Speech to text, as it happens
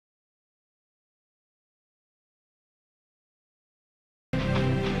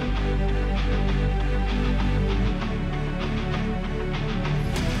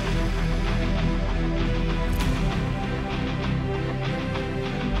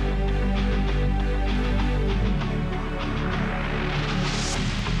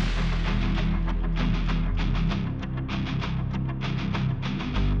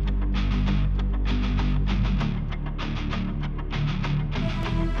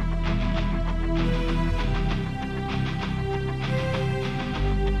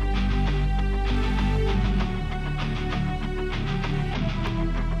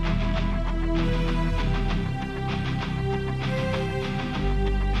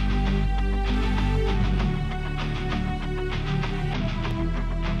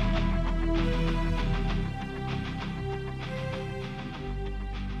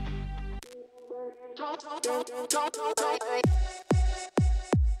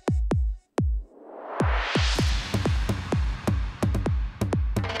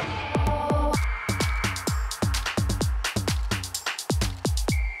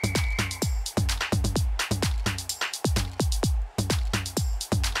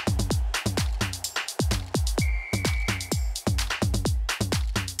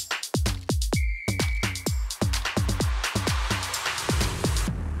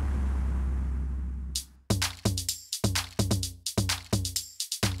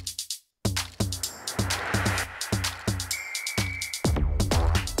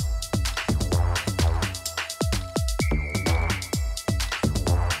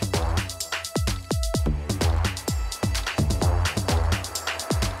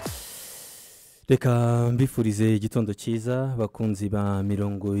Reka mbifurize igitondo cyiza bakunzi ba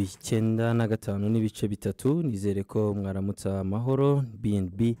 95 n'ibice bitatu nizere ko mwaramutsa amahoro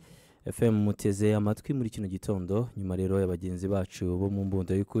BNB FM muteze amatwi muri kino gitondo nyuma rero y'abagenzi bacu bo mu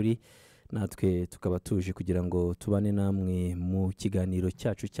mbundo y'ukuri natwe tukaba tuje kugira ngo tubane namwe mu kiganiro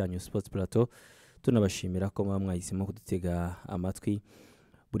cyacu cyanyu Sports Plateau tunabashimira ko mwahisemo kudutega amatwi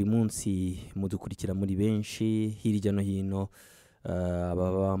buri munsi mudukurikira muri benshi hirya no hino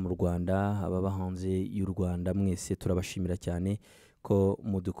ababa mu Rwanda ababa hanze y'u Rwanda mwese turabashimira cyane ko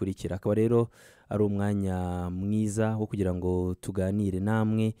mudukurikira akaba rero ari umwanya mwiza wo kugira ngo tuganire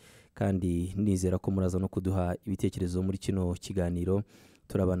namwe kandi nizera ko muraza no kuduha ibitekerezo muri kino kiganiro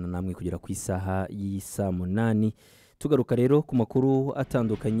turabana namwe kugera ku isaha y'isa 8 tugaruka rero ku makuru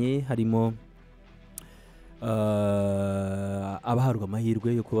atandukanye harimo abaharwa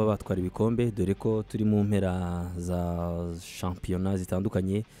amahirwe yo kuba batwara ibikombe dore ko turi mu mpera za championnat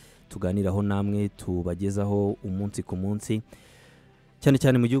zitandukanye tuganiraho namwe tubagezaho umunsi ku munsi cyane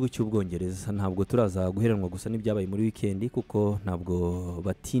cyane mu gihugu cy'Ubwongereza ntabwo turaza guheranwa gusa n'ibyabaye muri weekend kuko ntabwo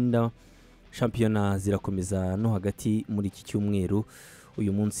batinda championnat zirakomeza no hagati muri iki cyumweru uyu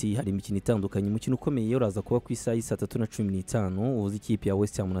munsi hari imikino itandukanye umukino ukomeye uraza kuba ku isaha y'isa 3:15 uzi ikipe ya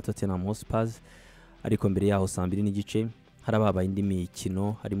West Ham na Tottenham Hotspur ariko mbere yaho 2:00 n'igice harababaye indi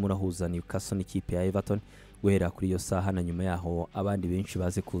mikino harimo urahuza Newcastle n'ikipe ya Everton guhera kuri iyo saha na nyuma yaho abandi benshi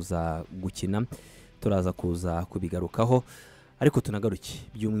baze kuza gukina turaza kuza kubigarukaho ariko tunagaruke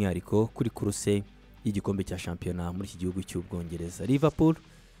by'umwihariko kuri kuruse y'igikombe cya championnat muri iki gihugu cy'Ubwongereza Liverpool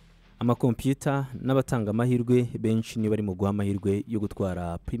amakompyuta n'abatanga amahirwe benshi ni bari mu guha amahirwe yo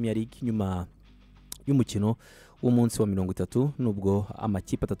gutwara Premier League nyuma y'umukino w'umunsi wa 30 nubwo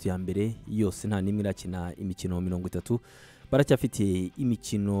amakipe atatu ya mbere yose nta nimwe irakina imikino 30 baracyafite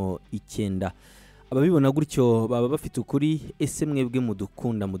imikino 9 ababibona gutyo baba bafite ukuri ese mwebwe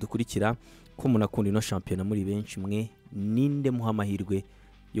mudukurikira ko munakunda ino championnat muri benshi mwe ninde muha amahirwe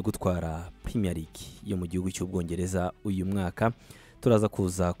yo gutwara Premier League yo mu gihugu cy'Ubwongereza uyu mwaka turaza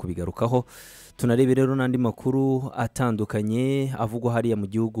kuza kubigarukaho tunarebe rero nandi makuru atandukanye avugwa hariya mu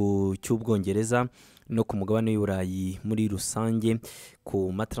gihugu cy'Ubwongereza no ku mugabane w'Uburayi muri rusange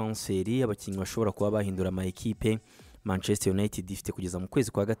ku matransferi abakinnyi bashobora kuba bahindura ama equipe Manchester United ifite kugeza mu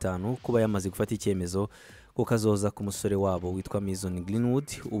kwezi kwa gatanu kuba yamaze gufata icyemezo ko kazoza ku musore wabo witwa Mason Greenwood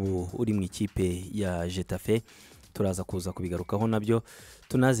ubu uri mu ikipe ya Getafe turaza kuza kubigarukaho nabyo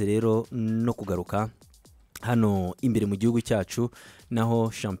tunaze rero no kugaruka hano imbere mu gihugu cyacu naho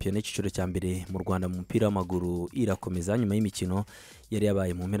championnat cyiciro cya mbere mu Rwanda mu mupira w'amaguru irakomeza nyuma y'imikino yari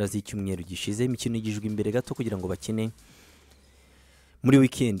yabaye mu mpera z'icyumweru gishize imikino igijwe imbere gato kugira ngo bakine muri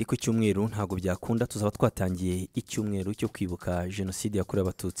weekend ku cyumweru ntago byakunda tuzaba twatangiye icyumweru cyo kwibuka genocide yakorewe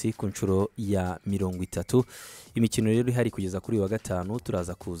abatutsi ku nshuro ya 30 imikino rero ihari kugeza kuri wa gatanu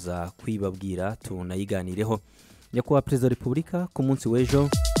turaza kuza kwibabwira tunayiganireho nyakubahwa Perezida wa Repubulika ku munsi w'ejo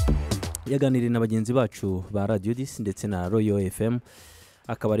yaganiriye n'abagenzi bacu ba Radio 10 ndetse na Royal FM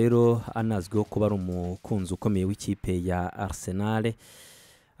akaba rero anazwiho kuba ari umukunzi ukomeye w'ikipe ya Arsenal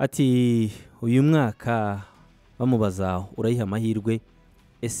ati uyu mwaka bamubaza urayiha amahirwe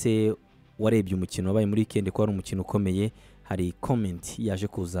ese warebye umukino wabaye muri weekend ko ari umukino ukomeye hari comment yaje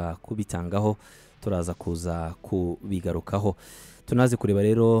kuza kubitangaho turaza kuza kubigarukaho tunaze kureba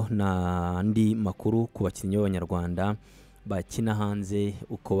rero nandi makuru ku bakinnyi b'Abanyarwanda bakina hanze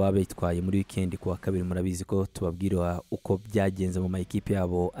uko babitwaye muri weekend ku wa kabiri murabizi ko tubabwira uko byagenze mu makipe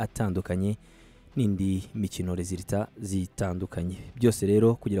yabo atandukanye n'indi mikino resulta zitandukanye byose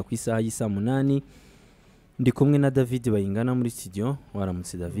rero kugira ku isaha y'isa 8 ndi kumwe na David Bayingana muri studio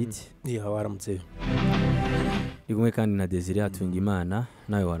waramutse David waramutse ndi kumwe kandi na Desire Hatungimana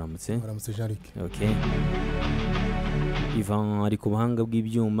nawe waramutse Jean-Luc okay Ivan ari ku buhanga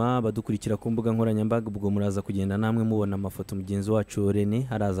bw'ibyuma badukurikira ku mbuga nkoranyambaga ubwo muraza kugenda namwe mubona amafoto mugenzi wacu Rene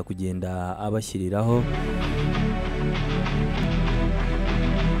araza kugenda abashyiriraho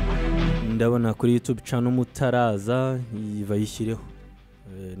ndabona kuri YouTube channel mutaraza bayishyireho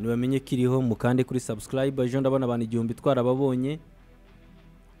nibamenye kiriho mukande kuri subscribe ejo ndabona abantu 1000 twarababonye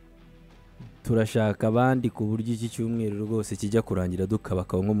turashaka abandi ku buryo iki cyumweru rwose kijya kurangira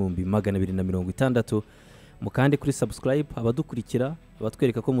dukabaka nko mu 260 mukande kuri subscribe abadukurikira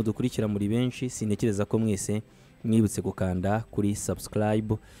abatwereka ko mudukurikira muri benshi sinekereza ko mwese mwibutse gukanda kuri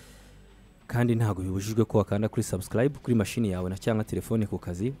subscribe kandi ntago bibujijwe ko wakanda kuri subscribe kuri machine yawe na cyangwa telefone ku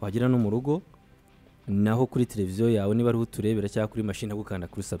kazi wagira no mu rugo naho kuri televiziyo yawe niba ari uturebera cyangwa kuri machine gukanda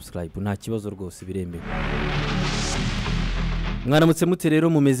kuri subscribe nta kibazo rwose biremewe. Mwaramutse mute rero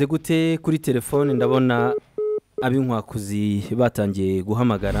mumeze gute kuri telefone ndabona abinkwakuzi batangiye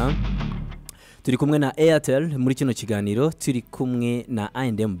guhamagara turi kumwe na Airtel muri kino kiganiro turi kumwe na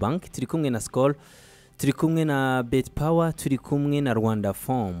I&M Bank turi kumwe na Skol turi kumwe na Bet Power turi kumwe na Rwanda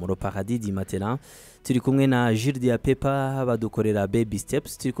Farm le Paradis du Matelas turi kumwe na Gilles Pepa badukorera Baby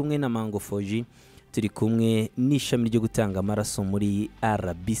Steps turi kumwe na Mango Foji turi kumwe n'ishami ryo gutanga amaraso muri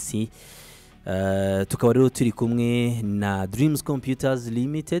RBC tukaba rero turi kumwe na Dreams Computers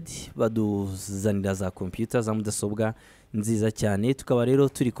Limited baduzanira za computers za mudasobwa nziza cyane tukaba rero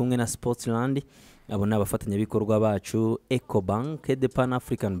turi kumwe na Sportsland abo n'abafatanyabikorwa bacu Ecobank The Pan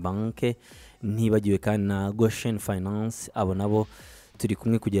African Bank ntibagiwe kandi na Goshen Finance abo nabo turi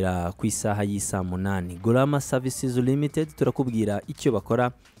kumwe kugera ku isaha y'isa 8 Gorama Services Limited turakubwira icyo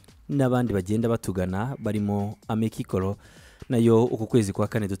bakora n'abandi bagenda batugana barimo Amekikoro nayo uku kwezi kwa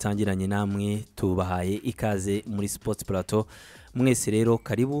kane dutangiranye namwe tubahaye ikaze muri Sports Plateau mwese rero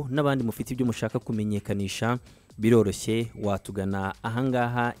karibu n'abandi mufite ibyo mushaka kumenyekanisha biroroshye watugana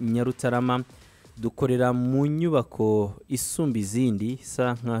ahangaha Nyarutarama dukorera mu nyubako isumba izindi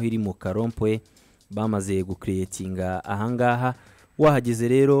sa nkaho iri mu Karompwe bamaze gucreatinga ahangaha wahageze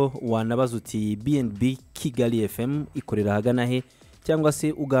rero wanabaza uti BNB Kigali FM ikorera hagana he cyangwa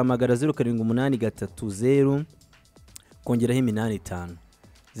se ugahamagara 078330 kongeraho 85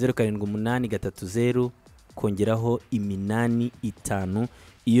 078330 kongeraho 85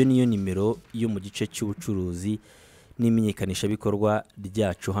 iyo niyo nimero yo mu gice cy'ubucuruzi n'imenyekanisha bikorwa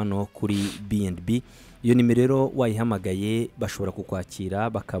ryacu hano kuri BNB iyo nimero rero wayihamagaye bashobora kukwakira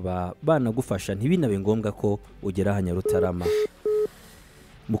bakaba banagufasha ntibinabe ngombwa ko ugera Hanyarutarama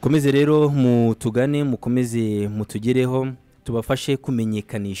mukomeze rero mutugane mukomeze mutugereho tubafashe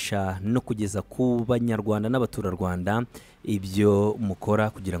kumenyekanisha no kugeza ku banyarwanda n'abaturarwanda ibyo mukora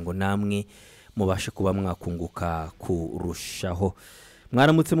kugira ngo namwe mubashe kuba mwakunguka kurushaho.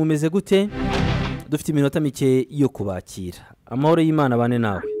 Mwaramutse mumeze gute dufite iminota mike yo kubakira amahoro y'Imana bane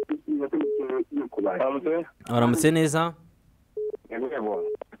nawe waramutse neza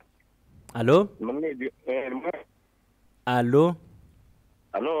Allo Allo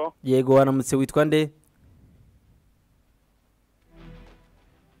Allo yego waramutse witwa nde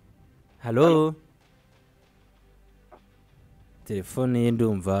Hello telefone ye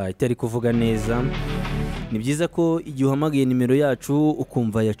ndumva itari kuvuga neza ni byiza ko igihe uhamagaye nimero yacu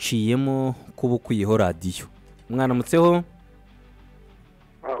ukumva yaciyemo kuba ukuyeho radio mwaramutseho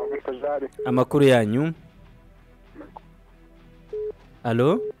amakuru yanyu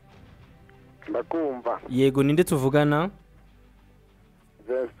Allo ndakumva yego ninde tuvugana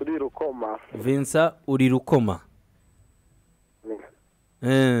Vincent uri Rukoma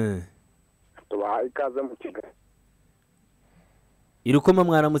tubaha ikaze mu Kigali Irukoma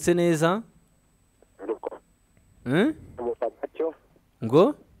mwaramutse neza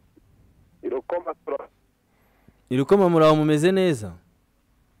ngo Irukoma muraho mumeze neza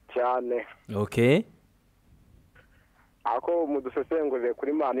cyane okay ako mudusesengurire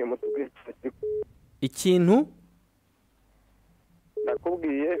kuri mani mutubwire ikintu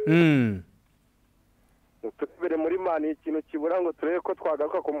nakubwiye tubere muri mani ikintu kibura ngo turebe ko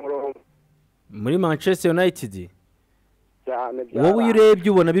twagaruka ku murongo muri Manchester United cyane wowe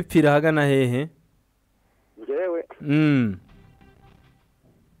urebye ubona bipfira hagana hehe yewe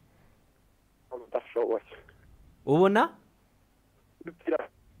ubona bipfira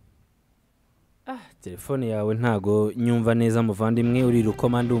telefone yawe ntago nyumva neza muvandimwe uri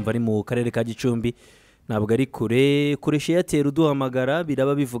Rukoma ndumva ari mu karere ka Gicumbi ntabwo ari kure kuresha yatera uduhamagara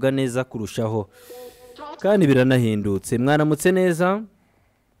biraba bivuga neza kurushaho kandi biranahindutse mwaramutse neza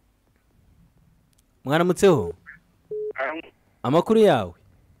mwaramutseho amakuru yawe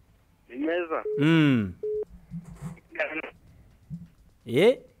neza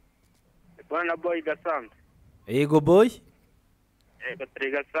bwana boy gasanze yego boy yego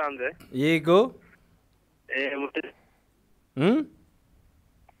turi gasanze yego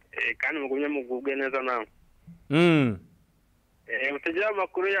kandi mugumye mugubwe neza nawe mutegera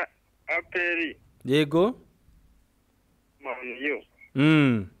amakuru ya APR yego maniyo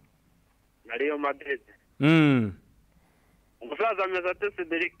Real Madrid. Umusaza ameze ate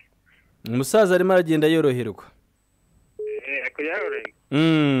Cedric? Umusaza arimo aragenda yoroherwa. Ako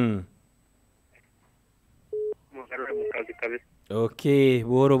yoroherwa. Mugarure mu kazi kabisa. Okay,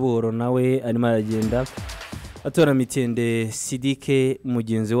 buhoro nawe arimo aragenda atora mitende Sidike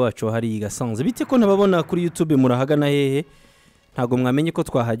mugenzi wacu hari Gasanze. Bite ko nababona kuri YouTube murahagana hehe? Ntago mwamenye ko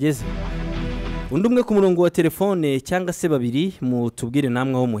twahageze. Undi umwe ku murongo wa telefone cyangwa se babiri mutubwire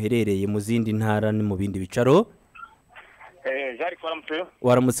namwe aho muherereye mu zindi ntara ni mu bindi bicaro. Jari kwaramutse.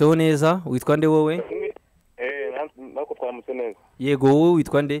 Waramutseho neza, witwa nde wowe? Nako twaramutse neza. Yego wowe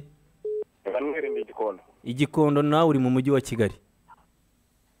witwa nde? Ndi Gikondo. Igikondo nawe uri mu mujyi wa Kigali.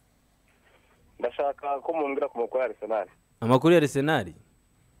 Ndashaka ko mumbwira ku makuru ya Arsenal. Amakuru ya Arsenal?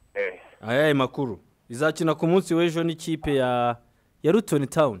 Ayaye makuru. Izakina ku munsi w'ejo n'ikipe ya Luton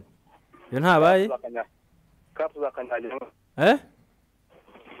Town. Yo ntabaye? Kapu zakanyagira.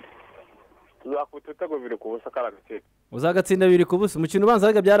 Tuzakututa go biri kubusa karagate. Uzagatsinda biri kubusa. Umukino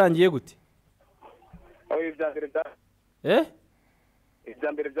ubanza byarangiye gute?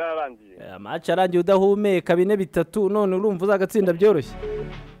 Ibyambere byararangiye. Match arangiye udahumeka bine bitatu none urumva uzagatsinda byoroshye.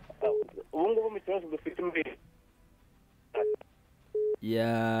 Ubungubu mu kibazo dufite imbere.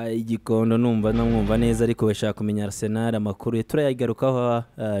 Ya Igikondo namwumva neza ariko bashaka kumenya Arsenal amakuru turayagarukaho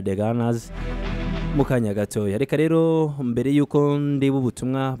The Gunners mu kanya gatoya. Reka rero mbere yuko ndeba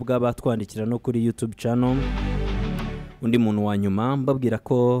ubutumwa bw'abatwandikira no kuri YouTube channel undi muntu wa nyuma mbabwira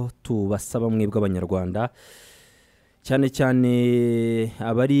ko tubasaba mwebwe abanyarwanda cyane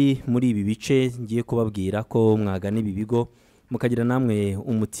abari muri ibi bice ngiye kubabwira ko mwagana ibi bigo mukagira namwe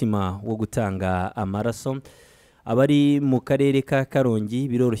umutima wo gutanga amaraso. Abari mu karere ka Karongi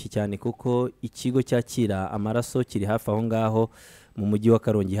biroroshye cyane kuko ikigo cyakira amaraso kiri hafi aho ngaho mu mujyi wa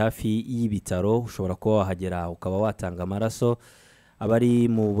Karongi hafi y'ibitaro, ushobora kuba wahagera ukaba watanga amaraso. Abari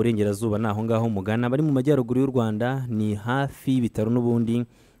mu burengerazuba naho ngaho mugana, bari mu majyaruguru y'u Rwanda ni hafi y'ibitaro n'ubundi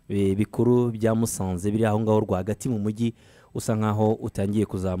bikuru bya Musanze biri aho ngaho rwagati mu mujyi usa nkaho utangiye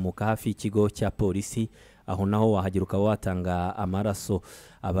kuzamuka hafi y'ikigo cya polisi, aho naho wahagera ukaba watanga amaraso.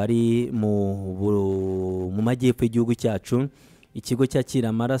 Abari mu majyepfo y'igihugu cyacu ikigo cyakira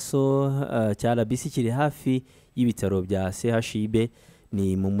amaraso cya RBC kiri hafi y'ibitaro bya CHIB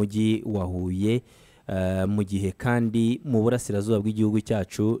ni mu mujyi wa Huye, mu gihe kandi mu burasirazuba bw'igihugu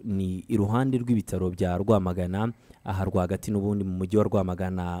cyacu ni iruhande rw'ibitaro bya Rwamagana, aha rwagati n'ubundi mu mujyi wa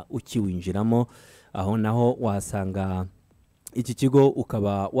Rwamagana ukiwinjiramo, aho naho wasanga iki kigo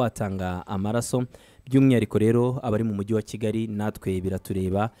ukaba watanga amaraso. By'umwihariko rero abari mu mujyi wa Kigali natwe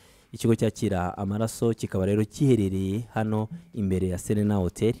biratureba, ikigo cyakira amaraso kikaba rero kiherereye hano imbere ya Serena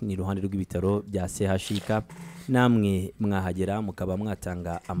Hotel ni iruhande rw'ibitaro bya CHIK. Namwe mwahagera mukaba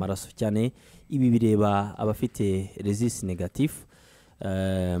mwatanga amaraso cyane. Ibi bireba abafite resist negative,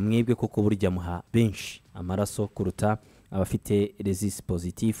 mwebwe kuko burya muha benshi amaraso kuruta abafite resist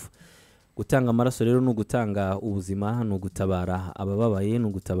positive. Gutanga amaraso rero no gutanga ubuzima, no gutabara abababaye, no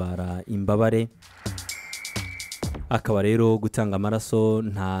gutabara imbabare. Akaba rero gutanga amaraso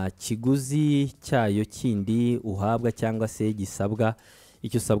nta kiguzi cyayo kindi uhabwa cyangwa se gisabwa.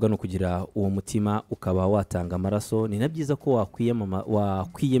 Icyo usabwa no kugira uwo mutima ukaba watanga amaraso. Ni nabyiza ko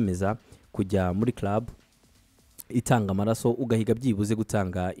wakwiyemeza kujya muri club itanga amaraso ugahiga byibuze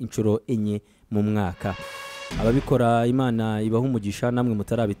gutanga inshuro enye mu mwaka. Ababikora Imana ibaha umugisha, namwe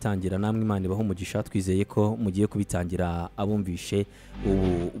mutarabitangira namwe Imana ibaha umugisha. Twizeye ko mugiye kubitangira abumvishe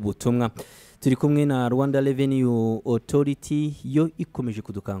ubutumwa. Turi kumwe na Rwanda Revenue Authority, yo ikomeje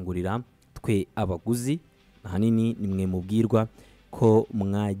kudukangurira twe abaguzi ahanini nimwe mubwirwa ko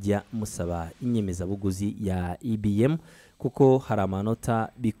mwajya musaba inyemezabuguzi ya EBM kuko hari amanota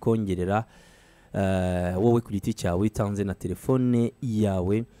bikongerera. Wowe ku giti cyawe witanze na telefone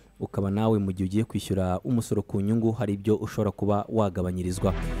yawe ukaba nawe mu gihe ugiye kwishyura umusoro ku nyungu hari ibyo ushobora kuba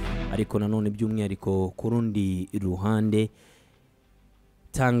wagabanyirizwa. Ariko nanone by'umwihariko ku rundi ruhande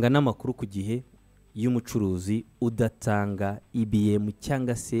tanga n'amakuru ku gihe y'umucuruzi udatanga EBM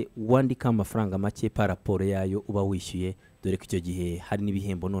cyangwa se wandika amafaranga make par rapport yayo uba wishyuye, dore ko icyo gihe hari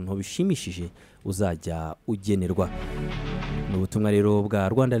n'ibihembo noneho bishimishije uzajya ugenerwa. Ni ubutumwa rero bwa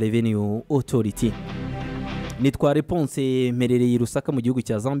Rwanda Revenue Authority. Nitwa Réponse mperereye Rusaka mu gihugu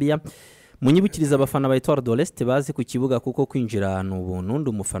cya Zambia. Munyibukiriza abafana ba Etoile de l'Est baze ku kibuga kuko kwinjira n'ubuntu. Ndi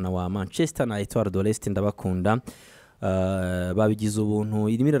umufana wa Manchester na Etoile de l'Est ndabakunda. Babigize ubuntu.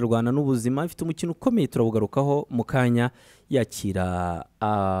 Irimo irarwana n'ubuzima, ifite umukino ukomeye turabugarukaho mu kanya yakira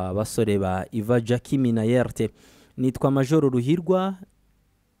abasore ba Iva Jakimi na Yerte. Nitwa Major Ruhirwa,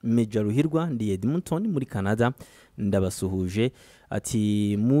 Major Ruhirwa, ndi Edmonton muri Canada. Ndabasuhuje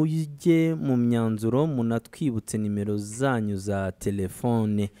ati mujye mu myanzuro munatwibutse nimero zanyu za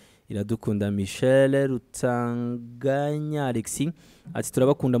telefone. Iradukunda Michel, Rutanganya Alexis ati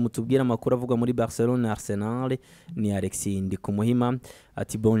turabakunda mutubwira amakuru avugwa muri Barcelona na Arsenal. Ni Alexis ndi ku Muhima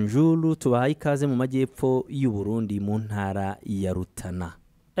ati bonjour, tubahaye ikaze mu majyepfo y'u Burundi mu ntara ya Rutana.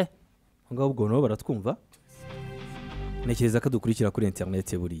 Ngo ubwo no baratwumva, nekereza ko dukurikira kuri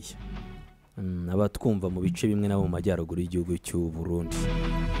internet buriya abatwumva mu bice bimwe nabo mu majyaruguru y'igihugu cy'u Burundi.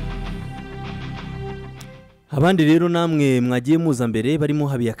 Abandi rero namwe mwagiye muza mbere barimo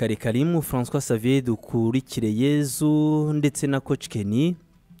Habiyakare Karimu, François Xavier Dukurikire Yezu ndetse na Coach Kenny.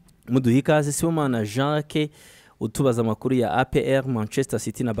 Muduha ikaze. Sibomana Jacques utubaza amakuru ya APR, Manchester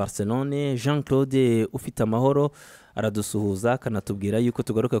City na Barcelona. Jean Claude ufite amahoro aradusuhuza kanatubwira yuko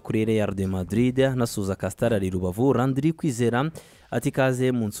tugaruka kuri Real de Madrid. Nasuza Castara ari Rubavu. Randri Kwizera ati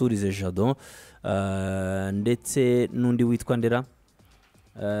kaze munsurize Jadon ndetse nundi witwa Ndera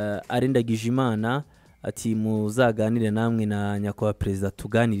Arindagijimana ati muzaganire namwe na nyakubahwa perezida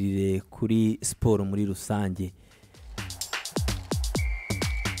tuganirire kuri siporo muri rusange.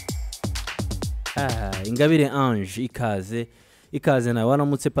 Ingabire Ange ikaze nawe.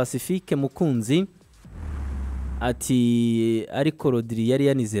 Waramutse Pacifique Mukunzi ati ariko Rodri yari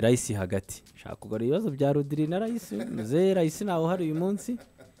yanize Rice hagati. Shaka kugora ibibazo bya Rodri na Rice. Muzehe Rice nawe hari uyu munsi,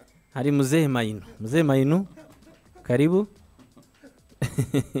 hari Muzehe Mayinu karibu.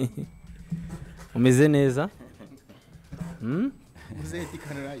 Umeze neza?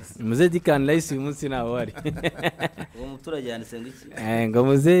 Muzehe Dikan Rice uyu munsi nawe hari. Uwo muturage yanditse ngo iki? Ngo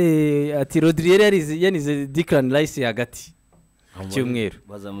Muzehe ati Rodri yari yanize Dikan Rice hagati. Cyumweru.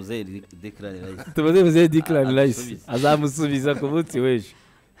 Baza Muzehe Dikan Rice. Tubaze Muzehe Dikan Rice azamusubiza ku munsi w'ejo.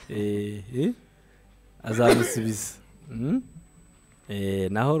 Azamusubiza.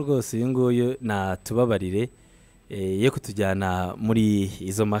 Naho rwose uyu nguyu natubabarire ye kutujyana muri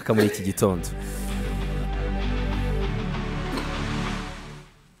izo maka muri iki gitondo.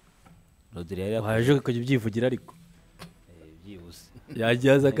 Waje kujya ubyivugira ariko byihuse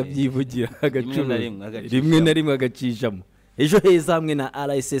yagiye akabyivugira rimwe na rimwe agacishamo. Ejo heza hamwe na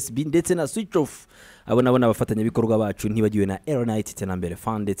RSSB ndetse na Switch Off abo nabona abafatanyabikorwa bacu ntibagiwe na Aeronite Iterambere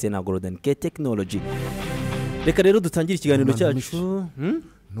Fund ndetse na Golden K Technology. Reka rero dutangire ikiganiro cyacu.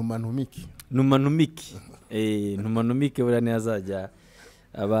 Numanumike buriya ntiyazajya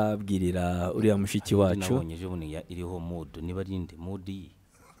ababwirira uriya mushiki wacu. nabonye ejo bundi iriho mood niba rinde mood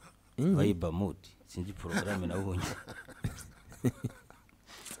vibe mood sinzi program nabonye.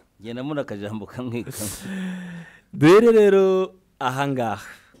 Genda muri akajambo kamwe. Dore rero ahangaha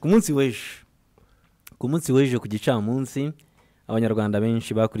ku munsi w'ejo ku gicamunsi abanyarwanda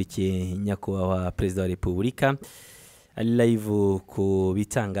benshi bakurikiye nyakubahwa perezida wa Repubulika ari live ku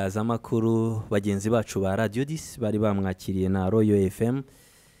bitangazamakuru. Bagenzi bacu ba Radio 10 bari bamwakiriye na Royal FM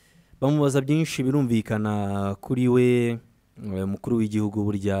bamubaza byinshi birumvikana kuri we mukuru w'igihugu.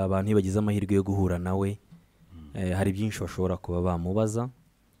 Burya abantu bagize amahirwe yo guhura nawe hari byinshi bashobora kuba bamubaza.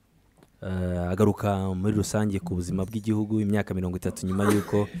 Agaruka muri rusange ku buzima bw'igihugu imyaka 30 nyuma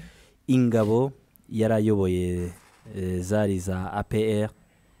yuko ingabo yarayoboye zari za APR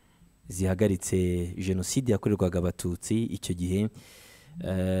zihagaritse jenoside yakorerwaga abatutsi icyo gihe.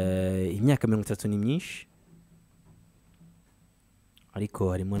 Imyaka 30 ni myinshi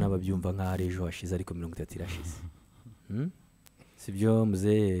ariko harimo n'ababyumva nka ari ejo hashize ariko 30 irashize. Sibyo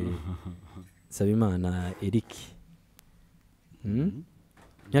Muzehe Sabimana Eric?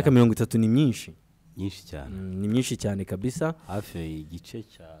 Imyaka 30 ni myinshi cyane. Ni myinshi cyane kabisa, hafi igice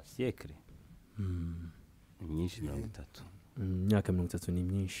cya siècle. Myinshi 30. Imyaka 30 ni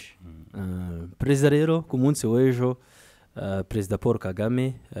myinshi. Perezida rero ku munsi w'ejo Perezida Paul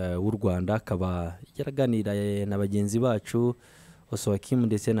Kagame w'u Rwanda akaba yaraganira na bagenzi bacu Osowakimu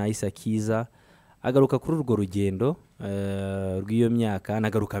ndetse na Isa Kiza agaruka kuri urwo rugendo rw'iyo myaka.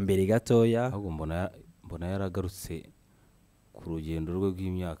 Nagaruka mbere gatoya ahubwo mbona yaragarutse ku rugendo rwe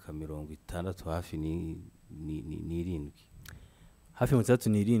rw'imyaka 60 hafi ni 7 hafi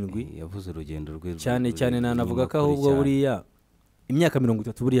 37 yavuze urugendo rwe cyane nanavuga ko ahubwo buriya imyaka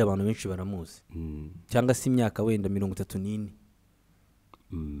 30 buriya abantu benshi baramuzi cyangwa se imyaka wenda 34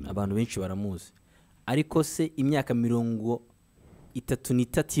 abantu benshi baramuzi ariko se imyaka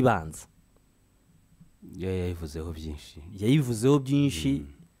 33 ibanza yayivuzeho byinshi.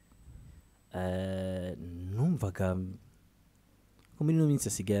 Numvaga ko muri no minsi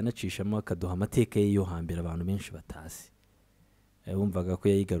asigaye anacishamo akaduha amateka ye yo hambere abantu benshi batazi. Wumvaga ko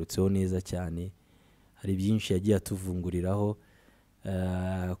yayigarutseho neza cyane, hari byinshi yagiye atuvunguriraho.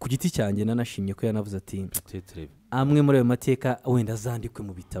 Ku giti cyanjye nanashimye ko yanavuze ati amwe muri ayo mateka wenda azandikwe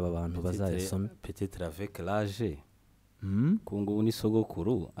mu bitabo abantu bazayasome. Peut-être avec l'âge kungu ni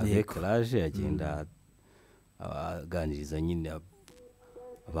sogokuru avec l'âge agenda aganiriza nyine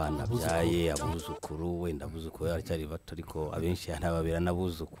abana byaye abuzukuru wenda abuzukuru aracyari bato ariko abenshi ntababera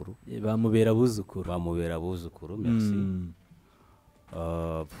n'abuzukuru bamubera abuzukuru merci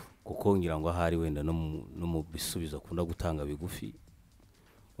kuko ngira ngo ahari wenda no mu bisubizo akunda gutanga bigufi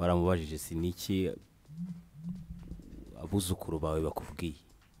baramubajije siniki abuzukuru bawe bakubwiye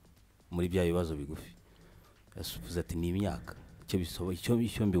muri bya bibazo bigufi yasubiza ati ni imyaka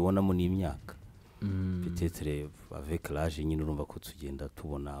icyo mbibonamo ni imyaka peut-être avec l'âge nyine urumva ko tugenda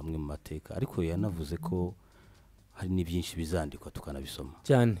tubona amwe mu mateka ariko yanavuze ko hari n'ibyinshi bizandikwa tukanabisoma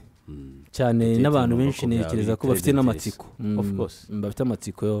cyane n'abantu benshi nekereza ko bafite n'amatsiko bafite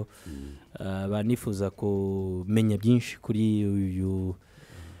amatsiko banifuza kumenya byinshi kuri uyu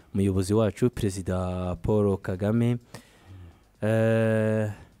muyobozi wacu perezida Paul Kagame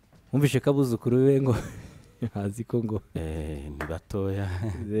mwumvishe ko abuzukuru be ngo hazi ko ngo ni batoya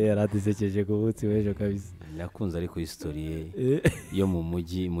yaradusekeje ku munsi w'ejo kabisa nakunze ariko history yo mu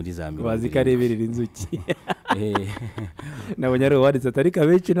mujyi muri za mirongo bazi ko areberera inzuki nabonye ari uwanditse atari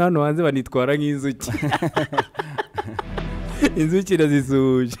kabenshi hano hanze banitwara nk'inzuki inzuki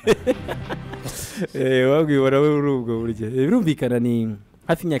irazisuje wabwibona we muri ubwo buryo birumvikana ni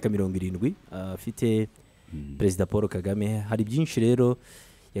hafi imyaka 70 afite perezida Paul Kagame hari byinshi rero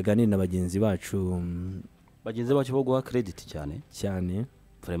yaganira na bagenzi bacu bo guha credit cyane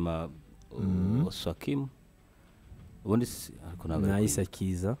vraiment Oswakim ubundi ariko nahise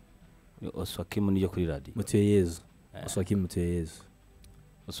akiza Oswakim niyo kuri radio Mutuyeyezu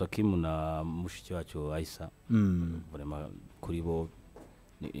Oswakim na mushiki wacu Aisa vraiment kuri bo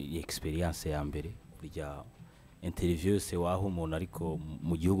experience ya mbere burya interview se waho umuntu ariko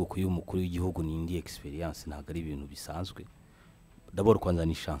mu gihugu kuyu mukuru w'igihugu ni indi experience ntago ari ibintu bisanzwe d'abord kwanza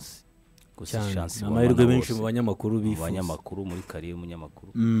ni chance amahirwe benshi mu banyamakuru bifuza abanyamakuru muri kariye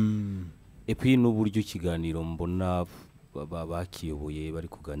umunyamakuru et puis n'uburyo ikiganiro mbona bakiyoboye bari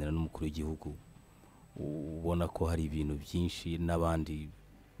kuganira n'umukuru w'igihugu ubona ko hari ibintu byinshi n'abandi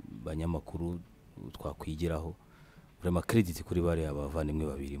banyamakuru twakwigiraho vraiment credit kuri bari abavandimwe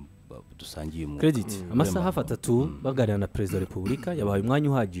babiri dusangiye mu credit amasaha 3 baganira na perezida wa Repubulika yabaye umwanya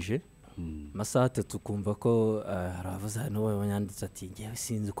uhagije amasaha 3 kumva ko aravuza no yanditse ati ngewe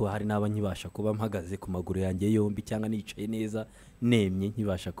sinzi ko hari naba nkibasha kuba mpagaze ku maguru yanjye yombi cyangwa nicaye neza nemye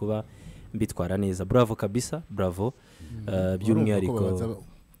nkibasha kuba mbitwara neza bravo kabisa bravo by'umwihariko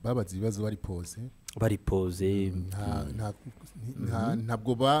babaza ibibazo bari pose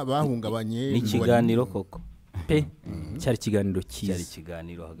ntabwo bahungabanye n'ikiganiro koko pe cyari ikiganiro cyiza cyari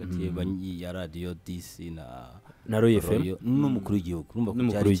ikiganiro hagati ya radio DC na Roy FM n'umukuru w'igihugu urumva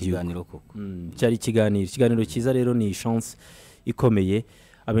ko cyari ikiganiro koko cyari ikiganiro cyiza rero ni chance ikomeye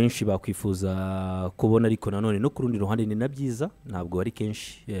abenshi bakwifuza kubona ariko nanone no ku rundi ruhande ni nabyiza ntabwo ari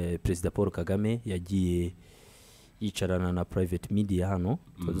kenshi perezida Paul Kagame yagiye yicarana na private media hano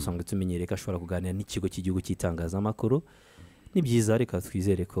dusanga tumenyereka ashobora kuganira n'ikigo cy'igihugu cy'itangazamakuru ni byiza reka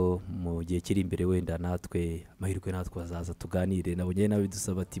twizere ko mu gihe kiri imbere wenda natwe amahirwe natwe azaza tuganire nabonye nawe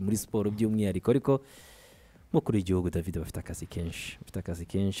dusaba ati muri sport by'umwihariko ariko mukuru w'igihugu David bafite akazi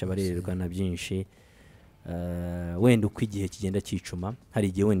kenshi abarererwa na byinshi wenda uko igihe kigenda cyicuma hari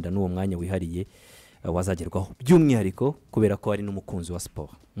igihe wenda n'uwo mwanya wihariye wazagerwaho by'umwihariko kubera ko ari n'umukunzi wa sport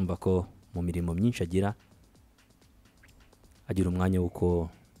umva ko mu mirimo myinshi agira umwanya wuko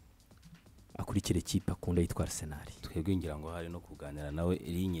akurikira ikipe akunda yitwa Arsenal twebwe ngira ngo hari no kuganira nawe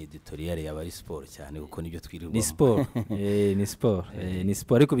ligne editoriale y'abari sport cyane kuko nibyo twirirwa ni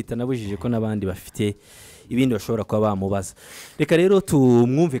sport ariko bitanabujije ko nabandi bafite ibindi bashobora kuba bamubaza reka rero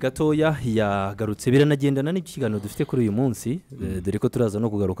tumwumve gatoya yagarutse biranagendana n'ikiganiro dufite kuri uyu munsi dore ko turaza no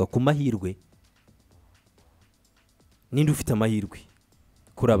kugaruka ku mahirwe ninde ufite amahirwe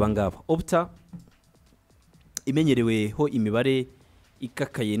kuri abangaba Opta imenyereweho imibare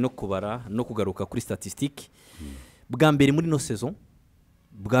ikakaye no kubara no kugaruka kuri statistique bwa mbere muri no saison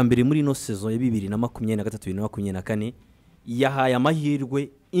ya 2023-2024 yahaye amahirwe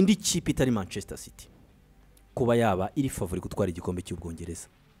indi kipe itari Manchester City kuba yaba iri favori gutwara igikombe cy'Ubwongereza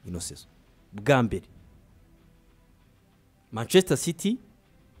ino saison bwa mbere Manchester City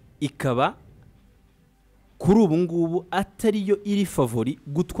ikaba kuri ubu ngubu atariyo iri favori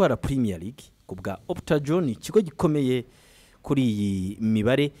gutwara Premier League kubwa Opta John ikigo gikomeye kuri iyi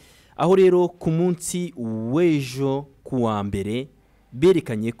mibare aho rero ku munsi w'ejo kuwa mbere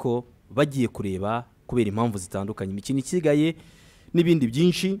berekanye ko bagiye kureba kubera impamvu zitandukanye imikino ikigaye n'ibindi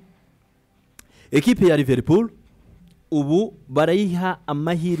byinshi ekipe ya Liverpool ubu barayiha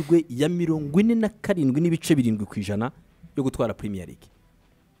amahirwe ya 47.7% yo gutwara Premier League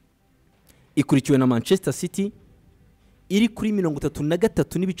ikurikiwe na Manchester City iri kuri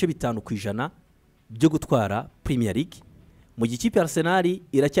 33.5% byo gutwara Premier League mu gikipe ya Arsenal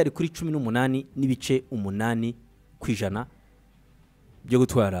iracyari kuri 18 n'ibice 8 kwijana byo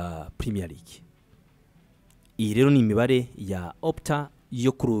gutwara Premier League. Iyi rero ni imibare ya Opta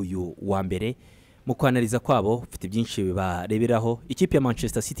yo kuri uyu wa mbere. Mu kwanaliza kwabo ufite byinshi bareberaho. Ikipe ya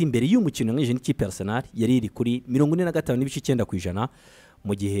Manchester City mbere y'umukino mwije n'ikipe ya Arsenal yari iri kuri 45 n'ibice 9 kwijana,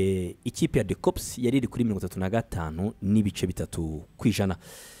 mu gihe ikipe ya The Cops yari iri kuri 35 n'ibice 3 kwijana.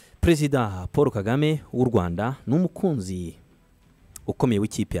 Perezida Paul Kagame w'u Rwanda n'umukunzi ukomeye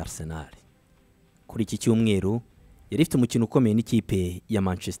w'ikipe ya Arsenal. Kuri iki cyumweru yari ifite umukino ukomeye n'ikipe ya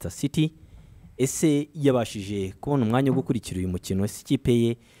Manchester City. Ese yabashije kubona umwanya wo gukurikira uyu mukino? Ese ikipe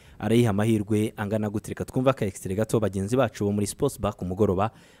ye arayiha amahirwe angana gutereka? Twumva ka extra gato bagenzi bacu bo muri Sports Bar ku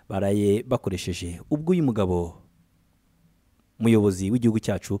mugoroba baraye bakoresheje ubwo uyu mugabo muyobozi w'igihugu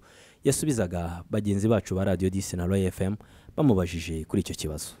cyacu yasubizaga bagenzi bacu ba Radio 10 na Royal FM bamubajije kuri icyo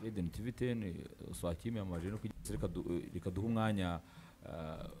kibazo. Identity swakime amaje no rikaduha umwanya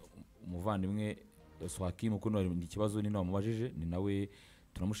umuvandimwe swakime uko no ikibazo ni no amubajije, ni nawe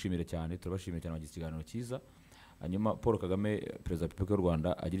turamushimira cyane, turabashimira cyane bagize ikiganiro cyiza. Hanyuma Paul Kagame perezida wa Repubulika y'u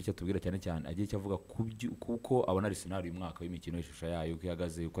Rwanda agira icyo tubwira cyane cyane, agira icyo avuga kuko abona Arsenal uyu mwaka w'imikino y'ishusho yayo uko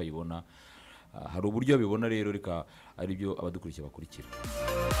ihagaze, uko ayibona. Hari uburyo bibona rero rika ari byo abadukurikiye bakurikira.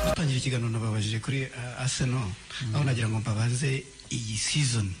 Dutangira ikiganiro nababajije kuri Arsenal, aho nagira ngo mbabaze iyi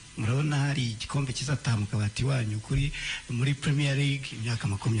season murabona hari igikombe kizatamuka bati wanyu kuri muri Premier League imyaka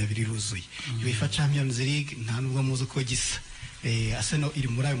 20 iruzuye. UEFA Champions League nta nubwo muzi uko gisa. Arsenal iri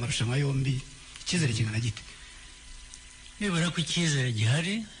muri ayo marushanwa yombi, ikizere kingana gite? Nibura ko ikizere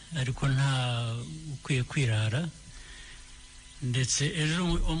gihari, ariko nta ukwiye kwirara. Ndetse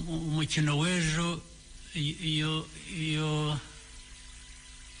ejo umukino w'ejo iyo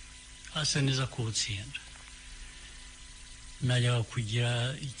Arsenal iza kuwutsinda najya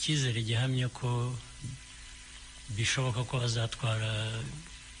kugira ikizere gihamye ko bishoboka ko bazatwara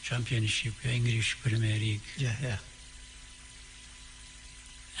championship ya English Premier League.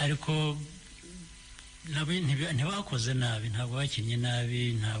 Ariko ntibakoze nabi, ntabwo bakinnye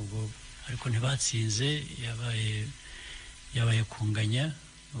nabi, ntabwo, ariko ntibatsinze, yabaye kunganya.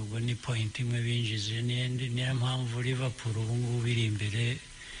 Ubwo ni point imwe binjize, niyo mpamvu Liverpool ubu ngubu biri imbere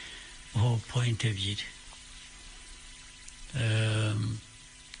ho point ebyiri.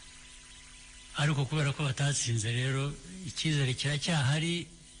 Ariko kubera ko batatsinze rero ikizere kiracyahari,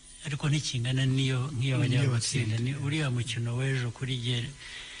 ariko ntikingana nk'iyo bajya gutsinda. Ni uriya mukino w'ejo kuri jye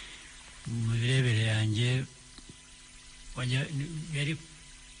mu birebere yanjye yari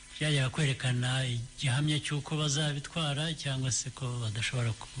yajya kwerekana igihamya cy'uko bazabitwara cyangwa se ko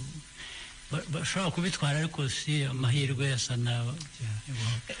bashobora kubitwara, ariko si amahirwe yasa naho.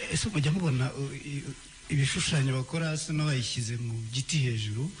 Ese mujya mubona ibishushanyo bakora hasi no bayishyize mu giti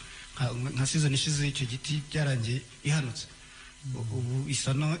hejuru, nka season ishize icyo giti byarangiye ihanutse, ubu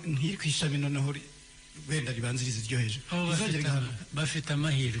isa no ntiri kwishami noneho wenda ribanziriza iryo hejuru. Bafite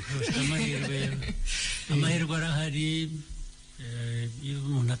amahirwe, amahirwe arahari. Iyo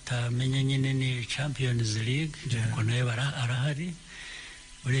umuntu atamenya nyine ni Champions League, ariko nayo arahari.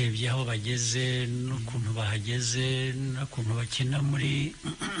 Urebye aho bageze n'ukuntu bahageze n'ukuntu bakina muri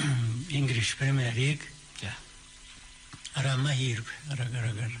English Premier League, ari amahirwe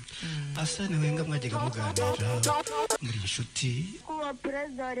aragaragara. Asane Wenga mwajyaga muganira muri inshuti.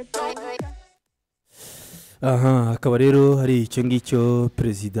 Aha, akaba rero hari icyo ngicyo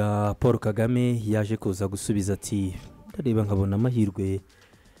Perezida Paul Kagame yaje kuza gusubiza ati ndareba nkabona amahirwe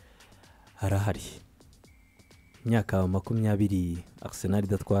arahari. Imyaka 20 Arsenal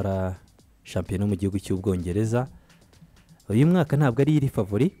idatwara shampiyona mu gihugu cy'Ubwongereza. Uyu mwaka ntabwo ari iri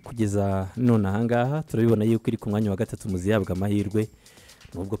favori kugeza none ahangaha, turabibona yuko iri ku mwanya wa gatatu muzihabwa amahirwe.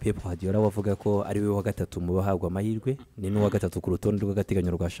 Nubwo Pep Guardiola wavuga ko ari we wa gatatu mu bahabwa amahirwe, ni n'uwa gatatu ku rutonde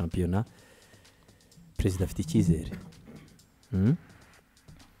rw'agateganyo rwa shampiyona. Perezida afite icyizere.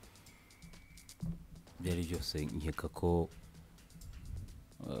 Byari byose nkeka ko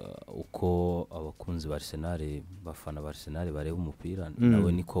uko abakunzi ba Arsenal, bafana ba Arsenal bareba umupira,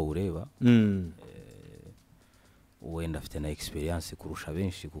 nawe niko ureba. Wenda afite na experience kurusha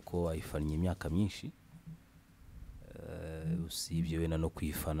benshi kuko ayifanye imyaka myinshi. Usibye wenda no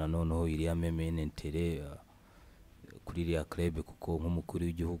kwifana noneho iriya memenentere kuri iriya club, kuko nk'umukuru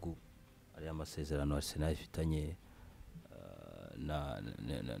w'igihugu ari amasezerano Arsenal ifitanye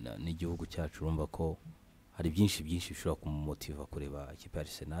n'igihugu cyacu. Urumva ko hari byinshi bishobora kumumotiva kureba ikipe ya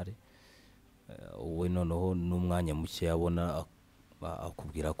Arsenal. Wowe noneho n'umwanya muke yabona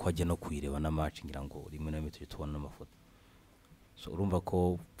akubwira ko ajya no kuyireba na match, ngira ngo rimwe na rimwe tubona amafoto. So urumva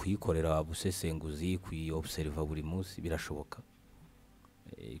ko kuyikorera busesenguzi, kuyiobserva buri munsi birashoboka,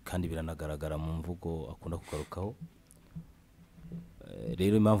 kandi biranagaragara mu mvugo akunda kugarukaho.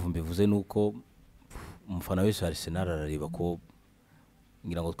 rero impamvu mbivuze nuko umufana wese wa Arsenal arareba ko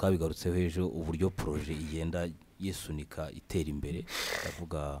ngira ngo twabigarutseho ejo uburyo projet igenda yesunika itera imbere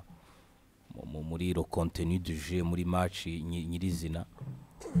ndavuga muri le contenu du jeu muri match nyirizina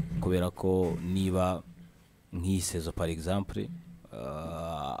kubera ko niba nk'iyi saison par exemple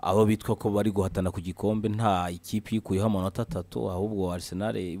abo bitwa ko bari guhatana ku gikombe nta ikipe ikuyeho amanota 3 ahubwo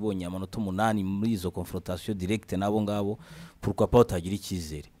Arsenal ibonye amanota 8 muri izo confrontation directe nabo ngabo pourquoi pas utagira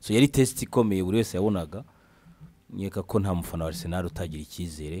ikizere so yari test ikomeye buri wese yabonaga nyeka ko nta mufana wa Arsenal utagira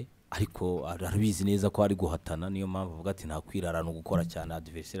ikizere ariko arabizi neza ko ari guhatana niyo mpamvu avuga ati nta kwirarana gukora cyane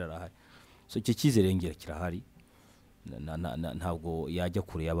adversaire arahari so icyo kizere ngira kirahari ntabwo yajya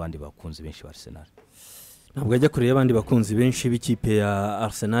kure y'abandi bakunzi benshi ba Arsenal ntabwo yajya kure y'abandi bakunzi benshi b'ikipe ya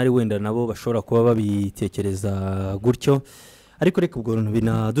Arsenal wenda nabo bashobora kuba babitekereza gutyo ariko reka ubwo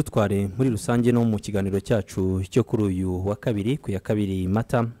binadutware muri rusange no mu kiganiro cyacu cyo kuri uyu wa kabiri ku ya kabiri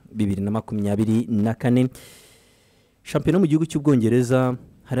Mata 2024 shampiyona mu gihugu cy'Ubwongereza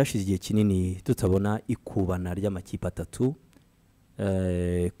harashize igihe kinini tutabona ikubana ry'amakipe atatu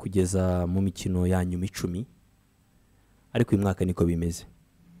kugeza mu mikino ya nyuma 10 ariko uyu mwaka niko bimeze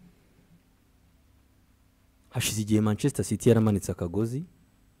hashize igihe Manchester City yaramanitse akagozi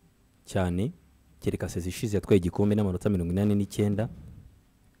cyane kereka sezi ishize yatwaye igikombe n'amanota 89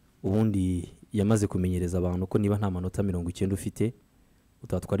 ubundi yamaze kumenyereza abantu ko niba nta manota 90 ufite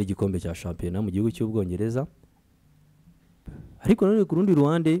utatwara igikombe cya shampiyona mu gihugu cy'Ubwongereza ariko none ku rundi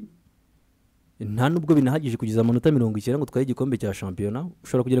ruhande nta nubwo binahagije kugeza amanota 90 ngo twaye igikombe cya shampiyona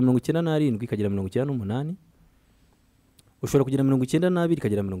ushobora kugira 97 ikagira 98 ushobora kugira 92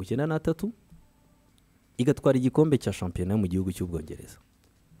 ikagira 93 igatwara igikombe cya shampiyona mu gihugu cy'Ubwongereza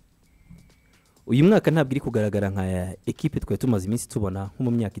uyu mwaka ntabwo iri kugaragara nka equipe twaye tumaze iminsi tubona nko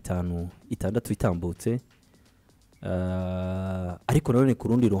mu myaka 5-6 itambutse ariko none ku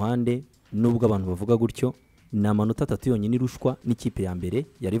rundi ruhande nubwo abantu bavuga gutyo ni amanota 3 yonyine irushwa n'ikipe ya mbere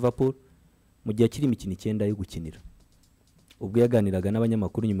ya Liverpool mu gihe kiri imikino 9 yo gukinira ubwo yaganiraga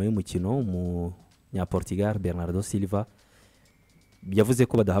n'abanyamakuru nyuma y'umukino mu Portugal Bernardo Silva yavuze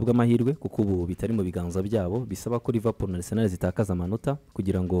ko badahabwa amahirwe kuko ubu bitari mu biganza byabo bisaba ko Liverpool na Arsenal zitakaza amanota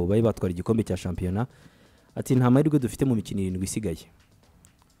kugira ngo babe batwara igikombe cya shampiyona ati nta mahirwe dufite mu mikino 7 isigaye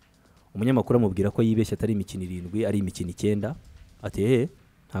umunyamakuru amubwira ko yibeshye atari imikino 7 ari imikino 9 ati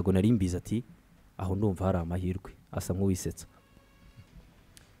ntago nari mbiza ati aho ndumva hari amahirwe asa nk'uwisetsa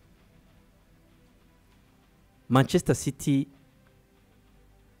Manchester City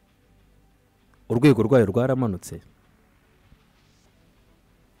urwego rwayo rwaramanutse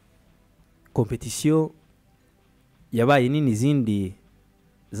competition yabaye nini zindi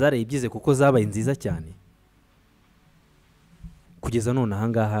zarayibyize kuko zabaye nziza cyane kugeza none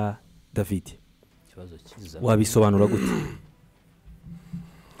ahangaha David ikibazo cyiza wabisobanura gute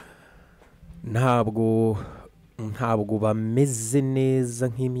ntabwo bameze neza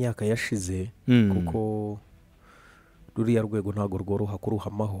nk'imyaka yashize kuko ruriya rwego ntabwo rworoha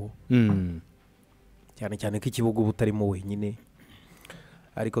kuruhamaho cyane cyane ko ikibuga butarimo wenyine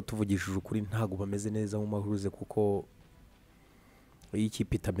ariko tuvugishije ukuri ntabwo bameze neza mu mahuruze kuko iyo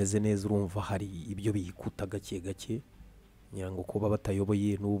ikipe itameze neza urumva hari ibyo biyikuta gake gake nyirango kuba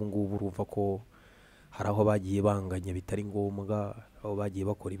batayoboye n'ubu ngubu urumva ko hari aho bagiye banganya bitari ngombwa aho bagiye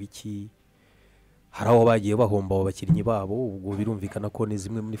bakora ibiki hari aho bagiye bahomba abakinnyi babo ubwo birumvikana ko ni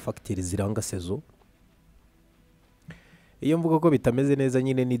zimwe muri facteurs ziranga saison iyo mvuga ko bitameze neza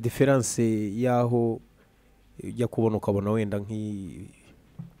nyine ni difference yaho ujya kubona ukabona wenda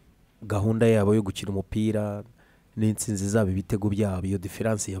gahunda yabo yo gukina umupira n'insinzi zabo ibitego byabo iyo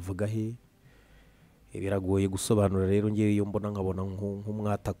difference yavuga he biragoye gusobanura rero ngiye iyo mbona nkabona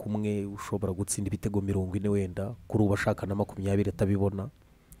nk'umwata kumwe ushobora gutsinda ibitego 40 wenda kuri ubashaka na 20 atabibona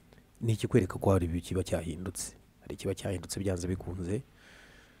ni ikikwereka ko hari ikiba cyahindutse hari ikiba cyahindutse byanze bikunze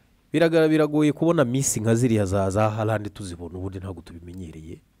biragoye kubona miss nka ziriya za Haaland tuzibona ubundi ntabwo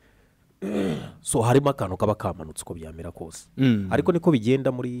tubimenyereye so harimo akantu kaba kamanutse uko byamera kose ariko niko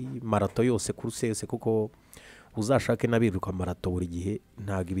bigenda muri marato yose kuruse yose kuko uzashake nabiruka marato buri gihe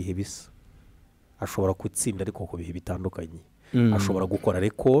ntago ibihe bisa ashobora gutsinda ariko ku bihe bitandukanye ashobora gukora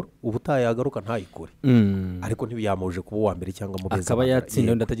record ubutayagaruka ntayikore ariko ntibiyamuje kuba wa mbere cyangwa mu beza akaba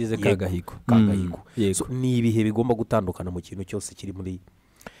yatsinda ndatagize kagahigo so ni ibihe bigomba gutandukana mu kintu cyose kiri muri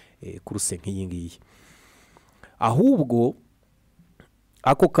kuruse nk'iyi ngiyi ahubwo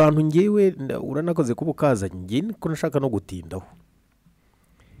ako kantu ngewe uranakoze kuba ukazanye ngewe niko nashaka no gutindaho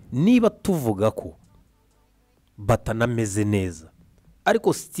niba tuvuga ko batanameze neza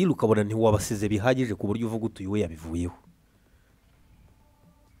ariko still ukabona ntiwabasize bihagije ku buryo uvuga utuye we yabivuyeho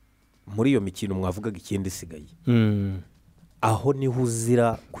muri iyo mikino mwavugaga ikindi isigaye aho niho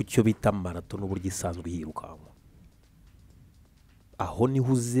uzira ku cyo bita marato n'uburyo isanzwe yirukanwa, aho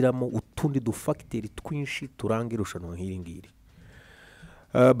niho uziramo utundi dufagiteri twinshi turanga irushanwa nk'iri ngiri.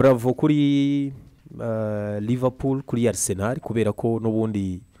 Bravo kuri Liverpool, kuri Arsenal, kubera ko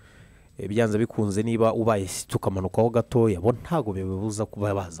n'ubundi byanze bikunze niba ubaye tukamanukaho gatoya bo ntago bibuza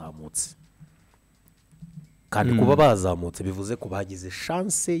kuba bazamutse, kandi kuba bazamutse bivuze ko bagize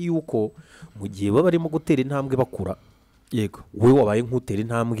chance yuko mu gihe baba barimo gutera intambwe bakura, yego wowe wabaye nk'utera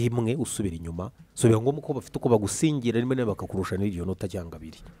intambwe imwe usubira inyuma, so biba ngombwa ko bafite uko bagusingira rimwe na bakakurusha n'iryo nota cyangwa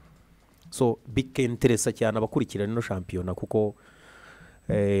abiri. So bikinteresa cyane abakurikirana no shampiyona, kuko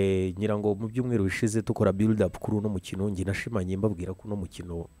ngira ngo mu byumweru bishize tukora build up kuri uno mukino, ngi nashimanye mbabwira ko uno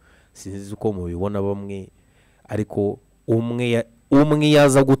mukino sinzi uko mubibona bamwe, ariko umwe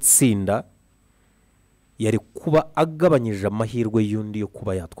yaza gutsinda yari kuba agabanyije amahirwe y'undi yo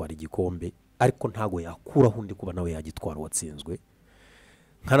kuba yatwara igikombe, ariko ntago yakuraho undi kuba nawe yagitwara watsinzwe.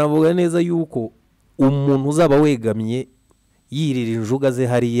 Nkanavuga neza yuko umuntu uzaba wegamye yirira injuga ze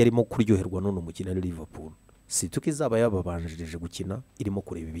hariya arimo kuryoherwa n'uno mukino ari Liverpool, si tuko izaba yababanjirije gukina irimo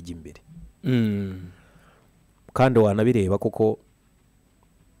kureba ibijya imbere. Kandi wanabireba kuko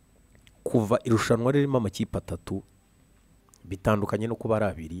kuva irushanwa ririmo amakipe atatu bitandukanye no kuba ari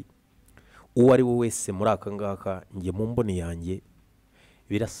abiri, uwo ari we wese muri aka ngaka nge mu mboni yanjye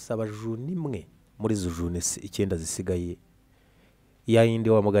birasaba juni imwe muri izo juni 9 zisigaye ya yindi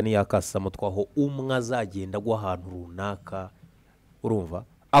wa mugani yakasamo twaho umwe azagenda agwa ahantu runaka, urumva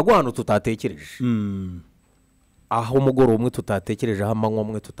agwa ahantu tutatekereje, aho umugoroba umwe tutatekereje, aho amanywa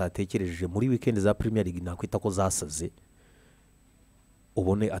umwe tutatekereje, muri weekend za Premier League nakwita ko zasaze,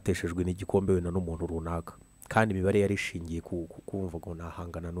 ubone ateshejwe n'igikombe wenda n'umuntu runaka, kandi imibare yari ishingiye kumva ngo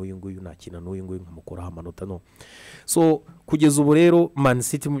nahangana n'uyu nguyu, nakina n'uyu nguyu nkamukuraho amanota. No, so kugeza ubu rero Man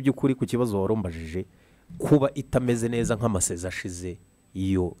City mu by'ukuri ku kibazo warombajije kuba itameze neza nk'amasezi ashize,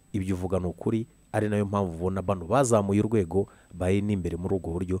 iyo ibyo uvuga ni ukuri, ari nayo mpamvu ubona bano bazamuye urwego baye n'imbere muri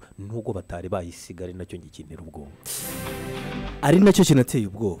ubwo buryo, nubwo batari bayisiga, ari nacyo ngikinira ubwoba, ari nacyo kinateye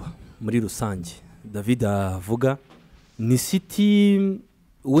ubwoba muri rusange. David avuga ni City,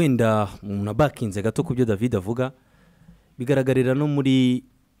 wenda umuntu abakinze gato ku byo David avuga, bigaragarira no muri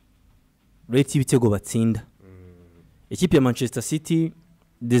rate y'ibitego batsinda. Ikipe ya Manchester City,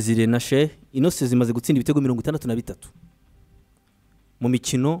 Desire na Seif inose zimaze gutsinda ibitego 63 mu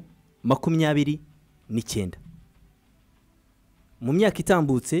mikino 29. Mu myaka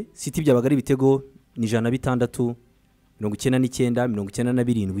itambutse City byabaga ari ibitego 106, 99,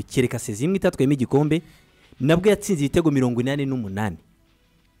 97, kereka sezi imwe itatwayemo igikombe nabwo yatsinze ibitego 88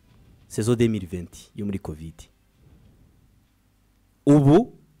 saison 2020 yo muri Covid.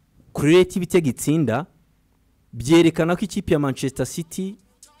 Ubu kuri rate y'ibitego itsinda byerekana ko ikipe ya Manchester City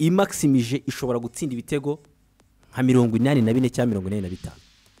imaximije ishobora gutsinda ibitego nka 84 cyangwa 85,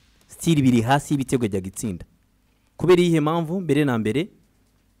 still biri hasi y'ibitego bya gitsinda. Kubera ihe mpamvu mbere na mbere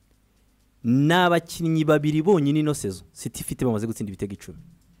n'abakinnyi babiri bonyine ino saison City ifite bamaze gutsinda ibitego 10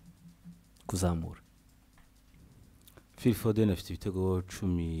 kuzamura. Phil Foden afite ibitego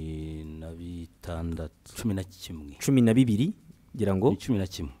 12 ngira ngo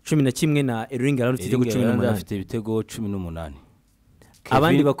 11 na Erling Haaland afite ibitego 18, afite ibitego 18.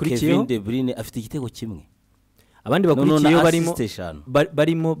 Abandi bakurikiyeho Kevin De Bruyne afite igitego kimwe, abandi bakurikiyeho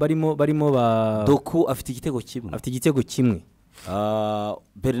barimo ba Doku afite igitego kimwe,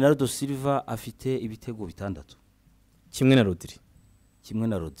 Bernardo Silva afite ibitego 6, kimwe na Rodri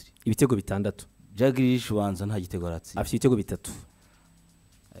ibitego 6, Jack Grealish wanza nta gitego aratsi afite ibitego 3.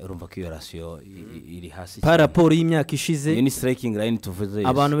 urumva ko iyo ratio iri hasi par rapport y'imyaka ishize, ni striking line tuvuze.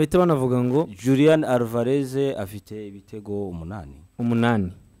 Abantu bete banavuga ngo Julian Alvarez afite ibitego 8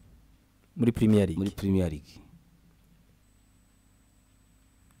 muri Premier League.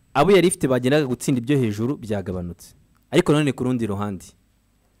 Abo yari ifite bageraga gutsinda ibyo hejuru byagabanutse, ariko none ku rundi ruhande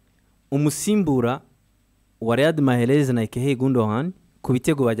umusimbura wa Riyad Mahrez na Ilkay Gundogan ku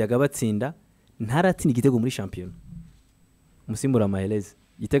bitego bajyaga batsinda ntaratsinda igitego muri shampiyona. Umusimbura Mahrez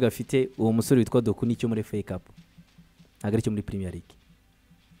igitego afite uwo musore witwa Doku nicyo muri FA Cup, ntabwo ari cyo muri Premier League.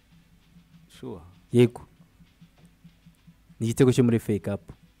 Sure, yego ni igitego cyo muri FA Cup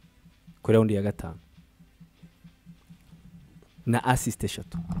kuri round ya 5 na assist 3.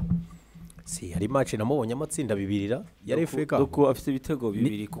 si hari match namubonye amatsinda 2 ya FA Cup. Doku afite ibitego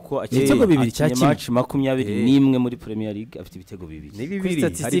 2 kuko akinye match 21 muri Premier League afite ibitego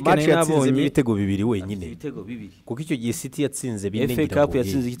 2. Hari match yatsinze ibitego 2 wenyine, kuko icyo gihe City yatsinze 4. FA Cup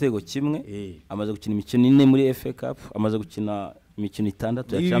yatsinze igitego kimwe, amaze gukina imikino 4 muri FA Cup, amaze gukina imikino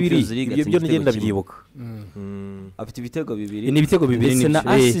 6 ya Champions League ibyo ngenda byibuka afite ibitego 2 ni ibitego 2 na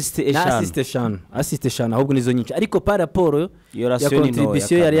assist eshanu ahubwo nizo nyinshi ariko par rapport ya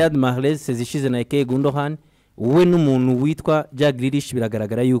contribution ya Riyad Mahrez zishize na Eke Gundogan we n'umuntu witwa Jack Grealish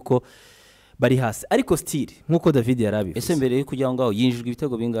biragaragara yuko bari hasi ariko still nkuko David yarabivuze ese mbere yo kugira ngo yinjijwe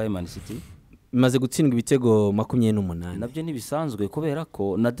ibitego bingahe Man City imaze gutsindwa ibitego 28 nabyo ntibisanzwe kubera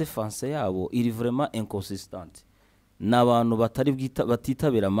ko na defense yabo iri vraiment inconsistant n'abantu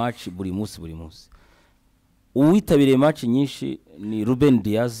batitabira match buri munsi uwitabiriye match nyinshi ni Ruben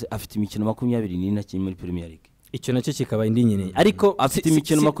Diaz afite imikino 24 muri Premier League icyo nacyo kikaba indi nyine ariko afite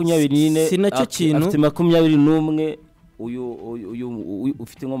imikino 24 sinacyo kintu afite 21 uyu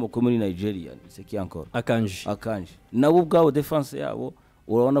ufite inkomoko muri Nigeria seki encore akanje nabo ubwabo defense yabo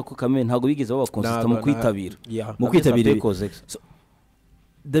urabona ko kamene ntago bigeze baba consistent mu kwitabira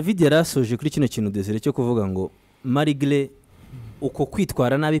David yarasoje kuri kino kintu desire cyo kuvuga ngo Marigle uko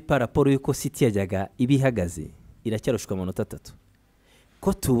kwitwara nabi par rapport yuko City yajyaga ibihagaze iracyarushwa amanota 3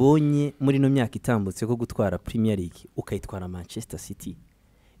 ko tubonye muri no myaka itambutse ko gutwara Premier League ukayitwara Manchester City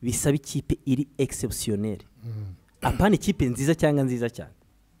bisaba ikipe iri exceptionnelle apana ikipe nziza cyangwa nziza cyane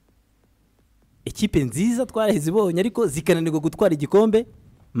ikipe nziza twarezibonye ariko zikananirwa gutwara igikombe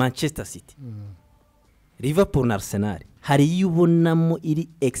Manchester City Liverpool na Arsenal hari yubonamo iri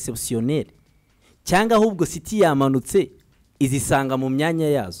exceptionnelle cyangwa ahubwo City yamanutse izisanga mu myanya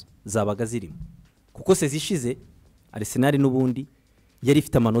yazo zabaga zirimo kuko se zishize Arsenal n'ubundi yari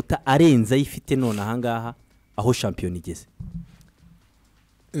ifite amanota arenza yifite none ahangaha aho champion igeze.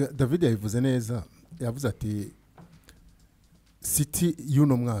 David yavuze neza yavuze ati City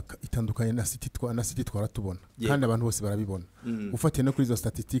y'uno mwaka itandukanye na City twaratubona kandi abantu bose barabibona ufatiye no kuri izo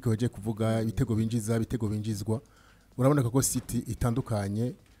statistique waje kuvuga ibitego binjizwa urabona ko City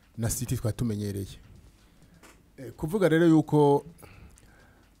itandukanye na City twatumenyereye kuvuga rero yuko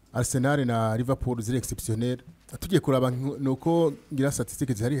Arsenal na Liverpool ziri exceptionnel tugiye kuraba nuko ngira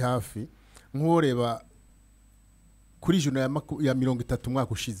statistique zari hafi nkoreba kuri juna ya 30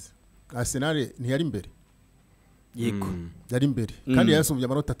 mwaka ushize Arsenal ntiyari imbere yego yari imbere kandi yasumbye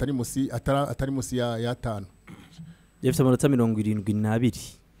amanota atari musi ya 5 yafite amanota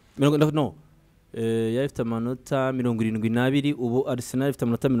 72 no yafite amanota 72 ubu Arsenal ifite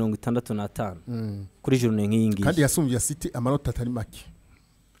amanota 65 kuri journée nk'iyi ngiyi kandi yasumbye City amanota atari make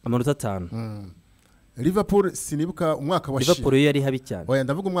amanota 5 Liverpool sinibuka umwaka washi Liverpool yari habi cyane oya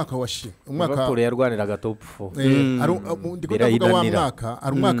ndavuga umwaka washi Liverpool yarwaniraga top 4 ndikuvuga wa mwaka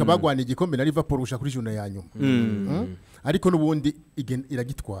ari umwaka bagwaniye igikombe na Liverpool gusha kuri journée ya nyuma ariko nubundi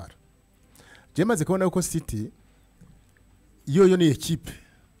iragitwara je maze kubona uko City yo ni equipe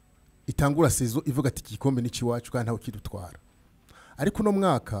itangura saison ivuga ati igikombe nici wacu kandi ntawe kidutwara ariko no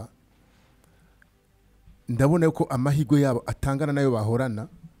mwaka ndabona yuko amahigo yabo atangana nayo bahorana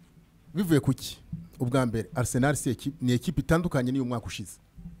bivuye kuki ubwa mbere Arsenal ni equipe itandukanye niyo mwaka ushize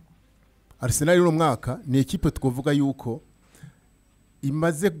Arsenal no mwaka ni equipe twovuga yuko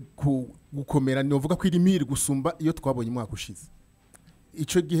imaze gukomera novuga ko irimiri gusumba iyo twabonye umwaka ushize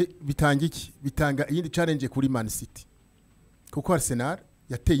ico gihe bitanga iki bitanga iyindi challenge kuri Man City kuko Arsenal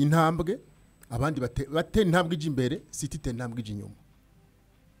yateye intambwe abandi bateye intambwe ije imbere City iteye intambwe ije inyuma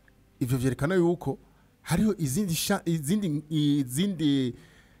ivyo vyerekana yuko hariho izindi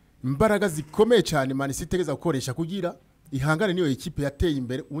imbaraga zikomeye cyane Man City igeza gukoresha kugira ihangane niyo equipe yateye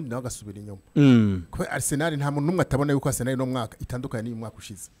imbere ubundi nawe agasubira inyuma ko Arsenal nta muntu numwe atabona yuko Arsenal no mwaka itandukanye n'uyu mwaka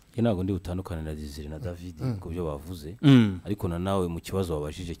ushize ntago ndi utandukana na Desire na David ku byo bavuze ariko na nawe mu kibazo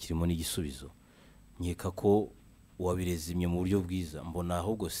wabajije kirimo n'igisubizo nkeka ko wabirezimye mu buryo bwiza mbona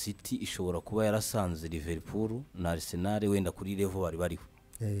ahubwo City ishobora kuba yarasanze Liverpool na Arsenal wenda kuri level bariho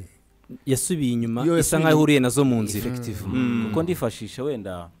yasubiye inyuma isa nkaho ihuriye nazo mu nzira kuko ndifashisha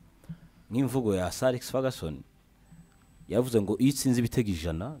wenda nk'imvugo ya Sir Alex Ferguson yavuze ngo iyo itsinze ibitego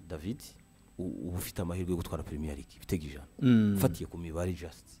 100 David uba ufite amahirwe yo gutwara Premier League ibitego 100 fatiye ku mibare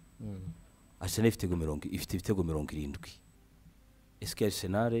just Arsenal ifite ibitego 70 eske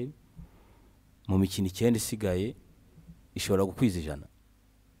Arsenal mu mikino 9 isigaye ishobora gukwiza 100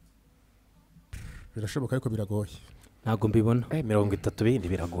 birashoboka ariko biragoye ntago mbibona 30 bindi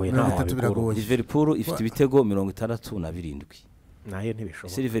biragoye naho Liverpool ifite ibitego 67 nayo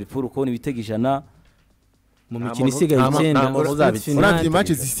ntibishoboka Liverpool ko ni ibitego 100 mu mikino isigaye 9 urabye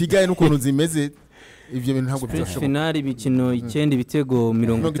match zisigaye n'ukuntu zimeze ivyo bintu ntabwo byashoboka finale imikino 9 ibitego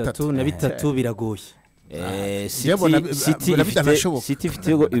 33 biragoye City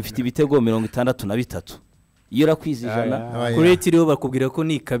ifite ibitego 63 iyo rakwiza 100 kuri rero bakubwira ko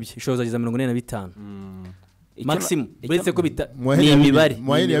nikabye ishoza giza 45 maximum uretse ko Muhire ni yabiri- imibare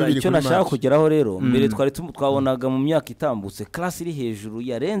Muhire yabiri icyo kuri nashaka match. kugeraho rero mbere twari twabonaga mu myaka itambutse class iri hejuru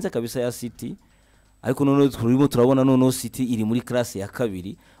yarenze kabisa ya City, ariko none turimo turabona none City iri muri class ya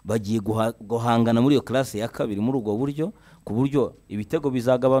kabiri, bagiye guhangana muri iyo class ya kabiri muri ubwo buryo, ku buryo ibitego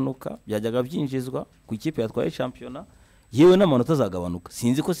bizagabanuka byajyaga byinjizwa ku ikipe yatwaye championnat, yewe n'amanota azagabanuka.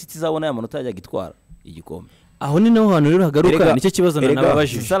 Sinzi ko City izabona ya manota yajya gitwara igikombe. aho ni naho hantu rero hagaruka nicyo kibazo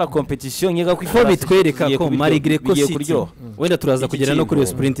nababajije sala competition nkeka ko bitwereka ko malgré ko City kuryo wenda turaza kugera no kuri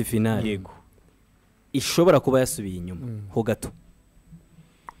sprint final yego ishobora kuba yasubiye inyuma ho gato,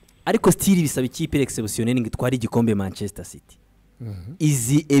 ariko still bisaba ikipe exceptionnel ngo itware igikombe Manchester City.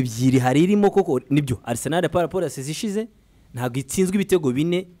 Izi ebyiri hari irimo koko nibyo Arsenal par rapport à sezishize ntabwo itsinzwe ibitego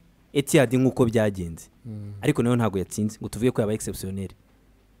 4 Etihad nkuko byagenze, ariko nayo ntabwo yatsinze ngo tuvuge ko yaba exceptionnel.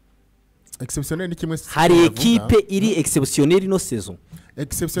 Exceptionnel ni kimwe hari ekipe iri exceptionnel no saison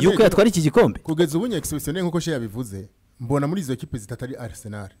yuko yatwara iki gikombe kugeza ubu exceptionnel nkuko she yabivuze. Mbona muri izo ekipe zitatari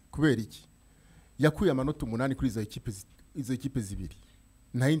Arsenal kubera iki yakuye amanota 8 kuri izo ekipe zibiri,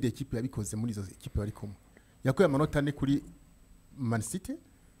 nta yindi ekipe yabikoze muri izo ekipe bari kumwe. Yakuye amanota 4 kuri Man City,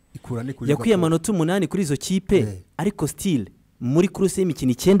 ikurane kuri yakuye amanota 8 kuri izo kipe ariko still muri kuruse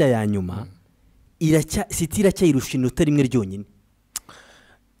y'imikino 9 ya nyuma City iracyayirusha inota rimwe ryonyine.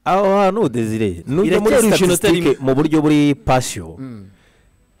 aho hantu Desire nujya muri statistique mu buryo buri passion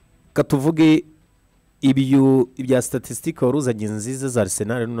katuvuge ibya statistique waruzanye nziza za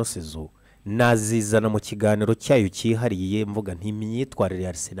Arsenal no sezo nazizana mu kiganiro cyayo cyihariye mvuga ntimyitwarire ya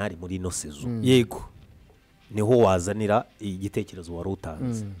Arsenal muri no sezo yego niho wazanira igitekerezo wari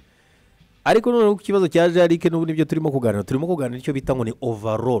utanze. Ariko none ku kibazo cya Jarike n'ubu nibyo turimo kuganira icyo bita ngo ni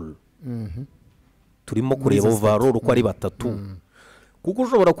overall. Turimo kureba overall uko ari batatu. Kuko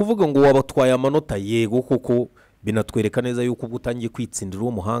ushobora kuvuga ngo wabatwaye amanota yego kuko binatwereka neza yuko ubutangiye kwitsindira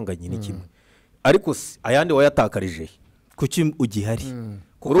uwo muhanganye ni kimwe. Ariko ayandi wayatakarije kuki ugihari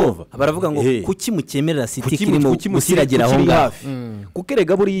kuko baravuga ngo kuki mukemerera City kirimo gusiragira aho ngaho kuko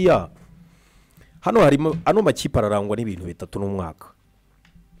erega buriya hano harimo makipe ararangwa n'ibintu bitatu n'umwaka.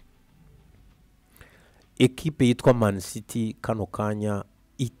 Ekipe yitwa Man City kano kanya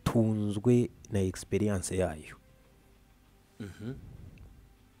itunzwe na experience yayo.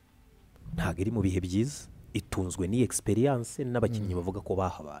 Ntabwo iri mu bihe byiza, itunzwe ni experience n'abakinnyi bavuga ko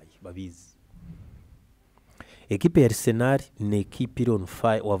bahabaye babizi. Ekipe ya Arsenal ni ekipe iri on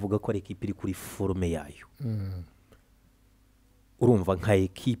fire, wavuga ko ari ekipe iri kuri forme yayo. Urumva nka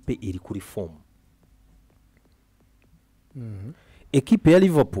ekipe iri kuri form. Ekipe ya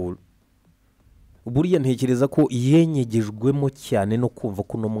Liverpool buriya ntekereza ko yenyegejwemo cyane no kumva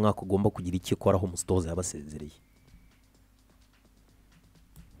ko no mwaka ugomba kugira icyo koraho umustoza yabasezereye.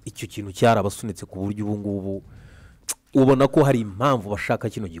 Icyo kintu cyarabasunitse ku buryo ubu ngubu ubona ko hari impamvu bashaka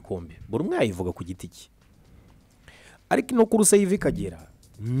kino gikombe. Buri umwe yayivuga ku giti cye. Ariko no kuri Seif kagera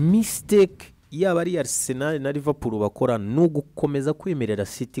mistake yaba ari Arsenal na Liverpool bakora no gukomeza kwemerera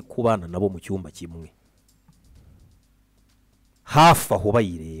City kubana nabo mu cyumba kimwe. Hafa aho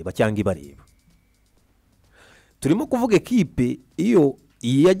bayireba cyangwa ibareba. Turimo kuvuga ekipe iyo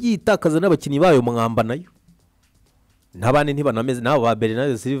yagiye itakaza n'abakinnyi bayo mwamba nayo. Nabane ntibanameze nabo ba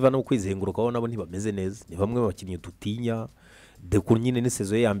Bernardo Silva no kwizengurukaho nabo ntibameze neza. Ni bamwe bakinnyi tutinya de kunyine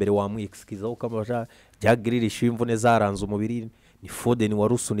n'isezo ya mbere wamwixikizaho kamabasha byagiririsha imvune zaranze umubiri. Ni Foden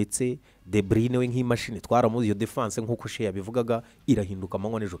warusunitse, De Bruyne we nk'imashini twaramuzi iyo defense nkuko she yabivugaga irahinduka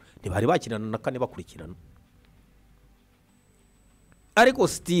amanywa n'ijoro. Ntibari bakinana na kane bakurikirana. Ariko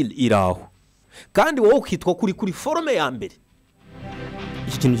still iraho. Kandi wowe ukitwa kuri forme ya mbere.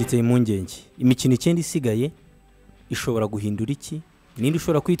 Iki kintu giteye impungenge. Imikino 9 isigaye ishobora guhindura iki? Nindi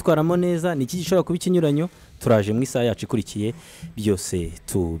ushobora kwitwaramo neza? Niki gishobora kuba ikinyuranyo? Turaje mu isaha yacu ikurikiye byose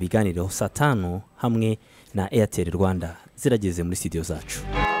tubiganireho saa 5 hamwe na Airtel Rwanda zirageze muri studio zacu.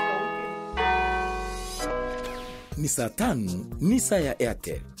 Ni saa 5 n'isa ya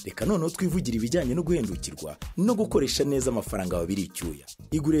Airtel. Reka noneho twivugira ibijyanye no guhendukirwa no gukoresha neza amafaranga babiri icyuya.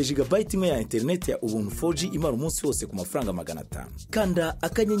 Igure gigabyte imwe ya internet ya ubuntu 4G imara umunsi wose ku mafaranga 500. Kanda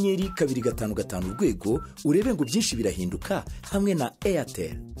akanyenyeri 255 urwego urebe ngo byinshi birahinduka hamwe na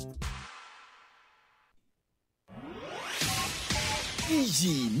Airtel.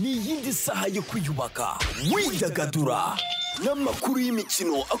 Iyi ni yindi saha yo kwiyubaka, widagadura n'amakuru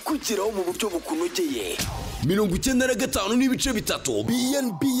y'imikino akugeraho mu buryo bukunogeye. 95.3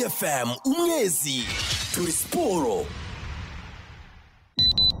 BNB FM Umwezi turi siporo.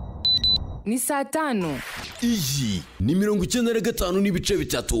 Ni saa 5. Iyi ni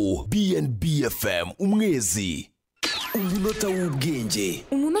 95.3 BNB FM Umwezi. umunota w'ubwenge.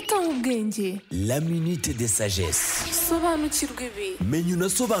 Umunota w'ubwenge. La minute de sagesse. Sobanukirwa ibi. Menya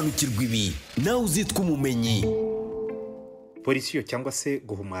unasobanukirwa ibi. Nawe uzitwa umumenyi. Polisiyo cyangwa se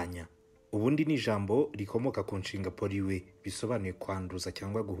guhumanya. Ubundi ni ijambo rikomoka ku nshinga poliwe bisobanuye kwanduza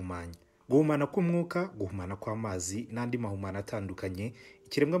cyangwa guhumanya. Guhumana k'umwuka, guhumana kw'amazi n'andi mahumana atandukanye,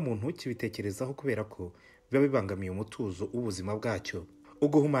 ikiremwa muntu kibitekerezaho kubera ko biba bibangamiye umutuzo w'ubuzima bwacyo.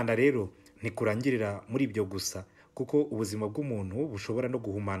 Uguhumana rero ntikurangirira muri ibyo gusa, kuko ubuzima bw'umuntu bushobora no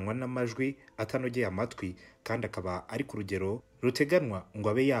guhumanwa n'amajwi atanogeye amatwi, kandi akaba ari ku rugero ruteganwa ngo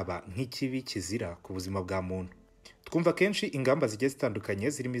abe yaba nk'ikibi kizira ku buzima bwa muntu. Twumva kenshi ingamba zigiye zitandukanye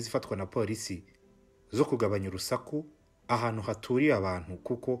zirimo izifatwa na polisi zo kugabanya urusaku ahantu haturiye abantu,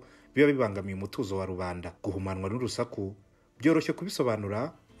 kuko biba bibangamiye umutuzo wa rubanda. Guhumanwa n'urusaku byoroshye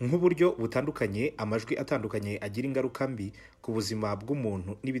kubisobanura nk'uburyo butandukanye amajwi atandukanye agira ingaruka mbi ku buzima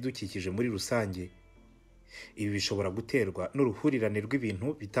bw'umuntu n'ibidukikije muri rusange. Ibi bishobora guterwa n'uruhurirane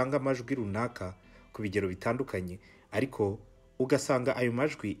rw'ibintu bitanga amajwi runaka ku bigero bitandukanye, ariko ugasanga ayo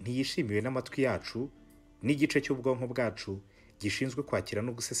majwi ntiyishimiwe n'amatwi yacu n'igice cy'ubwonko bwacu gishinzwe kwakira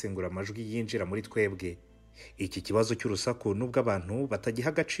no gusesengura amajwi yinjira muri twebwe. Iki kibazo cy'urusaku nubwo abantu batagiha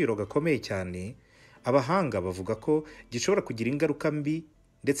agaciro gakomeye cyane, abahanga bavuga ko gishobora kugira ingaruka mbi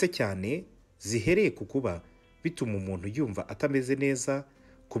ndetse cyane zihereye ku kuba bituma umuntu yumva atameze neza,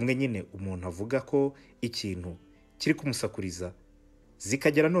 kumwe nyine umuntu avuga ko ikintu kiri kumusakuriza,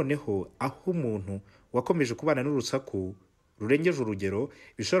 zikagera noneho aho umuntu wakomeje kubana n'urusaku rurengeje urugero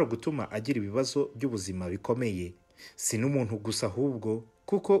bishobora gutuma agira ibibazo by'ubuzima bikomeye. Si n'umuntu gusa ahubwo,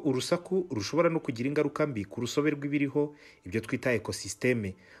 kuko urusaku rushobora no kugira ingaruka mbi ku rusobe rw'ibiriho, ibyo twita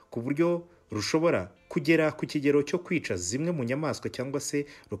ekosisteme, ku buryo rushobora kugera ku kigero cyo kwica zimwe mu nyamaswa cyangwa se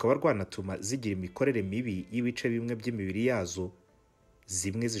rukaba rwanatuma zigira imikorere mibi y'ibice bimwe by'imibiri yazo.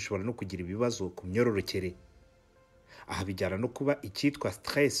 Zimwe zishobora no kugira ibibazo ku myororokere. Aha bijyana no kuba icyitwa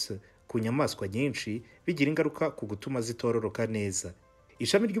stress ku nyamaswa nyinshi bigira ingaruka ku gutuma zitororoka neza.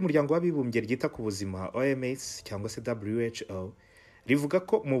 Ishami ry'umuryango w'abibumbye ryita ku buzima OMS cyangwa se WHO rivuga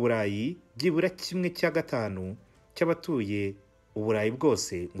ko mu Burayi byibura 1/5 cy'abatuye Uburayi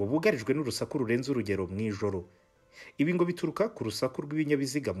bwose ngo bugarijwe n'urusaku rurenze urugero mu ijoro. Ibi ngo bituruka ku rusaku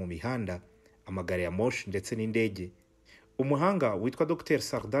rw'ibinyabiziga mu mihanda, amagare ya moshi ndetse n'indege. Umuhanga witwa Dr.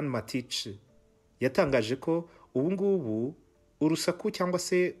 Sardan Matic yatangaje ko ubu ngubu urusaku cyangwa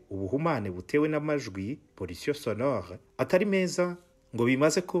se ubuhumane butewe n'amajwi pollution sonore atari meza, ngo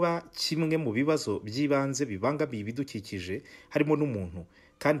bimaze kuba kimwe mu bibazo by'ibanze bibangamiye ibidukikije harimo n'umuntu,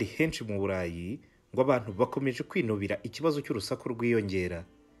 kandi henshi mu Burayi ngo abantu bakomeje kwinubira ikibazo cy'urusaku rwiyongera.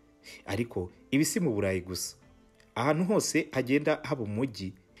 Ariko ibi si mu Burayi gusa, ahantu hose hagenda haba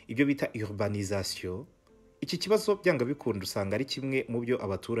umujyi, ibyo bita urbanisation, iki kibazo byanga bikunda usanga ari kimwe mu byo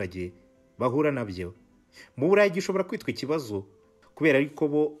abaturage bahura nabyo. Mu Burayi gishobora kwitwa ikibazo kubera yuko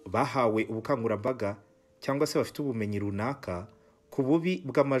bo bahawe ubukangurambaga cyangwa se bafite ubumenyi runaka ku bubi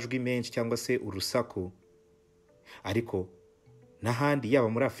bw'amajwi menshi cyangwa se urusaku. Ariko n'ahandi, yaba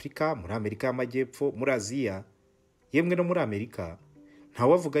muri Afurika, muri Amerika y'Amajyepfo, muri Aziya, yemwe no muri Amerika,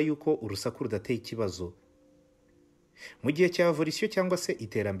 ntawavuga yuko urusaku rudateye ikibazo. Mu gihe cya evolution cyangwa se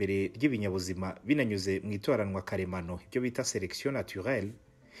iterambere ry'ibinyabuzima binanyuze mu itoranwa karemano, ibyo bita selection naturelle,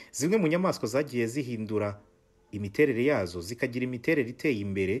 zimwe mu nyamaswa zagiye zihindura imiterere yazo zikagira imiterere iteye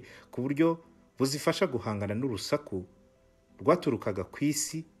imbere ku buryo buzifasha guhangana n'urusaku rwaturukaga ku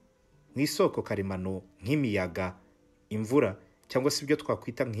isi mu isoko karemano nk'imiyaga, imvura cyangwa se ibyo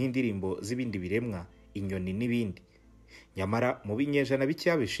twakwita nk'indirimbo z'ibindi biremwa, inyoni n'ibindi. Nyamara mu binyejana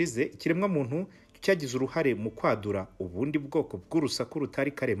bike bishize, ikiremwa muntu cyagize uruhare mu kwadura ubundi bwoko bw'urusaku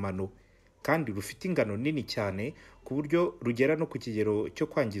rutari karemano kandi rufite ingano nini cyane ku buryo rugera no ku kigero cyo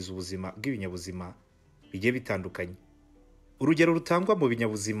kwangiza ubuzima bw'ibinyabuzima bigiye bitandukanye. Urugero rutangwa mu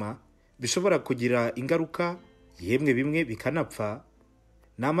binyabuzima bishobora kugira ingaruka, yemwe bimwe bikanapfa,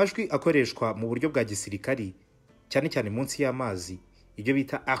 ni amajwi akoreshwa mu buryo bwa gisirikari, cyane cyane munsi y'amazi, ibyo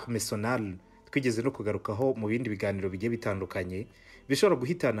bita arme sonale, twigeze no kugarukaho mu bindi biganiro bigiye bitandukanye, bishobora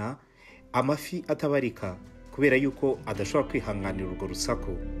guhitana amafi atabarika kubera yuko adashobora kwihanganira urwo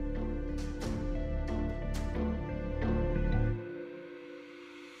rusaku.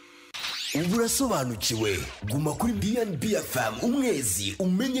 Ubu urasobanukiwe, guma kuri BNB FM umwezi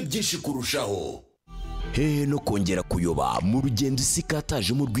umenye byinshi kurushaho. Hehe no kongera kuyoba mu rugendo isi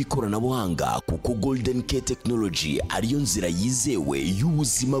kataje mu rw'ikoranabuhanga, kuko Golden K Technology ariyo nzira yizewe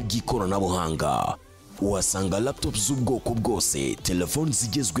y'ubuzima bw'ikoranabuhanga. uhasanga laptop z'ubwoko bwose, telefoni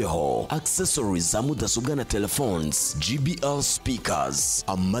zigezweho, accessories za mudasobwa na telephones, JBL speakers,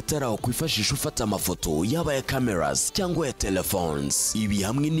 amatara wakwifashisha ufata amafoto yaba ya cameras cyangwa ya telephones. Ibi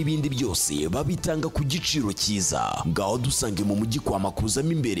hamwe n'ibindi byose babitanga ku giciro cyiza. Ngaho dusange mu mujyi kwa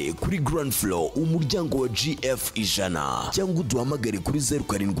Makuzamo imbere kuri ground floor umuryango wa GF ijana, cyangwa uduhamagare kuri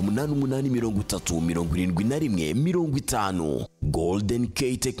 0788307150. Golden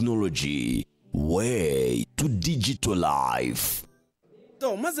K Technology, way to digital life.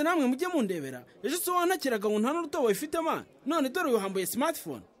 Maze namwe mujye mundebera ejo so wanakiraga ngo nta n'uruto wifite man, none dore uhambuye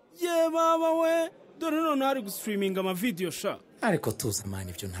smartphone ye baba we, dore none ari gustreaminga ama video sha. Ariko tuza man,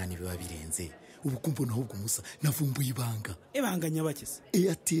 ibyo nta nibiba birenze. Ubu kumva ahubwo musa navumbuye ibanga nyabakese.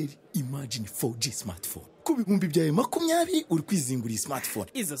 Airtel Imagine 4G smartphone ku bihumbi byawe 20 uri kwizingura smartphone.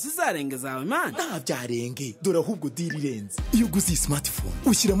 Izo sizarenga zawe man. Byarenge, dore ahubwo deal irenze. Iyo guzi smartphone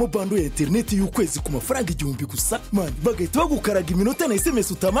ushyiramo bando ya internet y'ukwezi ku mafaranga 1000 gusa man, bagahita bagukaraga iminota na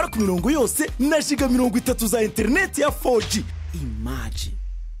SMS utamara ku mirongo yose na giga 30 za internet ya 4G. Imagine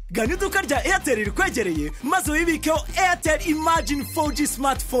gana iduka rya Airtel rikwegereye maze wibikeho Airtel Imagine 4G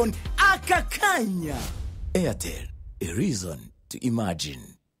smartphone aka kanya. Airtel, a reason to imagine.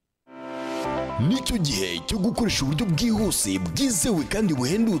 Nicyo gihe cyo gukoresha uburyo bwihuse, bwizewe kandi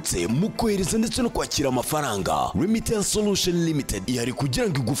buhendutse mu kohereza ndetse no kwakira amafaranga. Remittance Solution Limited ihari kugira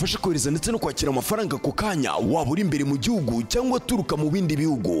ngo igufashe kohereza ndetse no kwakira amafaranga ku kanya, waba uri imbere mu gihugu cyangwa turuka mu bindi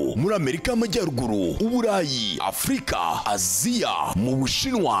bihugu, muri Amerika y'Amajyaruguru, Uburayi, Afrika, Aziya, mu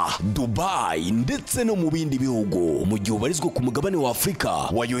Bushinwa, Dubai ndetse no mu bindi bihugu. Mu gihe ubarizwa ku mugabane wa Afrika,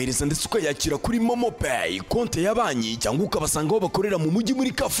 wayohereza ndetse ukayakira kuri Momo Pay, konte ya banki, cyangwa ukabasanga aho bakorera mu mujyi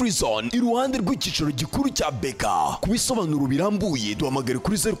muri Free Zone iruhande rw'icyicaro gikuru cya Beka. Ku bisobanuro birambuye duhamagare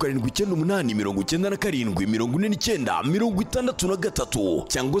kuri 0798974963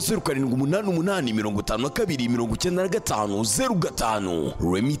 cyangwa 0788529505.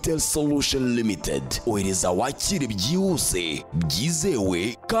 Remittance Solution Limited, ohereza wakire byihuse,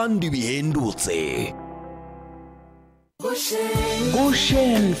 byizewe kandi bihendutse.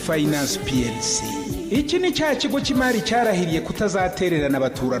 Goshen Finance PLC, iki ni cya kigo cy'imari cyarahiriye kutazatererana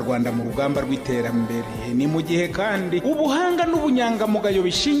abaturarwanda mu rugamba rw'iterambere. Ni mu gihe kandi ubuhanga n'ubunyangamugayo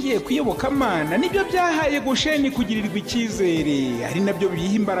bishingiye ku iyobokamana nibyo byahaye Goshen kugirirwa icyizere, ari nabyo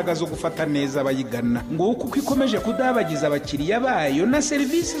biyiha imbaraga zo gufata neza abayigana, ngo kuko ikomeje kudabagiza abakiriya bayo na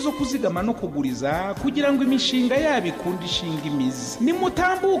serivisi zo kuzigama no kuguriza kugira ngo imishinga yabo ikunde ishinga imizi.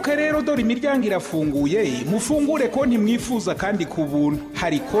 Nimutambuke rero, dore imiryango irafunguye, mufungure konti mwifuza kandi ku buntu.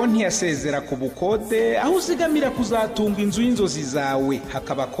 Hari konti yasezera ku bukode aho uzigamira kuzatunga inzu y'inzozi zawe,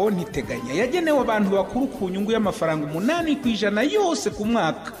 hakaba konti iteganya yagenewe abantu bakuru ku nyungu y'amafaranga 8% yose ku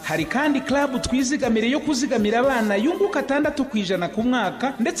mwaka. Hari kandi club twizigamire yo kuzigamira abana yunguka 6% ku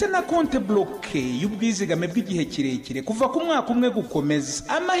mwaka, ndetse na konti bloke y'ubwizigame bw'igihe kirekire kuva ku mwaka umwe gukomeza.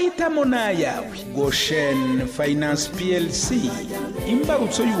 Amahitamo n'ayawe. Goshen Finance PLC,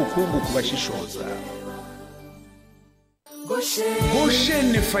 imbarutso y'ubukungu ku bashishoza.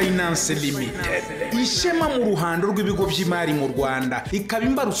 Goshen Finance Limited, ishema mu ruhando rw'ibigo by'imari mu Rwanda, ikaba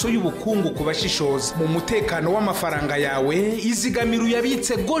imbarutso y'ubukungu ku bashishoza. Mu mutekano w'amafaranga yawe izigamira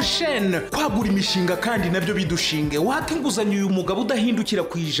uyabitse Goshen. Kwagura imishinga kandi nabyo bidushinge, waka inguzanyo uyu mugabo udahindukira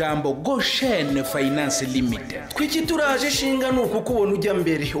ku ijambo. Goshen Finance Limited, twikituraje ishinga nuko kubona ujya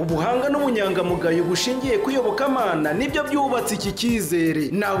mbere. Ubuhanga n'ubunyangamugayo bushingiye kuyobokamana nibyo byubatse iki cyizere.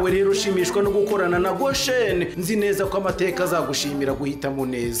 Nawe rero ushimishwa no gukorana na Goshen, nzi neza ko amateka azagushimira guhitamo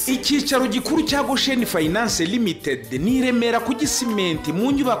neza. Icyicaro gikuru cya Goshen Finance Limited ni Remera ku Gisimenti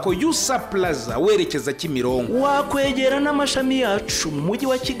mu nyubako Yusa Plaza werekeza Kimironko. Wakwegera n'amashami yacu mu mujyi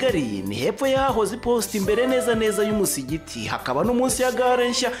wa Kigali, ni hepfo yahoze post imbere neza y'umusigiti, hakaba no munsi ya gare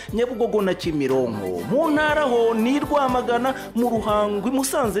nshya Nyabugogo na Kimironko. Mu ntara ho ni Rwamagana, mu Ruhango, i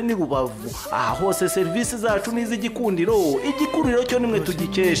Musanze ni Rubavu. Aha hose serivisi zacu ni iz'igikundiro, igikuriro cyo nimwe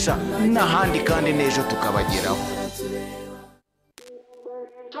tugikesha, n'ahandi kandi n'ejo tukabageraho.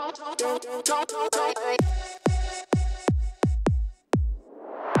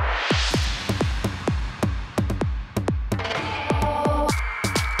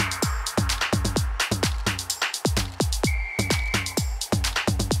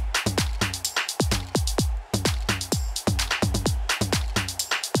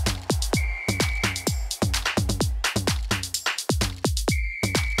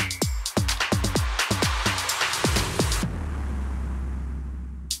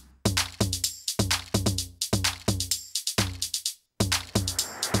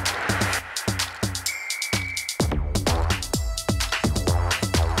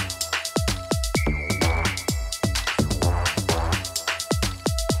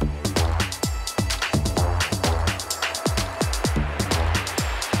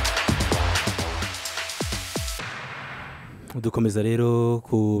 dukomeza rero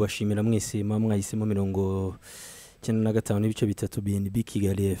kubashimira mwese mwahisemo 95 n'ibice bitatu BNB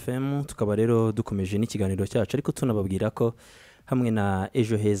Kigali FM. Tukaba rero dukomeje n'ikiganiro cyacu, ariko tunababwira ko hamwe na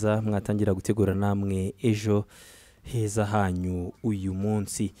ejo heza mwatangira gutegura namwe ejo heza hanyu uyu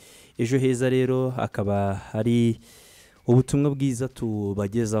munsi. Ejo heza rero akaba hari ubutumwa bwiza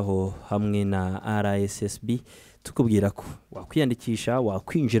tubagezaho hamwe na RSSB, tukubwira ko wakwiyandikisha,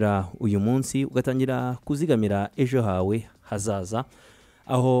 wakwinjira uyu munsi ugatangira kuzigamira ejo hawe hazaza,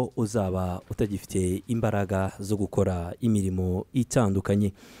 aho uzaba utagifite imbaraga zo gukora imirimo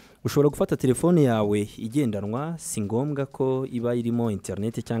itandukanye. Ushobora gufata telefone yawe igendanwa, si ngombwa ko iba irimo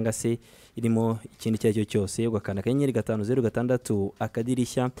internet cyangwa se irimo ikindi cyacyo cyose, ugakanda akanyenyeri 506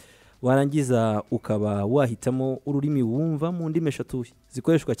 akadirishya, warangiza ukaba wahitamo ururimi wumva mu ndimi 3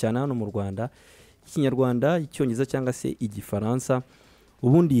 zikoreshwa cyane hano mu Rwanda: Ikinyarwanda, Icyongereza cyangwa se Igifaransa.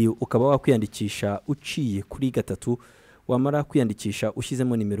 Ubundi ukaba wakwiyandikisha uciye kuri 3, wamara kwiyandikisha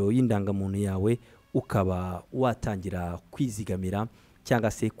ushyizemo nimero y'indangamuntu yawe, ukaba watangira kwizigamira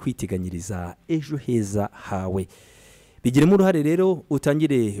cyangwa se kwiteganyiriza ejo heza hawe. Bigiremo uruhare rero,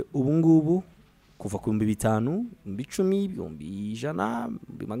 utangire ubungubu kuva ku 5,000, 10,000, 100,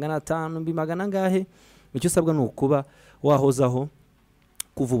 500, magana ngahe. Icyo usabwa ni ukuba wahozaho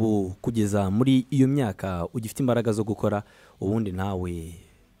kuva ubu kugeza muri iyo myaka ugifite imbaraga zo gukora, ubundi nawe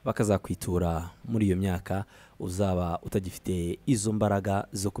bakazakwitura muri iyo myaka uzaba utagifite izo mbaraga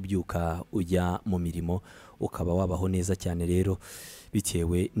zo kubyuka ujya mu mirimo, ukaba wabaho neza cyane rero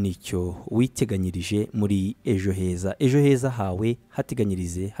bitewe n'icyo witeganyirije muri ejo heza. Ejo heza hawe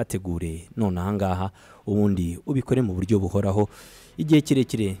hateganyirize, hategure none ahangaha, ubundi ubikore mu buryo buhoraho igihe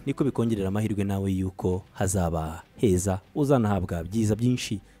kirekire, niko bikongerera amahirwe nawe yuko hazaba heza, uzanahabwa byiza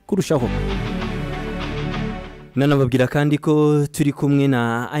byinshi kurushaho. Nanababwira kandi ko turi kumwe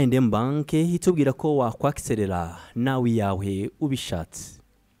na I&M Bank, itubwira ko wakwakiserera nawe yawe ubishatse,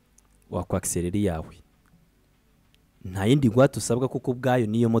 wakwakiserera yawe nta yindi ngwate usabwa, kuko ubwayo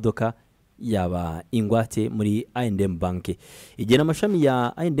niyo modoka yaba ingwate muri I&M Bank. Igena amashami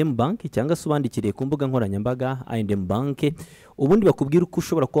ya I&M Bank cyangwa se ubandikiriye ku mbuga nkoranyambaga I&M Bank, ubundi bakubwira uko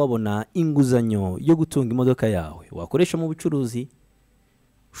ushobora kubona inguzanyo yo gutunga imodoka yawe wakoresha mu bucuruzi,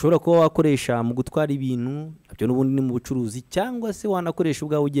 ushobora kuba wakoresha mu gutwara ibintu nabyo n'ubundi ni mu bucuruzi, cyangwa se wanakoresha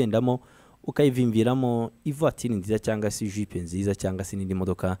ubwawe ugendamo ukayivimviramo ivatiri nziza cyangwa se jipe nziza cyangwa se n'indi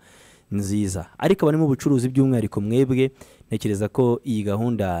modoka nziza. Ariko bari mu bucuruzi by'umwihariko mwebwe, ntekereza ko iyi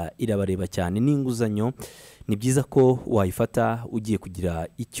gahunda irabareba cyane. N'inguzanyo ni byiza ko wayifata ugiye kugira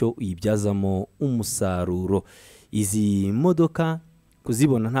icyo uyibyazamo umusaruro. Izi modoka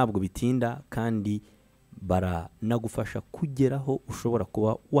kuzibona ntabwo bitinda, kandi baranagufasha kugeraho ushobora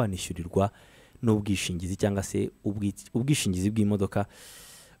kuba wanishyurirwa n'ubwishingizi cyangwa se ubwishingizi bw'imodoka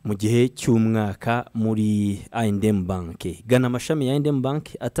mu gihe cy'umwaka muri I&M Bank. Gana amashami ya I&M Bank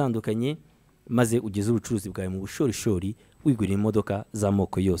atandukanye, maze ugeze ubucuruzi bwawe mu bushorishori, wigurira imodoka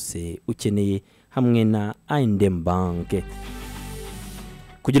z'amoko yose ukeneye hamwe na I&M Bank.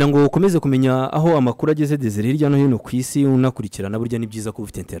 Kugira ngo ukomeze kumenya aho amakuru ageze Desire hirya no hino ku isi unakurikirana, burya ni byiza ko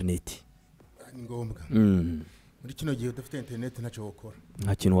ufite internet. Ni ngombwa. Muri kino gihe udafite internet ntacyo gukora,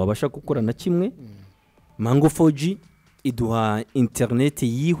 nta kintu wabasha gukora na kimwe. Mango 4G iduha internet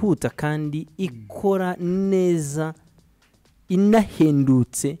yihuta kandi ikora neza,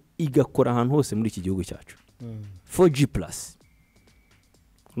 inahendutse, igakora ahantu hose muri iki gihugu cyacu. 4G plus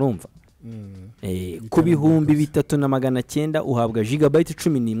numva ku bihumbi 3,900 uhabwa gigabyte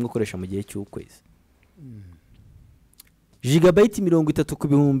 11 ukoresha mu gihe cy'ukwezi. Gigabyte 30 ku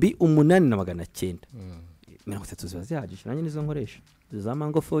bihumbi 8,900. 30 ziba zihagije, nanjye nizo nkoresha za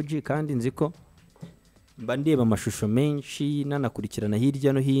Mango 4G, kandi nzi ko mba ndeba amashusho menshi nanakurikirana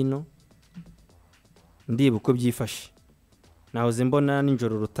hirya no hino, ndeba uko byifashe. Nahoze mbona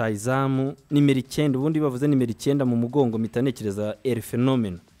ninjoro rutayizamu nimero 9, ubundi bavuze nimero 9 mu mugongo mitanekereza El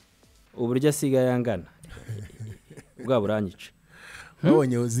Phenomenon, uburyo asigaye yangana bwa buranyica.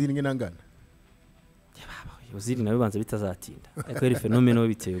 Wabonye Ozil nge nangana? Ozil nawe banza bitazatinda, ariko El Phenomenon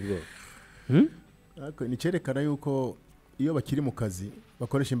biteye ubwoba. Ariko ni cyerekana yuko iyo bakiri mu kazi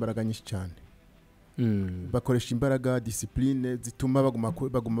bakoresha imbaraga nyinshi cyane. Bakoresha imbaraga, discipline zituma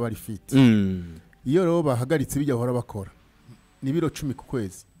baguma bari fit. Iyo rero bahagaritse bijya hora bakora nibiro 10 ku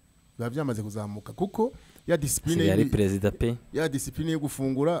kwezi biba byamaze kuzamuka, kuko ya discipline yari president pe, ya discipline yo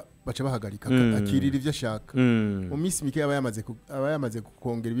gufungura baca bahagarika akirira ivyo ashaka. Mu minsi mike aba yamaze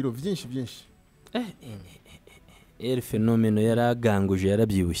kukongera ibiro byinshi. El Phenomenon yaraganguje,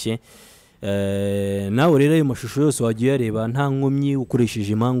 yarabyibushye. Nawe rero ayo mashusho yose wagiye yareba nta nkomyi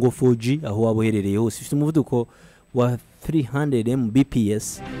ukoresheje Mango 4G aho waba uherereye hose. Ifite umuvuduko wa 300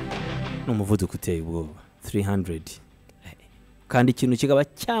 Mbps, n'umuvuduko uteye ubwoba 300. kandi ikintu kikaba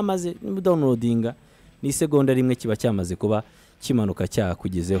cyamaze downloadinga ni segonda rimwe kiba cyamaze kuba kimanuka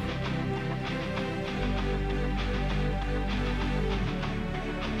cyakugezeho.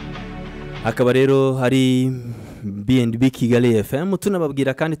 Akaba rero hari BNB Kigali FM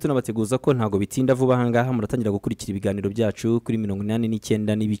tunababwira kandi tunabateguza ko ntago bitinda vuba hangaha muratangira gukurikira ibiganiro byacu kuri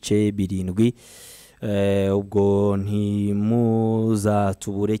 89 n'ibice 7. Ubwo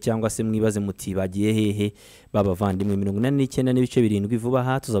ntimuzatubure cyangwa se mwibaze muti bagiye hehe babavandimwe 89 n'ibice 7 vuba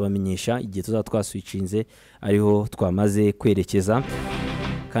aha tuzabamenyesha igihe tuzatwaswicinze ariho twamaze kwerekeza.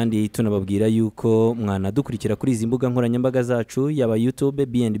 Kandi tunababwira yuko mwana dukurikira kuri izi mbuga nkoranyambaga zacu yaba YouTube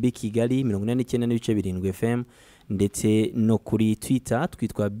BNB Kigali 89 n'ibice 7 FM ndetse no kuri Twitter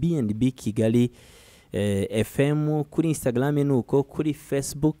twitwa BNB Kigali FM, kuri Instagram nuko, kuri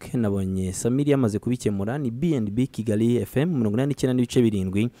Facebook nabonye Samiri yamaze kubikemura ni BNB Kigali FM 89 n'ibice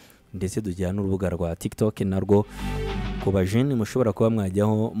 7 ndetse tujyana n'urubuga rwa TikTok narwo ku bajene mushobora kuba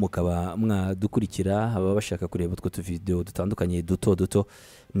mwajyaho mukaba mwadukurikira aba bashaka kureba utwo video dutandukanye duto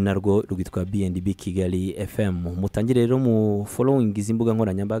narwo rwitwa BNB Kigali FM. Mutangire rero mu following izi mbuga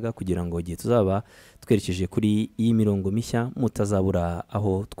nkoranyambaga kugira ngo igihe tuzaba twerekeje kuri iyi mirongo mishya mutazabura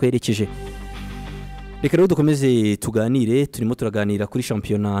aho twerekeje. Reka rero dukomeze tuganire, turimo turaganira kuri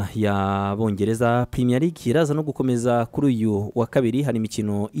shampiyona ya Bongereza Premier League iraza no gukomeza kuri uyu wa kabiri. Hari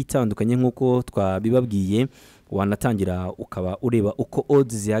imikino itandukanye nkuko twabibabwiye, wanatangira ukaba ureba uko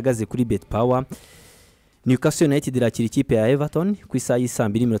odds zihagaze kuri Bet Power. Newcastle United irakira ikipe ya Everton ku isaha y'isa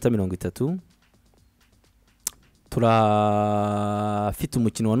 2:30. Turafite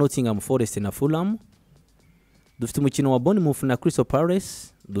umukino wa Nottingham Forest na Fulham, dufite umukino wa Bournemouth na Crystal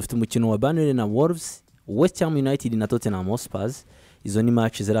Palace, dufite umukino wa Burnley na Wolves, West Ham United na Tottenham Hotspur. Izo ni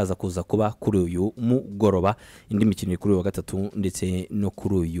match ziraza kuza kuba kuri uyu mugoroba. Indi mikino kuri wa gatatu ndetse no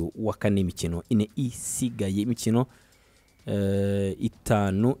kuri uyu wa kane imikino ine isigaye, imikino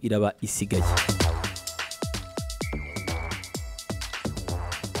 5 iraba isigaye.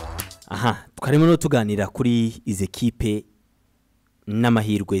 Aha, twarimo no tuganira kuri izi ekipe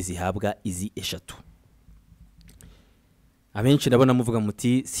n'amahirwe zihabwa izi eshatu. Abenshi ndabona muvuga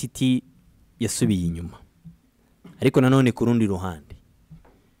muti City yasubiye inyuma, ariko nanone ku rundi ruhande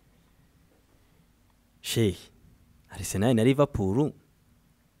Arsenal na Liverpool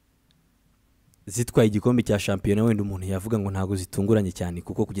zitwaye igikombe cya shampiyona, wenda umuntu yavuga ngo ntago zitunguranye cyane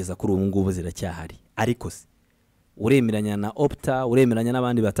kuko kugeza kuri ubu ngubu ziracyahari. Ariko se uremeranya na Opta, uremeranya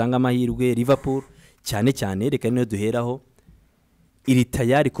n'abandi batanga amahirwe Liverpool cyane cyane, reka niyo duheraho, iri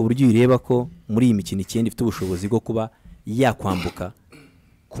tayari ku buryo ireba ko muri iyi mikino 9 ifite ubushobozi bwo kuba yakwambuka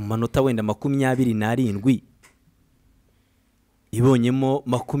ku manota wenda 27 ibonyemo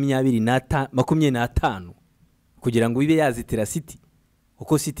 25 kugira ngo ibe yazitira City,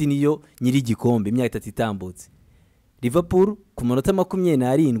 uko City niyo nyiri igikombe imyaka 3 itambutse. Liverpool ku manota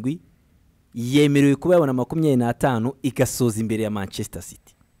 27 yemerewe kuba yabona 25 igasoza imbere ya Manchester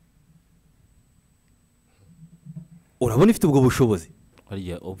City. Urabona ifite ubwo bushobozi.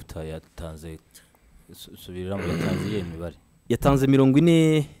 Hariya Opta yatanze subiramo yatanze yemibare. Yatanze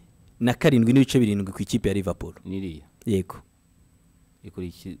 47 n'ibice 7 ku ikipe ya Liverpool. Niriya. Yego.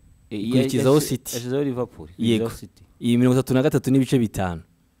 Ikurikizaho City. Ikurikizaho Liverpool. Yego. City. Iyi 33 n'ibice 5.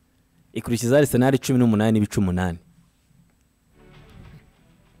 Ikurikizaho Arsenal 18 n'ibice 8.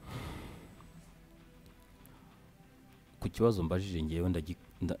 Ku kibazo mbajije ngewe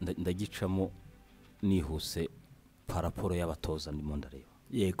ndagicamo nihuse paraporo y'abatoza ndimo ndareba.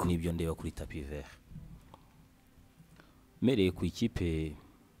 Yego. Nibyo ndeba kuri tapis vert. Mereye ku ikipe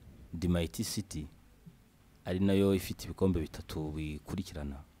The Mighty City ari nayo ifite ibikombe 3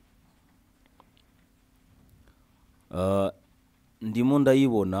 bikurikirana. Ndimo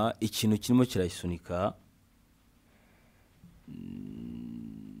ndayibona ikintu kirimo kirayisunika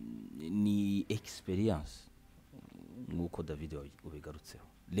ni experience nuko David ubigarutseho.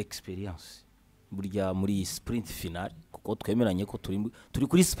 L'experience burya muri sprint final kuko twemeranye ko turi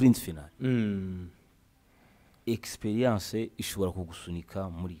kuri sprint final. Experience ishobora kugusunika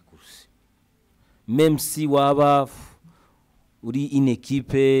muri course. Même si waba uri une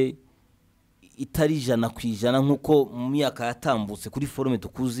équipe itari jana kwijana nkuko mu myaka yatambutse kuri forume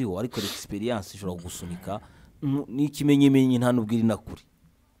tukuziho, ariko experience ishobora kugusunika ni kimenyemenye nta nubwiri nakuri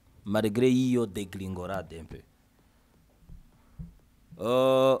malgré iyo degringolade mpe.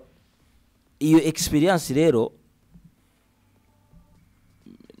 Iyo experience rero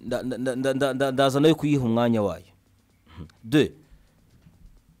ndaza nayo kuyiha umwanya wayo. 2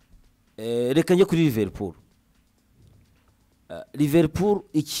 reka njye kuri Liverpool. Liverpool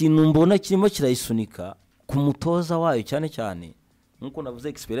ikintu mbona kirimo kirayisunika ku mutoza wayo cyane cyane nkuko navuze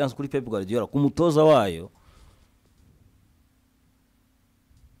experience kuri Pep Guardiola ku mutoza wayo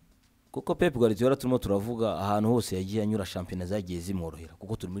kuko Pep Guardiola turimo turavuga ahantu hose yagiye anyura shampiyona zagiye zimworohera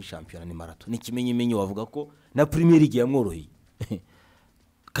kuko turi muri shampiyona ni marato n'ikimenyimenyi wavuga ko na Premier League yamworoheye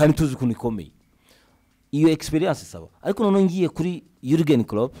kandi tuzi ukuntu ikomeye iyo experience saba ariko none ngiye kuri Jurgen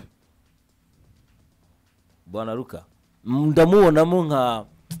Klopp bwana Luka ndamubonamo nka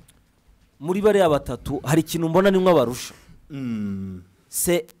muri bariya batatu hari ikintu mbona nimwe abarusha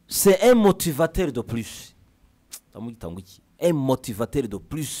c'est un motivateur de plus ndamugitanga iki un motivateur de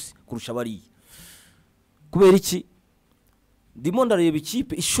plus kurusha bariya kubera iki ndimo ndareba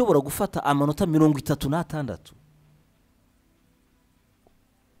ikipe ishobora gufata amanota 36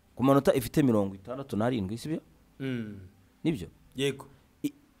 ku manota ifite 67 sibyo nibyo yego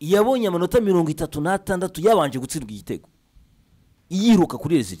yabonye amanota 36 yabanje gutsindwa igitego yiruka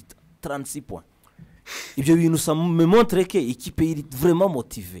kuri resultat 36 points ibyo bintu ça me montre que ikipe iri vraiment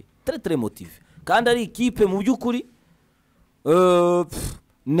motivée très motivée kandi ari ikipe mu byukuri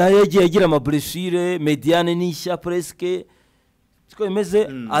nayo yagiye agira ama blessure mediane n'ishya presque siko imeze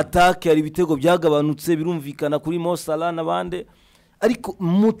attaque ari bitego byagabanutse birumvikana kuri Mo Salah n'abande ariko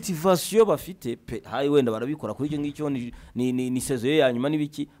motivation bafite hayi wenda barabikora kuri icyo ngicyo ni saison ya nyuma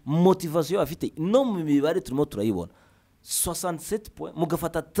nibiki motivation bafite no mu mibare turimo turayibona 67 points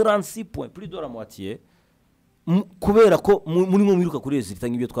mugafata 36 points plus de la moitié kubera ko muri mwe mwiruka kuri resultat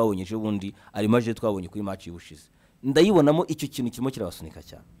nk'ibyo twabonye ejo bundi ari maje twabonye kuri match y'ubushize ndayibonamo icyo kintu kirimo kirabasunika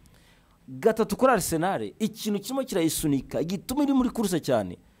cyane gatatu kuri Arsenal ikintu kirimo kirayisunika gituma iri muri course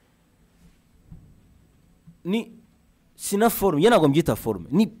cyane ni sina forme yanago mbyita forme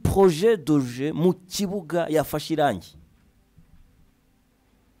ni projet de jeu mu kibuga yafashe irangi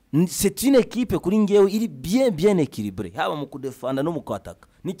c'est une équipe kuri ngewe iri bien équilibrée haba mu kudefanda no mu kwataka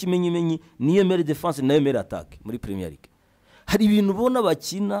n'ikimenyimenyi niyo mere defense nayo mere attaque muri Premier League hari ibintu ubona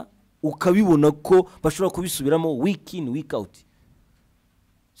bakina ukabibona ko bashobora kubisubiramo week in week out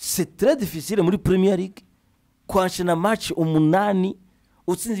c'est très difficile muri Premier League kwanshana match 8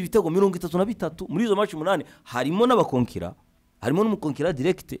 utsinze ibitego 33 muri izo match 8 harimo n'abakonkira harimo n'umukonkira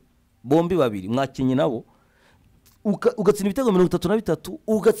direct bombi babiri mwakinye nabo ugatsinda ibitego 33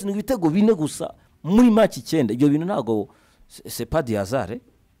 ugatsinda ibitego 4 gusa muri match 9 ibyo bintu ntago c'est pas du hasard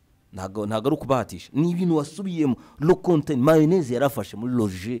ntago ari kubahatisha ni ibintu wasubiyemo le content mayonnaise yarafashe muri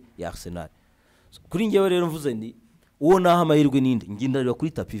loge ya Arsenal kuri ngewe rero mvuze ndi uwo naha amahirwe ninde ngindarira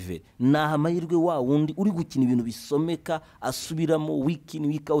kuri tapivere naha amahirwe wa wundi uri gukina ibintu bisomeka asubiramo week in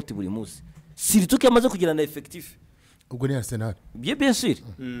week out buri munsi surtout amaze kugira na effectif ubwo ni Arsenal bien sûr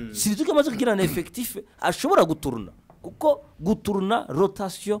surtout amaze kugira na effectif ashobora guturuna kuko guturuna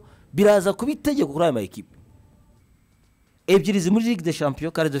rotation biraza kubitegeko kuri aya ma equipe ebyiri muri Ligue des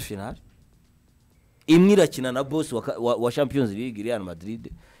Champions quart de finale imwe irakina na boss wa Champions League Real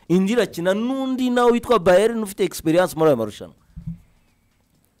Madrid indi irakina n'undi nawe witwa Bayern ufite experience muri aya marushanwa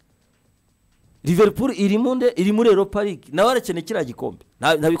Liverpool iri muri Europa League nawe arakene kira gikombe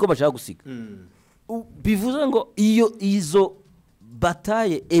nta bikombe ashaka gusiga bivuze ngo iyo izo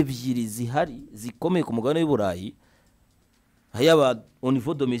bataille ebyiri zihari zikomeye ku mugabane w'Uburayi hayaba au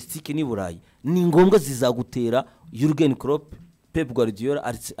niveau domestique ni Burayi ni ngombwa zizagutera Jurgen Klopp Pep Guardiola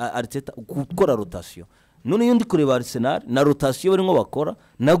Arteta gukora rotation none iyo ndi kureba Arsenal na rotation barimo bakora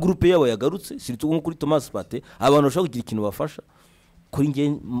na groupe yabo yagarutse surtout nko kuri Thomas Partey abantu bashaka kugira ikintu bafasha kuri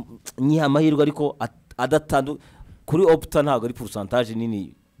nge nyiha amahirwe ariko adatandu kuri Opta ntago ari pourcentage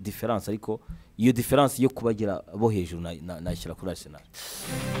nini difference ariko iyo difference yo kubagira bo hejuru nashyira kuri Arsenal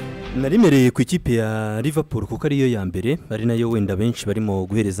narimereye ku ikipe ya Liverpool kuko ariyo ya mbere ari nayo wenda benshi barimo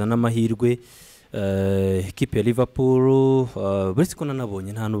guhereza n'amahirwe ikipe ya Liverpool bese ko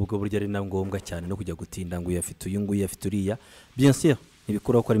nanabonye nta nubwo burya ari na ngombwa cyane no kujya gutinda ngo yafite uyu nguyu yafite uriya bien sûr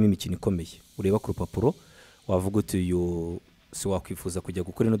ibikora ko arimo imikino ikomeye ureba ku rupapuro wavuga uti uyu si wakwifuza kujya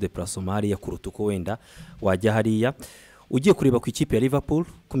gukora no déplacement hariya kuruta uko wenda wajya hariya ugiye kureba ku ikipe ya Liverpool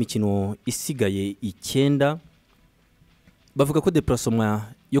ku mikino isigaye 9 bavuga ko déplacement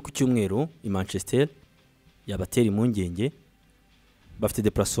yo ku cyumweru i Manchester yabatera impungenge bafite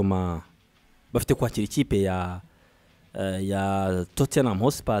déplacement bafite kwakira ikipe ya Tottenham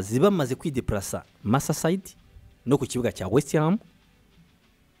Hotspur bamaze kwideplacer Merseyside no ku kibuga cya West Ham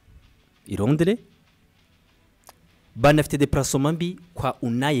i Londres banafite déplacement mbi kwa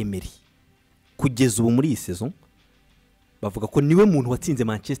Unai Emery kugeza ubu muri iyi saison bavuga ko niwe muntu watsinze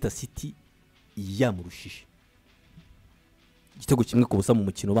Manchester City yamurushije igitego kimwe ku busa mu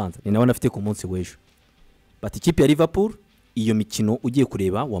mukino ubanza ni nawe nafite ku munsi w'ejo bati ikipe ya Liverpool iyo mikino ugiye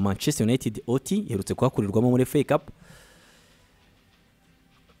kureba wa Manchester United OT iherutse kwakurirwamo muri FA Cup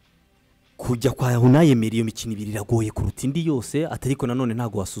kujya kwa Unai Emery iyo mikino ibiri iragoye kuruta indi yose atariko nanone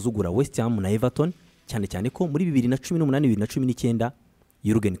ntago wasuzugura West Ham na Everton cyane cyane ko muri 2018 2019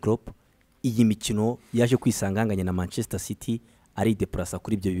 Jurgen Klopp iyi mikino yaje kwisanganganya na Manchester City ari deplasa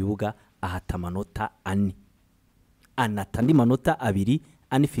kuri ibyo bibuga ahata amanota 4 anata andi manota 2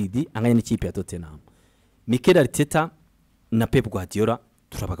 Anfield anganya n'ikipe ya Tottenham. Mikel Arteta na Pep Guardiola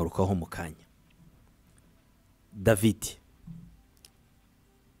turabagarukaho mu kanya. David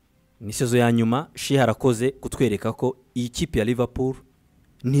ni sezo ya nyuma harakoze kutwereka ko iyi kipe ya Liverpool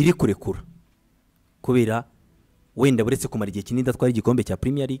ntiri kurekura kubera wenda buretse kumara igihe kinini atwara igikombe cya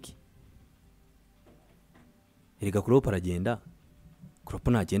Premier League. Erega Klopp aragenda, Klopp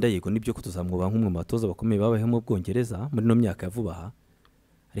nagenda yego nibyo ko tuzamwubaha nk'umwe mu batoza bakomeye babayeho mu Bwongereza muri no myaka yavuba aha,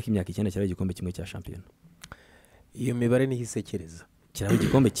 ariko imyaka 9 cyari igikombe kimwe cya shampiyona. Iyo mibare ni hisekereza kiraba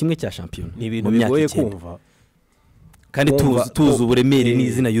igikombe kimwe cya shampiyona ni ibintu bigoye kumva kandi tuzi uburemere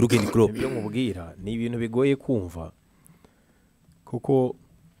n'izina y'Jurgen Klopp. Ibyo nkubwira ni ibintu bigoye kumva kuko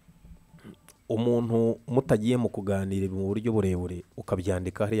umuntu mutagiye mu kuganira mu buryo burebure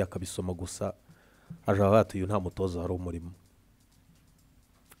ukabyandika hariya akabisoma gusa aje hatu uyu nta mutoza hari umurimo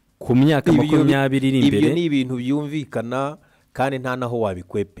ku myaka 20 iri imbere. Ibyo ni ibintu byumvikana kandi nta naho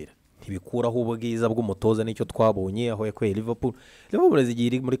wabikwepera, ntibikuraho ubwiza bw'umutoza nicyo twabonye aho yakweye Liverpool zigiye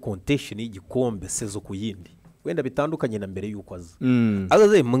iri muri contention y'igikombe sezo ku yindi wenda bitandukanye na mbere yuko aza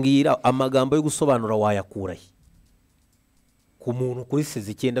agaze mbwira amagambo yo gusobanura wayakurahe ku muntu kuri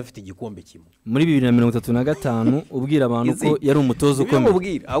sezi 9 afite igikombe kimwe muri 2035 ubwira abantu ko yari umutozo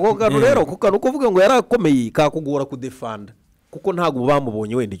ukomeye. Ako kantu rero ko kantu kuvuga ngo yarakomeye kakugora kudefanda kuko ntago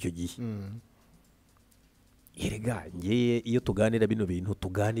bamubonye wenda icyo gihe. Erega ngeye iyo tuganira bino bintu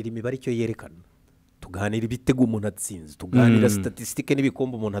tuganira imibare icyo yerekana, tuganira ibitego umuntu atsinze, tuganira statistique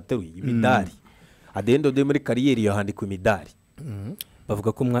n'ibikombe umuntu ateruye imidari adendo de muri kariyeri yahandikwa imidari.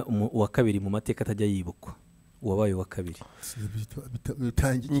 Bavuga ko uwa kabiri mu mateka atajya yibukwa uwabaye wa kabiri.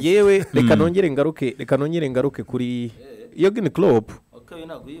 Ngewe reka nongere ngaruke kuri Jurgen Klopp.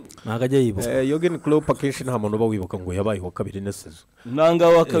 Nagajya yibuka Jurgen Klopp akenshi nta muntu bawibuka ngo yabaye wa kabiri na sezo nanga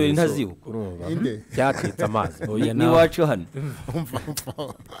wa kabiri ntazibuka cyacitse amazi ni wacu hano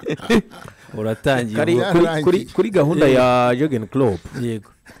uratangiye kuri gahunda ya Jurgen Klopp. Yego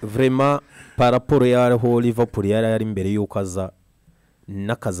vraiment par rapport ya Liverpool yari imbere yuko aza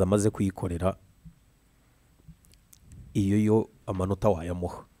n'akazi amaze kuyikorera iyo amanota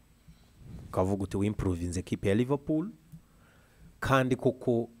wayamuha ukavuga uti wimprovinze equipe ya Liverpool kandi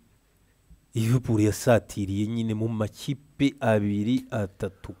koko Liverpool yasatiriye nyine mu makipe 2-3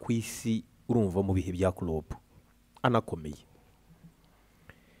 kwisi urumva mu bihe bya Klopp anakomeye,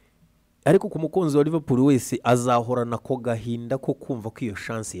 ariko ku mukunzi wa Liverpool wese azahorana ko gahinda ko kumva ko iyo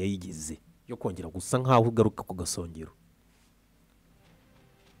chance yayigize yo kongera gusa nkaho ugaruka ku gasongero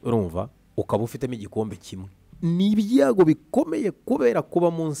urumva ukaba ufitemo igikombe kimwe. Ni ibyago bikomeye kubera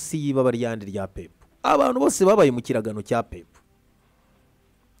kuba munsi y'ibaba ryandi rya Pep. Abantu bose babaye mu kiragano cya Pep,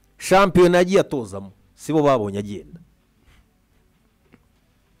 shampiyona yagiye atozamo sibo babonye agenda.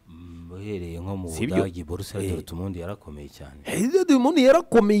 Uhereye nko mu Budagi Borussia Dortmund yarakomeye cyane. Dortmund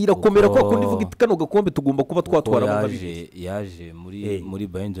yarakomeye irakomera kwa kundi vuga kano gakombe tugomba kuba twatwara mu yaje muri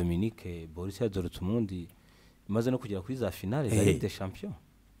Bayern Dominique Borussia Dortmund imaze no kugera kuri za finale za Ligue des Champions.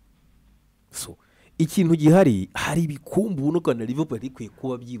 So ikintu gihari hari ibikumbu uno kana Liverpool ariko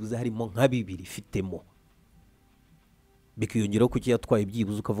kuba byibuze harimo nka 2 ifitemo bikiyongeraho kuki yatwaye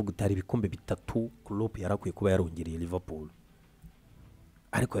byibuze ukavuga utari ibikombe 3 Klopp yarakwiye kuba yarongereye Liverpool,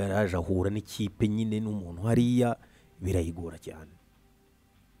 ariko yaraje ahura n'ikipe nyine n'umuntu hariya birayigora cyane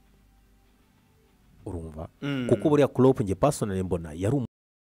urumva kuko buriya Klopp nge personally mbona yari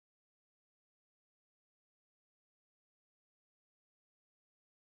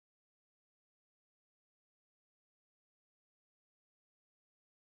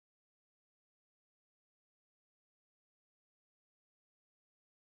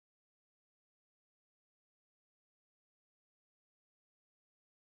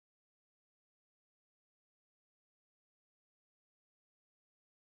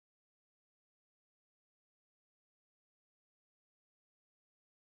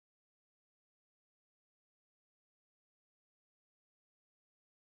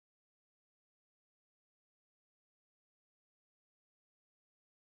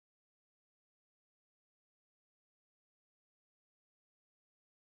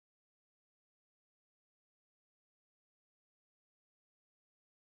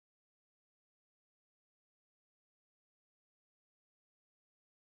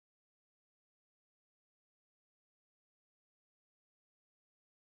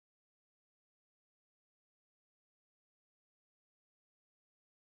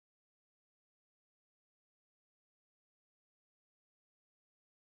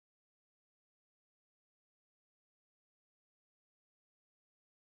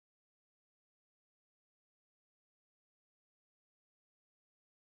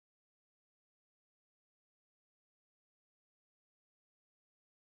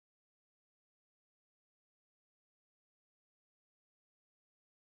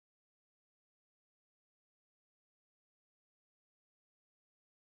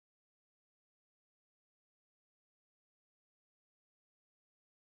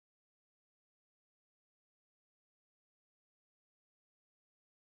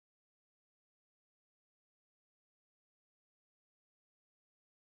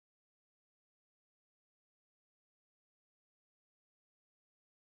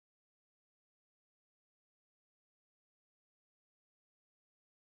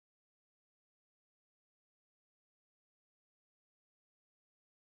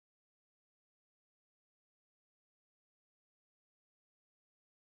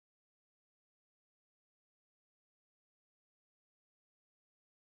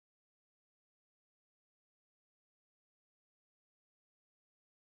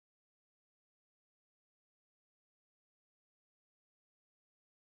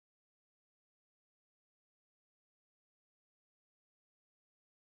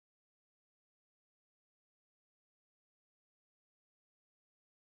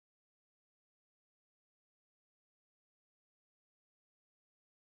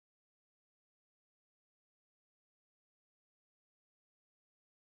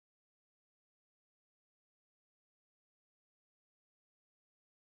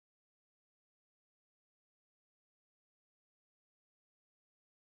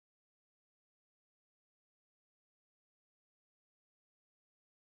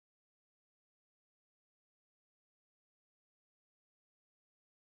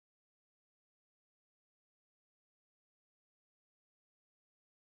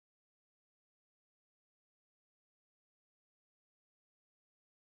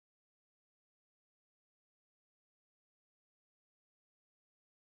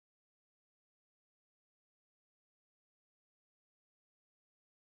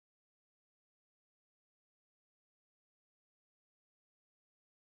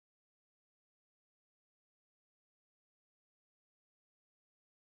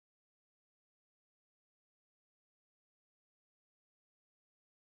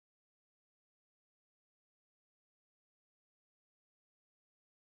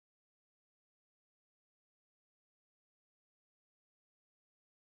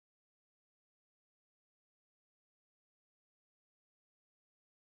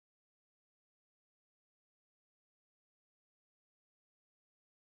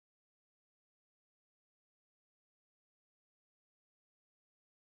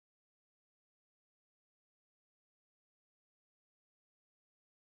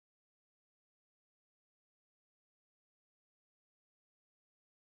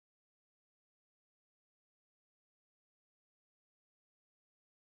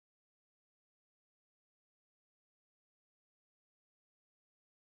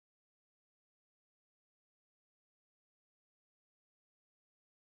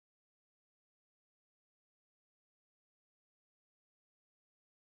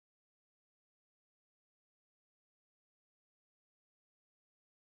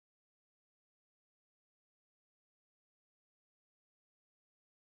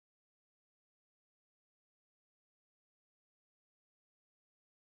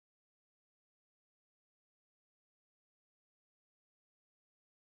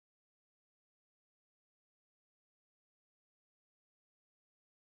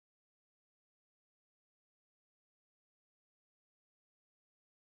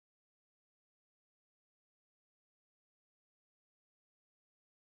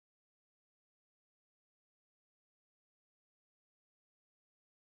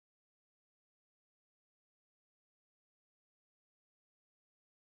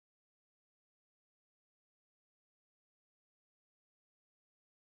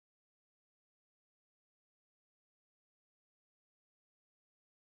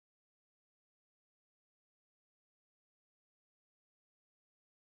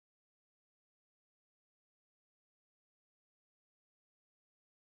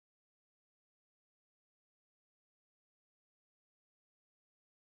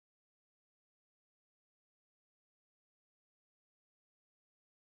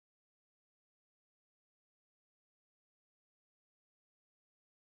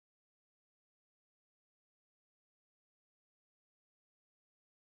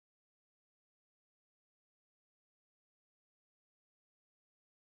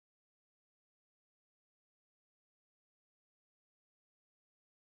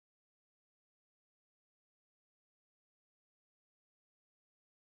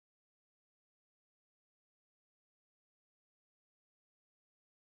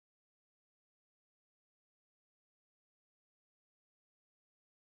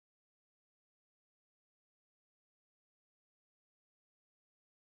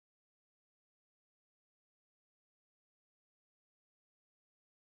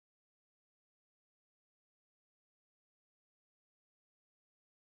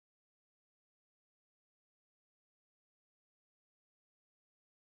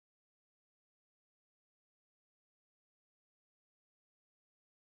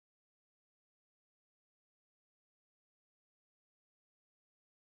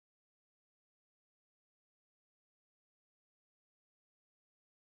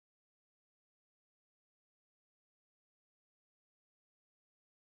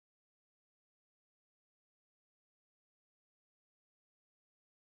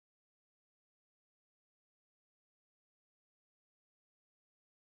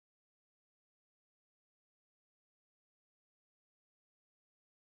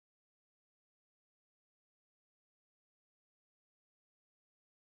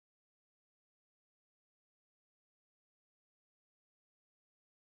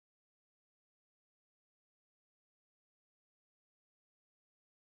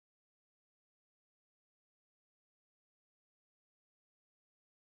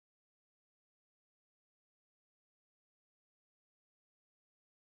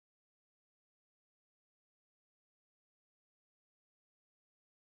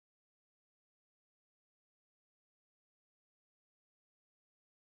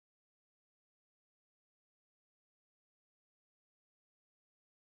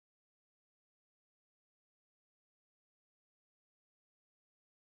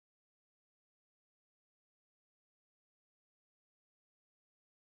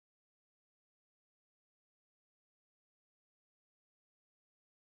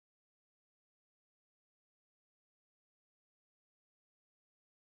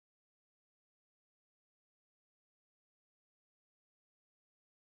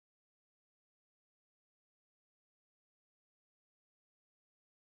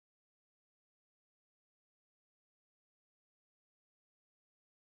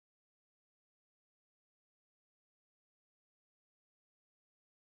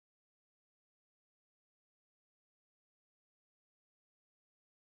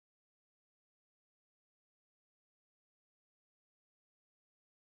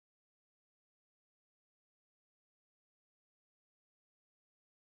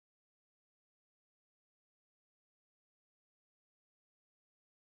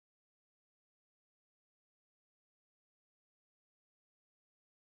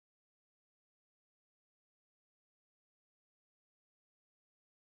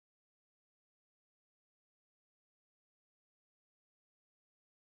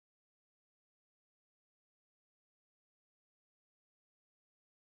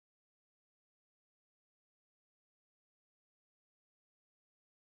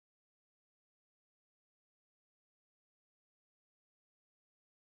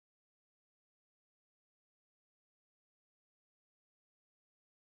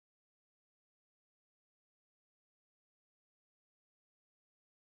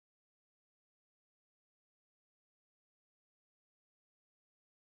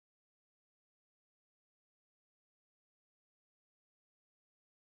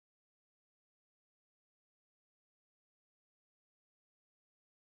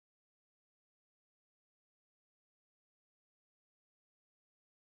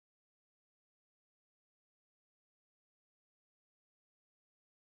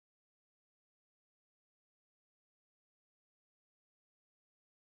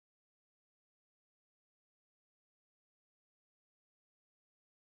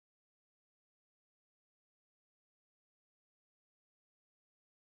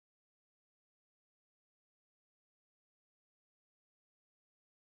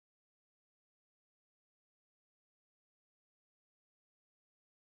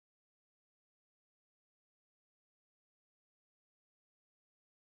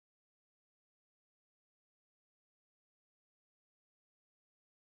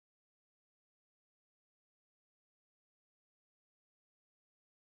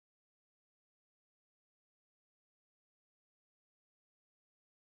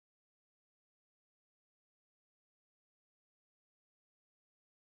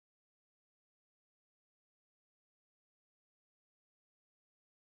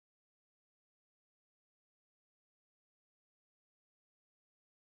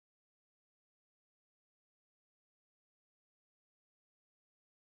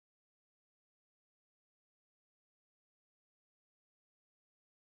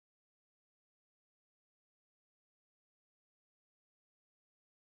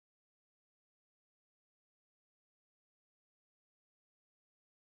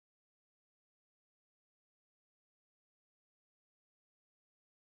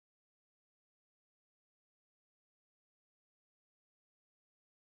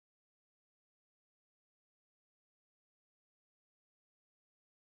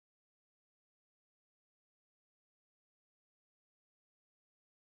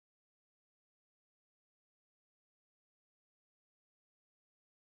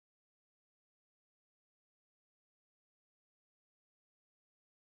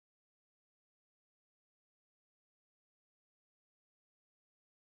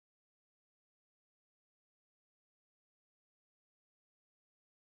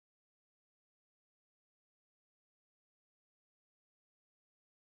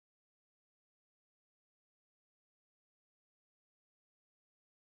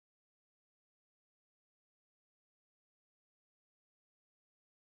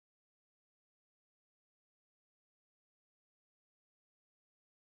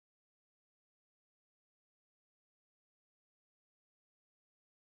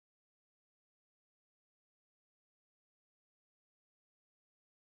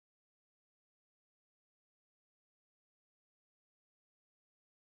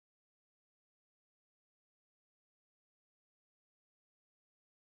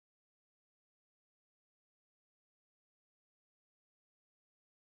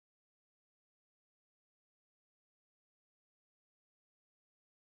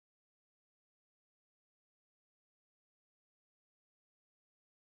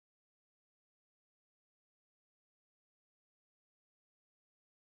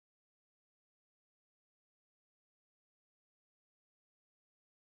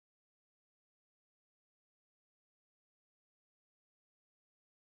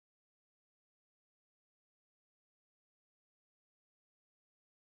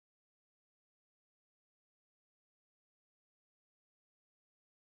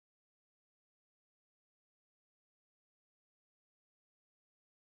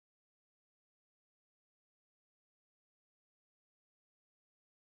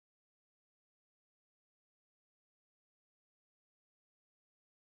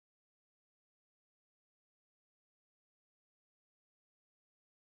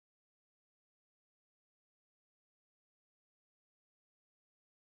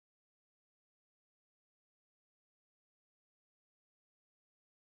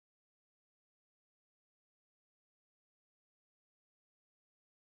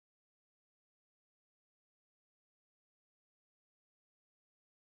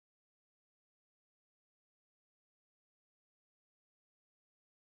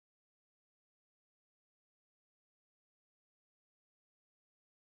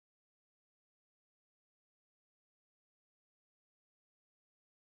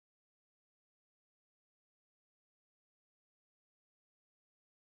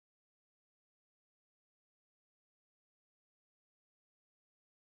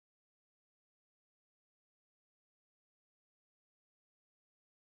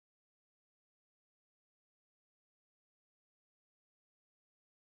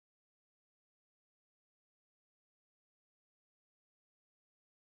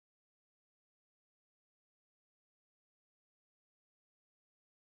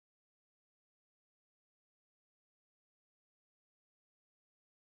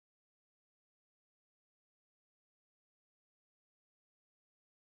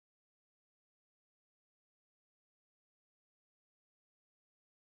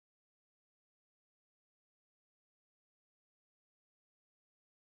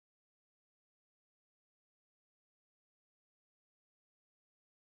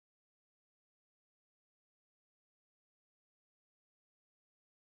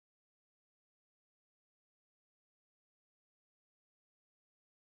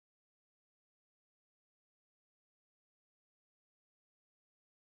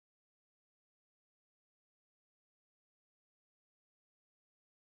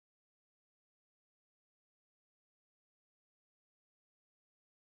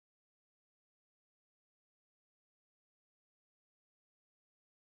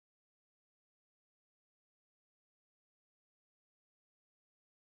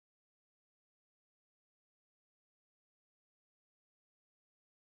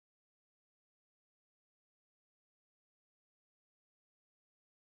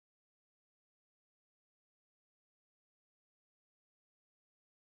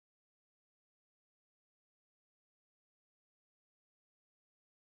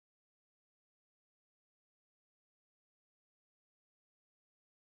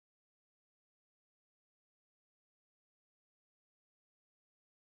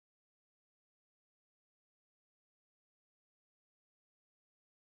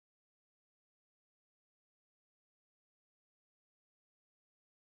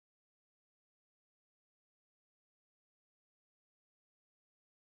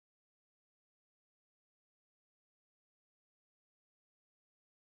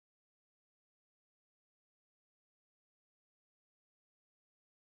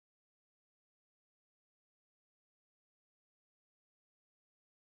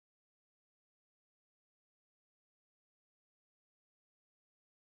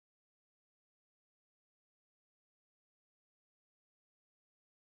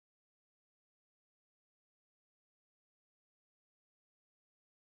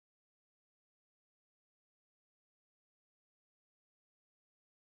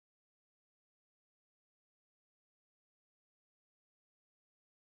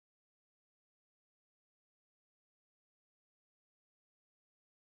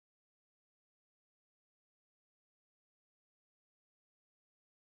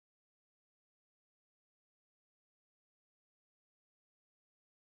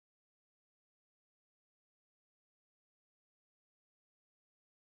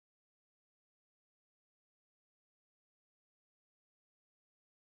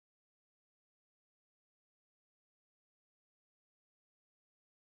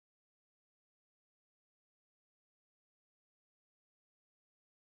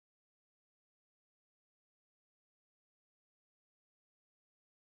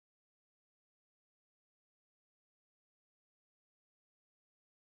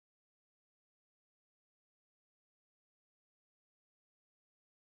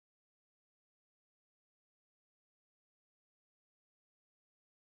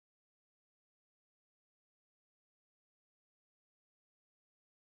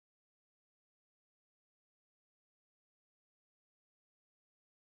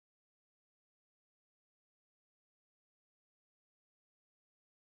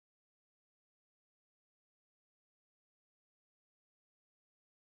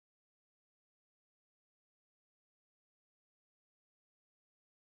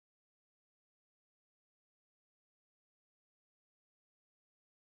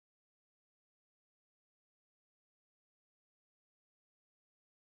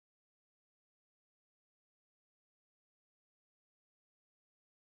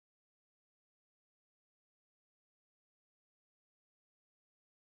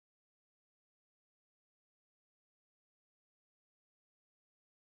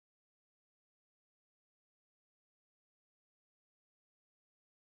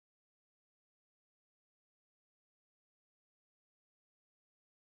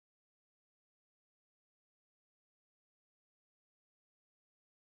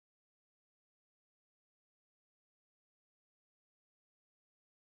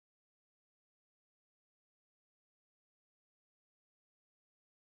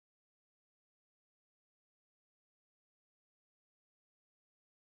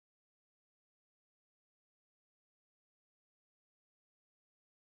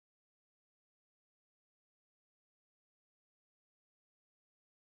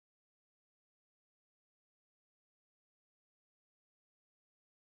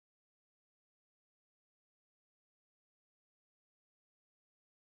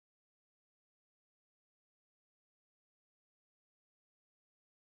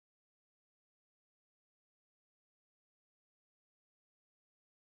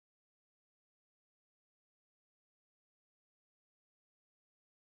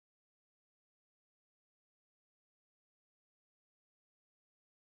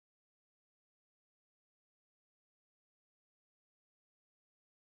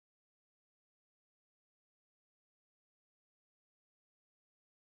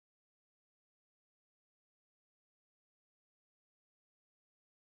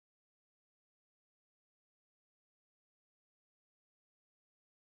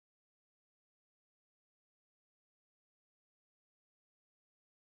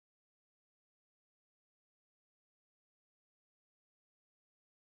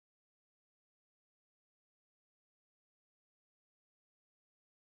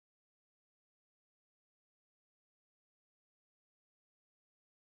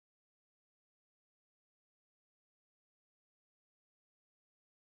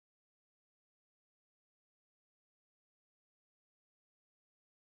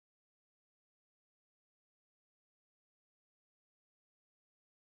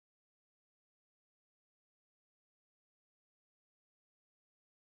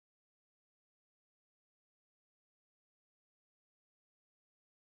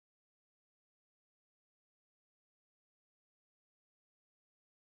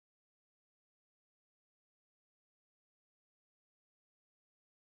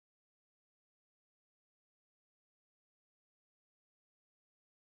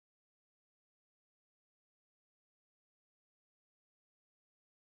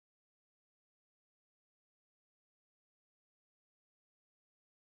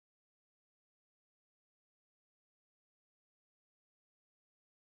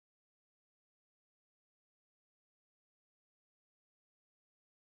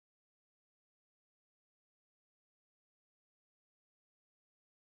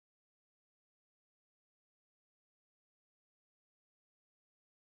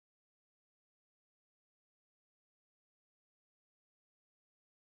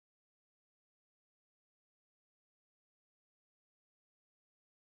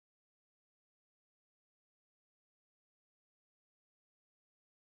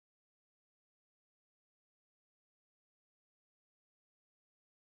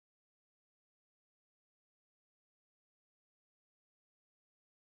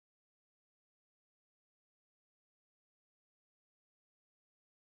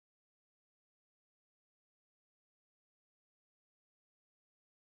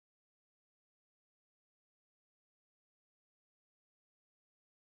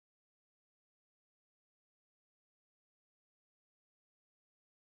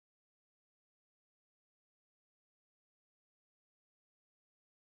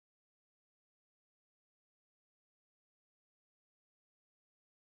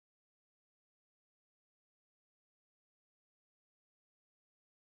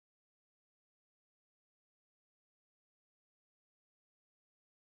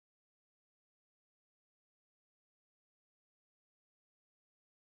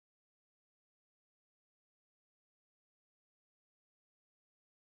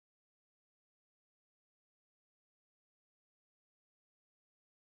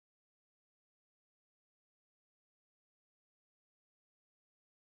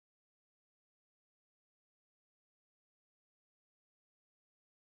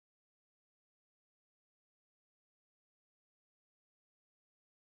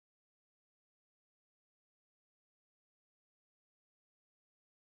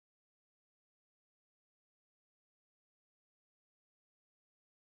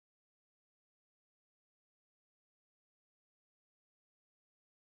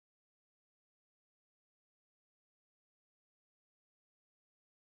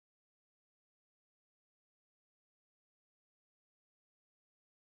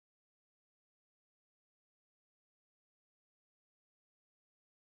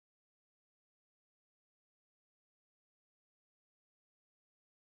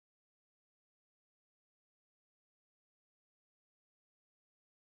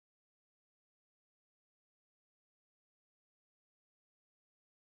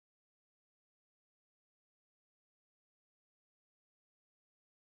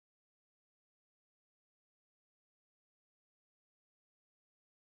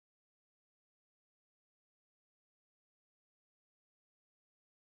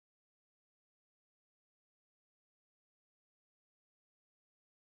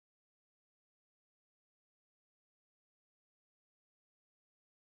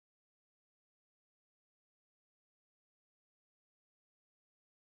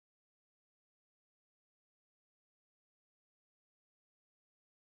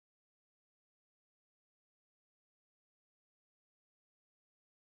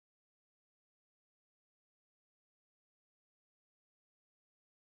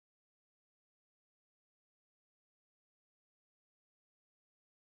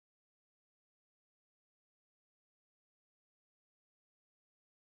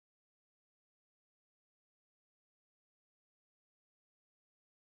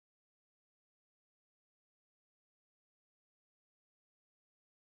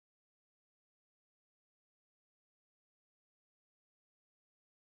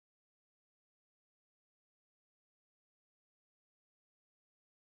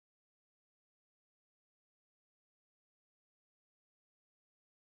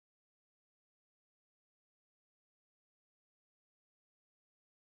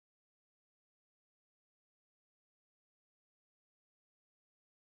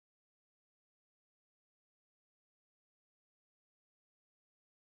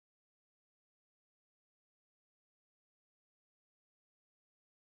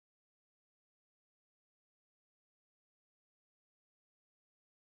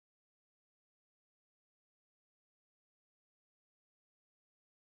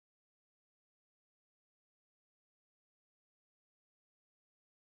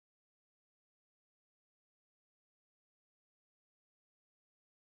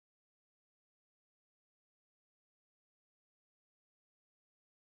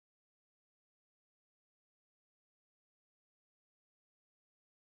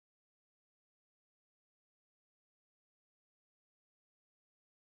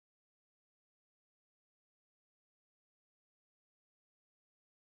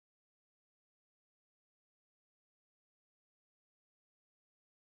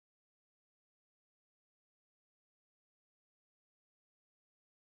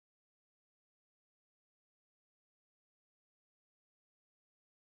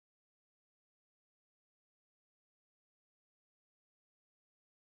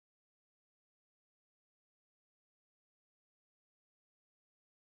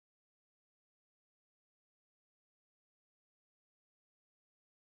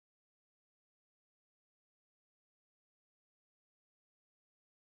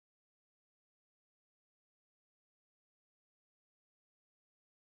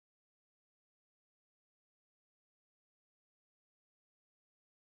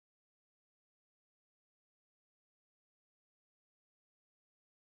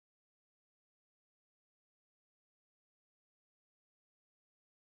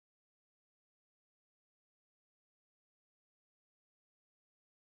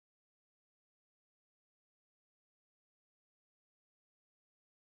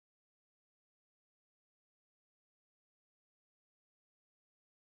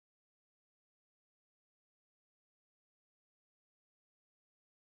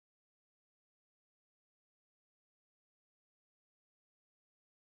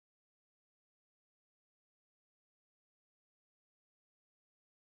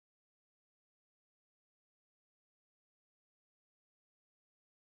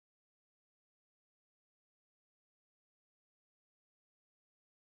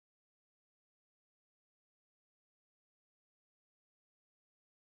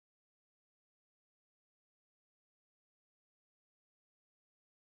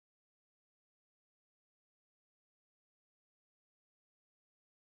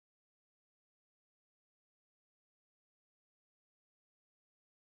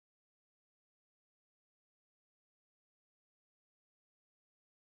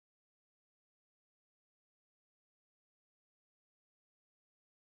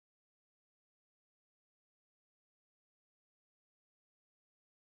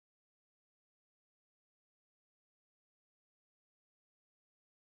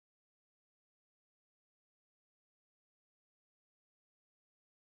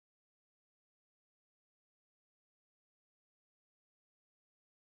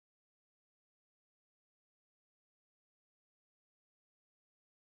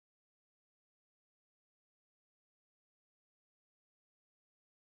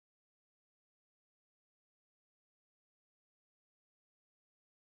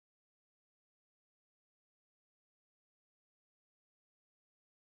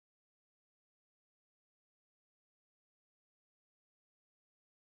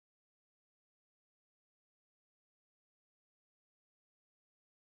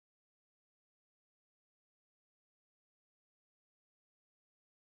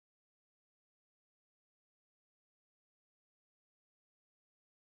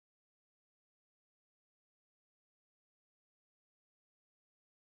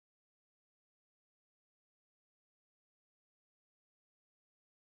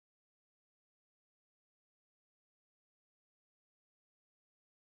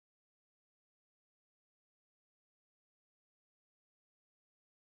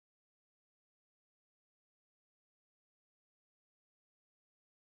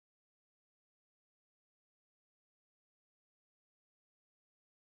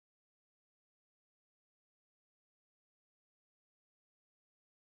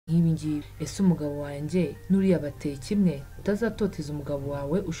nk'ibi ngibi. Ese umugabo wanjye n'uriya bateye kimwe? Utazatoteza umugabo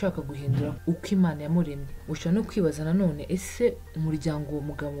wawe ushaka guhindura uko Imana yamuremye. Ushobora no kwibaza nanone, ese umuryango uwo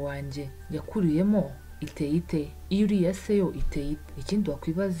mugabo wanjye yakuriyemo iteye ite? Iyo uriya se yo iteye ite? Ikindi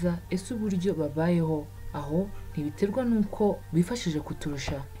wakwibaza, ese uburyo babayeho aho ntibiterwa n'uko bifashije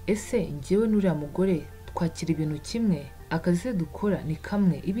kuturusha? Ese njyewe n'uriya mugore twakira ibintu kimwe? Akazi se dukora ni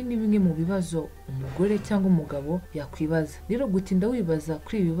kamwe? Ibi ni bimwe mu bibazo umugore cyangwa umugabo yakwibaza. Rero gutinda wibaza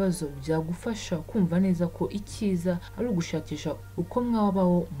kuri ibi bibazo byagufasha kumva neza ko icyiza ari ugushakisha uko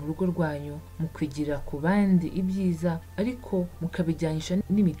mwabaho mu rugo rwanyu, mukwigira ku bandi ibyiza ariko mukabijyanisha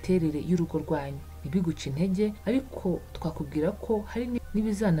n'imiterere y'urugo rwanyu. Ntibiguce intege, ariko twakubwira ko hari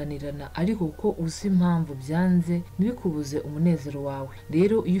n'ibizananirana ariko kuko uzi impamvu byanze ntibikubuze umunezero wawe.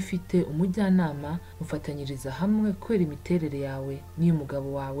 Rero iyo ufite umujyanama mufatanyiriza hamwe kwera imiterere yawe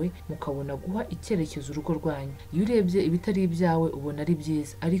n'iy'umugabo wawe, mukabona guha icyerekezo urugo rwanyu. Iyo urebye ibitari ibyawe ubona ari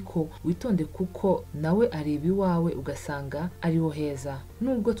byiza, ariko witonde kuko nawe areba iwawe ugasanga ariho heza.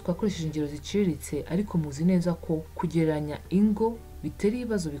 Nubwo twakoresheje ingero ziciriritse, ariko muzi neza ko kugereranya ingo bitera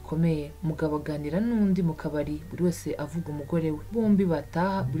ibibazo bikomeye. Umugabo aganira n'undi mu kabari, buri wese avuga umugore we. Bombi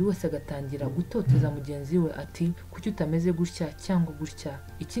bataha, buri wese agatangira gutoteza mugenzi we ati kuki utameze gutya cyangwa gutya.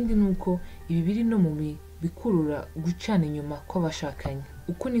 Ikindi ni uko ibi biri no mu bikurura gucana inyuma kw'abashakanye.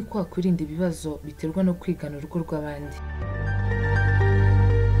 Uko ni kwa kwirinda ibibazo biterwa no kwigana urugo rw'abandi.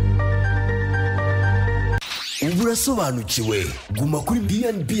 ubu urasobanukiwe. Guma kuri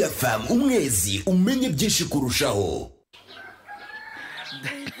BNB FM umwezi umenye byinshi kurushaho.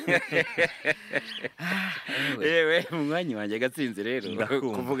 Ewe umwanya wanjye gatsinze rero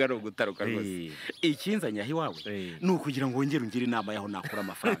kuvuga no gutaruka rwose. Ikinzanya hiwawe ni ukugira ngo wongere ungire inama yaho nakura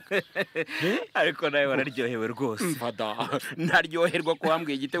amafaranga. Ariko nawe wararyohewe rwose. Fada ntaryoherwa ko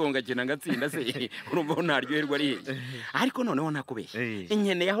wambwiye igitego ngakina ngatsinda se. Urumva ntaryoherwa ari he? Ariko noneho nakubeshye.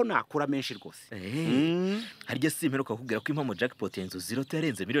 Inkene yaho nakura menshi rwose. Harya simperuka kubwira ko impamo jackpot yenzo ziroto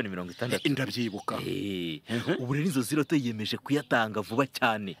yarenze miliyoni 60. Ndabyibuka. Ubu rero izo ziroto yiyemeje kuyatanga vuba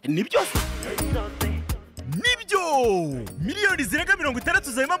cyane. Nibyo miliyoni zirenga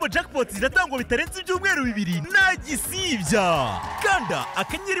 60 za impamo jackpot ziratangwa bitarenze ibyumweru 2 nta gisibya. Kanda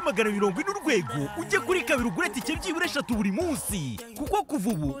akanyenyeri 140 urwego ujye kuri kabiri ugure tike byibura 3 buri munsi, kuko kuva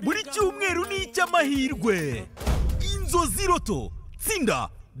ubu buri cyumweru ni icy'amahirwe. Inzozi roto, tsinda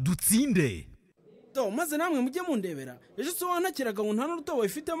dutsinde. Maze namwe mujye mundebera. Ejo so wanakiraga ngo nta n'urutobo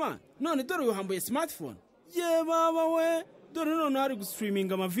ifite man, none dore uhambaye smartphone. Ye baba we, dore none ari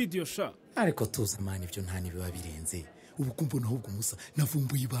gustreaminga ama video sha. Ariko tuza man, ibyo nta nibiba birenze. Ubu kumbona ahubwo musa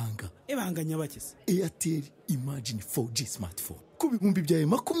navumbuye ibanga nyabakese. Airtel Imagine 4G smartphone ku bihumbi byawe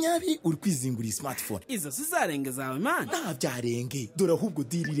 20 uri kwizingura smartphone. Izo sizarenge zawe man. Nta byarenge, dore ahubwo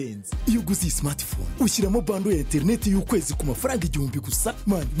diri renze. Iyo uguze smartphone ushyiramo bando ya internet y'ukwezi ku mafaranga 1000 gusa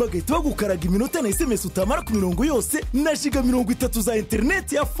man, bagahita bagukaraga iminota na SMS utamara ku mirongo yose na giga 30 za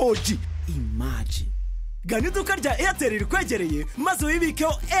internet ya 4G. Imagine gana iduka rya Airtel rikwegereye maze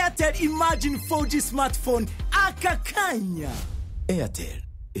wibikeho Airtel Imagine 4G smartphone aka kanya. Airtel,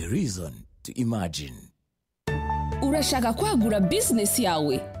 a reason to imagine. Urashaka kwagura business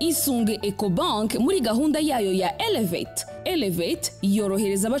yawe? Isunge Ecobank muri gahunda yayo ya Elevate. Elevate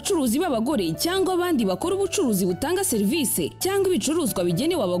yorohereza abacuruzi b'abagore cyangwa abandi bakora ubucuruzi butanga service cyangwa ibicuruzwa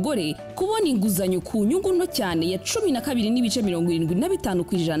bigenewe abagore kubona inguzanyo ku nyungu nto cyane ya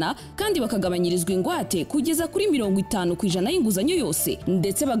 12.75% kandi bakagabanyirizwa ingwate kugeza kuri 50% y'inguzanyo yose,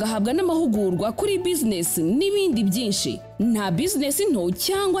 ndetse bagahabwa n'amahugurwa kuri business n'ibindi byinshi. Nta business nto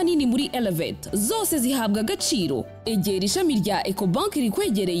cyangwa nini muri Elevate, zose zihabwa agaciro. Egera ishami rya Ecobank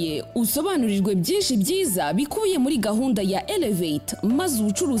rikwegereye usobanurirwe byinshi byiza bikubiye muri gahunda ya Elevate, maze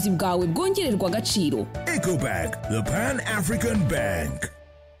ubucuruzi bwawe bwongererwa agaciro. Ecobank, the Pan-African Bank.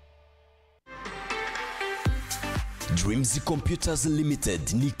 Dreams Computers Limited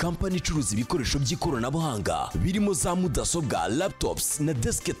ni company icuruza ibikoresho by'ikoranabuhanga birimo za mudasobwa, laptops na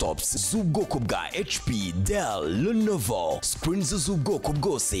desktops z'ubwoko bwa HP, Dell, Lenovo, screens z'ubwoko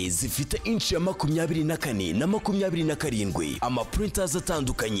bwose zifite inch ya 24 na 27, ama printers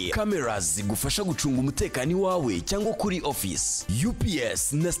atandukanye, cameras zigufasha gucunga umutekano wawe cyangwa kuri office,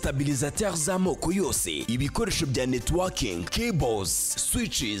 UPS na stabilisateur z'amoko yose, ibikoresho bya networking, cables,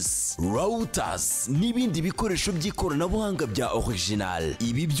 switches, routers n'ibindi bikoresho by'ikoranabuhanga n'ikoranabuhanga bya original.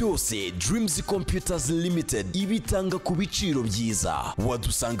 Ibi byose Dreams Computers Limited ibitanga ku biciro byiza.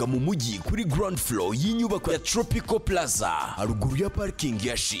 Wadusanga mu mujyi kuri ground floor y'inyubako ya Tropical Plaza haruguru ya parking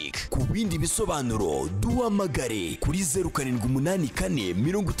ya Chic. Ku bindi bisobanuro duhamagare kuri 0784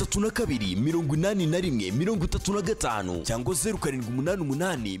 32 81 cyangwa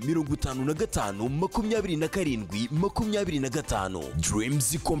 0788 55 27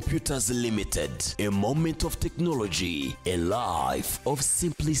 Dreams Computers Limited, a moment of technology, a life of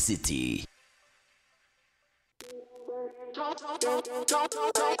simplicity.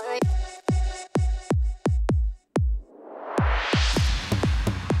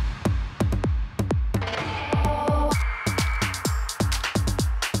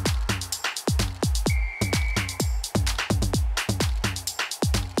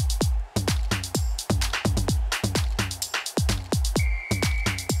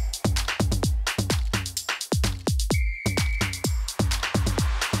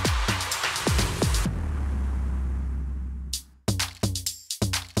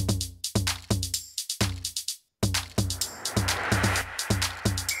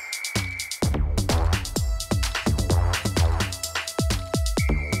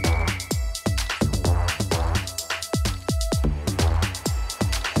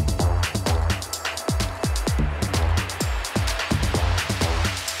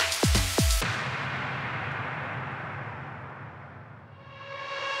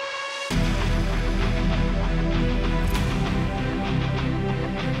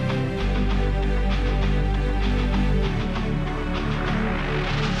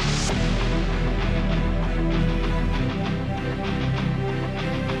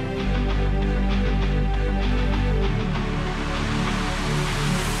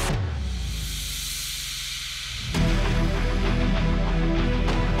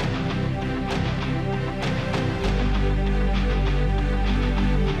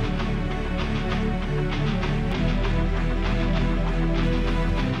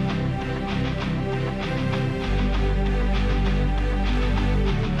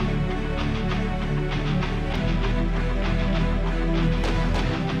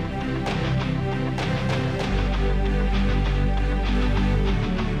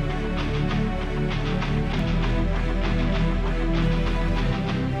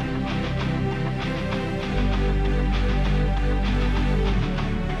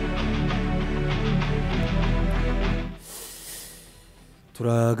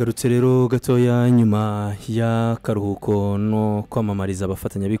 Turagarutse rero gatoya nyuma ya karuhuko no kwamamariza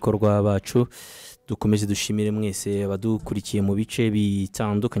abafatanyabikorwa bacu. Dukomeje dushimire mwese abadukurikiye mu bice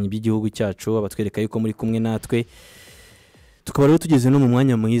bitandukanye by'igihugu cyacu, abatwereka yuko muri kumwe natwe. Tukaba rero tugeze no mu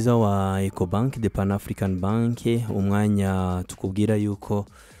mwanya mwiza wa Ecobank, the Pan African Bank, umwanya tukubwira yuko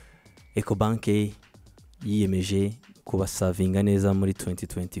Ecobank yiyemeje kubasavinga neza muri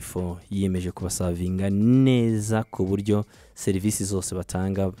 2024, yiyemeje kubasavinga neza ku buryo serivisi zose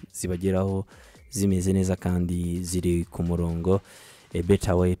batanga zibageraho zimeze neza kandi ziri ku murongo. A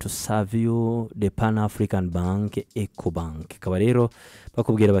better way to serve you, the Pan African Bank, Ecobank. Kaba rero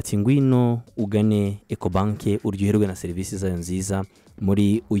bakubwira bati ngwino ugane Ecobank uryoherwe na serivisi zayo nziza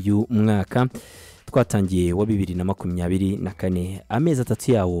muri uyu mwaka. Twatangiye wa 2024, amezi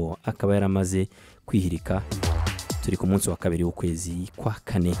 3 yawo akaba yaramaze kwihirika. Turi ku munsi wa kabiri w'ukwezi kwa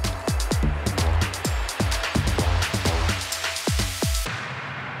kane.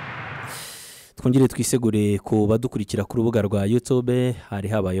 Twongere twisegure ku badukurikira ku rubuga rwa YouTube. Hari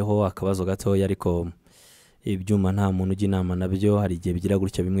habayeho akabazo gatoya ariko ibyuma nta muntu ujya inama nabyo, hari igihe bigira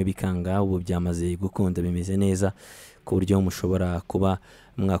gutya bimwe bikanga. Ubu byamaze gukunda, bimeze neza ku buryo mushobora kuba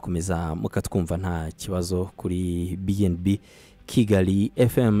mwakomeza mukatwumva nta kibazo kuri BNB Kigali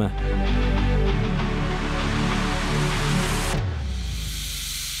FM.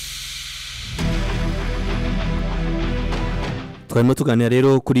 Twarimo tuganira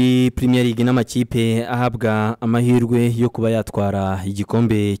rero kuri Premier League n'amakipe ahabwa amahirwe yo kuba yatwara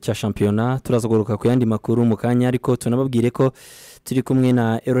igikombe cya shampiyona. Turazagaruka ku yandi makuru mu kanya, ariko tunababwire ko turi kumwe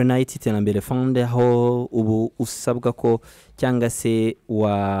na Eronite Iterambere Fund, aho ubu usabwa ko cyangwa se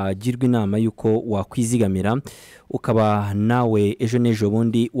wagirwa inama yuko wakwizigamira ukaba nawe ejo n'ejo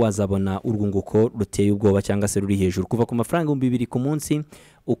bundi wazabona urwunguko ruteye ubwoba cyangwa se ruri hejuru kuva ku mafaranga 2,000 ku munsi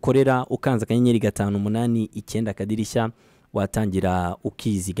ukorera ukanza akanyenyeri 589 akadirishya watangira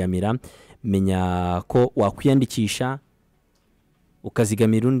ukizigamira. Menya ko wakwiyandikisha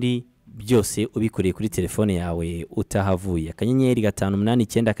ukazigamira undi, byose ubikoreye kuri telefone yawe utahavuye. Akanyenyeri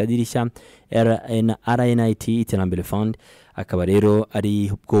 589 akadirishya RNIT Iterambere Fund akaba rero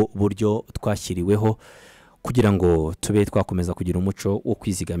ari bwo buryo twashyiriweho kugira ngo tube twakomeza kugira umuco wo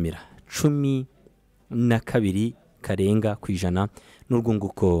kwizigamira. 12 karenga ku ijana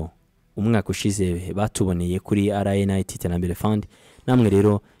n'urwunguko umwaka ushize batuboneye kuri RNIT Iterambere Fund. Namwe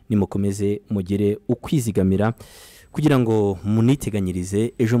rero nimukomeze mugire ukwizigamira kugira ngo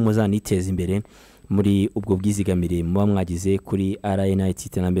muniteganyirize ejo muzaniteza imbere muri ubwo bwizigamire muba mwagize kuri RNIT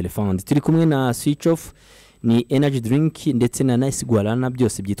Iterambere Fund. Turi kumwe na Switch Off, ni energy drink ndetse na Nice Guarana,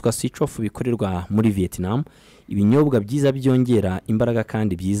 byose byitwa Switch Off, bikorerwa muri Vietnam. Ibinyobwa byiza byongera imbaraga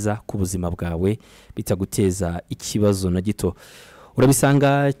kandi byiza ku buzima bwawe bitaguteza ikibazo na gito.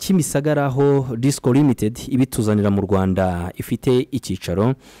 Urabisanga Kimisagara aho Disco Limited ibituzanira mu Rwanda ifite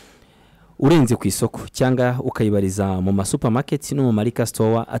icyicaro, urenze ku isoko cyangwa ukayibariza mu supermarket no mu marika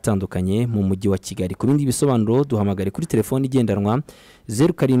store atandukanye mu mujyi wa Kigali. Ku bindi bisobanuro duhamagare kuri telefone igendanwa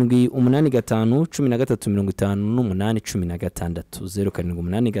 0785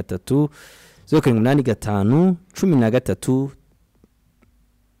 1358 0785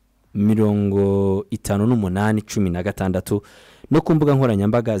 1358 no ku mbuga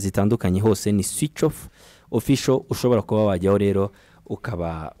nkoranyambaga zitandukanye hose ni Switch Off official. Ushobora kuba wajyaho rero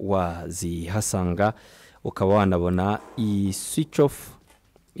ukaba wazihasanga, ukaba wanabona i Switch Off,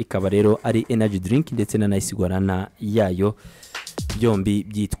 ikaba rero ari energy drink ndetse na Nice Guarana yayo, byombi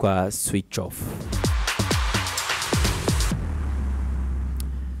byitwa Switch Off.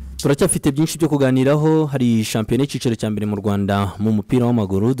 Turacyafite byinshi byo kuganiraho. Hari shampiyona y'iciciro cya mbere mu Rwanda mu mupira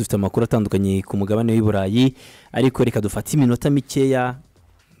w'amaguru, dufite amakuru atandukanye ku mugabane w'i Burayi, ariko reka dufate iminota mikeya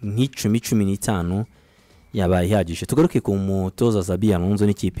nk'icumi-15 yabaye ihagije. Tugaruke ku mutoza Yasabye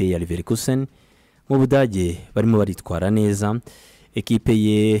n'ikipe ya Leverkusen mu Budage, barimo baritwara neza. Ekipe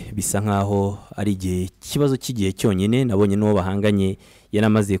ye bisa nkaho ari ikibazo cy'igihe cyonyine. Nabonye n'uwo bahanganye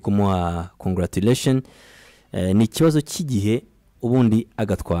yaramaze kumuha congratulation. Ni ikibazo cy'igihe ubundi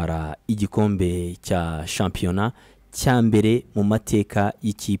agatwara igikombe cya shampiyona cya mbere mu mateka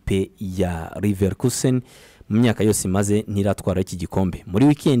y'ikipe ya Leverkusen. Mu myaka yose imaze ntiratwara iki gikombe. Muri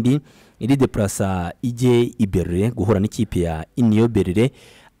wikendi iri deplasa ijye i Berlin guhura n'ikipe ya Union Berlin.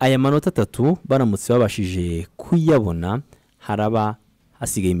 Aya manota 3 baramutse babashije kuyabona, haraba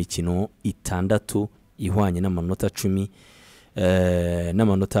hasigaye imikino 6 ihwanye n'amanota 10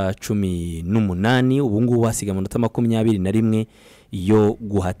 n'amanota 18. Ubu ngubu hasigaye amanota 21 yo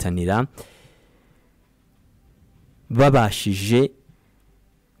guhatanira. Babashije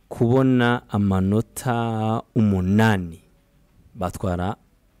kubona amanota 8 batwara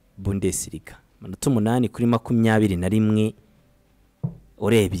Bundesliga, amanota 8 kuri 21.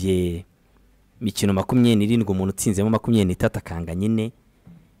 Urebye mikino 27 umuntu utsinzemo 23 akanga nyine,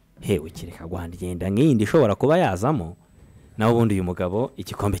 hewe kireka gwandagenda nk'indi ishobora kuba yazamo, naho ubundi uyu mugabo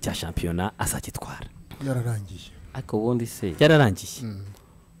igikombe cya shampiyona asakitwara. Yararangiye. Ariko ubundi se yararangiye.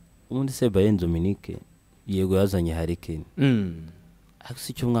 Ubundi se Bayern Dominique yego yazanye Harry Kane. Ariko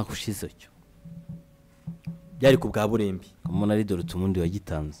si cyo mwaka ushize cyo byari ku bwa burembi. Umuntu ari Dortmund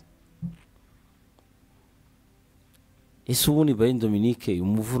wagitanze. Ese ubundi Bayern Dominique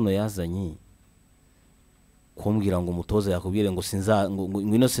umuvuno yazanye kumbwira ngo umutoza yakubwire ngo sinza ngo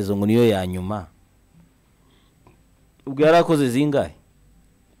ino season ngo niyo ya nyuma. Ubwo yarakoze zingahe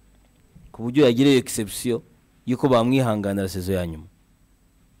ku buryo yagireye exception yuko bamwihanganira season ya nyuma.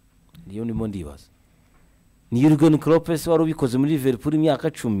 Niyo ndimo ndibaza. Ni Jurgen Klopp wari ubikoze muri Liverpool imyaka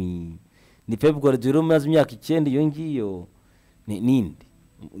 10, ni Pep Guardiola maze imyaka 9 iyo ngiyo nindi.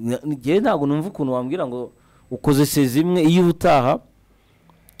 Ngiye ntago numva ukuntu wambwira ngo ukoze sezimwe iyo utaha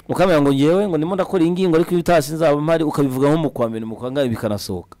ukamenya ngo ngewe ngo ndimo ndakora ingingo ariko iyo utaha sinzaba mpari, ukabivuga nko mu kwambere mu kwangara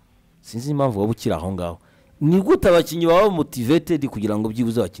bikanasohoka. Sinzi impamvu wabukira aho ngaho. Ni gute abakinyi baba motivated kugira ngo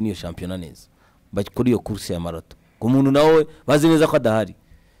byibuze bakine iyo shampiyona neza bakuri iyo course ya marathon ku muntu nawe bazi neza ko adahari.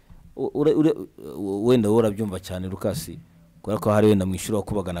 Wenda urabyumva cyane Lucas, kubera ko hari wenda mwishura wo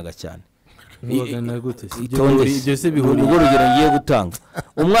kubaganaga cyane. Kubagana gute? Ibyo se bihuri urugero ngiye gutanga.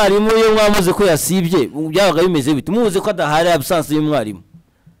 Umwarimu iyo mwamuze ko yasibye byabaga bimeze bite? Mubuze ko adahari absence y'umwarimu.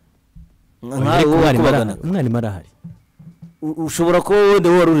 Umwarimu arahari. Ushobora ko wenda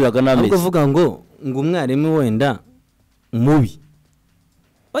waruriraga n'amezi. Ahubwo vuga ngo umwarimu wenda mubi.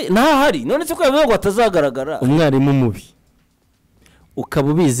 Ntahari, none se ko yavuga ngo atazagaragara. Umwarimu mubi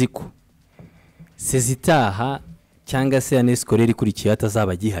ukaba ubizi ko sezitaha cyangwa se ya scolaire ikurikiye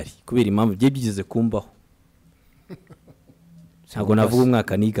atazaba gihari kubera impamvu bye bigeze kumbaho. Ntabwo navuga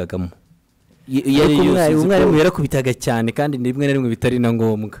umwaka nigagamo. Umwarimu yarakubitaga cyane kandi rimwe na rimwe bitari na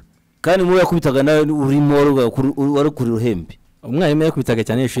ngombwa. Kandi mu yakubitaga nawe urimo wari kuri ruhembe. Umwarimu yakubitaga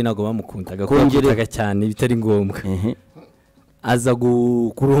cyane yishwe nago bamukundaga kubitaga cyane bitari ngombwa. Aza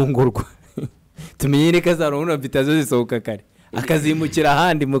kurongorwa. Tumenyere ko azarongora bitazo zisohoka kare. akazimukira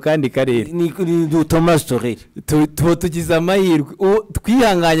ahandi mu kandi karere ni Thomas Torel tuba tugize amahirwe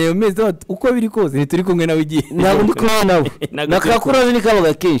twihanganye ayo mezi uko biri kose ntituri kumwe nawe igihe ntabwo ndi kumwe nawe nakakuraje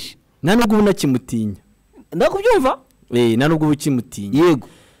nikabaga kenshi nta nubwo ubu nakimutinya ndakubyumva nta nubwo ubu ukimutinya yego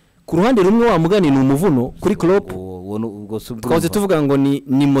ku ruhande rumwe wa mugani ni umuvuno kuri Klopp twahoze tuvuga ngo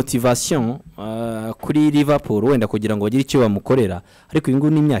ni motivation kuri Liverpool wenda kugira ngo bagire icyo bamukorera ariko uyu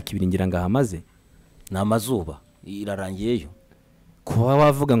nguyu ni imyaka 2 ngira ngo ahamaze ni amazuba irarangiyeyo kuba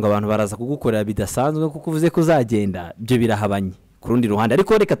wavuga ngo abantu baraza kugukorera bidasanzwe kuko uvuze ko uzagenda byo birahabanye ku rundi ruhande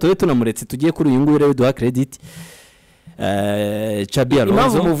ariko reka tube tunamuretse tugiye kuri uyu nguyu rero duha credit Xabi Alonso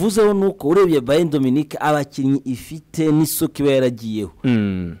impamvu muvuzeho nuko urebye Bayern Dominique abakinnyi ifite n'isoko iba yaragiyeho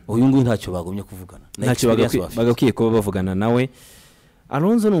uyu nguyu ntacyo bagomye kuvugana ntacyo bagakwiye kuba bavugana nawe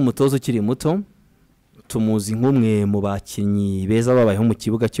Alonso ni umutozo ukiri muto tumuzi nk'umwe mu bakinnyi beza babayeho mu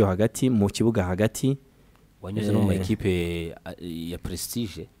kibuga cyo hagati mu kibuga hagati wanyuze no mu equipe ya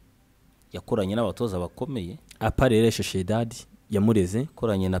Prestige yakoranye n'abatoza bakomeye Aparere Sociedad yamureze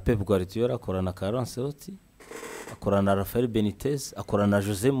koranye na Pep Guardiola akorana na Carlo Ancelotti akorana na Rafael Benitez akorana na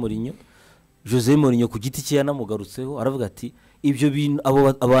Jose Mourinho ku giti cye yanamugarutseho aravuga ati ibyo bintu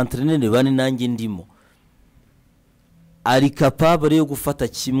abo entraîneur bane nanjye ndimo ari capable yo gufata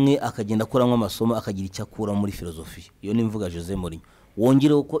kimwe akagenda akoramo amasomo akagira icyo akura muri filozofi iyo ni mvuga Jose Mourinho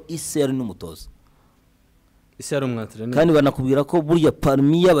wongereho ko ise yari n'umutoza ise yari umwentraîneur kandi banakubwira ko burya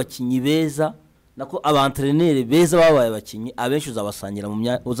parmi y'abakinyi beza nako aba entraîneur beza babaye abakinyi abenshi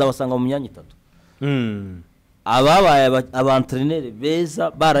uzabasanga mu myanya 3 ababaye aba entraîneur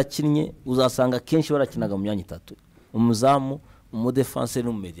beza barakinnye uzasanga kenshi barakinaga mu myanya 3 umuzamu umudefenseur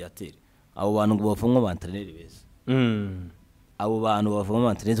n'umumediateur abo bantu ngo bavumwe aba entraîneur beza abo bantu bavumwe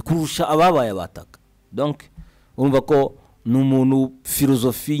aba entraîneur kurusha ababaye abataka donc urumva ko n'umuntu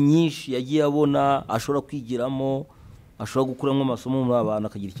filozofi nyinshi yagiye abona ashobora kwigiramo ashobora gukuramo amasomo mu abantu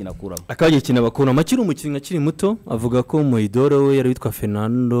akagira ikintu akuramo akagira ikintu bakura makiri umukinnyi akiri muto avuga ko mu idoro we yari witwa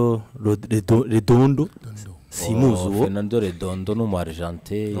Fernando Redondo simuzi uwo Fernando Redondo no mu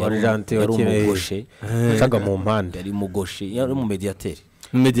Argentine yari umugoshe acaga mu mpande yari umugoshe yari mu mediateur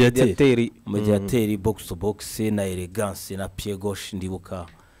box to box na elegance na pied gauche ndibuka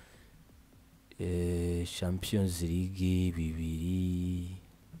Champions League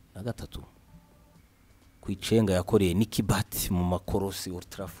 2003 kwicenga yakoreye Nicky Butt mu makorosi Old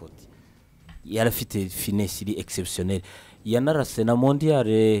Trafford yarafite finesse iri exceptionnelle yanarase na mondial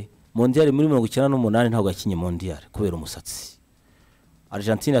muri 1998 ntabwo yakinye mondial kubera umusatsi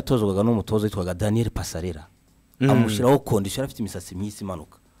Argentina yatozwaga n'umutozo witwaga Daniel Passarella amushiraho condition afite imisatsi myinshi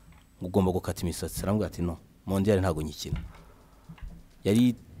imanuka ugomba gukata imisatsi arambwira ati no mondial ntabwo nyikina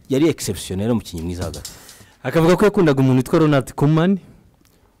yari exceptionnel umukinnyi mwiza hagati akavuga ko yakundaga umuntu witwa Ronald Koeman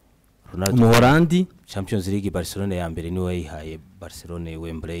Umuholandi Champions League Barcelona ya mbere niwe yayihaye Barcelona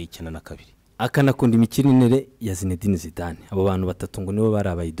Wembley 92 akanakunda imikinire ya Zinedine Zidane abo bantu batatu ngo nibo bari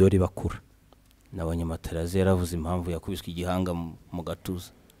abayidori bakura n'abanyamaterazi yaravuze impamvu yakubiswe igihanga mu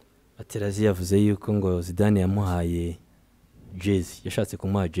gatuza Materazi yavuze yuko ngo Zidane yamuhaye jersey yashatse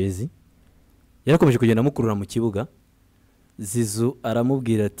kumuha jersey yarakomeje kugenda mukurura mu kibuga Zizu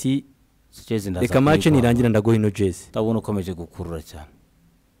aramubwira ati reka match nirangira ndaguha ino jersey tabona ukomeje gukurura cyane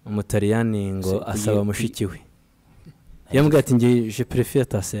umutaliyani ngo asaba mushiki we yambwira ati nge je préfère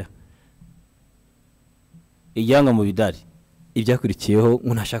ta sœur ijyanga mu bidari ibyakurikiyeho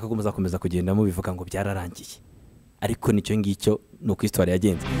unashaka komeza kugenda mu bivuga ngo byararangiye ariko nicyo ngicyo nuko histoire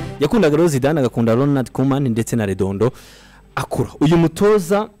yagenze yakundaga rero Zidane agakunda Ronald Koeman ndetse na Redondo akura uyu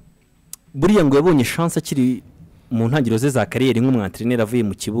mutoza buriya ngo yabonye chance akiri mu ntangiriro ze za kariyeri nk'umwantrainer avuye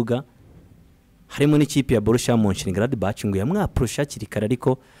mu kibuga harimo n'ikipe ya Borussia Mönchengladbach ngo yamwaprosha kirikara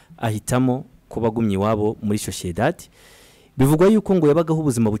ariko ahitamo kubagumye iwabo muri Sociedad bivugwa yuko ngo yabagaho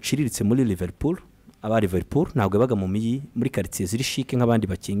ubuzima buciriritse muri Liverpool aba Liverpool ntabwo yabaga mu miji muri quartier ziri chic nk'abandi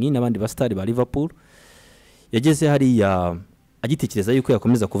bakinyi n'abandi ba star ba Liverpool yageze hariya agitekereza yuko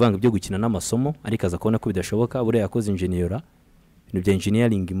yakomeza kuvanga ibyo gukina n'amasomo ariko aza kubona ko bidashoboka bure yakoze ingeniera ibintu bya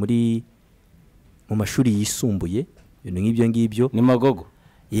engineering mu mashuri yisumbuye ibintu nk'ibyo ngibyo ni magogo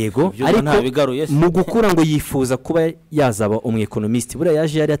yego ariko mu gukura ngo yifuza kuba yazaba umwekonomist bure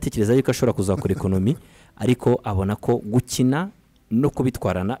yaje yari atekereza yuko ashobora kuzakora ekonomi ariko abona ko gukina no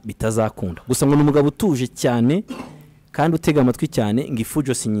kubitwarana bitazakunda gusa ngo n'umugabo utuje cyane kandi utega amatwi cyane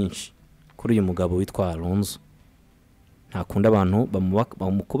ngifujo si nyinshi kuri uyu mugabo witwa Alonso ntakunda abantu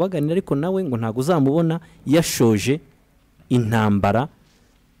bamukubaganira ariko nawe ngo ntago uzamubona yashoje intambara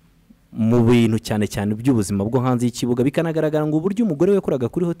mu bintu cyane cyane by'ubuzima bwo hanze y'ikibuga bikanagaragara ngo uburyo umugore we yakoraga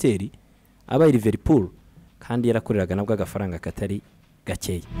kuri hoteli abaye Liverpool kandi yarakoreraga nabwo agafaranga katari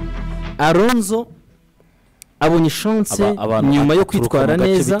gakeya Alonso abonye chance nyuma yo kwitwara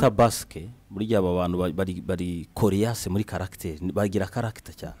neza bita basket burya aba bantu bari Korease muri character bagira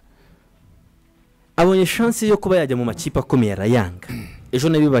character cyane. Abonye chance yo kuba yajya mu makipe akomeye arayanga. Ejo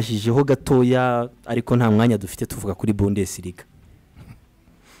nabibashijeho gatoya ariko nta mwanya dufite tuvuga kuri Bundesliga.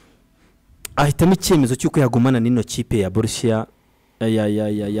 Ahitamo icyemezo cy'uko yagumana n'ino kipe ya Borussia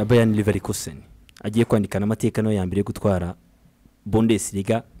ya Bayern Leverkusen. Agiye kwandikana amateka no yambere gutwara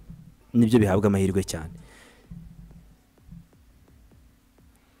Bundesliga nibyo bihabwa amahirwe cyane.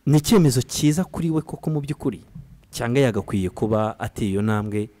 Ni icyemezo cyiza kuri we koko mu by'ukuri cyangwa yagakwiye kuba ateye iyo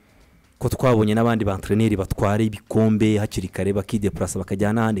ntambwe ko twabonye n'abandi bantreneri batwara ibikombe hakiri kare bakideplasa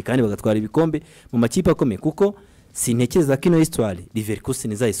bakajyana ahandi kandi bagatwara ibikombe mu makipe akomeye kuko sintekereza ko ino histoire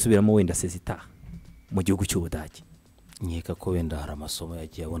Leverkusen izayisubiramo wenda sezita mu gihugu cy'Ubudage. Nkeka ko wenda hari amasomo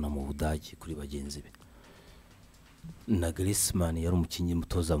yagiye abona mu Budage kuri bagenzi be. Na Griezmann yari umukinnyi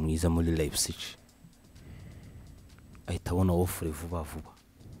mutoza mwiza muri Leipzig. Ahita abona offer vuba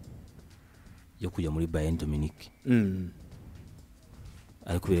yo kujya muri Bayern Dominique.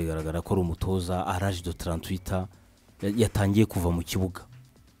 Ariko bigaragara ko ari umutoza araje de 38 yatangiye kuva mu kibuga.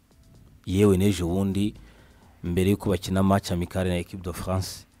 Yewe neje wundi mbere yuko bakina match amicale na Equipe de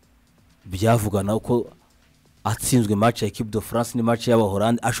France byavugana ko atsinzwe match ya Equipe de France ni match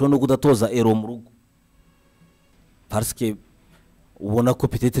y'Abahorande ashobora no kudatoza Euro mu rugo parce que ubona ko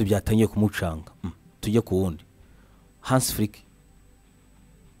peut-être byatangiye kumucanga. Tujye ku wundi Hans Flick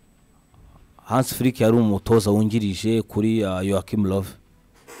yari umutoza wungirije kuri Joachim Löw.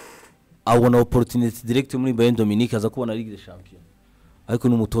 Abona opportunity direct muri Bayern Dominique aza kubona Ligue des Champions. Ariko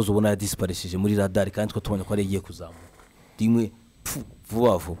n'umutoza ubona yadisparishije muri radar kandi twatubonye ko ari igiye kuzamuka. Dimwe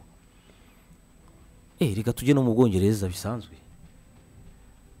vuba. Reka tujye no mu Bwongereza bisanzwe.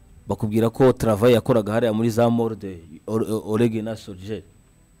 Bakubwira ko travail yakoraga hariya muri za Morde Ole Gunnar Solskjaer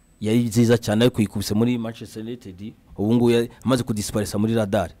yari nziza cyane ariko yikubise muri Manchester United ubu ngubu yamaze kudisparisa muri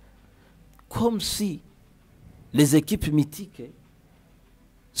radar. Comme si les équipes mythiques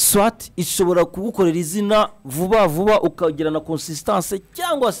soit ishobora kugukorera izina vuba ukagira na consistance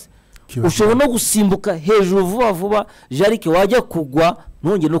cyangwa se ushobora no gusimbuka hejuru vuba jarike wajya kugwa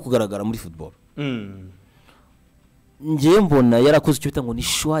ntongere no kugaragara muri football. Ngiye mbona yarakoze icyo bita ngo ni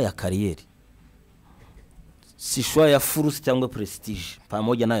choix ya carrière, si choix ya force cyangwa prestige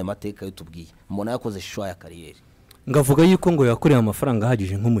pamoja nayo mateka yutubwiye. Mbona yakoze choix ya carrière. Ngavuga yuko ngo yakoreye amafaranga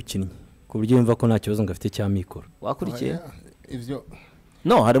ahagije nk'umukinnyi ku buryo yumva ko nta kibazo ngafite cya mikoro. Wakurikiye ivyo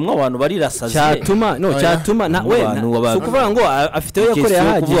no harimo abantu bari rasaze cyatuma na wenda kuvuga ngo afite yo yakoreye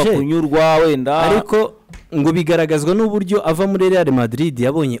ahagije kunyurwa wenda ariko ngo bigaragazwa n'uburyo ava muri Real Madrid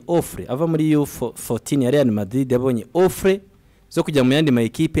yabonye offre, ava muri U14 ya Real Madrid yabonye offre zo kujya mu yandi ma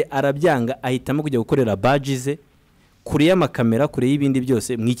equipe arabyanga ahitamo kujya gukorera badges kuri y'amakamera kure y'ibindi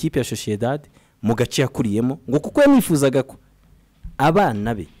byose mu ikipe ya Sociedad mu gace yakuriyemo ngo kuko yanifuzaga ko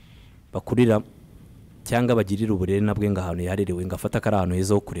abana be bakurira cyangwa bagirira uburere nabwe ngahantu yarerewe ngafata kari ahantu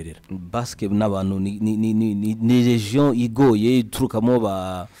heza ho kurerera. Basket n'abantu ni region igoye iturukamo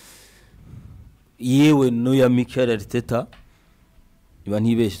ba yewe no ya Mikel Arteta iba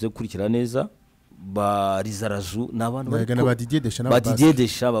ntibeshye kurikira neza ba Rizaraju n'abantu ba Didier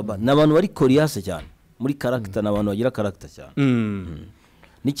Deschamps n'abantu bari Korease cyane muri character n'abantu bagira character cyane.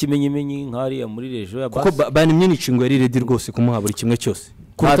 N'ikimenyimenyi nkari muri region ya kuko Bayern Munich ngo yari ready rwose kumuha buri kimwe cyose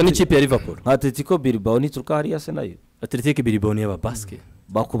kuruta n'ikipe ya Liverpool. Atletico Bilbao nituruka hariya se nayo Atletico Bilbao ni aba basket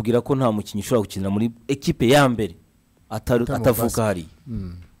bakubwira ko nta mukinnyi ushobora gukinira muri equipe ya mbere atavuka hari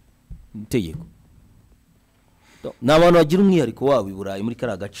itegeko. N'abantu bagira umwihariko wabo i Burayi muri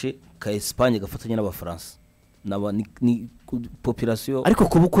kara gace ka Espagne gafatanya n'Abafaransa ni population. Ariko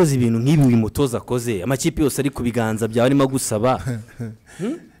kuba ukoze ibintu nk'ibi uyu mutoza akoze amakipe yose ari ku biganza byawe arimo gusaba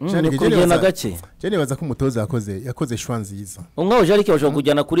kugena gace cyane baza ko umutoza yakoze shwanzi yiza umwe Jarike bashobora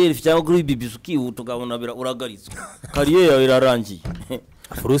kujyana kuri Elf cyangwa kuri BBC ukihutugabona uragarizwa kariyeri yawe irarangiye.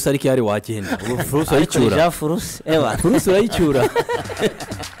 Furusi ariko yari wagenda Furusi ayicyura Furusi urayicyura.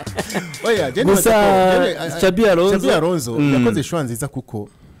 Oya gusa Xabi Alonso yakoze shwanzi yiza kuko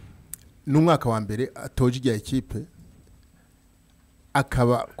n'umwaka wa mbere atoje igiye equipe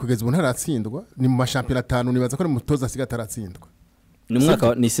akaba kugeza ubu ntaratsindwa ni mu mashampiyona 5 nibaza ko umutoza asiga ataratsindwa. Ni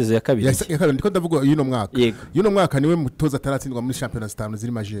umwaka ni season ya kabiri. Ya kabiri ndiko ndavuga yuno mwaka niwe mutoza ataratsindwa muri shampiyona 5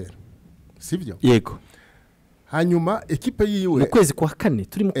 ziri majeur. Sivyo? Yego. Hanyuma equipe yiwe mu kwezi kwa 4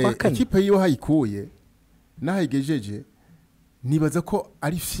 turi mu kwa 4 equipe yiwe hayikuye nahigejeje nibaza ko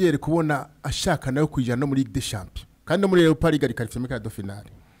ari fier kubona ashaka nayo kujana no muri Ligue des Champions kandi no muri Europa League ari qualifié muri finale.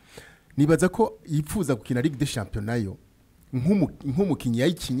 Nibaza ko yifuza gukina Ligue des Champions nayo nk'umukinnyi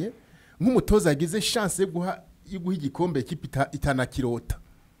yayikinye nk'umutoza yagize chance yo guha igikombe equipe itanakirota.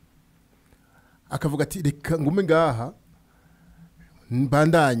 akavuga ati reka ngume ngaha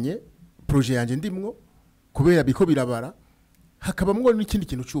mbandanye projet yanjye ndimwo kubera biko birabara hakabamwo n'ikindi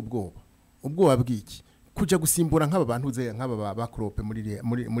kintu ubwoba bw'iki kujya gusimbura nk'aba bantu uze nk'aba ba Klopp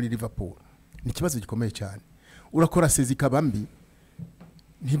muri Liverpool ni ikibazo gikomeye cyane urakora sezi kabambi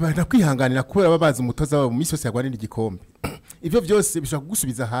ntibana kwihanganira kubera babaza umutoza wabo mu minsi yose yagwanira igikombe ivyo byose bishaka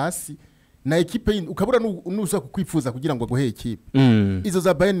kugusubiza hasi na equipe ukabura nuza kukwifuza kugira ngo aguhe equipe izo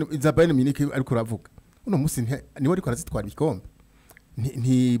za Bayern Munich ariko uravuga uno munsi niwe ariko arazitwara igikombe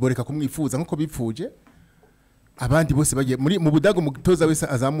ntiboreka kumwifuza nkuko bipfuje abandi bose bagiye mu budago mutoza wese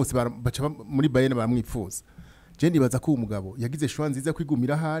azamutse baca muri Bayern baramwifuza je ndibaza ko umugabo yagize shwa nziza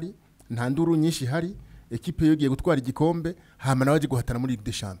kwigumira hari nta nduru nyinshi hari equipe yogiye gutwara igikombe hama nawe aje guhatana muri Ligue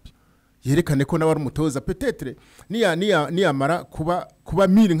des Champions yerekane ko nawe ari umutoza peut-être niyamara kuba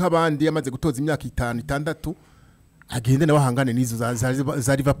miri nk'abandi yamaze gutoza imyaka 5-6 agende nawe ahangane n'izo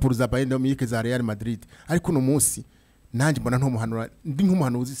za Liverpool za Bayern Munich za Real Madrid ariko no munsi nanjye mbona ntumuhanura ndi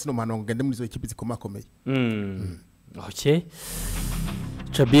nk'umuhanuzi sino muhanura ngo ngende muri zo equipe zikomakomeye okay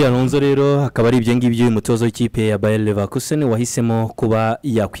Xabi Alonso rero akaba ari ibyo ngibyo umutozo w'ikipe ya Bayer Leverkusen wahisemo kuba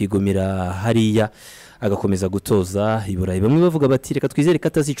yakwigumira hariya agakomeza gutoza iburayi bamwe bavuga bati reka twizere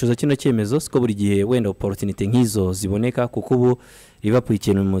katazicuza kino cyemezo siko buri gihe wenda opportunity nk'izo ziboneka kuko ubu Liverpool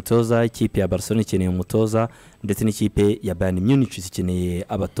ikeneye umutoza ikipe ya Barcelona ikeneye umutoza ndetse n'ikipe ya Bayern Munich ikeneye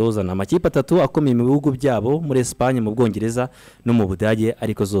abatoza na makipe atatu akomeye mu bihugu byabo muri Espagne mu Bwongereza no mu Budage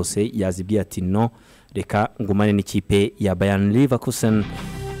ariko zose yazibwiye ati no reka ngumane n'ikipe ya Bayern Leverkusen.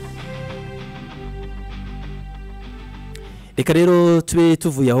 Reka rero tube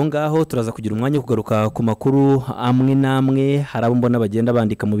tuvuye aho ngaho turaza kugira umwanya wo kugaruka ku makuru amwe namwe harabo mbona bagenda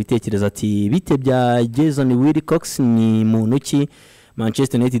bandika mu bitekerezo ati bite bya Jason Wilcox ni muntu ki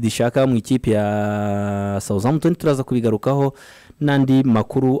Manchester United ishaka mu ikipe ya Southampton turaza kubigarukaho nandi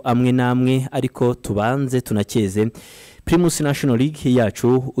makuru amwe namwe ariko tubanze tunakeze Primus National League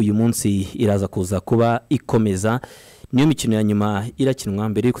yacu uyu munsi iraza kuza kuba ikomeza niyo mikino ya nyuma irakinwa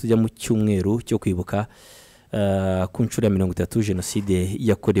mbere yo kujya mu cyumweru cyo kwibuka ku nshuro ya 30 jenoside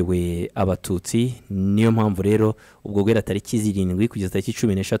yakorewe abatutsi niyo mpamvu rero ubwo gwera tariki 7 kugeza tariki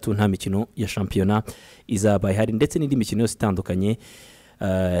 13 nta mikino ya championnat izaba ihari ndetse n'indi mikino yose itandukanye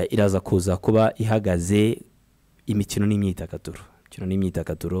iraza kuza kuba ihagaze imikino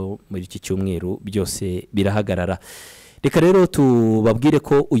n'imyidagaduro muri iki cyumweru byose birahagarara. Reka rero tubabwire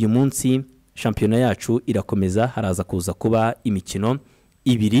ko uyu munsi championnat yacu irakomeza haraza kuza kuba imikino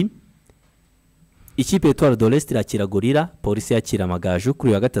ibiri. Ikipe Etoile de l'Est irakira Gorilla, Police yakira Amagaju,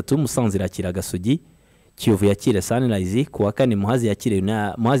 kuri wa gatatu Musanze irakira Gasogi, Kiyovu yakira Sunrise, ku wa kane Muhazi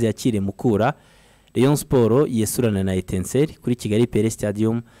yakire Mukura, Rayon Sport yesurana na Etincelle, kuri Kigali Pele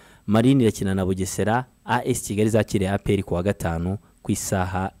Stadium, Marine irakina na Bugesera, AS Kigali zakire APR ku wa gatanu ku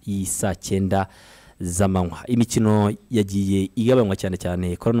isaha y'isa 9 z'amanywa. Imikino yagiye igabanywa cyane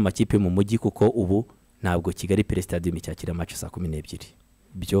cyane korana makipe mu mujyi kuko ubu ntabwo Kigali Pele Stadium cyakira match saa 12.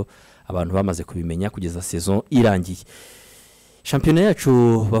 Byo abantu bamaze kubimenya kugeza saison irangiye. Championnat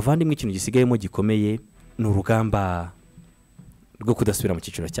yacu bavandimwe ikintu gisigayemo gikomeye ni urugamba rwo kudasubira mu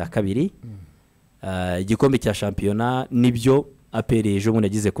cyiciro cya kabiri. Igikombe cya championnat nibyo APR ejo bundi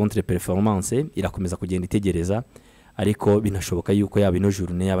yagize contre performance irakomeza kugenda itegereza ariko binashoboka yuko yaba ino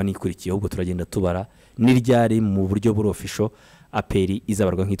journée yaba nikurikiye ahubwo turagenda tubara niryari mu buryo buri official APR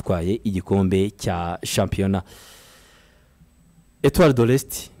izabarwa nkitwaye igikombe cya championnat. Etoile de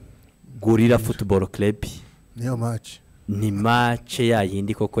l'Est Gorilla Football Club niyo match ni match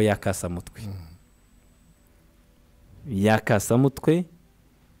yayindi koko yakasa mutwe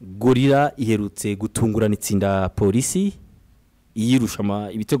Gorilla iherutse gutungurana itsinda Polisi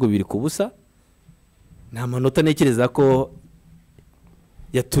iyirusha ibitego 2-0 nta manota nekereza ko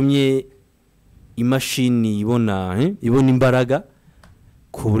yatumye imashini ibona imbaraga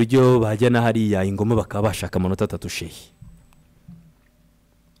ku buryo bajya na hariya ingoma bakaba bashaka amanota 3 shehi.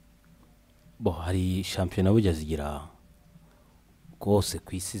 Hari championnat bujya zigira kose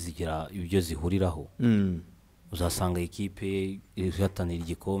kwisi zigira ibyo zihuriraho uzasanga ikipe ihatanira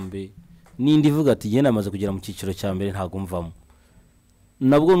igikombe nindi ivuga ati je namaze kugera mu cyiciro cya mbere ntago mvamo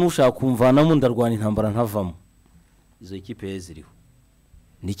nabwo nushaka kumvanamo ndarwana intambara ntavamo izo ikipe ziriho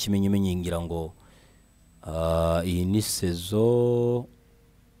n'ikimenyemenye ngira ngo iyi ni saison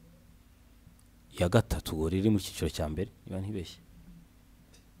ya gatatu Gorilla mu cyiciro cya mbere niba ntibeshye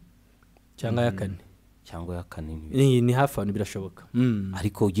cyangwa ya kane ni hafi birashoboka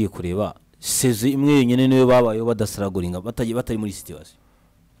ariko ugiye kureba seze imwe yonyine niyo babayo badasaraguringa batari muri situation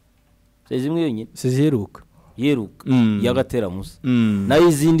seze imwe yonyine seze yeruka yagatera musa nayo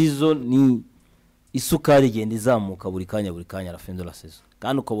izindi zo ni isukari igenda izamuka buri kanya arafendo la saison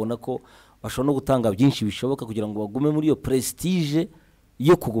kandi ukabona ko bashobora no gutanga byinshi bishoboka kugira ngo bagume muri iyo prestige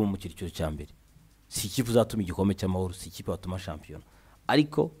yo kuguma mu cyiciro cya mbere. Si ikipe uzatuma igikombe cy'amahoro, si ikipe watuma shampiyona,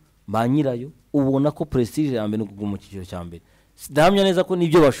 ariko ba nyirayo ubona ko prestige ya mbere no kuguma mu cyiciro cya mbere. Ndahamya neza ko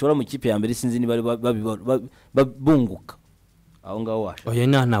nibyo bashora mu kipe ya mbere, sinzi niba babunguka aho ngaho washa. Oya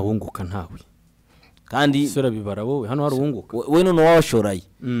nta wunguka ntawe kandi sura bibara wowe hano hari uwunguka we none wawashoraye.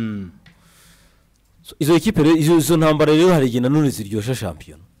 Izo ekipe izo ntambara rero hari igihe nanone ziryosha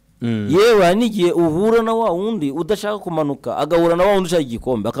shampiyona. Yewe nigiye uhura na wa wundi udashaka kumanuka agahura na wa wundi ushaka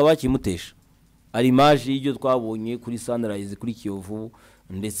igikombe akaba yakimutesha. Ari image y'ibyo twabonye kuri Sunrise, kuri Kiyovu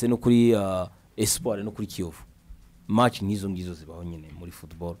ndetse no kuri Espoir no kuri Kiyovu. Match nk'izo ngizo zibaho nyine muri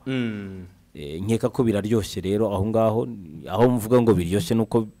football. Nkeka ko biraryoshye rero aho ngaho, aho mvuga ngo biryoshye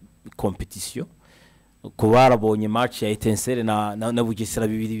nuko competition ko barabonye match ya Etincelle na Bugesera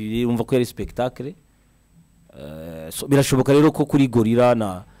bibiri umva ko yari spectacle. Birashoboka rero ko kuri Gorilla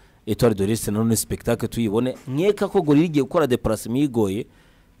na Etoile de l'Est none spectacle tuyibone. Nkeka ko Gorilla igiye gukora déplacement igoye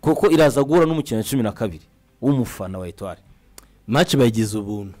kuko iraza guhura n'umukino wa 12 w'umufana wa Etoile. Match bayigize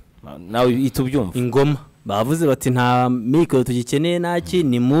ubuntu nawe itubyumva ingoma bavuze bati nta mikoro tugikeneye naki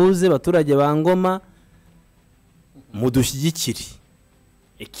ni muze baturage ba Ngoma mudushyigikire,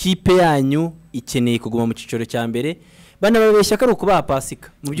 ekipe yanyu ikeneye kuguma mu cicoro cya mbere. Bana babeshya ko kubaha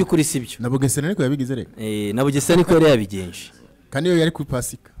pasika mu by'ukuri sibyo. Na Bugesera niko yabigize reka na Bugesera niko yari yabigenje kandi yo yari ku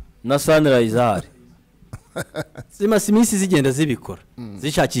pasika na Sunrise hari simasi zigenda zibikora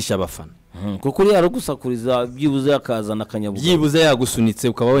zishakisha abafana kuko uri yarugusakuriza byibuze yakazana akanyabuga byibuze yagusunitse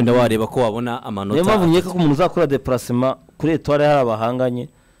ukaba wenda wareba ko wabona amanota. Niyo mpamvu nkeka ko umuntu uzakora déplacement kuri Etoile hari abahanganye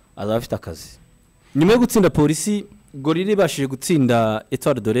azaba afite akazi. Nyuma yo gutsinda Polisi, Gorilla ibashije gutsinda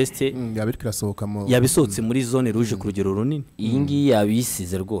Etoile de l'Est yabisohotse muri zone rouge ku rugero runini. Iyi ngiyi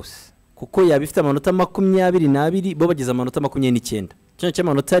yabisize rwose kuko yabifite amanota 22 bo bageze amanota 29. Cyo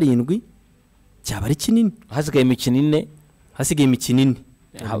cy'amanota 7 cyaba ari kinini. Hasigaye imikino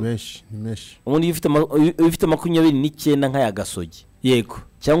 4 mesh ubundi ufite 29 nk'aya Gasogi yego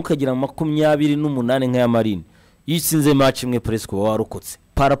cyangwa ukagira 28 nk'aya Marine. Iyo utsinze match imwe presque uba warokotse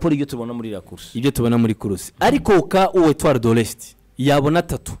paraporo ibyo tubona muri la course, ibyo tubona muri course. Ariko ka Etoile de l'Est yabona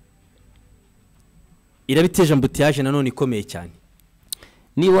 3 irabiteje ambutiage nanone ikomeye cyane.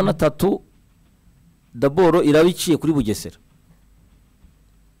 Nibona 3 d'abord irabiciye kuri Bugesera.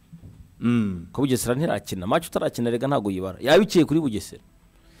 Ko Bugesera ntirakina match utarakina rega ntago yibara yabiciye kuri Bugesera.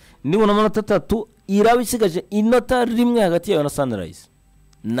 Nibona amanota 3 irabisigaje inota rimwe hagati yayo na Sunrise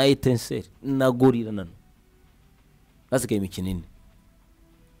na Etincelle na Gorilla nano basigaye imikino 4.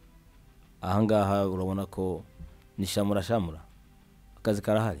 Ahangaha urabona ko ni shamura akazi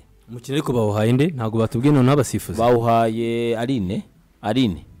karahari. Umukino ariko bawuhaye nde ntago batubwiye none abasifuzi bawuhaye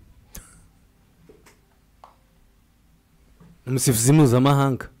Arine umusifuzi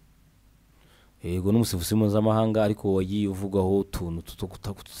mpuzamahanga. Yego n'umusifuzi mpuzamahanga ariko wagiye uvugaho utuntu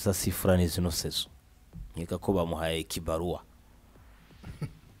tutasifura neza no sezo. Nkeka ko bamuhaye kibarua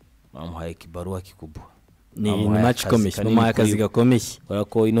kikubwa ni match komeye mu akazi gakomeye kubera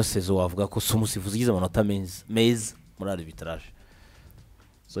ko ino sezo wavuga ko so umusifuzi ugize amanota meza muri arbitrage.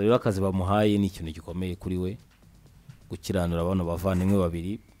 So rero akazi bamuhaye ni ikintu gikomeye kuri we gukiranura abana bavandimwe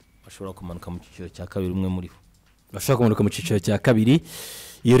babiri bashobora kumanuka mu cyiciro cya kabiri, umwe muri bo bashaka kumanuka mu cyiciro cya kabiri.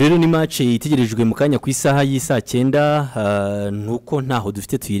 Iyo rero ni match itegerejwe mu kanya ku isaha y'isa 9 nuko ntaho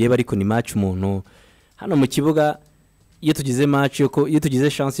dufite tuyireba, ariko ni match umuntu hano mu kibuga iyo tugize match iyo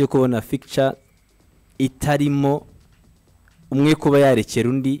tugize chance yo kubona fixture itarimo umwe kuba yarekera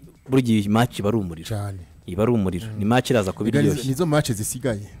undi buryo match barumurira cyane ibarumurira ni match iraza kubiryoshye. Nizo match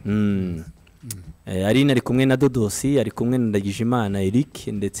zisigaye. Ari kumwe na Dodosi, ari kumwe na Ndagijimana Eric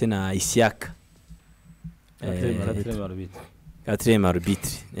ndetse na Isiaka. Quatrième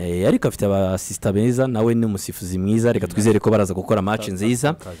arbitre. Ariko afite abasista beza nawe ni umusifuzi mwiza. Reka twizere ko baraza gukora match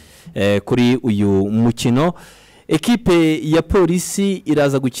nziza kuri uyu mukino. Ekipe ya Polisi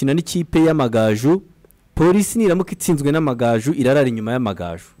iraza gukina n'ikipe y'Amagaju. Polisi niramuka itsinzwe n'Amagaju irarara inyuma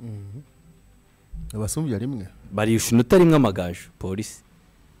y'Amagaju. Abasumbya rimwe bari ushinota rimwe Amagaju. Polisi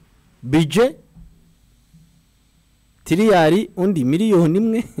budget tiriyari undi miliyoni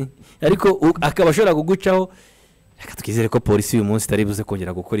imwe ariko akabashora kugucaho. Reka twizere ko Polisi uyu munsi tari buze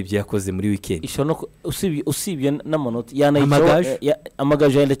kongera gukora ibyo yakoze muri weekend. Ishono usibye n'amanota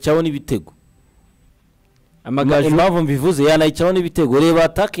Amagaju yenda cyaho n'ibitego. Amagaju impamvu mbivuze yanayicaho n'ibitego. Reba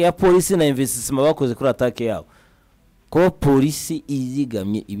attaque ya Polisi na investissement bakoze kuri attaque yabo ko Polisi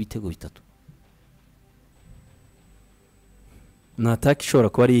izigamye ibitego 3 na attaque ishobora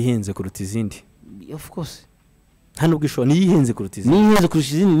kuba ari ihenze kuruta izindi. Of course nta nubwo ishobora niyihenze kuruta izindi niyihenze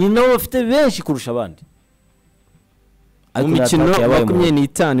kurusha izindi ni nabo bafite benshi kurusha abandi mu mikino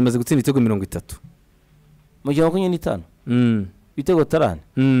 25 imaze gutsinda ibitego 30 mu gihe 25 ibitego tarane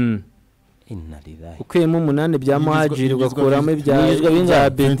inarirahe ukuyemo 8 bya muhajiri ugakuramo ibya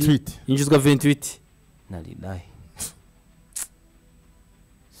Bedi injizwa 28 narirahe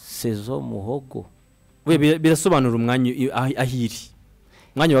sezo muhogo we birasobanura umwanya ahiri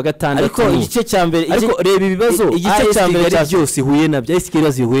umwanya wa gatandatu ariko igice cya mbere ariko reba ibibazo igice cya mbere byose huye nabyo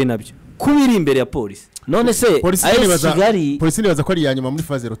Kigali huye nabyo kubiri imbere ya polisi none se Kigali polisi nibaza ko ari ya nyuma muri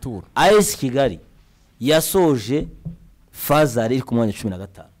phase retour Kigali yasoje phase ari ku mwanya 15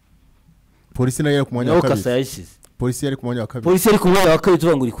 polisi nayo ku mwanya wa kabiri polisi yari ku mwanya wa kabiri polisi yari ku mwanya wa kabiri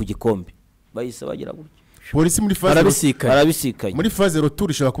tuvuga ngo iri ku gikombe bayise bagira gutyo polisi muri phase arabisikanye muri phase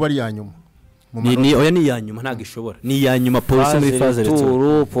retour ishobora kuba ari ya nyuma ni oya ni ya nyuma ntago ishobora ni ya nyuma polisi muri phase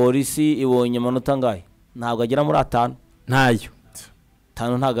retour polisi ibonye amanota ngahe ntabwo agera muri 5 ntayo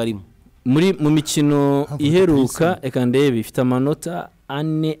 5 ntago arimo muri mu mikino iheruka eka ndebe ifite amanota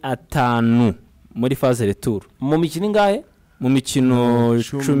 4-5 muri phase retour mu mikino ingahe mu mikino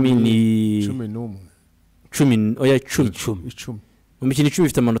 10 oya 10 mu mikino 10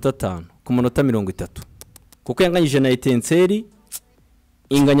 ifite amanota 5 ku manota 30 kuko yanganyije na Etenseri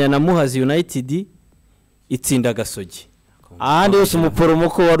inganya na Muhazi United itsinda Gasogi ahandi yose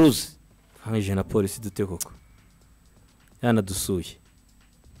umuporomoko waruze hangije na polisi dute koko yana dusuye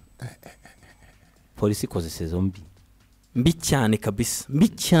polisi koze saison mbi cyane kabisa mbi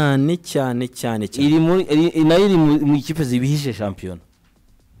cyane iri mu ikipe zibihishe championnat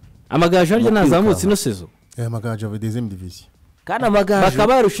amagaju arya nazamutse ino saison amagaju ava deuxième division kandi amagaju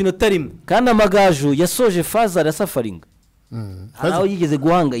bakaba yarushino tarimo kandi amagaju yasoje phase ya safaringa aho yigeze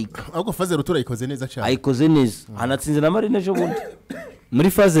guhangayika ahubwo phase retour ayikoze neza cyane ayikoze neza anatsinze na Marine ejo bundi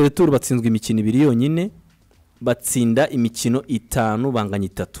muri phase retour batsinzwe imikino 2 yonyine batsinda imikino 5 banganya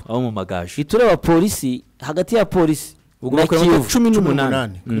 3 aho mu magaju itureba polisi hagati ya polisi na Kivu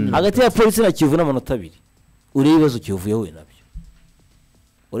 18 hagati ya polisi na Kivu n'amanota 2 uri ibibazo kivuye we nabyo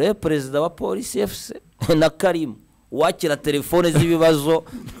ure president wa polisi FC na Karim wakira telefone z'ibibazo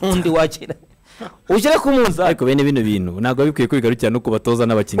undi wakira ujye kumunza ariko bene bino bintu ntabwo bikwiye kubigarukira no kubatoza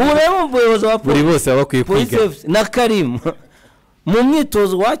n'abakinnyi ureba umuyobozi wa polisi bose baba bakwiye kwiga na Karim mu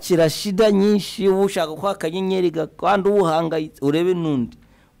myitozo wakira shida nyinshi ushaka kwa kanyenyeri kandi ubuhangayitse urebe nundi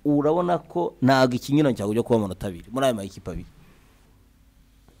urabona ko ntago ikinyino cyago cyo kuba amanota 2 muri aya makipe 2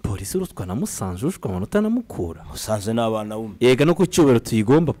 polisi urutwa na Musanze urushwa amanota namukura Musanze n'abana bumwe yega no kucyubero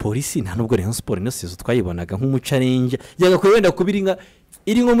tuyigomba polisi nta nubwo Rayon Sport no sezo twayibonaga nk'umucarenje yaga kwenda kubiringa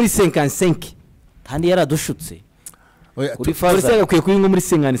iri nko muri 55 kandi yaradushutse kuri phase yakwiye kuri nko muri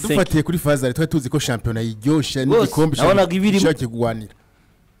 55 dufatiye kuri phase twari tuzi ko championnat yiryosha n'igikombe cy'ibiri kigwanira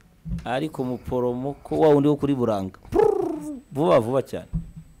ariko mu poromoko wa undi wo kuri buranga vuba cyane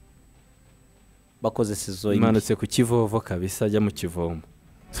bakoze sezo imanutse ku Kivovo kabisa ajya mu Kivomo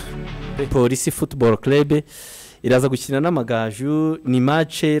polisi football club iraza gukina n'amagaju ni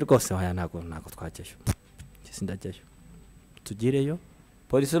match rwose waya ntago twajyayo sindajyayo tugireyo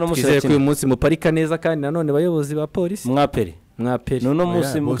polisi no museke uyu munsi muparika neza kandi nanone bayobozi ba polisi mwapere no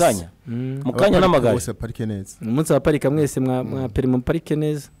munsi mukanya n'amagaju bose parike neza umunsi abaparika mwese mwapere mu parike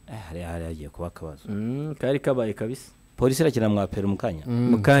neza hari agiye kuba kabazo kari kabaye kabisa polisi irakina mwapere mukanya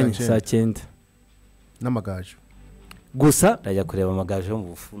saa 9 n'amagaju gusa ndajya kureba amagaju mu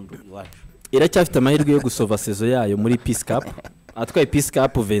bufundu iwacu iracyafite amahirwe yo gusova sezo yayo muri Peace Cup atwaye Peace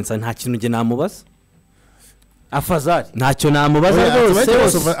Cup Vincent nta kintu nge namubaza afazari ntacyo namubaza rwose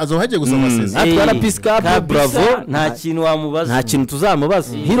azohaje gusoma sezo atwara Peace Cup bravo nta kintu wamubaza nta kintu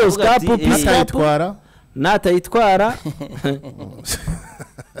tuzamubaza Heroes Cup Peace Cup natayitwara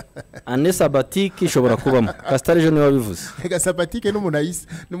ane sabatiki ishobora kubamo Castare Jeune wabivuze ega sabatike n'umunayise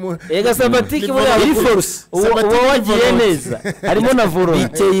ega sabatike muri force uwo wagiye neza harimo na volonté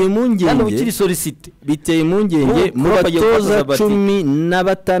biteye impungenge kandi ukiri solicite biteye impungenge mu batoza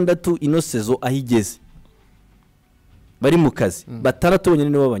 16 ino sezo ahigeze bari mu kazi batandatu bonyine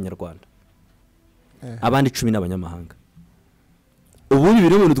nibo b'abanyarwanda abandi 10 n'abanyamahanga ubundi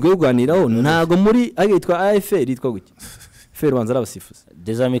biri mu bintu twegwaniraho ntago muri agitwa AFR yitwa guki fer banza abasifuzi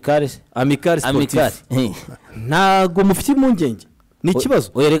des amicales sportifs ntago mufite impungenge ni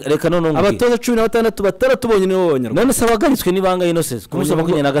kibazo reka none abatoza 16 batandatu bonyine nibo b'abanyarwanda none sabagaritswe ni bangaye no sese ku munsi wa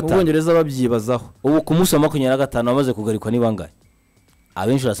 25 ubongereza babyibazaho ubu ku munsi wa 25 bamaze kugarikwa ni bangaye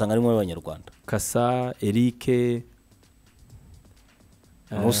abenshi urasanga arimo abanyarwanda Kasa Eric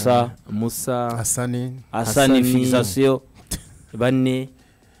Musa Hasani fixation bane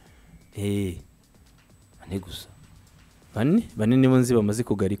gusa bane nibo nzi bamaze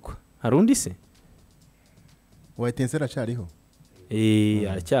kugarikwa hari undi se Etenseri acariho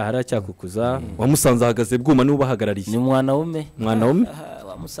aracyahari aracyakukuza wamusanze ahagaze bwuma niwe ubahagarariye ni mwana wume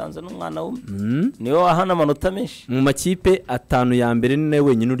wamusanze n'umwana wume niwe wahana amanota menshi mu makipe 5 ya mbere ni nawe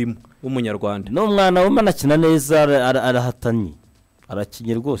wenyine urimo w'umunyarwanda n'umwana wume anakina neza arahatanye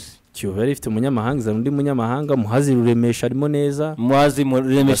arakinye rwose Kiyovu yari ifite umunyamahanga izana undi munyamahanga Muhazi Ruremesha arimo neza Muhazi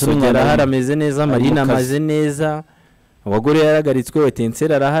Ruremesha n'umwana ameze neza Marina amaze neza abagore yaragaritswe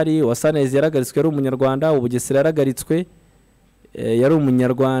Etenseri arahari Wasanezi yaragaritswe ari umunyarwanda Ubugesera yaragaritswe yari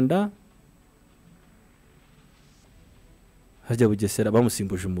umunyarwanda hajya Bugesera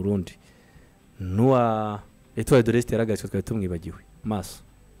bamusimbuje umurundi nuwa Etoile de l'Est yaragaritswe twari tumwibagiwe maso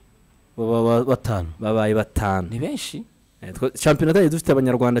babaye batanu ni benshi championnat yaje dufite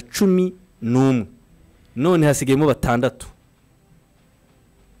abanyarwanda 11 none hasigayemo batandatu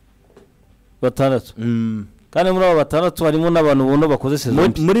kandi muri abo batandatu harimo n'abantu buno bakoze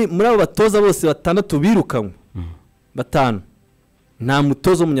saison muri abo batoza bose batandatu birukanwe batanu nta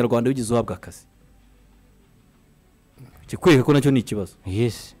mutozo w'umunyarwanda wigeze uhabwa akazi kikwereka ko nacyo ni ikibazo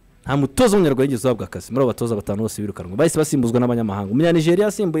nta mutozo w'umunyarwanda wigeze uhabwa akazi muri abo batoza batanu bose birukanwe bahise basimbuzwa n'abanyamahanga Umunyanigeria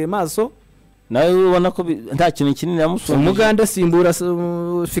asimbuye maso nawe ubona ko nta kintu kinini yamusubije Umuganda asimbura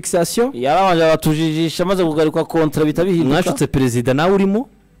fixation yarabanje abatujijisha maze kugarikwa kontra bitabihinduka mwashutse perezida nawe urimo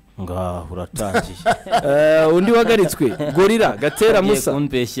ngaho uratangiye undi wagaritswe Gorira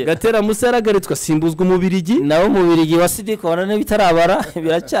Gatera Musa yaragaritswe asimbuzwa umubirigi nawe umubirigi wa Sidiko warane bitarabara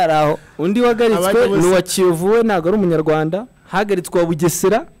biracyaraho undi wagaritswe nuwa Kiyovu we ntago ari umunyarwanda hagaritswe wa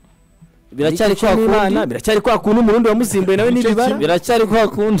Bugesera biracyari kwa kundi umurundi wamusimbuye nawe n'ibibara biracyari kwa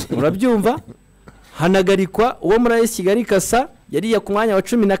kundi urabyumva hanagarikwa uwo muri Kigali Kasa yari ku mwanya wa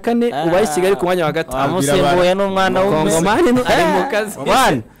 14 ubaye Kigali ku mwanya wa 5 amusimbuye n'umwana w'umwana ari mu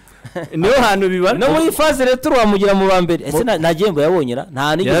kazi niyo hantu bibara no muri phase retour wamugira mu bambere ese nagembo yabonyera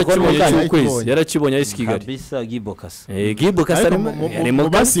nta nigeze ko n'umwana yarakibonye ari Kigali kabisa Gibokasa Gibokasa ari mu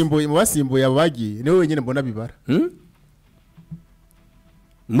basimbuye abagiye niwe wenyine mbona bibara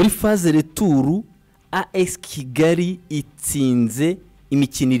muri phase retour AS Kigali itsinze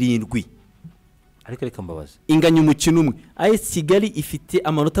imikino 7 ariko reka mbabaza inganya umukino umwe AS Kigali ifite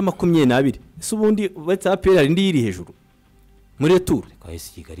amanota 22 ese ubundi WhatsApp yari ndi yiri hejuru muri retour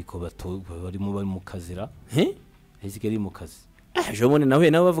AS Kigali ko bari mu kazira AS Kigali mu kazi jomone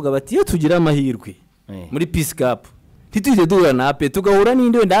nawe bavuga bati iyo tugira amahirwe muri Peace Cup tituje duhura na AP tugahura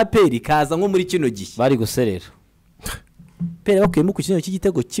n'indi wenda AP kaza nko muri kino gihe bari guserera pere bakuyemo ku kintu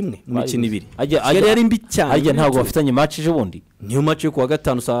cy'igitego kimwe mu mikino 2 Kigali yari mbi cyane ajya ntago bafitanye match ejo bundi niyo match yo kuwa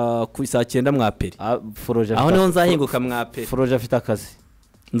gatanu saa 9 mwapere aho niho nzahinguka mwapere Foroje afite akazi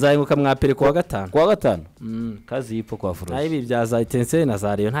nzahinguka mwapere kuwa gatanu kazi yipo kwa Foroje ibi byaza Etenseri na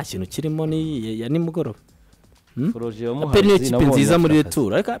Zareyo nta kintu kirimo ni ya nimugoroba Foroje yo muhanzi na kipe nziza muri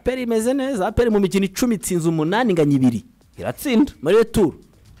retour ariko aperi imeze neza aperi mu mikino 10 itsinze 8 inganya 2 iratsinda muri retour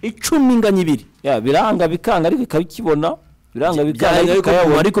 10 inganya 2 ya biranga bikanga ariko ikabikibona biranga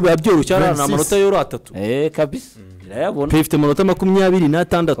bikanga ariko byoroshye na amanota yoro 3 kabisa irayabona ifite amanota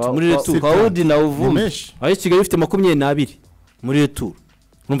 26 muri retour Kaudi na Uvumbi aho Kigali ifite 22 muri retour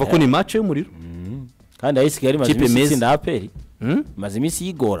numva ko ni match y'umuriro kandi aho Kigali maze itsinda aperi maze imisi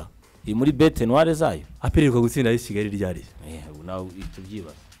yigora iri muri bete noire zayo aperi ko gutsinda aho Kigali ryari nawe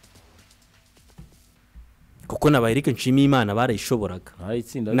itubyibaza kuko na Eric Nshimiyimana barayishoboraga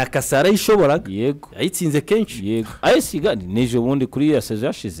na Kasara yishoboraga yego yayitsinze kenshi yego aho Kigali nejo bundi kuri ya saison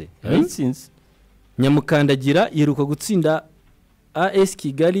yashize yayitsinze Nyamukandagira yiruka gutsinda AS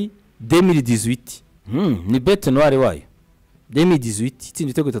Kigali 2018 ni bete noire wayo 2018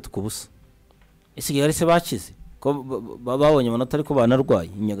 itsinda itego 3 ku busa Kigali se bakize ko babonye amanota ariko banarwaye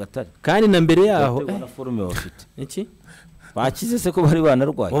Nyagatare kandi na mbere yaho na forume bafite iki bakize se ko bari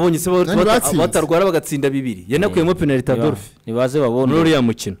banarwaye wabonye se batarwara bagatsinda 2 yanakuyemo penalty Adolphe nibaze babone muri ya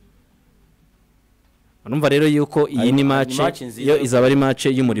mukino urumva rero yuko iyi ni match yo izaba ari match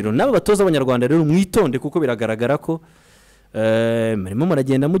y'umuriro nabo batoza abanyarwanda rero mwitonde kuko biragaragara ko marimo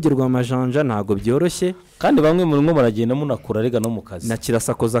muragenda mugirwa amajanja ntago byoroshye kandi bamwe muri mwe muragenda munakura rega no mu kazi na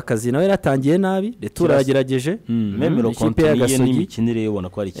Kirasakoza akazi nawe yaratangiye nabi retura yagerageje memero kontinye n'imikinire yobona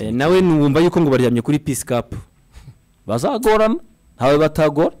ko ari kintu nawe numva yuko ngo baryamye kuri Peace Cup bazagorana ntawe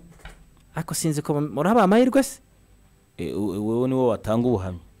batagora ariko sinzi ko muraba amahirwe se wewe niwo watanga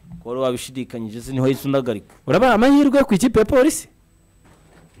ubuhamya ko wabishidikanyije se niho yisundagarika uraba amahirwe ku ikipe ya polisi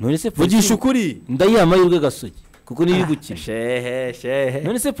none se vugisha ukuri ndayiha amahirwe Gasogi kuko niyo gukina shehe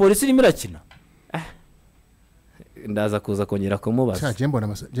none se polisi irimo irakina ndaza kuza kongera kumubaza je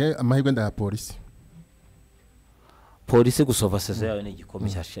mbona amahirwe ndaha polisi gusova saison yawe ni igikombe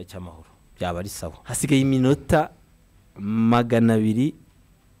cy'amahoro byaba ari sawa hasigaye iminota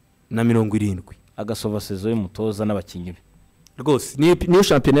 270 agasova sezo y'umutoza n'abakinnyi be rwose niyo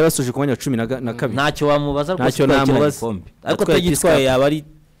shampiyona yabasoje ku mwanya wa 12 ntacyo wamubaza ntacyo namubaza ariko atagitwaye yaba ari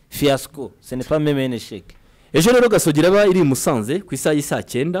fiasco ce n'est pas même un échec. ejo rero Gasogi iraba iri Musanze ku isaha y'isa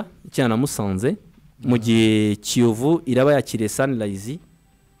 9 cyana Musanze mu gihe Kiyovu iraba yakiriye Sunrise.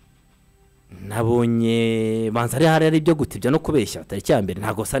 Nabonye banza ari byo gutibya no kubeshya tariki ya mbere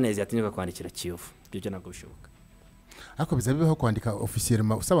ntago Saneza yatinyuka kwandikira Kiyovu byo ntago bishoboka ariko bizabeho kwandika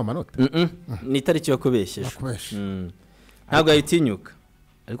officiellement usaba amanota ni tariki yo kubeshesha ntabwo yitinyuka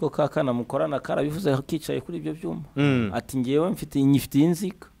ariko kakana mukorana karabivuze kicaye kuri ibyo byuma ati ngewe mfite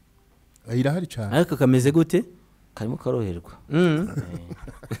inzika irahari cyane ariko kameze gute karimo karoherwa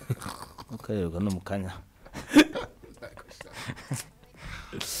mukarerwa no mukanya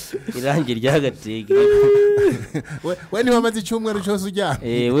irangi ryagatege we niho amaze icyumweru cyose ujyana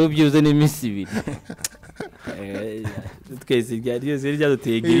we byuze n'iminsi 2 twese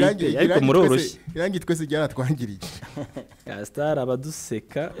ryaduteye ariko muroroshye irangi twese ryaratwangiriye Star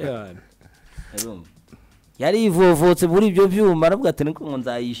abaduseka yari ivovotse muri ibyo byuma aravuga ati niko ngo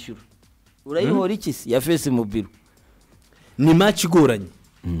nzayishyura urayihora iki se ya Face Mobile ni match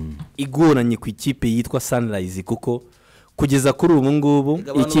igoranye ku ikipe yitwa Sunrise kuko kugeza kuri ubu ngubu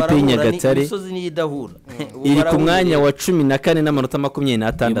ikipe y'Inyagatare iri ku mwanya wa 14 n'amanota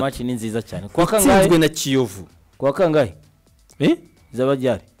 26. Match ni nziza cyane kwa kangahe na Kiyovu kwa kangahe zaba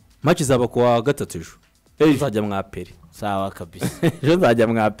ryari match zaba kwa 3 ejo uzajya mwapere sawa kabisa ejo uzajya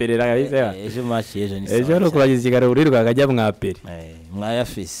mwaperera ejo match ejo ni ejo no kuragiza Kigali urirwa akajya mwapere mwaya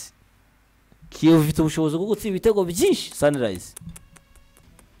Face Kiyovu ifite ubushobozi bwo gutsinda ibitego byinshi Sunrise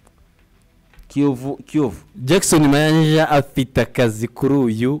Kiyovu Jackson Mayanja afite akazi kuri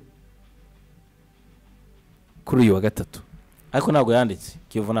uyu wa gatatu ariko ntabwo yanditse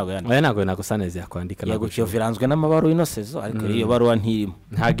Kiyovu ntabwo yanditse ntabwo Saneza yakwandika ntabwo Kiyovu iranzwe n'amabaruwa ino sezo ariko iyo baruwa ntirimo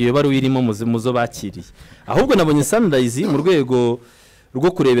ntabwo iyo baruwa irimo muzo bakiriye ahubwo nabonye Sunrise mu rwego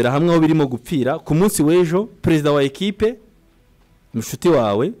rwo kurebera hamwe aho birimo gupfira ku munsi w'ejo perezida wa ekipe mushuti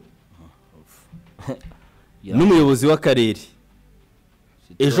wawe n'umuyobozi w'akarere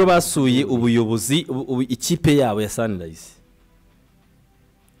ejo basuye ubuyobozi ikipe yabo ya Sunrise.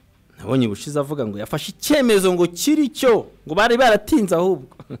 Nabonye bushize avuga ngo yafashe icyemezo ngo kiri cyo ngo bari baratinze ahubwo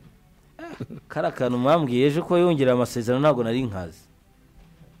karakana umwambwiye ejo ko yongera amasezerano ntago nari nkazi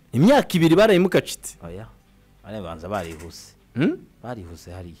imyaka 2 barayimukacitse banza barihuse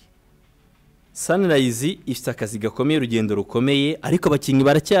barihuse hariya Sunrise ifite akazi gakomeye urugendo rukomeye ariko abakinyi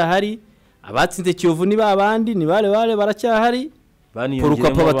baracyahari abatsinze Kiyovu ni babandi ni bale baracyahari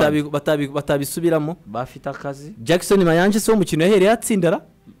Kuruhuka batabisubiramo bafite akazi Jackson Mayanja se umukino yahereye atsindara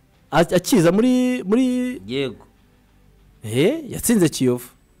akiza muri yego yatsinze Kiyovu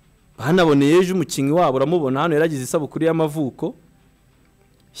banaboneye ejo umukinyi wabo uramubona hano yaragize isabukuru y'amavuko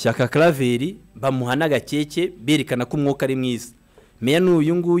Shyaka Claveri bamuhana gakeke berekana ko umwuka ari mwiza meya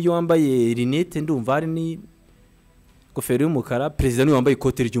n'uyu nguyu wambaye rinete ndumva ari ni gofero y'umukara president ni wambaye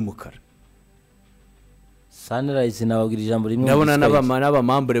ikote ry'umukara Sunrise nabagira ijambo rimwe ndabona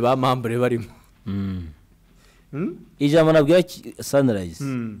n'abamambure bamambure barimo ijambo nabwiye Sunrise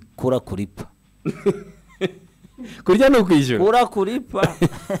kura kuripa kurya no kwishyura kura kuripa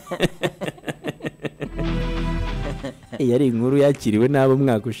yari inkuru yakiriwe nabo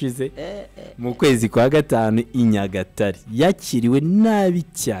mwaka ushize mu kwezi kwa 5 Inyagatare yakiriwe nabi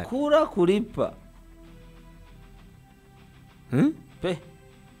cyane kura kuripa pe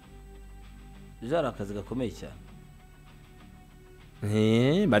jara akazi gakomeye cyane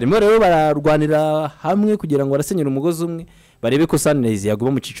barimo rero bararwanira hamwe kugira ngo barasenyera umugozi umwe barebe ko Sunrise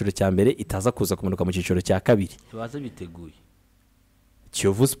yaguma mu ciciro cya mbere itaza kuza kumanuka mu ciciro cya kabiri baza biteguye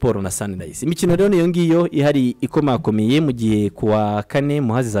Kiyovu Sport na Sunrise imikino rero niyo ngiyo ihari ikomakomeye mu gihe kuwa 4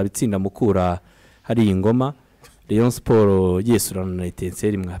 muhazi zabitsinda mukura hari ingoma Rayon Sport yesurana na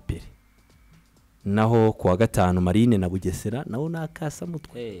Etincelle mwapere naho kuwa 5 Marine na Bugesera naho nakasa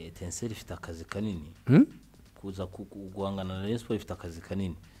mutwe Etincelle ifite akazi kanini kuza guhangana na Rayon Sport ifite akazi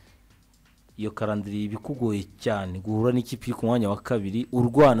kanini iyo karandiri bikugoye cyane guhura n'ikipe ku mwanya wa 2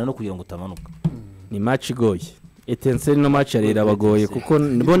 urwana no kugira ngo utamanuka ni match igoye Etincelle no match arira bagoye kuko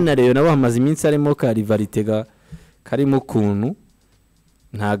mbona rero nabo hamaze iminsi arimo ka rivalite karimo kuntu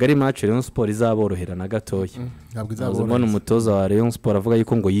ntago ari match Rayon Sport izaborohera na gatoya ntabwo izaborohera umutoza wa Rayon Sport avuga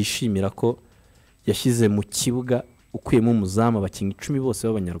yuko ngo yishimira ko yashize mu kibuga ukuyemo umuzamu abakinyi 10 bose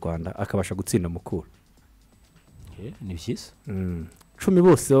b'abanyarwanda akabasha gutsinda mukura ni byiza 10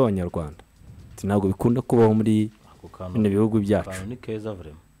 bose b'abanyarwanda ntabwo bikunda kubaho muri bino bihugu byacu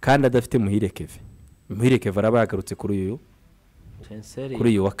kandi adafite Muhire Keve arabagarutse kuri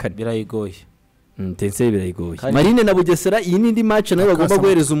uyu wa 4 birayigoye Etincelle birayigoye Marine na Bugesera iyi nindi match nayo bagomba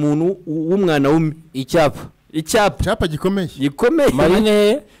guhereza umuntu w'umwana w'umwe icyapa gikomeye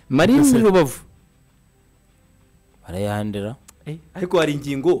Marine Rubavu barayahandira ariko hari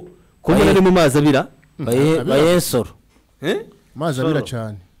ingingo ko mbona ari mu mazi abira bayensoro mazi abira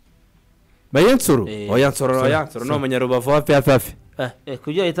cyane bayensoro oyansoro no munyarubavu hafi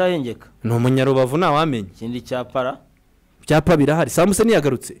kujya itahengeka no munyarubavu nta wamenye ikindi cyapara cyapa birahari Samuse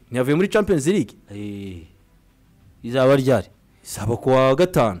niyagarutse ntiyavuye muri Champions League izaba ryari izaba kuwa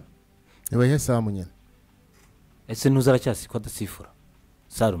gatanu yabaye Samunyana ese ntuzaracyasi ko adasifura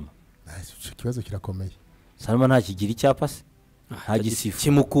Salma ikibazo kirakomeye Salma nta kigira icyapa se nta gisifura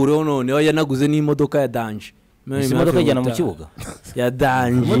kimukureho none yanaguze n'imodoka ya Danje imodoka ijyana mu kibuga ya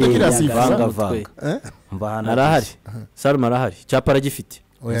Danje imodoka irasifura arahari Salma arahari cyapa aragifite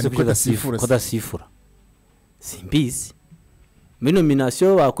ko dasifura simbizi muri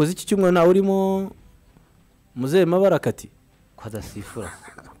nomination bakoze iki cyumwe nawe urimo Muzehe Mabarakati ko dasifura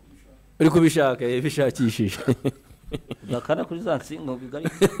uri kubishaka bishakishije udakana kuri za nsingo bigari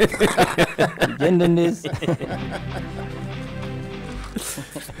bigende neza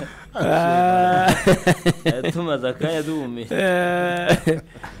tumaze akanya duhume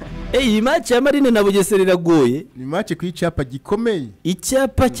iyi match ya Marine na Bugesera iragoye ni match ku icyapa gikomeye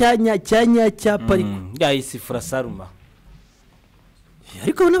icyapa cyanya cyapa ariko yayisifura Salma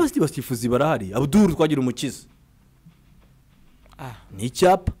ariko n'abasti basifuzi barahari Abdul twagira umukiza ni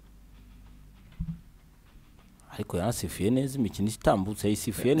icyapa ariko yanasifuye neza imikino itambutse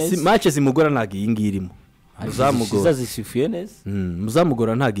yisifuye neza match zimugora ntago iyi ngiyi irimo muzamugora zisifuye neza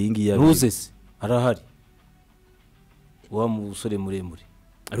muzamugora ntago iyi ngiyi Ruzes arahari wa musore muremure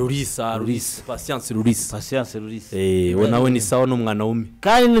Rurisa Patience Rurisa we nawe ni sawa n'umwana w'umwe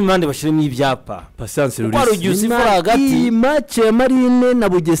kandi n'imande bashiremo ibyapa Patience Rurisa iyi match ya Marine na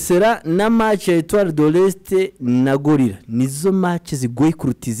Bugesera na match ya Etoile de l'Est na Gorilla nizo match zigoye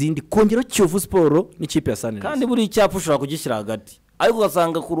kuruta izindi kongera Kiyovu Sport n'ikipe ya Sunrise kandi buri icyapa ushobora kugishyira hagati ariko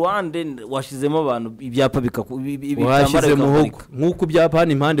ugasanga ku ruhande washizemo abantu ibyapa washyize muhogo nk'uko ibyapa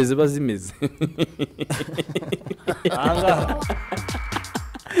hano impande ziba zimeze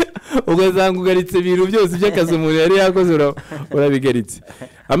ugasanga ugaritse ibintu byose by'akazi umuntu yari yakoze urabigaritse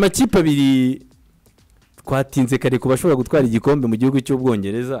amakipe abiri twatinze kare ku bashobora gutwara igikombe mu gihugu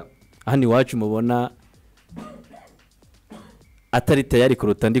cy'Ubwongereza hano iwacu mubona atari tayari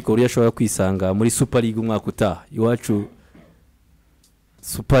kuruta ndiko uri yashobora kwisanga muri Super League umwaka utaha iwacu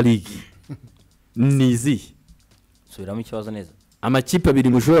Super League nizi subiramo ikibazo neza amakipe abiri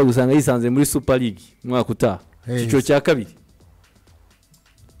mushobora gusanga yisanze muri Super League umwaka utaha cyiciro cya kabiri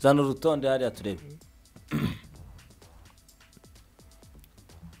zano rutonde hariya turebe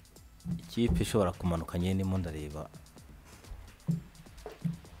ikipe ishobora kumanuka nyene mo ndareba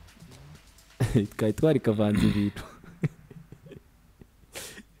twari twari kavanze ibintu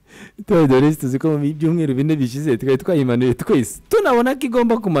Todorese tuziko mu byumweru bine bishize twari twayimanuye twese tunabona ko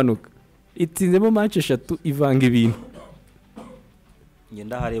igomba kumanuka itsinzemo match 3 ivanga ibintu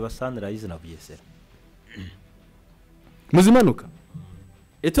ngenda hareba Sunrise na Bugesera muzimanuka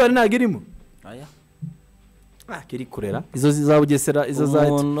Etoile nagirimo aya kiri kurera izo za Bugesera izo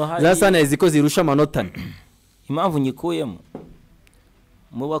za Sunrise ko zirusha amanota impamvu nyikuyemo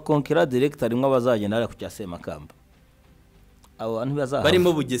mu bakonkera director imwe abazagenda ari ku cyasema kamba abo bantu bazaha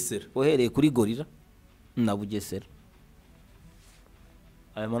barimo Bugesera uhereye kuri Gorilla na Bugesera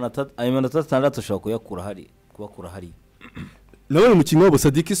ayimanota 6 ushobora kuyakura hari nawe umukino wabo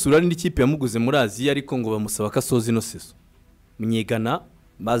Sadiki Surari n'ikipe yamuguze muri Aziya ariko ngo bamusaba kasozi no seso munyegana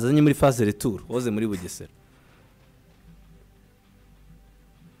bazanye muri phase retour woze muri Bugesera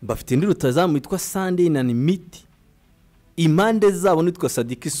bafite indi rutazamu yitwa Sunday na Nimiti impande zabo nitwa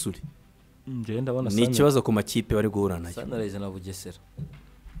Sadiki Suri ni ikibazo ku makipe bari guhura nayo Sunrise na Bugesera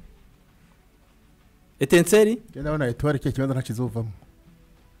Etincelle genda bona Etoile cyo kibanza ntakizovamo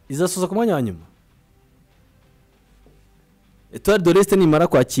izasoza ku mwanya wa nyuma Etoile de l'Est nimara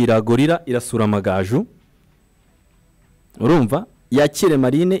kwakira Gorilla irasura Amagaju urumva yakire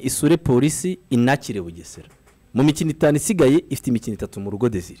Marine isure Polisi inakire Bugesera mu mikino 5 isigaye ifite imikino 3 mu rugo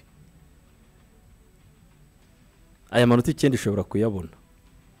Desire aya manota 9 ushobora kuyabona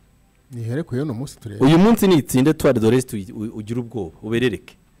nihere kuyo no munsi turebe uyu munsi ni itsinde Etoile de l'Est ugira ubwoba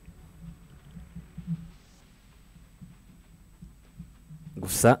uberereke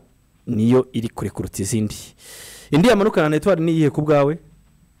gusa niyo iri kure kuruta izindi indi yamanukana na Etoile ni iyihe ku bwawe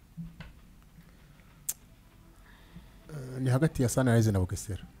ni hagati ya Sunrise na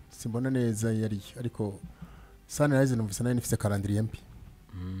Bugesera simbona neza yari ariko Sunrise numvise nayo nifise calendrier mbi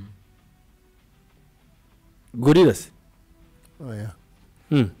Gorilla se oya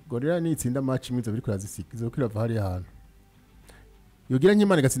gorira ni itsinda match imwe zo biri kurazisiga zo kirava hari ahantu yogira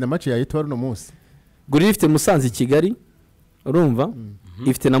nk'Imana igatsinda match ya Etoile no munsi gorira ifite Musanze Kigali urumva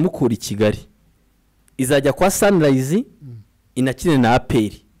ifite na Mukura Kigali izajya kwa Sunrise inakine na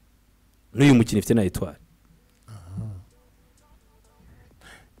APR n'uyu mukino ifite na Etoile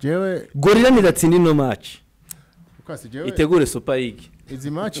jewe gorira nidatsinda ino match itegure Super League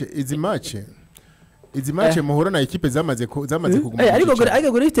izi match muhura na equipe zamaze kuguma ariko gorira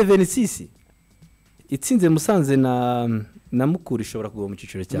ifite 26 itsinze Musanze na Mukura ishobora kugwa mu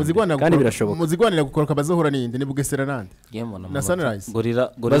ciciro cyane kandi birashoboka muzigwanira gukoroka bazohura n'indi ni Bugesera nande na Sunrise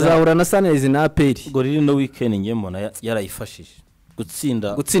gorira bazahura na Sunrise na APR gorira no weekend ngemona yarayifashije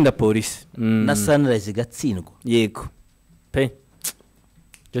gutsinda polisi na Sunrise gatsindwa yego pe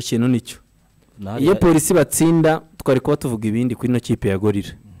cyo kintu nicyo iyo polisi batsinda twari kuba tuvuga ibindi kuri no kipe ya gorira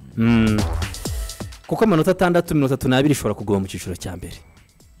kuko amanota 6-32 ishobora kugwa mu ciciro cya mbere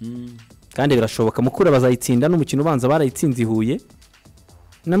kandi birashoboka Mukura bazayitsinda n'umukino ubanza barayitsinze Huye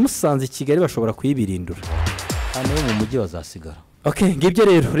na Musanze Kigali bashobora kuyibirindura hano mu mujyi wazasigara ngibyo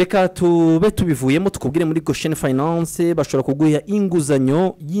rero reka tube tubivuyemo tukubwire muri Goshen Finance bashobora kuguha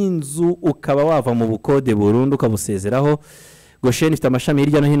inguzanyo y'inzu ukaba wava mu bukode burundu ukabusezeraho. Goshen ifite amashami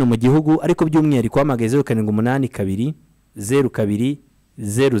hirya no hino mu gihugu ariko by'umwihariko hamagaze 0782 02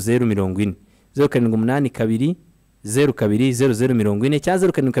 0040 0782 020040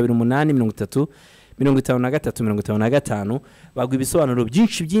 cyangwa 0728 33 bagwa ibisobanuro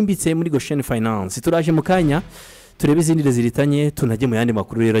byinshi byimbitse muri Goshen Finance. Turaje mu kanya turebe izindi ziritanye tunajye mu yandi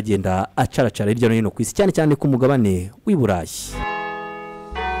makuru rero agenda acaracara hirya no hino ku isi cyane cyane ku mugabane w'i Burayi.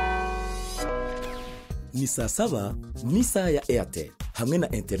 Ni saa 7 ni saa ya Airtel hamwe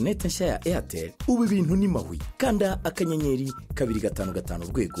na internet nshya ya Airtel ubu ibintu ni mahwi kanda akanyenyeri 255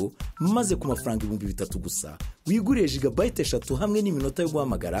 urwego maze ku mafaranga 3000 gusa wigurire gigabyte 3 hamwe n'iminota yo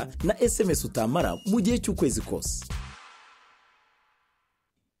guhamagara na SMS utamara mu gihe cy'ukwezi kose.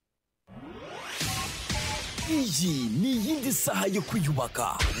 Iyi ni yindi saha yo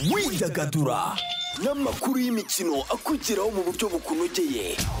kwiyubaka widagadura n'amakuru y'imikino akugeraho mu buryo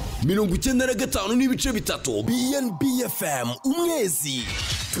bukunogeye 95.3 BNB FM umwezi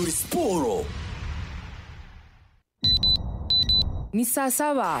turi siporo. Ni saa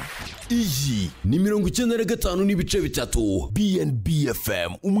 7. Iyi ni 95.3 BNB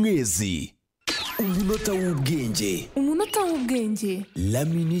FM umwezi umunota w'ubwenge la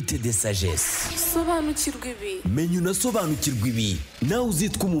minute de sagesse. Sobanukirwa ibi menya unasobanukirwa ibi nawe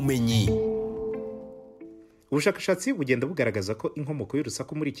uzitwa umumenyi. Ubushakashatsi bugenda bugaragaza ko inkomoko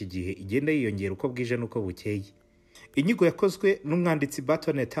y'urusaku muri iki gihe igenda yiyongera uko bwije n'uko bukeye. Inyigo yakozwe n'umwanditsi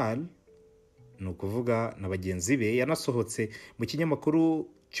Baton et al. Ni ukuvuga na bagenzi be yanasohotse mu kinyamakuru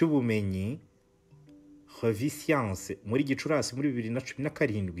cy'ubumenyi Revue Science muri Gicurasi muri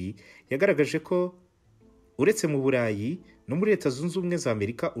 2017 yagaragaje ko uretse mu Burayi no muri Leta Zunze Ubumwe za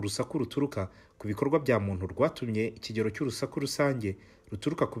Amerika urusaku ruturuka ku bikorwa bya muntu rwatumye ikigero cy'urusaku rusange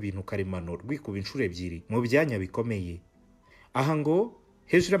ruturuka ku bintu karemano rwikuba inshuro ebyiri mu byanya bikomeye. Aha ngo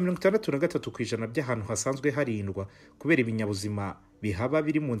hejuru ya 63% by'ahantu hasanzwe harindwa kubera ibinyabuzima bihaba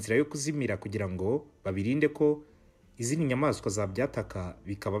biri mu nzira yo kuzimira kugira ngo babirinde ko izindi nyamaswa zabyataka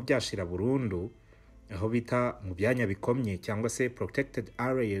bikaba byashira burundu, aho bita mu byanya bikomye cyangwa se protected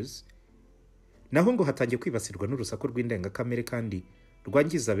areas. Naho ngo hatangiye kwibasirwa n'urusaku rw'indengakamere kandi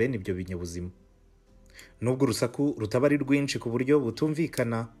rwangiza bene ibyo binyabuzima. Nubwo urusaku rutaba ari rwinshi ku buryo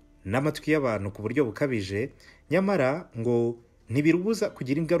butumvikana n'amatwi y'abantu ku buryo bukabije, nyamara ngo ntibirubuza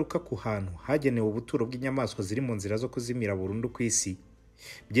kugira ingaruka ku hantu hagenewe ubuturo bw'inyamaswa ziri mu nzira zo kuzimira burundu ku isi.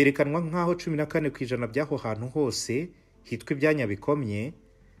 Byerekanwa nk'aho 14% by'aho hantu hose hitwa ibyanya bikomye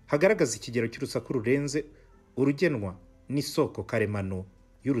hagaragaza ikigero cy'urusaku rurenze urugenwa n'isoko karemano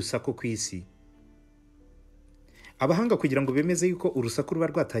y'urusaku ku isi. Abahanga kugira ngo bemeze yuko urusaku ruba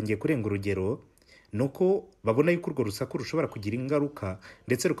rwatangiye kurenga urugero nuko babona yuko urwo rusaku rushobora kugira ingaruka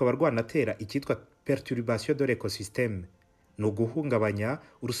ndetse rukaba rwanatera icyitwa perturbation de l'écosystème, no guhungabanya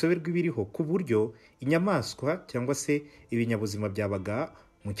urusobe rw'ibiriho ku buryo inyamaswa cyangwa se ibinyabuzima byabaga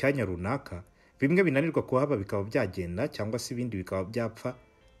mu cyanya runaka bimwe binanirwa kuhaba bikaba byagenda cyangwa se ibindi bikaba byapfa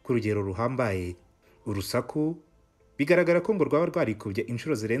ku rugero ruhambaye. Urusaku bigaragara ko ngo rwaba rwarikubye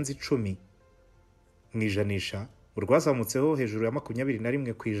inshuro zirenze 10 mu ijanisha, rwazamutseho hejuru ya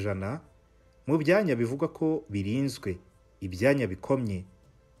 21% mu byanya bivugwa ko birinzwe ibyanya bikomye.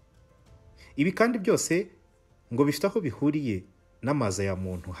 Ibi kandi byose ngo bifite aho bihuriye n'amaza ya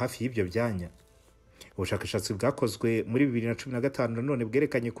muntu hafi y'ibyo byanya. Ubushakashatsi bwakozwe muri 2015 none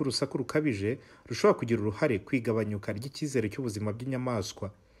bwerekanye ko urusaku rukabije rushobora kugira uruhare kwigabanyuka ry'icyizere cy'ubuzima bw'inyamaswa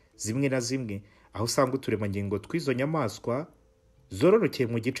zimwe na zimwe, aho usanga uturemangingo tw'izo nyamaswa zororokeye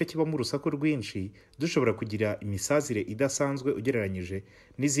mu gice kibamo urusaku rwinshi dushobora kugira imisazire idasanzwe ugereranyije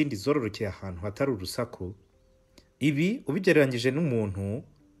n'izindi zororokeye ahantu hatari urusaku. Ibi ubigereranyije n'umuntu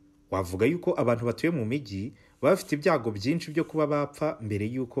wavuga yuko abantu batuye mu mijyi baba bafite ibyago byinshi byo kuba bapfa mbere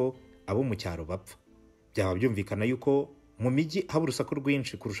y'uko abo mu cyaro bapfa. Byaba byumvikana yuko mu mijyi haba urusaku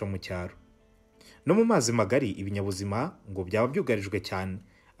rwinshi kurusha mu cyaro. No mu mazi magari ibinyabuzima ngo byaba byugarijwe cyane.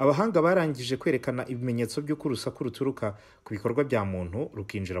 Abahanga barangije kwerekana ibimenyetso by'uko urusaku ruturuka ku bikorwa bya muntu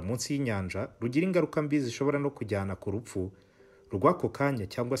rukinjira munsi y'inyanja rugira ingaruka mbi zishobora no kujyana ku rupfu rw'ako kanya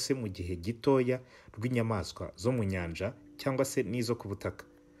cyangwa se mu gihe gitoya rw'inyamaswa zo mu nyanja cyangwa se n'izo ku butaka.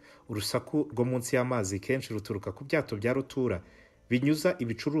 Urusaku rwo munsi y'amazi kenshi ruturuka ku byato bya rutura binyuza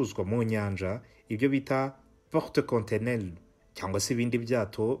ibicuruzwa mu nyanja, ibyo bita porte conteneur cyangwa se ibindi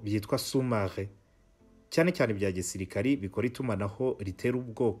byato byitwa sous-marin, cyane cyane bya gisirikari bikora itumanaho ritera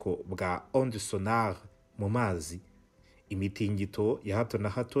ubwoko bwa onde sonore mu mazi, imitingito ya hato na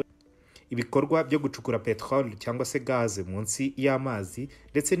hato, ibikorwa byo gucukura peteroli cyangwa se gaze munsi y'amazi,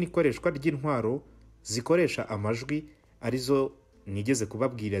 ndetse n'ikoreshwa ry'intwaro zikoresha amajwi arizo nigeze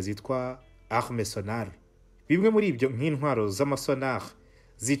kubabwira zitwa arme sonore. Bimwe muri ibyo nk'intwaro z'amasonare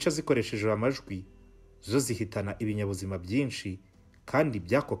zica zikoresheje amajwi zo zihitana ibinyabuzima byinshi kandi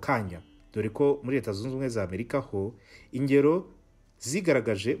by'ako kanya, dore ko muri Leta Zunze Ubumwe za Amerika ho ingero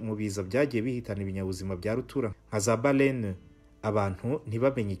zigaragaje mu biza byagiye bihitana ibinyabuzima bya rutura nka za baleine, abantu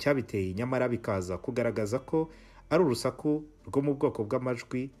ntibamenye icyabiteye nyamara bikaza kugaragaza ko ari urusaku rwo mu bwoko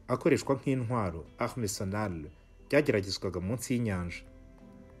bw'amajwi akoreshwa nk'intwaro arme sonore byageragezwaga munsi y'inyanja.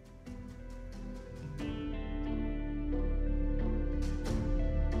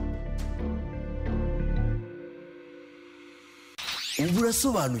 ubu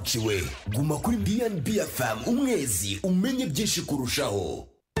urasobanukiwe. Guma kuri BNB FM umwezi umenye byinshi kurushaho.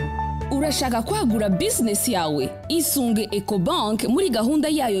 Urashaka kwagura business yawe? Isunge Ecobank muri gahunda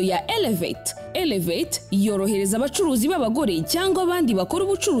yayo ya Elevate. Elevate yorohereza abacuruzi b'abagore cyangwa abandi bakora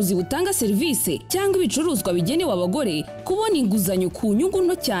ubucuruzi butanga service cyangwa ibicuruzwa bigenewe abagore kubona inguzanyo ku nyungu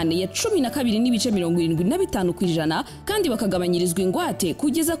nto cyane ya 12.75% kandi bakagabanyirizwa ingwate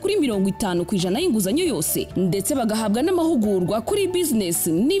kugeza kuri 50% y'inguzanyo yose, ndetse bagahabwa n'amahugurwa kuri business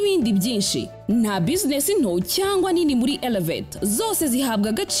n'ibindi byinshi. Nta business nto cyangwa nini muri Elevate, zose zihabwa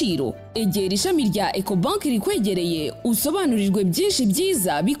agaciro. Egera ishami rya Ecobank rikwegereye usobanurirwe byinshi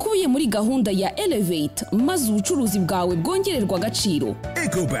byiza bikubiye muri gahunda ya Elevate, maze ubucuruzi bwawe bwongererwa agaciro.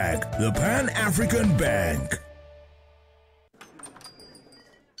 Ecobank, the Pan-African Bank.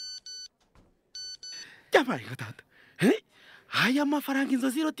 Yabaye gatata. Haya mafaranga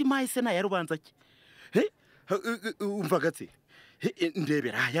inzozi roti mahise na yarubanza ki. Umva gatse.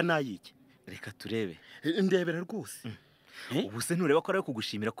 Ndebera haya nayiki. Reka turebe. Ndebera rwose. Ubu se ntureba ko ari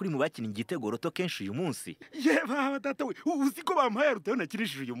kugushimira kuri mu bakina igitego roto kenshi uyu munsi? Yeba data we, uzi ko bampaye ruteho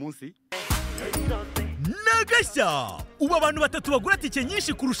nakirishije uyu munsi? Nagashya! Ubu abantu batatu bagura tike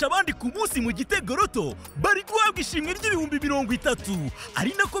nyinshi kurusha abandi ku munsi mu gitego roto bari guhabwa ishimwe ry'ibihumbi 30,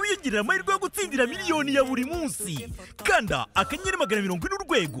 ari nako biyongerera amahirwe yo gutsindira miliyoni ya buri munsi. Kanda akanyenyeri 140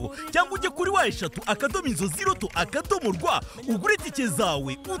 urwego cyangwa ujye kuri wa#inzoziroto.rw ugure tike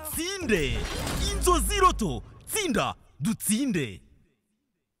zawe utsinde. Inzozi roto, tsinda dutsinde.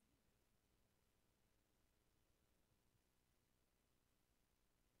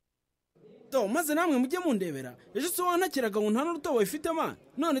 Maze namwe mujye mundebera. Ejo so wanakiraga ngo nta n'urutobo ifite man.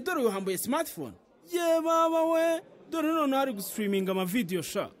 None dore uhambuye smartphone. Ye baba we, dore none ari gustreaminga ama video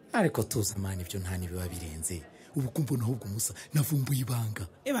sha. Ariko tuza man ibyo nta nibiba birenze. Ubu kumva ahubwo musa navumbuye ibanga.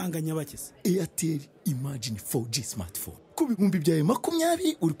 Ibanga nyabakese. Airtel Imagine 4G smartphone. Ku bihumbi byawe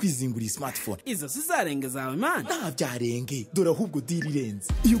 20 uri kwizingura smartphone. Izo sizarenge zawe man. Nta byarenge. Dore ahubwo deal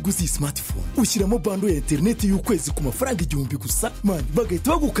irenze. Iyo uguze smartphone ushyiramo bando ya internet y'ukwezi ku mafaranga 1000 gusa man,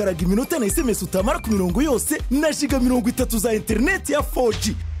 bagahita bagukaraga iminota na SMS utamara ku mirongo yose na giga 30 za internet ya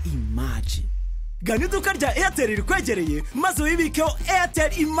 4G. Imagine. Gana iduka rya Airtel rikwegereye maze wibikeho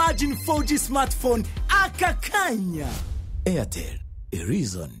Airtel Imagine 4G smartphone aka kanya. Airtel, a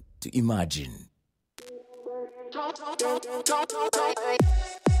reason to imagine.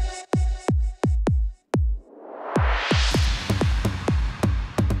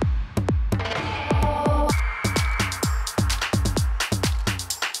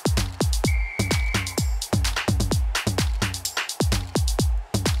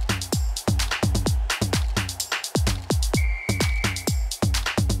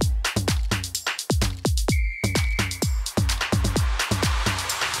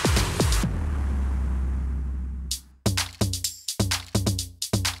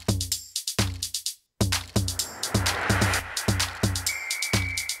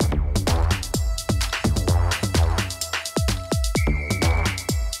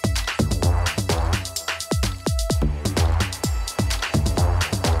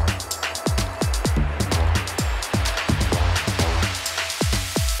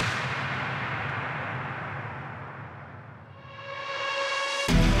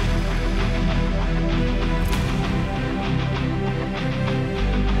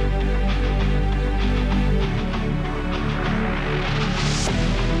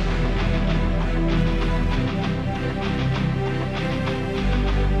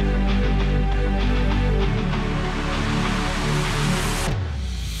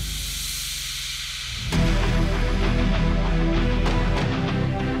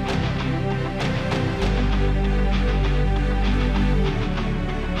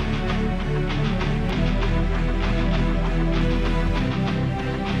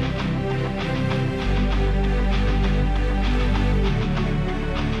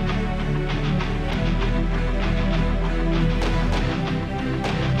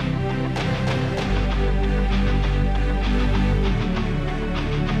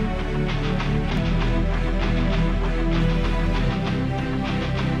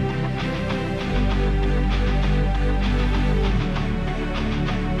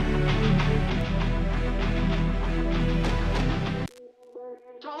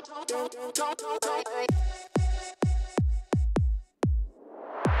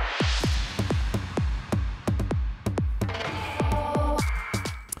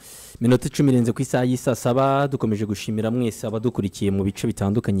 minota 10 irenze ku isaha y'isa 7 dukomeje gushimira mwese abadukurikiye mu bice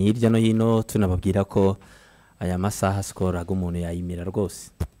bitandukanye hirya no hino tunababwira ko aya masaha skora umuntu yayimira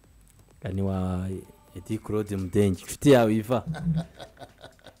rwose kandi wa Edi Claude Mudengi inshuti yawe iva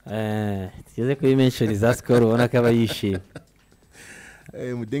tugeze kuri mention za skora ubona ko aba yishimye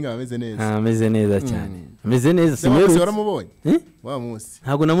Mudengi ameze neza ameze neza cyane ameze neza simwe waramubonye wa munsi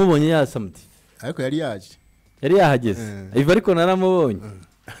ntago namubonye yasamye ariko yari yahageze iva ariko naramubonye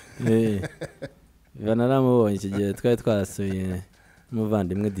iva naramubonye iki gihe twari twasuye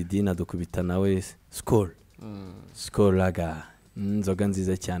umuvandimwe Didina dukubita nawe skol laga inzoga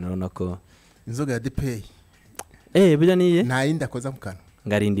nziza cyane urabona ko inzoga ya Depay burya niye nta yindi akoza mu kanwa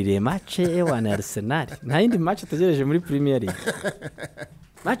ngarindiriye match na Arsenal nta yindi match tugereje muri Premier League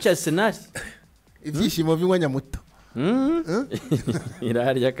match Arsenal ibyishimo by'umwanya muto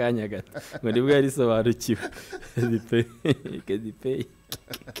irarya kanya gato ngo nibwo yari sobarukiwe Depay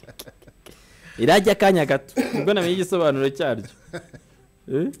irajya kanya gato ubwo namenye igisobanuro cyaryo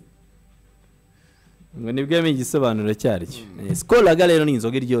ngo nibwo yamenye igisobanuro cyaryo Skol Lager rero ni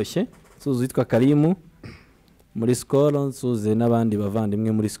inzoga iryoshye suzu yitwa Karimu muri Skol suze n'abandi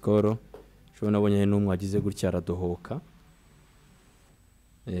bavandimwe muri Skol cyo nabonye n'umwe wagize gutya aradohoka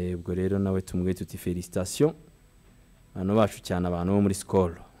ubwo rero nawe tumwe tuti felicitation abantu bacu cyane abantu bo muri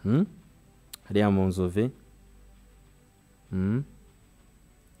Skol hariya mu Nzove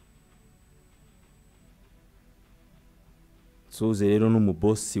suze rero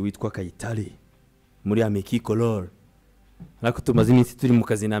n'umubosi witwa Kayitare muri Ameki Color ariko tumaze iminsi turi mu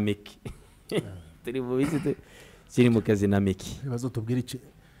kazi na Ameki turi mu bisi turi mu kazi na Ameki bazotubwira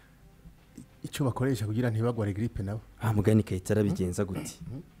icyo bakoresha kugira ntibagware grippe nabo mugani Kayitare bigenza gute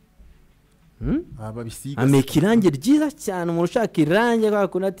ababisiga Ameki irange ryiza cyane umuntu ushaka irange kwa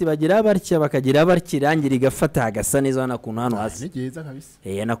kunati bagira barya bakagira barya irange rigafata hagasa neza na kuntu hano hasi nigeza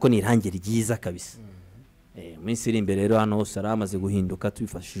kabisa nako ni irange ryiza kabisa minsi iri imbere rero hano hose aramaze guhinduka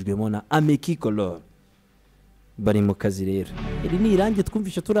tubifashijwemo na Ameki Color bari mu kazi rero iri ni irange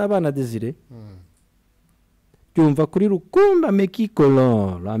twumvisha turi abana Desire byumva kuri Rukumba Ameki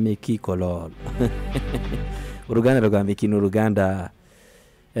Color uruganda rwa Ameki ni uruganda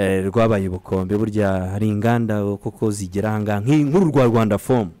rwabaye ubukombe burya hari inganda koko zigera hanga nk'uru rwa Rwanda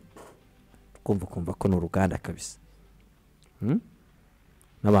Form kumva ko ni uruganda kabisa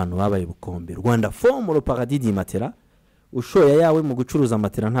n'abantu babaye bukombe Rwanda Form ro paradis di matera ushoya yawe mu gucuruza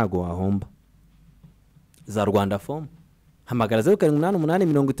matera ntago wahomba za Rwanda Form hamagara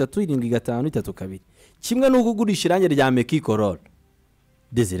 0788307532 kimwe no kugurisha irange rya Ameki Color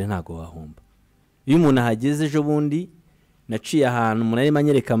Desire ntago wahomba iyo umuntu ahageze ejo bundi naciye ahantu umuntu arimo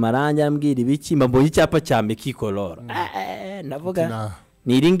anyereka amarangi ambwira ibiki mbonye icyapa cya Ameki Color navuga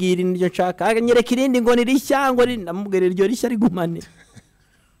ni iringiri niryo nshaka anyereka irindi ngo ni rishya ngo ndamubwira iryo rishya rigumane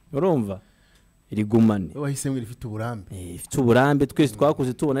urumva irigumane wahisemo rifite uburambe ifite uburambe twese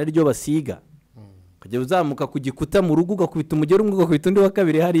twakuze tubona ari ryo basiga kujya uzamuka ku gikuta mu rugo ugakubita umugero umwe ugakubita undi wa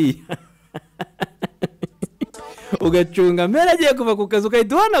kabiri hariya ugacunga mbere agiye kuva ku kazi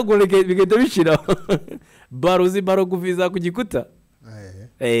ukahita uhanagura bigahita bishiraho baro kuviza ku gikuta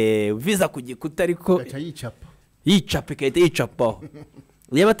viza ku gikuta ariko yicapa ikahita yicapaho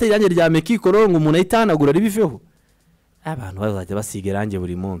iyo bateye irange rya Ameki Color ngo umuntu ahita ahanagura ribiveho abantu bazajya basiga irange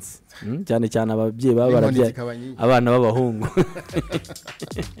buri munsi cyane cyane ababyeyi barabyaye abana b'abahungu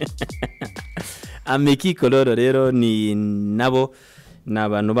Ameki Color rero ni nabo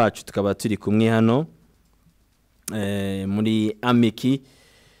n'abantu bacu tukaba turi kumwe hano muri Ameki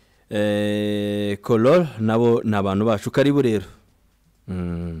Color nabo n'abantu bacu karibu rero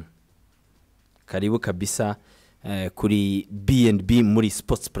karibu kabisa kuri B&B muri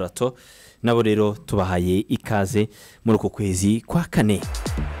Sports Plateau nabo rero tubahaye ikaze muri uko kwezi kwa kane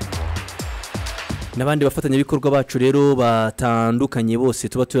n'abandi bafatanyabikorwa bacu rero batandukanye bose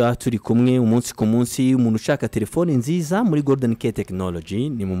tuba turi kumwe umunsi ku munsi umuntu ushaka telefone nziza muri Golden K Technology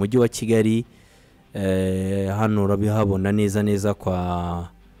ni mu mujyi wa Kigali hano urabihabona neza kwa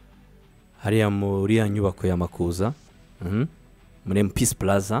hariya muri ya nyubako ya Makuza muri Peace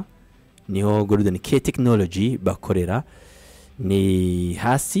Plaza niho Golden K Technology bakorera ni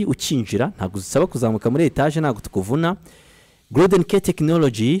hasi ukinjira ntabwo usaba kuzamuka muri etage ntabwo tukuvuna Golden K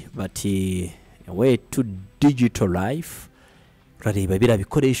Technology bati way to digital life rareba bira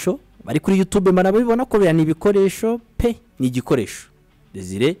bikoresho bari kuri YouTube marabibona ko bya ni ibikoresho ni igikoresho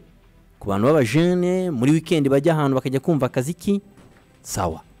Desire ku bantu b'abajene muri weekend bajya ahantu bakajya kumva akaziki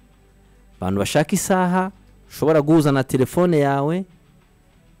sawa abantu bashaka isaha ushobora guhuza na telefone yawe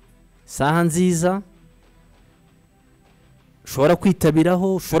saha nziza ushobora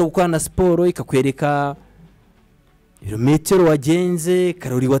kwitabiraho, ushobora gukora na siporo ikakwereka ibirometero wagenze,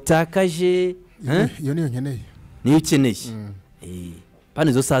 karori watakaje. Iyo niyo nkeneye. Niyo ukeneye.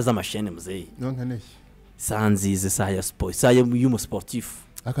 Bane zo saha z'amashene muzeyi. Niyo nkeneye. Saha nziza, saha ya siporo, saha y'umusportif.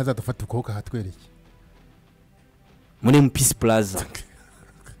 Akazadufata ukuboko hatwereke. Muri Peace Plaza.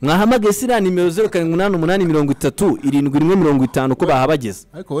 Mwahamagaye sira nimero 0788307150 ko bahabageza.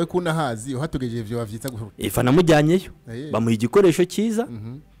 Ariko we kuna hazi uhatugeje ivyo bavyitsa guhuruka. Ifa namujyanyeyo. Bamuha igikoresho cyiza.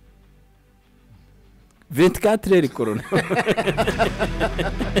 24 heures corona.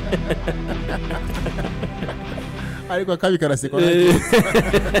 Ariko akabi karasekwa.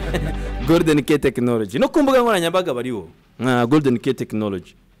 Golden K Technology. No kumbuga nkoranyambaga bariho. Nka Golden K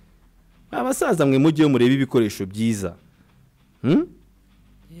Technology. Abasaza mwe mugiye mureba ibikoresho byiza.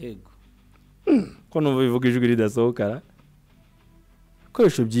 Yego. Ko numva bivuga ijwi ridasohokara.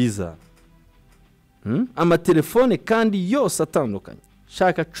 Ibikoresho byiza. Amatelefone kandi yose atandukanye.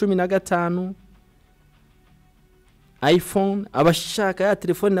 Shaka 15 iPhone, abashaka ya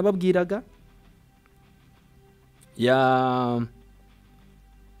telefone nababwiraga ya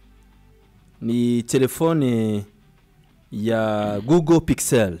ni telefone ya Google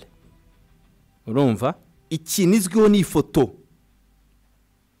Pixel. Urumva ikinizweho ni ifoto.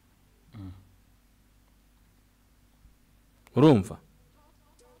 Urumva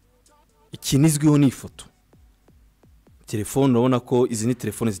ikinizweho ni ifoto. Telefone urabona ko izi ni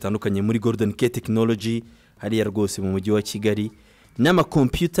telefone zitandukanye muri Golden K Technology hariya rwose mu mujyi wa Kigali. N'ama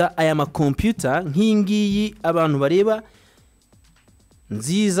computer, aya ma computer nk'ingiyi abantu bareba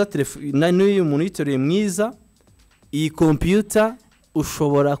nziza, telefone n'uyu muntu yitereye mwiza. Iyi computer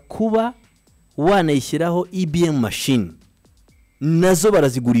ushobora kuba wanayishyiraho IBM machine, nazo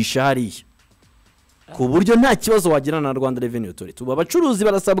barazigurisha hariya ku buryo nta kibazo wagira na Rwanda Revenue Authority. Ubu abacuruzi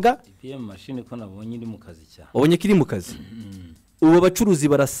barasabwa IBM machine ko nabonye iri mu kazi cyane. Ubonye kiri mu kazi. Ubu abacuruzi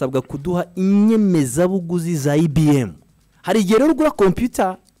barasabwa kuduha inyemezabuguzi za IBM. Hari igihe rero ugura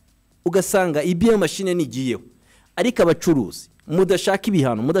computer ugasanga IBM machine nigiyeho, ariko abacuruzi mudashaka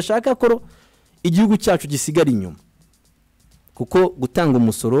ibihano, mudashaka ko igihugu cyacu gisigara inyuma, kuko gutanga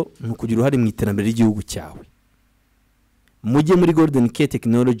umusoro nukugira uruhare mu iterambere ry'igihugu cyawe. Mujye muri Golden K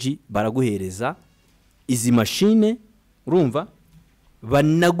Technology baraguhereza izi machine, urumva,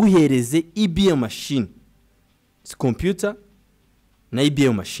 banaguhereze IBM machine, si computer na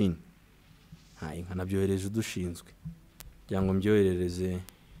IBM machine. Hayi nkanabyohereje udushinzwe cyangwa mbyoherereze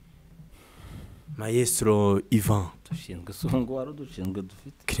Maestro Ivan, dushinzwe songo waro dushinzwe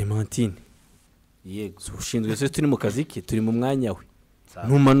dufite Clementine. Yego ushinzwe se turi mu kazi ke, turi mu mwanya we.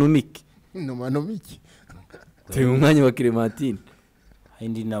 Ntumanumike. Turi mu mwanya wa Clementine.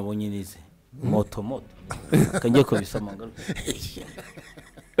 Hindi nabonye nize moto kangiye ko bisoma ngaruka.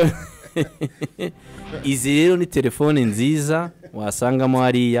 Izi rero ni telefone nziza wasangamo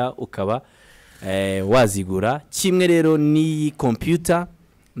hariya ukaba wazigura. Kimwe rero ni computer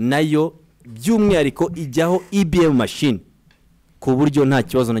nayo by'umwihariko ijyaho IBM machine ku buryo nta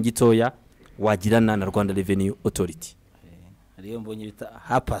kibazo na gitoya wagirana na Rwanda Revenue Authority. Ariyo mbonye bita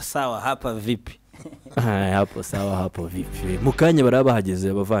hapa sawa hapa vipi. Hapa sawa hapa vipi. Mukanya barabahageze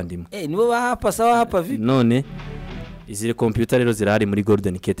abavandimwe. Nibo ba hapa sawa hapa vipi. None izi computer rero zirahari muri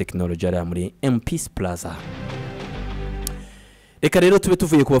Golden K Technology ari muri Peace Plaza. Reka rero tube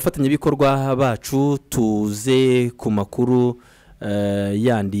tuvuye ku bafatanyabikorwa bacu tuze ku makuru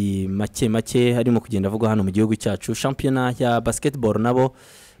yandi make harimo kugenda avuga hano mu gihugu cyacu. Championnat ya basketball nabo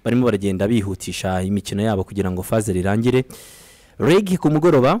barimo baragenda bihutisha imikino yabo kugira ngo faze rirangire. Reg ku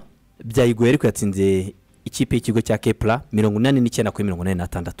mugoroba byayigoye ariko yatsinze ikipe y'ikigo cya Kepler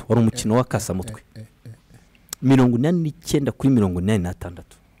 89-86. Wari umukino wa kasa mutwe. 89-86.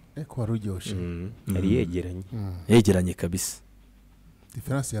 Ko warujyoshe. Yari yegeranye. Yegeranye kabisa.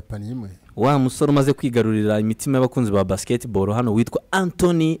 Difference ya pani imwe. Wa musoro maze kwigarurira imitima y'abakunzi ba basketball hano witwa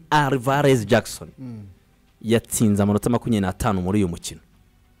Anthony Alvarez Jackson. Yatsinze amanota 25 muri uyu mukino.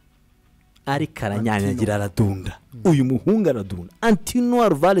 Ari karanyanyagira aradunda. Uyu muhungu aradunda. Anthony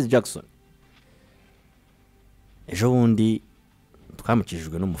Alvarez Jackson. Ejo bundi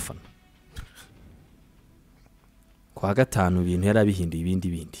twamukijijwe n'umufana. Kwa gatanu ibintu yarabihinduye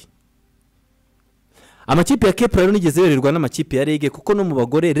ibindi. Amakipe ya Kepler rero nigeze yorerwa n'amakipe ya Rege kuko no mu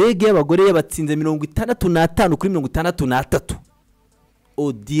bagore Rege y'abagore yabatsinze 65-63.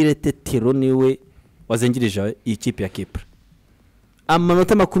 Odile Tetero niwe wazengirije iyi kipe ya Kepler.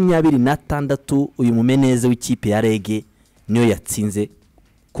 Amanota 26 uyu mumeneze w'ikipe ya Rege niyo yatsinze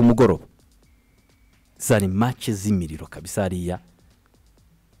ku mugoroba. Zari match z'imiriro kabisa hariya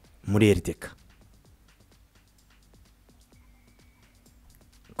muri RTK.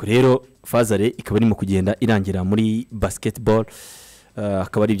 rero fazare ikaba irimo kugenda irangira muri basketball.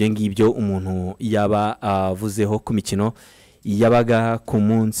 Akaba ari ibyo ngibyo umuntu yaba avuzeho ku mikino yabaga ku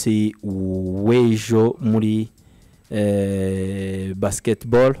munsi w'ejo muri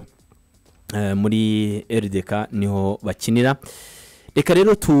basketball muri RDK niho bakinira. Reka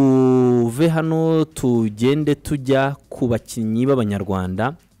rero tuve hano tugende tujya ku bakinnyi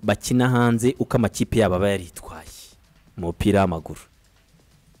b'abanyarwanda bakina hanze uko amakipe yabo aba yaritwaye mu mupira w'amaguru,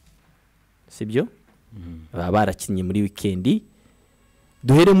 sibyo? Baba barakinnye muri weekend.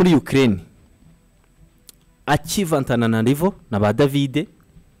 Duhere muri Ukraine, akivantana na Rivo na ba David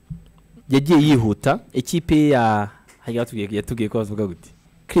yagiye yihuta. Ekipe ya yatubwiye ko bavuga gute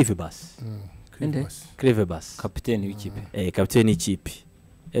Krivebas kapiteni w'ikipe kapiteni w'ikipe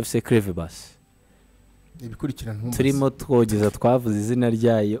FC Krivebas. Ibikurikirana ntumbaze turimo twogeza twavuze izina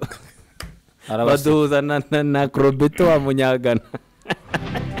ryayo baduhuza na Krobeto wa Munyagana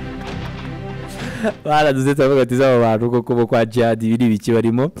baraduze tavuga ati zaba bantu koko kwa Jihad biri biki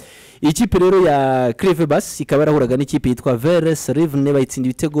barimo. Ikipe rero ya Krivebas ikaba yarahuraga n'ikipe yitwa Veres Rivne bayitsinda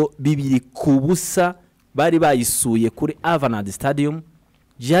ibitego 2-0 bari bayisuye kuri Avanade Stadium.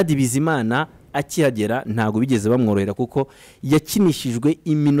 Jihad Bizimana akihagera ntago bigeze bamworohera kuko yakinishijwe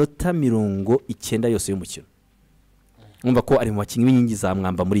iminota 90 yose y'umukino. Umva ko ari mu bakinnyi b'inkingi za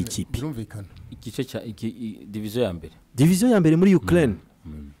mwamba muri ikipe. Birumvikana. Igice cya division ya mbere muri Ukraine.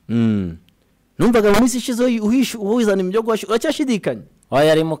 Numvaga mu minsi ishize uhizana ibyo gwasho uracyashidikanya.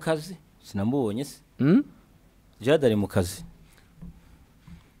 Oya ari mu kazi sinamubonye se. Jihad ari mu kazi.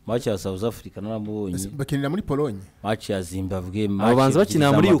 Match ya South Africa naramubonye. Bakinira muri Pologne. Match ya Zimbabwe, abanza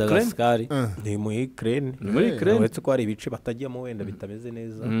bakina muri Ukraine. Ni mu Ukraine. Muri Ukraine. Uretse ko ari ibice batajyamo wenda bitameze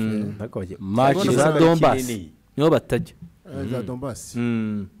neza. Match za Donbass niho batajya. Za Donbass.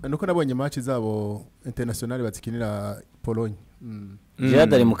 Nuko nabonye match zabo international bazikinira Pologne.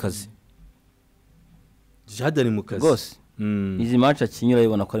 Jihad ari mu kazi. Jihad ari mu kazi. Gose. Izi match akinyura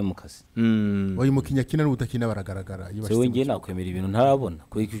yibona ko ari mu kazi. Oyi mukinya kina n'ubutakina baragaragara. Sewe ngiye nakwemera ibintu ntarabona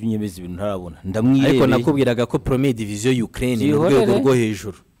kuko ikinyemeza ibintu ntarabona. Ndamwirebe. Ariko nakubwiraga ko Premier Division Ukraine mu rwego rwo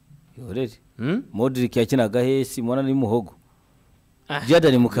hejuru. Yorere. Modric yakinaga hesi mwana ni muhogo. Jihad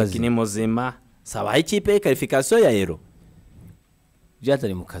ari mu kazi. Ni muzima. Saba ikipe qualification ya Euro. Jihad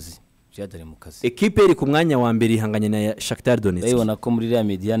ari mu kazi. Ekipe iri ku mwanya wa mbere ihanganye na Shakhtar Donetsk. Bayibona ko muri Real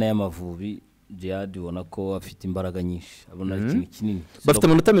Mediana y'Amavubi Jihad ubona ko afite imbaraga nyinshi. Abona ikintu kinini. Bafite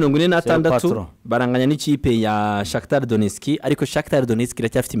amanota 46 baranganya n'ikipe ya Shakhtar Donetsk, ariko Shakhtar Donetsk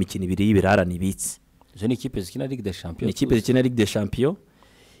iracyafite imikino 2 y'ibirarane ibitse. Je ni ikipe zikina Ligue des Champions. Ni ikipe zikina Ligue des Champions.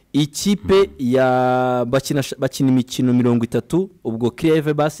 Ikipe ya bakina imikino 30, ubwo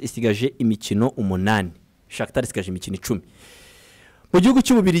Krivebas isigaje imikino 8. Shakhtar isigaje imikino 10. Mu gihugu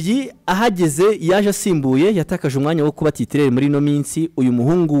cy'Ububirigi ahageze yaje asimbuye yatakaje umwanya wo kuba titirere muri no minsi. Uyu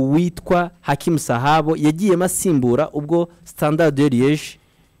muhungu witwa Hakim Sahabo yagiye masimbura ubwo Standard de Liège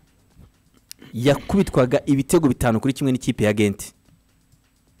yakubitwaga ibitego 5-1 n'ikipe ya Gent.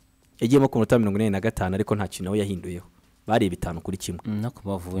 Yagiyemo ku minota 45 ariko nta kintu nawe yahinduyeho. Bari 5-1. Nako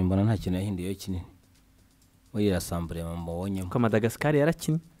Mavubi mbona nta kintu yahinduyeho kinini. Muri Yasabye mambonye ko Madagascar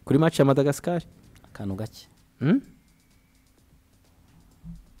yarakinnye kuri match ya Madagascar akantu gake.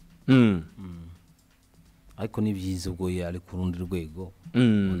 Ariko ni byiza ubwo yari ku rundi rwego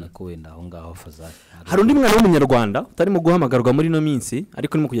ubona ko wenda aho ngaho Fazari. Hari undi mwana w'umunyarwanda utarimo guhamagarwa muri no minsi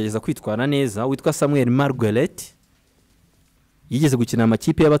ariko ni mu kugerageza kwitwara neza witwa Samuel Margaret. Yigeze gukina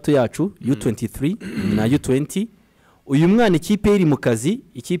amakipe y'abato yacu U23 na U20. Uyu mwana ikipe iri mu kazi,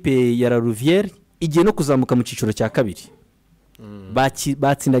 ikipe ya La Louvière igiye no kuzamuka mu ciciro cya kabiri.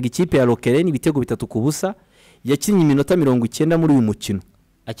 Batsindaga ikipe ya Lokeren ibitego 3-0. Yakinnye iminota 90 muri uyu mukino.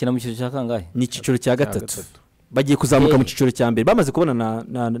 Akina mu ciciro cya kangahe? Ni ciciro cya gatatu. Bagiye kuzamuka mu ciciro cya mbere. Bamaze kubona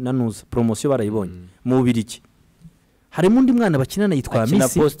na nuza promotion barayibonye mu Bubirigi. Harimo undi mwana bakinana yitwa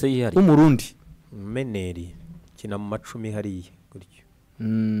Misi w'umurundi. Meneri kina mu macumi hariye gutyo.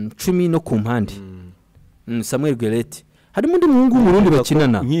 10 no ku mpande. Samuel Gerete. Harimo undi muhungu w'umurundi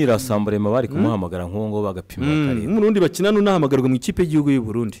bakinana. Nk'Irasambre bari kumuhamagara nk'uwo bagapima kare. Umurundi bakinana unahamagarwa mu ikipe y'igihugu y'u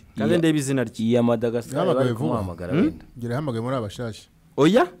Burundi. Kandi ndebe izina ry'iya Madagascar bari kumuhamagara wenda. Gira hamagaye muri abashaje.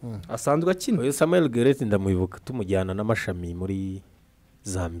 Oya asanzwe akina. Oya Samuel Gerete ndamwibuka tumujyana n'amashami muri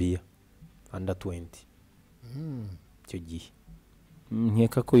Zambia under 20. Cyo gihe.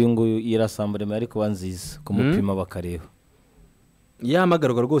 Nkeka ko yungu Irasambre ari kuba nziza kumupima bakareba.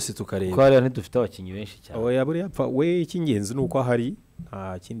 Yahamagarwa rwose tukareba. Ko ari ntidufite abakinyi benshi cyane. Oya buri yapfa we ikingenzi nuko hari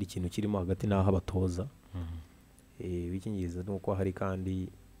nta kindi kintu kirimo hagati naho abatoza. Ikingenzi nuko hari kandi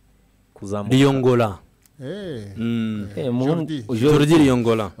kuzamuka. Liyongola. Jordi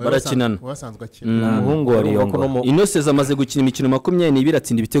Riyongola barakinana umuhungu wa Riyongola Innocent amaze gukina imikino 20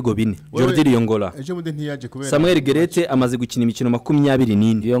 atsinda ibitego 4 Jordi Riyongola ejo bundi ntiyaje kubera Samuel Gerete amaze gukina imikino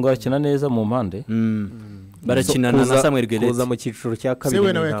 24 Riyongola akina neza mu mpande barakinana na Samuel Gerete kuza mu cyiciro cya kabiri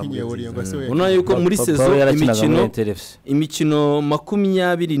sewe nawe yakinye Riyongola sewe ubona yuko muri saison imikino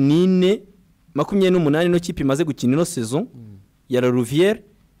 28 no kipe imaze gukina ino saison ya La Louvière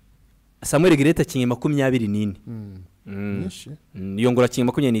Samuel Gerete akinye 24 Riyongola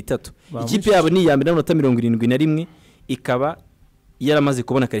akinye 23 ikipe yabo ni ya mbere n'amanota 71 ikaba yaramaze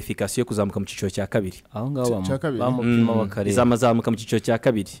kubona qualification yo kuzamuka mu cyiciro cya kabiri aho ngaho bamupima bakareba izamazamuka mu cyiciro cya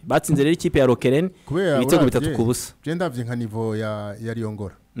kabiri batsinze rero ikipe ya Lokeren ibitego 3 ku busa je ndavye nka niveau ya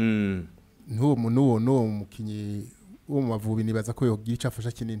Riyongola n'uwo mukinyi wo mu Mavubi nibaza ko yogira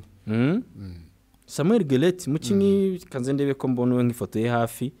icafasha kinini Samuel Gerete mukinyi kanze ndebe ko mbona nk'ifoto ye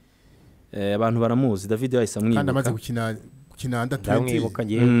hafi abantu baramuzi David yahise amwibuka kandi amaze gukina under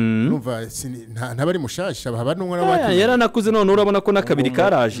 20 numva ntabari mushasha haba n'umwe n'abaki yaranakuze none urabona ko nakabiri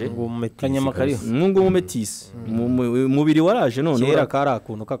karaje kanyama kariho mwungu mumetisi mubiri waraje none kera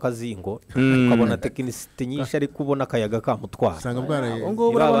karakuntu kakazingo ukabona tekinisite nyinshi ari kubona akayaga kamutwara usanga bwaraye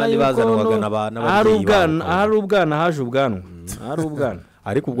abandi bazanwaga n'abana hari ubwana haje ubwanwa hari ubwana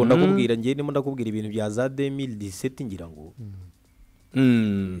ariko ubwo ndakubwira ngiye ndimo ndakubwira ibintu bya za 2017 ngira ngo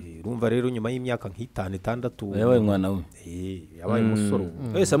urumva rero nyuma y'imyaka nk'itanu itandatu yabaye umwana we yabaye umusoro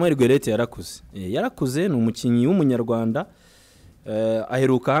Samuel Gerete yarakuze ni umukinnyi w'umunyarwanda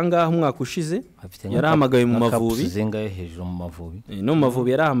aheruka ahangaha umwaka ushize yarahamagaye mu Mavubi zengaye hejuru mu Mavubi no mu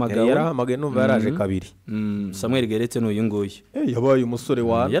Mavubi yarahamagaye numva yaraje kabiri Samuel Gerete n'uyu nguyu yabaye umusore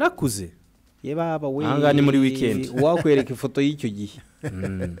wa yarakuze baba we ahangaha ni muri weekend wakwereka ifoto y'icyo gihe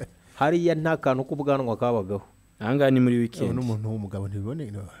hariya nta kantu k'ubwanwa kabagaho ahangaha ni muri weekend n'umuntu w'umugabo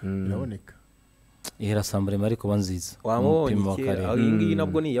ntibiboneka irasambure ariko banziza wamubonye kera iyi ngiyi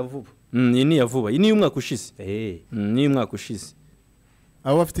nabwo ni yavuba iyi ni yavuba iyi ni umwaka ushize ni umwaka ushize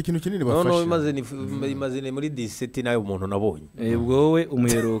abo bafite ikintu kinini bafasha no imaze muri 17 nayo umuntu nabonye ubwo wowe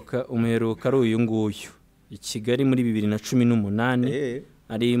umuheruka ari uyu nguyu i Kigali muri 2018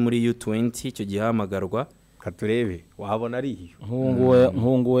 ari muri U20 icyo gihamagarwa katurebe wahabona ari iyo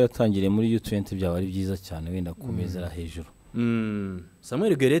nk'uwo yatangiriye muri U20 byaba ari byiza cyane wenda kumezera hejuru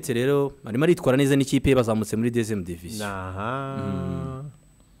Samuel Gerete rero arimo aritwara neza n'ikipe bazamutse muri deuxième division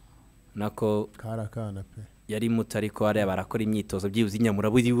nako karakana pe yari mutari ko ari barakora imyitozo byibuze inyamura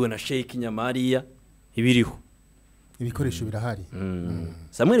buriwe na shake inyamariya ibiriho ibikoresho birahari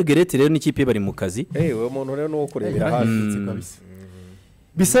Samuel Gerete rero n'ikipe bari mu kazi we umuntu rero no kurebera hafi kabisa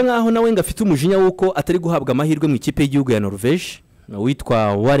bisa nkaho nawe ngafite umujinya wuko atari guhabwa amahirwe mu ikipe y'igihugu ya Norvège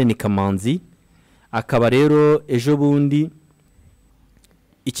witwa Warren Kamanzi akaba rero ejo bundi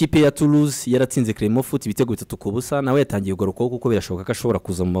ikipe ya Toulouse yaratsinze Clermont Foot ibitego 3 ku busa nawe yatangiye ugaruka kuko birashoboka ko ashobora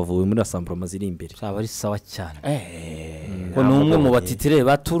kuza mu Mavubi muri Assemblée ziri imbere cyaba ari sawa cyane ko numwe mu batitire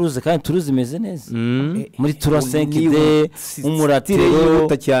ba Toulouse kandi Toulouse imeze neza muri Tour 5D umuratire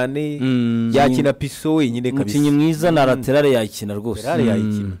yihuta cyane yakina piso wenyine kabisa umukinyi mwiza na lateral yakina rwose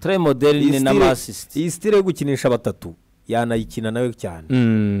très moderne na assist iyi style gukinisha batatu yanayikina nawe cyane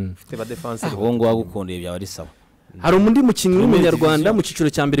ufite ba defense ahongo wagukondeye byaba ari sawa hari umundi mukinnyi w'umunyarwanda mu ciciro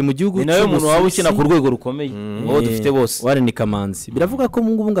cya mbere mu gihugu nawe umuntu waba ukina ku rwego rukomeye aho dufite bose Warren Kamanzi biravuga ko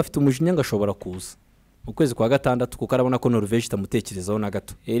mu ngubu ngafite umujinya ngashobora kuza ukwezi kwa gatandatu kuko arabona ko Norvège itamutekerezaho na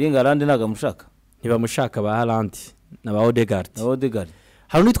gato Erling nagamushaka ntibamushaka ba Haaland na ba Odegaard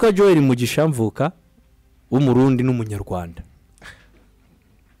hari n'itwa Joel Mugisha mvuka w'umurundi n'umunyarwanda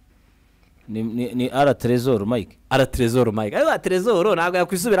ni Ara Trésor Mike ayo Trésor ntabwo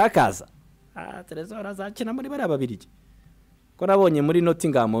yakwisubira akaza Trésor azakina muri bari ababirigi ko nabonye muri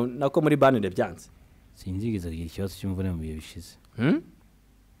Nottingham nako muri Burnley byanze sinzigiza ikibazo cy'imvune mu bihe bishize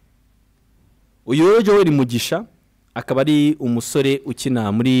uyu Joel Mugisha akaba ari umusore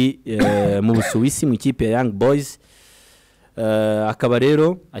ukina muri mu Busuwisi mu ikipe ya Young Boys akaba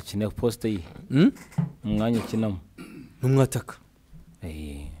rero akina poste ye umwanya ukinamo n'umwataka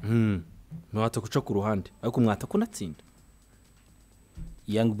mwataka uca ku ruhande ariko umwataka unatsinda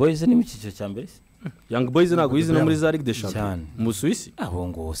Young Boys ni mu cyiciro cya mbere Young Boys ntabwo bizi no muri za Ligue des Champions mu Busuwisi aho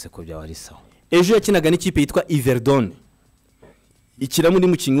ngo hose ko byaba ari sawa ejo yakinaga n'ikipe yitwa Iverdon ikira muri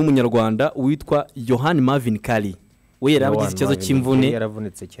mukinyi w'umunyarwanda witwa Johan Marvin Kali we yaragize ikibazo cy'imvune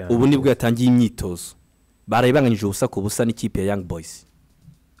ubu nibwo yatangiye imyitozo barayibanganyije ubusa ku busa n'ikipe ya Young Boys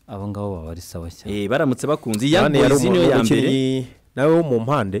abo ngabo baba ari sawa cyane baramutse bakunze Young Boys niyo ya mbere nawe wo mu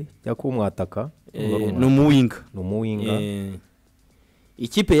mpande yakumwataka n'umuwinga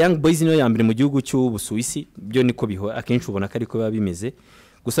ikipe Young Boys niyo ya mbere mu gihugu cy'Ubusuwisi byo niko biho akenshi ubona ko ariko biba bimeze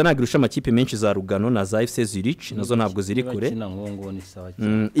gusa ntabwo irusha amakipe menshi za Rugano na za FC Zurich nazo ntabwo ziri kure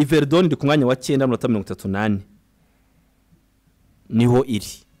Iverdon iri ku mwanya wa 9 n'amanota 38 niho iri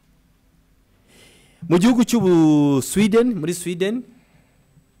mu gihugu cy'ubu Sweden muri Sweden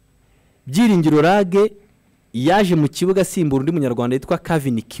Byiringiro Rage yaje mu kibuga simbura undi munyarwanda yitwa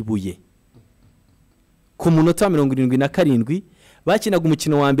Kevin Kibuye ku munota 77 bakinaga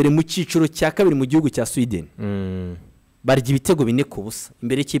umukino wa mbere mu ciciro cya kabiri mu gihugu cya Sweden barya ibitego 4-0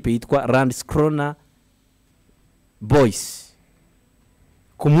 imbere y'ikipe yitwa Landskrona Boys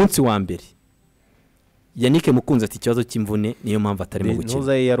ku munsi wa mbere Yannick Mukunzi ati ikibazo cy'imvune niyo mpamvu atari mu gukina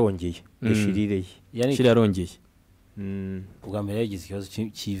ntuza yarongeye yashirire Yannick yarongeye ubwa mbere yagize ikibazo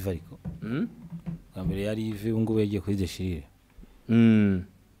cy'iva ariko ubwa mbere yari ive ngo yagiye kuri deshirire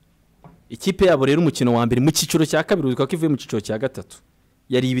ikipe yabo rero umukino wa mbere mu ciciro cya kabiri uziko kivuye mu ciciro cya gatatu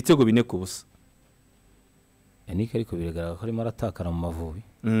yari ibitego 4-0 Yannick ariko biregaragara ko arimo aratakara mu Mavubi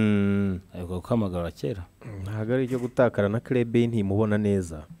ariko gukamagara kera ntago ari cyo gutakara na club ntimubona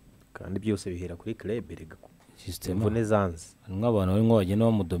neza kandi byose bihera kuri club rega system imvune zanze harimo abantu barimo bagenda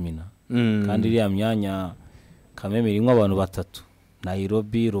bamudomina kandi iriya myanya Kameme irimo abantu batatu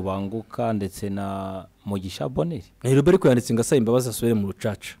Nairobi Rubanguka ndetse na Mugisha Boneri Nairobi ariko yanditse ngo Seif Imbabazi asubire mu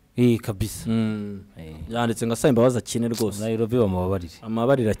rucaca kabisa yanditse ngo Seif Imbabazi akine rwose Nairobi bamubabarire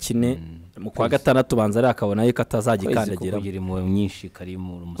amabarira akine mu kwa gatandatu banza ari akabona yuko atazagikandagira kugira imwe nyinshi kari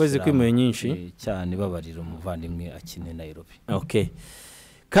mu musaraba kwezi kwimwe nyinshi cyane babarira umuvandimwe akine Nairobi okay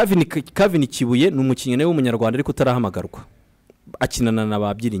Kevin Kibuye ni umukinnyi w'umunyarwanda ariko utarahamagarwa akinana na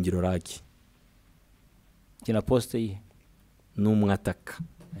ba Byiringiro Rage kina poste ye n'umwataka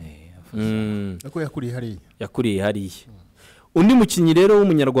ako yakuriye hariya undi mukinnyi rero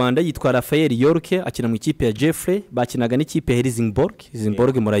w'umunyarwanda yitwa Raphael Yorke akina mu ikipe ya Jeffrey bakinaga n'ikipe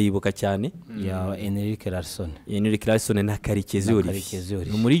Helsingborg murayibuka cyane ya Enrique Larsson na Karekezi Olivier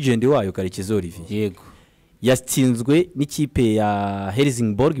muri legend wayo Karekezi Olivier yego yatsinzwe n'ikipe ya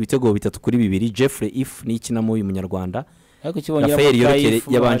Helsingborg ibitego 3-2 Jeffrey If ni ikinamo uyu munyarwanda Raphael Yorke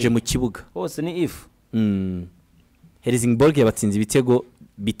yabanje mu kibuga bose ni If Helsingborg yabatsinze ibitego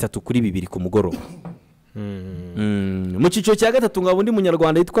 3-2 ku mugoroba mu ciciro cya gatatu ngabo undi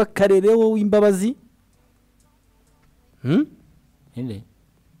munyarwanda yitwa Karerewo w'Imbabazi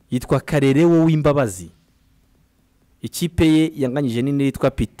yitwa Karerewo w'Imbabazi ikipe ye yanganyije nini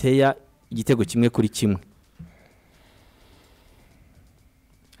yitwa Piteya igitego 1-1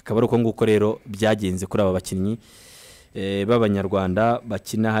 akaba uko nguko rero byagenze kuri aba bakinnyi b'abanyarwanda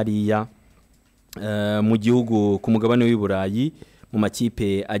bakina hariya mu gihugu ku mugabane w'i Burayi mu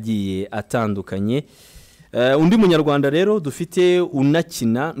makipe agiye atandukanye undi munyarwanda rero dufite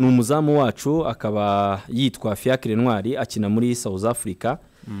unakina ni umuzamu wacu akaba yitwa Fiacre Ntwari akina muri South Africa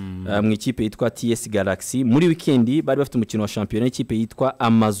mu ikipe yitwa TS Galaxy muri weekend bari bafite umukino wa championnat ikipe yitwa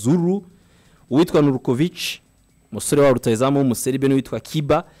Amazuru uwitwa Nurkovic musore wa rutayizamu w'umuserbe n'uwitwa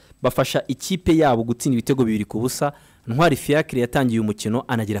Kiba bafasha ikipe yabo gutsinda ibitego 2-0 Ntwari Fiacre yatangiye umukino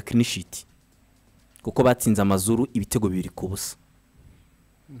anagira clean sheet kuko batsinze Amazuru ibitego 2-0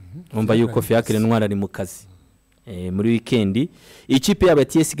 umva yuko Fiacre Ntwari ari mu kazi muri weekend ikipe ya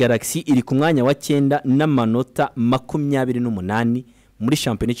TS Galaxy iri ku mwanya wa 9 n'amanota 28 muri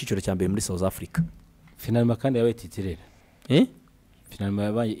championnat cyiciro cya mbere muri South Africa finalement kandi yabaye titirere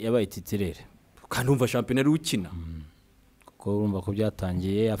finalement yabaye titirere kandi umva championnat ukina kuko urumva ko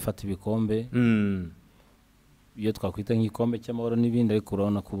byatangiye afata ibikombe iyo twakwita nk'igikombe cy'amahoro n'ibindi ariko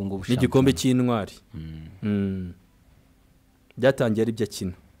urabona ko ubu ngubu n'igikombe cy'intwari byatangiye ari byo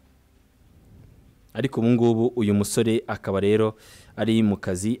akina ariko ubu ngubu uyu musore akaba rero ari mu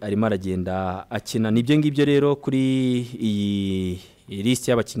kazi arimo aragenda akina nibyo ngibyo rero kuri iyi list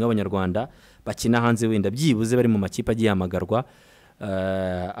y'abakinnyi b'abanyarwanda bakina hanze wenda byibuze bari mu makipe agiye hamagarwa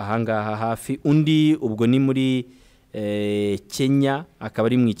ahangaha hafi undi ubwo ni muri Kenya akaba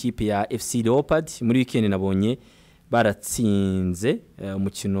ari mu ikipe ya FC Leopard muri weekend nabonye baratsinze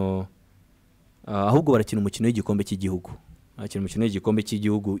umukino ahubwo barakina umukino w'igikombe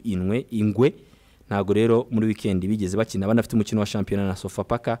cy'igihugu ingwe ntago rero muri weekend bigeze bakina banafite umukino wa championnat na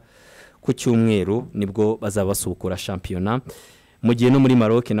Sofapaka ku cyumweru nibwo bazaba basubukura championnat mu gihe no muri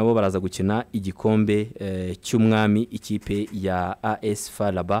Maroc nabo baraza gukina igikombe cy'umwami ikipe ya AS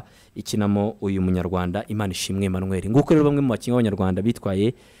Faraba ikinamo uyu munyarwanda Imana ishimwe Emmanuel nguko rero bamwe mu bakinnyi b'abanyarwanda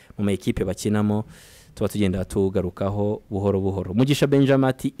bitwaye mu ma equipe bakinamo tuba tugenda tugarukaho buhoro buhoro Mugisha Benjamin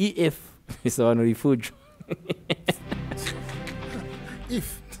ati EF bisobanura ifujo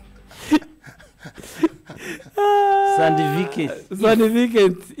if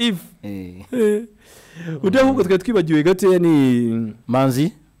certificate if udahuko twa twibagiwe gato ni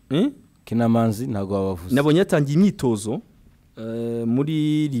Manzi kina Manzi ntago wavuze nabonye yatangiye imyitozo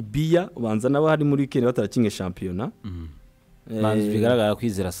muri Libya ubanza nabo hari muri weekend batarakinye shampiyona manzi bigaragara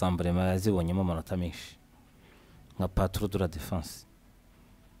kwizera Sambrema yazibonyemo amanota menshi nka patron de la défense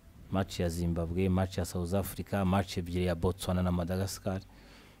match ya Zimbabwe match ya South Africa match ebyiri ya Botswana na Madagascar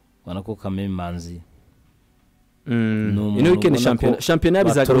ubona ko Kameme Manzi ino weekend shampiyona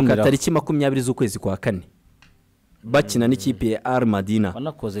yabizagaruka tariki 20 z'ukwezi kwa 4 bakina n'ikipe ya Al Madina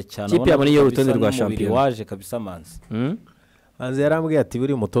wanakoze cyane ikipe yabone yo rutonde rwa shampiyona waje kabisa Manzi Manzi yarambwiye ati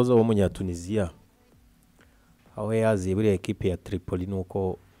buri mutoza wo Munyatunisia aho yaziye buri ekipe ya Tripoli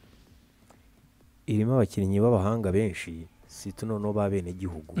nuko irimo abakinnyi b'abahanga benshi situ noneho babene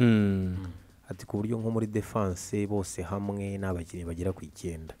gihugu ati ku buryo nko muri defense bose hamwe n'abakinnyi bagera ku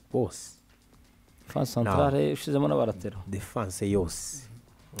 9 bose defense centrale ushizemo n'abaratero defense yose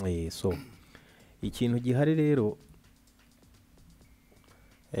so ikintu gihari rero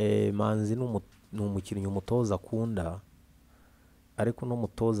Manzi n'umukinnyi umutoza akunda ariko no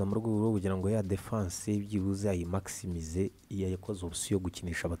mutoza mu rwego rwo kugira ngo ya defense byibuze ayi maximize iyo yakoze option yo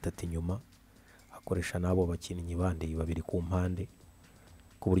gukinisha batatu inyuma akoresha nabo bakinnyi bandi babiri ku mpande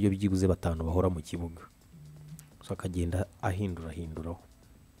ku buryo byibuze batanu bahora mu kibuga so akagenda ahinduraho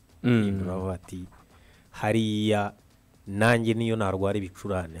ati hariya nanjye niyo narwara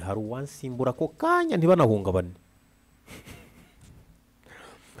ibicurane hari uwansimbura ko kanya ntibanahungabane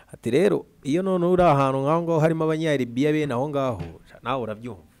ati rero iyo none uri ahantu ngaho harimo abanyaribiya bene aho ngaho nawe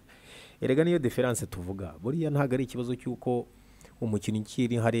urabyumva erega niyo difference tuvuga buriya ntago ari ikibazo cy'uko umukinnyi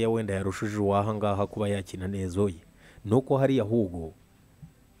kiri hariya wenda yarushije uwaha ngaha kuba yakina neza oye nuko hariya ahubwo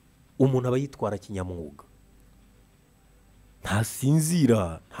umuntu aba yitwara kinyamwuga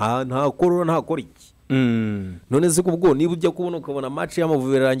ntasinzira ntakora iki none se kubwo niba ujya kubona ukabona match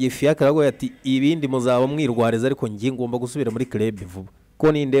y'Amavubi yarangiye Fiacre arago ati ibindi muzaba mwirwareza ariko ngiye ngomba gusubira muri club vuba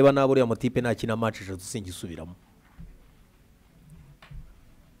ko nindeba nabo uriya mutipe nakina match eshatu singisubiramo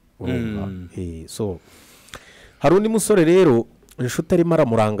so hari undi musore rero inshuti arimo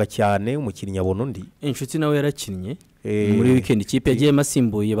aramuranga cyane umukinnyi abona undi inshuti nawe yarakinnye muri weekend ikipe yagiye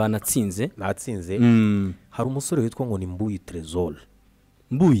masimbuye banatsinze hari umusore witwa ngo ni Mbuyi Trezor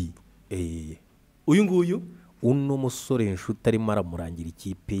uyu nguyu uno musore inshuti arimo aramurangira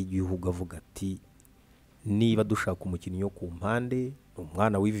ikipe y'igihugu avuga ati niba dushaka umukinnyi wo ku mpande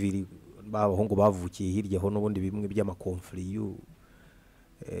umwana w'iviri babahungu bavukiye hirya ho n'ubundi bimwe by'amakonfli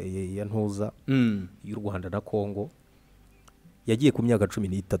ya ntuza y'u Rwanda na Kongo yagiye ku myaka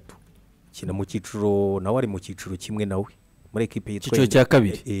 13 kina mu ciciro nawe ari mu ciciro kimwe nawe muri ekipe yitwa ciciro cya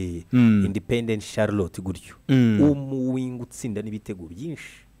kabiri Independent Charlotte gutyo umuwinga utsinda n'ibitego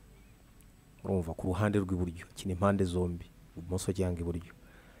byinshi urumva ku ruhande rw'iburyo kina impande zombi ubumoso cyangwa iburyo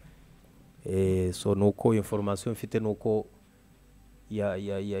so nuko information mfite nuko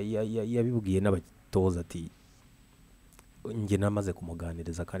yabibwiye n'abatoza ati nge namaze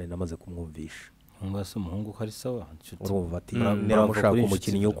kumuganiriza kandi namaze kumwumvisha ngase umuhungu kari sawa urumva ati niramushaka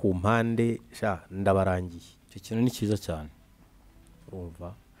umukinnyi wo ku mpande ndabarangiye icyo kintu ni cyiza cyane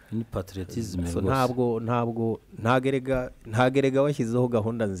urumva ni patriotisme so ntagerega washyizeho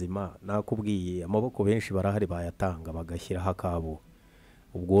gahunda nzima nakubwiye amaboko benshi barahari bayatanga bagashyiraho akabo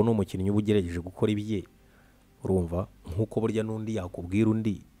ubwo no umukinnyi ubugerageje gukora ibye urumva nkuko burya nundi yakubwira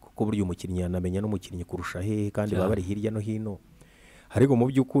undi kuko burya umukinnyi yanamenya n'umukinnyi kurusha hehe kandi baba bari hirya no hino ariko mu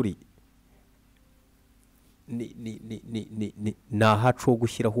by'ukuri nahaco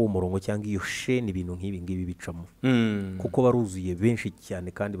gushyiraho uwo murongo cyangwa iyo sheni ibintu nk'ibi ngibi bicamo kuko baruzuye benshi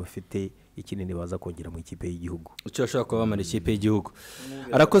cyane kandi bafite ikinini baza kongera mu ikipe y'igihugu ucyo ashaka kuba bamara ikipe y'igihugu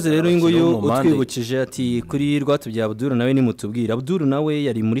arakoze rero inguyu utwibukije ati kuri Rwatubyaye Abdul nawe ni mutubwira Abdul nawe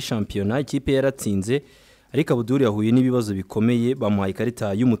yari muri shampiyona ikipe yaratsinze ariko Abdul yahuye n'ibibazo bikomeye bamuhaye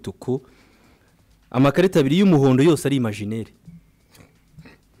ikarita y'umutuku amakarita abiri y'umuhondo yose ari imaginaire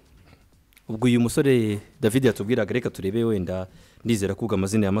ubwo uyu musore David yatubwiraga reka turebe wenda ndizera ko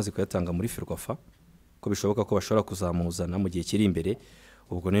amazina yamaze kuyatanga muri Ferwafa ko bishoboka ko bashobora kuzamuzana mu gihe kiri imbere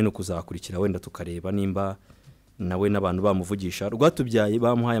ubwo nene kuzakurikira wenda tukareba nimba nawe n'abantu bamuvugisha Rwatubyaye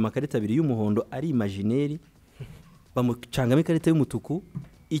bamuhaye amakarita abiri y'umuhondo ari imaginaire bamucangamo ikarita y'umutuku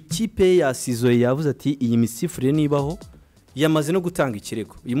ikipe ya Sizoye yavuze ati iyi misifure nibaho yamaze no gutanga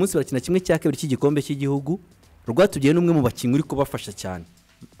ikirego uyu munsi barakina kimwe cya kabiri cy'igikombe cy'igihugu Rwatubyaye n'umwe mu bakinnyi uri kubafasha cyane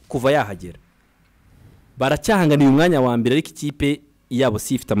kuva yahagera baracyahanganiye umwanya wa mbere ariko ikipe yabo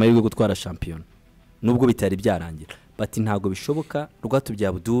sifite amahirwe yo gutwara shampiyona nubwo bitari byarangira bati ntago bishoboka Rwatubyaye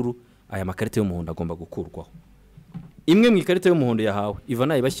Abdul aya makarita y'umuhondo agomba gukurwaho imwe mu ikarita y'umuhondo yahawe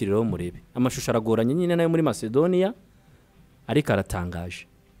Ivana ibashyiriraho murebe amashusho aragoranye nyine nayo muri Macedonia ariko aratangaje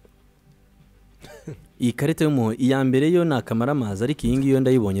iyi karita y'umuhondo iya mbere yo nakamara amazi ariko iyi ngiyo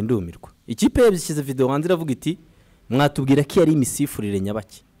ndayibonye ndumirwa ikipe yabishyize video hanze iravuga iti mwatubwira ko yari imisifurire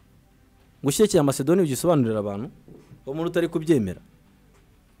nyabaki gushyigikira Macedonia ugisobanurira abantu umuntu utari kubyemera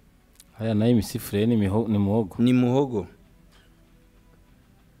aya nayo imisifurire ni muhogo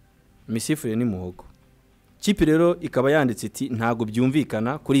imisifurire ni muhogo kipe rero ikaba yanditse iti ntago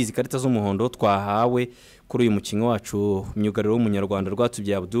byumvikana kuri izi karita z'umuhondo twahawe kuri uyu mukino wacu myugariro w'umunyarwanda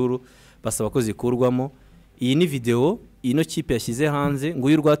Rwatubyaye Abdul basaba ko zikurwamo. Iyi ni video ino kipe yashyize hanze ngo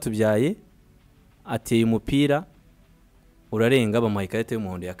uyu Rwatubyaye ateye umupira urarenga bamuhaye ikarita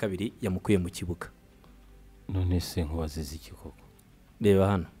y'umuhondo ya kabiri yamukuye mu kibuga. None se nkubazize iki koko? Reba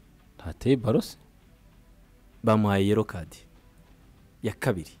hano ntateye barose bamuhaye yellow card ya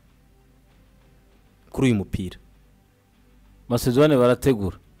kabiri kuri uyu mupira. Macedonia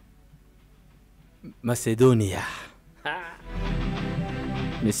barategura Macedonia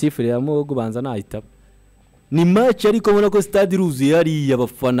Mesifure ya Mugo banza nahita ni match ariko ubona ko stade iruzuye ari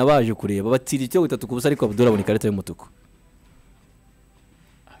abafana baje kureba batira icyo gutatu kubusa ariko Abdul abona ikarita y'umutuku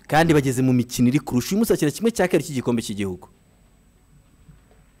kandi bageze mu mikino iri kurusha umusakira kimwe cya kare cy'igikombe cy'igihugu.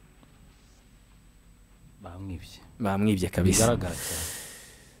 Bamwibye kabisa bigaragara cyane.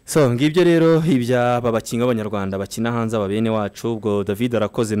 So ngibyo rero ibya babakinga abanyarwanda bakina hanze ababene wacu ubwo David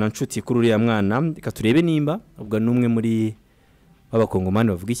arakoze na nshuti kuri uriya mwana reka turebe nimba ubwo numwe muri babakongomani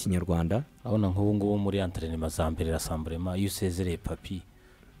bavuga ikinyarwanda. Abona nk'ubu ngubu muri entraînement za mbere rassemblement iyo usezereye papi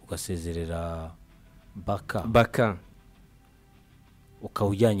ugasezerera baka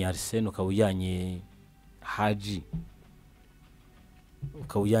ukawujyanye Arsene ukawujyanye Haji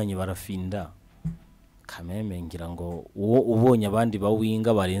ukawujyanye Barafinda kameme ngira ngo uwo ubonye abandi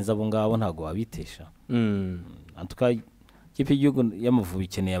bawinga barenza abo ngabo ntago wabitesha. Antuka kipe y'igihugu y'Amavubi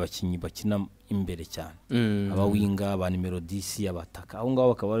ikeneye abakinyi bakina imbere cyane abawinga ba numero 10 abataka aho ngabo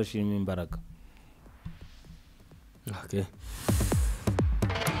bakaba barashirimo imbaraga. Okay.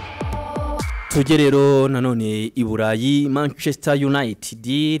 Tugerero nanone i Burayi Manchester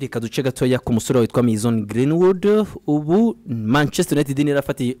United reka duce gatoya ku musore witwa Mason Greenwood. Ubu Manchester United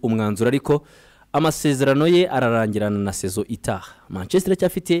nirafatiye umwanzuro ariko amasezerano ye ararangirana na sezo itaha. Manchester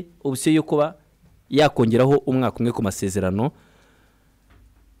cyafite option yo kuba yakongeraho umwaka umwe ku masezerano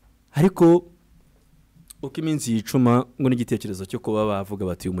ariko uko iminsi yicuma ngo n'igitekerezo cyo kuba bavuga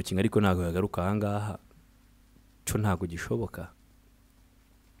bati uyu mukinga ariko ntago yagaruka ahangaha cyo ntago gishoboka.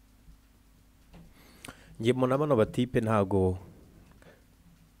 Ngiye mbona bano batipe ntago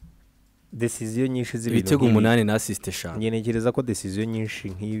decision nyinshi z'ibintu bitego 8 na assist 5 ngenekereza ko decision nyinshi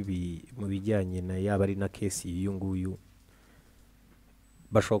nk'ibi mu bijyanye na yaba ari na case y'uyu nguyu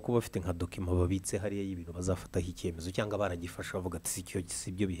bashobora kuba bafite nka document babitse hariya y'ibintu bazafataho icyemezo cyangwa baragifasha bavuga ati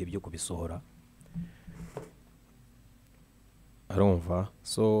si byo bihe byo kubisohora arumva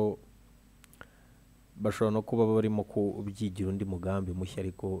so bashobora no kuba barimo kubyigira undi mugambi mushya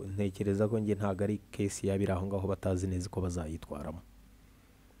ariko ntekereza ko nge ntago ari case yabira aho ngaho batazi neza ko bazayitwaramo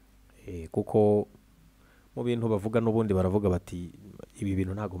kuko mu bintu bavuga n'ubundi baravuga bati ibi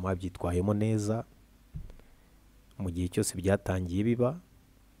bintu ntago mwabyitwayemo neza mu gihe cyose byatangiye biba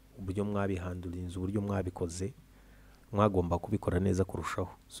uburyo mwabihandurinze uburyo mwabikoze mwagomba kubikora neza kurushaho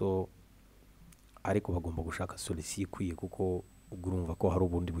so ariko bagomba gushaka solution ikwiye kuko urumva ko hari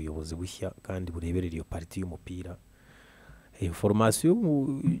ubundi buyobozi bushya kandi bureberera iyo parti y'umupira information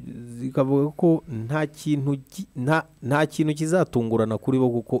zikavuga ko nta kintu kizatungurana kuri bo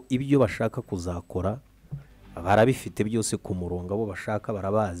kuko ibyo bashaka kuzakora barabifite byose ku murongo abo bashaka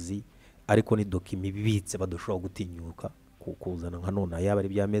barabazi ariko ni document ibitse badashobora gutinyuka kuzana nka none yaba ari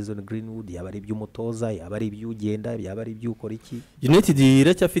bya Mason Greenwood yaba ari by'umutoza yaba ari by'ugenda yaba ari by'ukora iki. United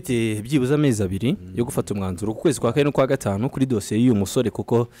iracyafite byibuza amezi 2 yo gufata umwanzuro ku kwezi kwa 4 no kwa 5 kuri dossier y'uyu musore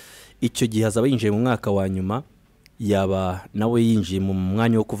kuko icyo gihe azaba yinjiye mu mwaka wa nyuma yaba nawe yinjiye mu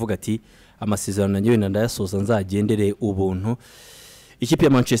mwanya wo kuvuga ati amasezerano nanjye wenda ndayasoza nzagendere ubuntu. Ikipe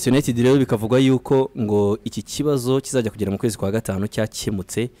ya Manchester United rero bikavuga yuko ngo iki kibazo kizajya kugera mu kwezi kwa 5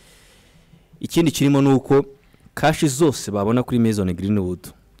 cyakemutse. Ikindi kirimo nuko kashi zose babona kuri Mason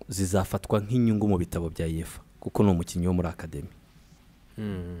Greenwood zizafatwa nk'inyungu mu bitabo bya UEFA kuko no umukinnyi wo muri academy.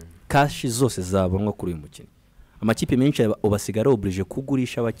 Kashi zose zabonwa kuri uyu mukinnyi. Amakipe menshi ubasigara oblige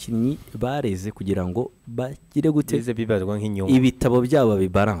kugurisha abakinnyi bareze kugira ngo bagire guteze bibazwa nk'inyungu ibitabo byabo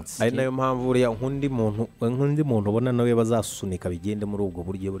bibalance. Ari nayo mpamvu uriya nkundi muntu ubona nawe bazasunika bigende muri ubwo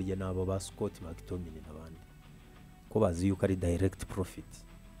buryo burya nabo ba Scott McTominay n'abandi ko bazi yuko ari direct profit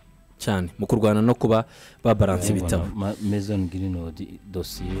cyane mu kurwana no kuba babalance ibitabo. Mason Greenwood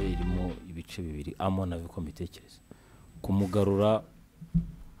dossier irimo ibice bibiri amona biko mbitekereza kumugarura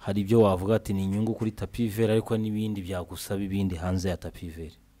hari ibyo wavuga ati ni inyungu kuri tapi vert ariko n'ibindi byagusaba ibindi hanze ya tapi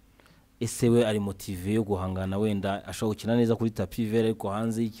vert. Ese we ari motive yo guhangana wenda ashaka gukina neza kuri tapi vert ariko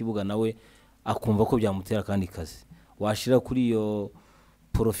hanze y'ikibuga nawe akumva ko byamutera kandi kazi washira kuri iyo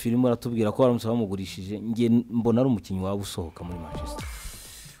profile muratubwira ko baramutse bamugurishije nge mbona ari umukinnyi waba usohoka muri Manchester.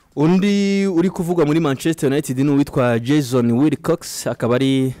 Undi uri kuvugwa muri Manchester United ni uwitwa Jason Wilcox, akaba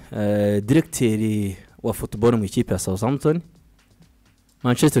ari directeur wa football mu ikipe ya Southampton.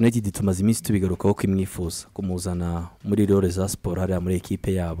 Manchester United tumaze iminsi tubigarukaho ko imwifuza kumuzana muri role za sport hariya muri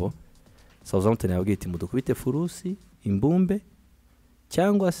ekipe yabo. Southampton yabwiye iti mudukubite furusi imbumbe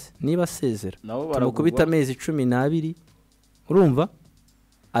cyangwa se niba sezera tumukubita amezi 12 urumva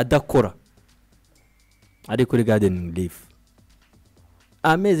adakora ari kuri gardening leave,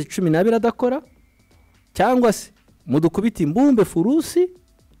 amezi 12 adakora cyangwa se mudukubita imbumbe furusi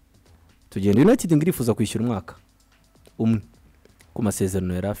tugenda. United ngirifuza kwishyura umwaka umwe ku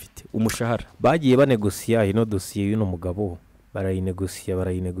masezerano yari afite umushahara. Bagiye banegosiya ino dosiye y'uno mugabo,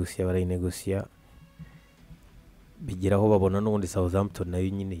 barayinegosiya bigeraho babona n'ubundi Southampton nayo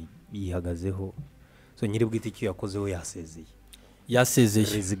nyine yihagazeho. So nyiri bwite icyo yakozeho yasezeye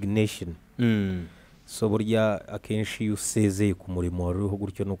resignation. So burya akenshi iyo usezeye ku murimo wariho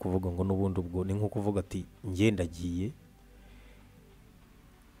gutyo no kuvuga ngo n'ubundi ubwo ni nko kuvuga ati ngendagiye,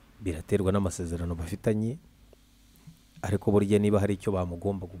 biraterwa n'amasezerano bafitanye. Ariko burya niba hari icyo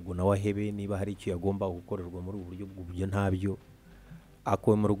bamugomba ubwo nawe ahebe, niba hari icyo yagomba gukorerwa muri ubu buryo bw'ubyo ntabyo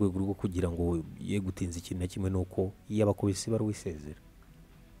akowe mu rwego rwo kugira ngo ye gutinza ikintu na kimwe nuko yabakubise barwisezera.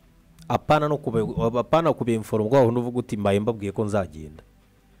 Apana kubimfora ngo aho nuvuga uti mbaye mbabwiye ko nzagenda.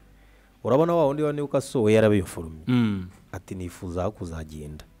 Urabona wa undi wani ukasowe yarabimforumye ati nifuza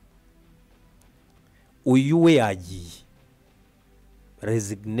kuzagenda. Uyu we yagiye,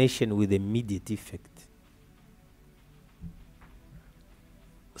 resignation with immediate effect.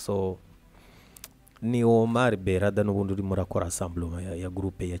 So ni Omar Berada n'ubundi uri muri akora assemblement ya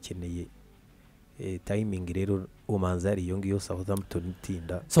groupe yakeneye timing rero umanzari iyo ngiyo Southampton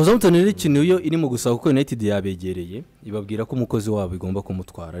itinda. Southampton ni ikintu yo iri mu gusaba ko United yabegereye ibabwira ko umukozi wabo igomba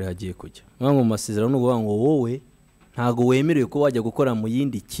kumutwara ari hagiye kujya. Mu masezerano n'uvuga ngo wowe ntago wemerewe ko wajya gukora mu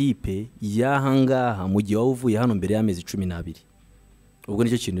yindi kipe yahangaha mu gihe wavuye hano mbere y'amezi 12. Ubwo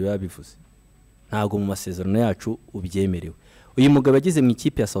nicyo kintu yabivuze. Ntago mu masezerano yacu ubyemerewe. Uyu mugabo yagize mu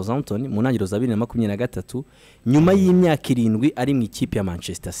ikipe ya Southampton mu ntangiriro za 2023 nyuma y'imyaka 7 ari mu ikipe ya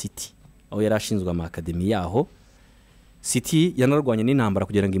Manchester City aho yarashinzwe ama academy yaho. City yanarwanye n'intambara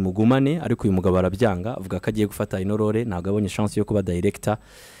kugira ngo imugumane, ariko uyu mugabo arabyanga avuga ko agiye gufata inorore, ntabwo abonye chance yo kuba director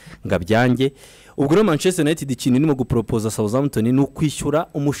ngabyange. Ubwo no Manchester United ikintu nimo gupropose Southampton ni ukwishyura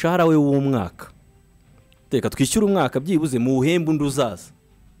umushahara we w'umwaka. Teka twishyura umwaka byibuze mu uhembu nduzaza.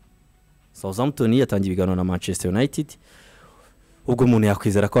 Southampton yatangiye ibiganiro na Manchester United. Ubwo umuntu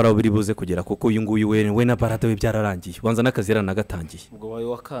yakwizera ko arabiri buze kugera kuko uyu nguyu we na Barada we byararangiye. Wanza n'akazi yaranaгаtangiye. Ubwo wawe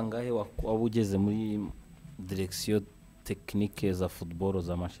wakangahe wabugeze muri direction technique za football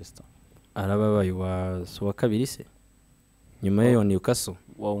za Manchester? Arababaye wa kabiri se. Nyuma yo Newcastle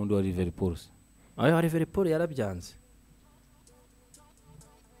wa wundi wa Liverpool. Ayo Liverpool yarabyanze.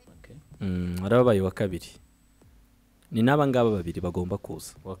 Okay. Arababaye wa kabiri. Ni naba ngaba babiri bagomba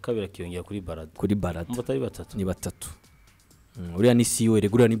kuza. Wa kabiri akiyongera kuri Barada. Kuri Barada. Mbatari batatu. Ni batatu. Uriya ni CEO,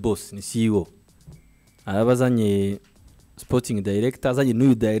 regura ni boss, ni CEO. Arabazanye sporting director, azanye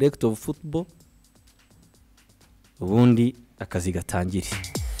new director of football. Ubundi akazi gatangire.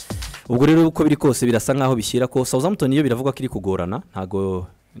 Ubwo rero uko biri kose birasa nkaho bishyira ko Southampton iyo biravuga kiri kugorana, ntago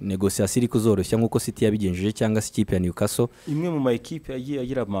negociation iri kuzoroshya nkuko City yabigenjeje cyangwa se ikipe ya Newcastle. Imwe mu ma equipe yagiye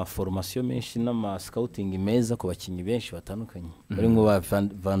agira ama formation menshi n'ama scouting meza ku bakinyi benshi batandukanye. Bari ngo ba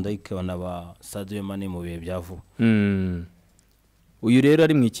Van Dijk bana ba Sadio Mane mu bihe byavuba. Uyu rero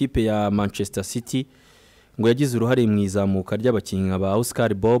ari mu ikipe ya Manchester City ngo yagize uruhare mu izamuka ry'abakinnyi ba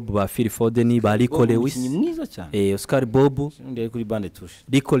Oscar Bob, ba Phil Foden, ba Rico Lewis. Oscar Bob ndi kuri bande touche.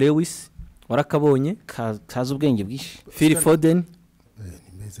 Rico Lewis warakabonye kaza ubwenge bwishi. Phil Foden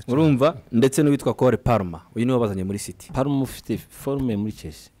urumva ndetse n'uwitwa Cole Palmer. Uyu ni wabazanye muri City. Palmer ufite forme muri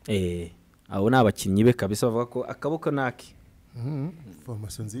Chelsea. Abo n'abakinnyi be kabisa bavuga ko akaboko naki.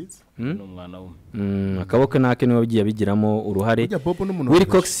 Formation nziza. N'umwana wo. Akaboko nake niwe bagiye bigiramo uruhare.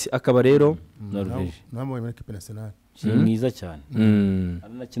 Wilcox akaba rero Norvege. Namo muri equipe nationale. Mwiza cyane.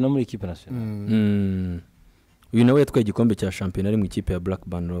 Aranakina muri equipe nationale. Uyu nawe yatwaye igikombe cya champion ari mu ikipe ya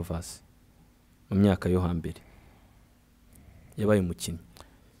Blackburn Rovers mu myaka yo hambere. Yabaye umukinnyi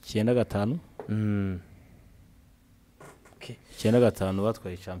 95. Okay. 95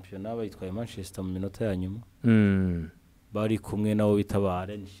 batwaye champion bayitwaye Manchester mu minota ya nyuma. Bari kumwe nawo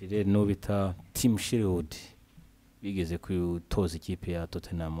bitabara nshire no bita Team Sherwood bigeze kutoza ikipe ya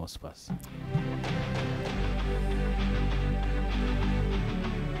Tottenham Hotspur.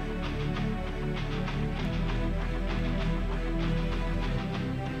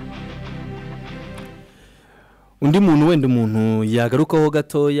 undi muntu wenda umuntu yagarukaho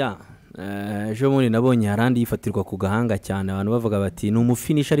gatoya ejo bundi nabonye harandi yifatirwa ku gahanga cyane abantu bavuga bati ni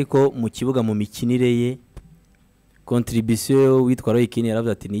umufinisha ariko mu kibuga mu mikinire ye contribution witwa Roy Keane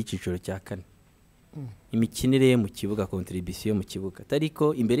yaravuze ati ni icyiciro cya 4 imikinire ye mu kibuga contribution mu kibuga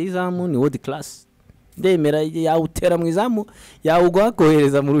ariko imbere y'izamu ni world class ndemera yawutera mu izamu yawugwa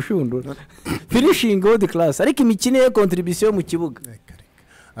kohereza mu rushundura finishing world class ariko imikinire ye contribution mu kibuga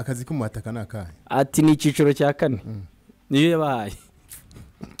akazi k'umuhataka nakahe ati ni icyiciro cya 4 niyo yabaye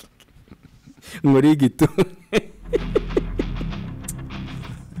muri gito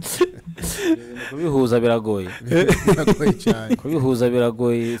kubihuza biragoye cyane kubihuza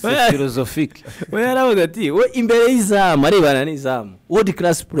biragoye philosophique we yaravuga ati we imbere y'izamu arebana n'izamu world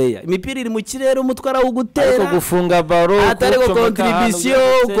class player imipira iri mu kirere umutwara wo gutera ariko gufunga baro atari ko contribution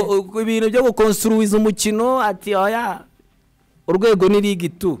ibintu byo gukonstruiza umukino ati oya urwego ni ligi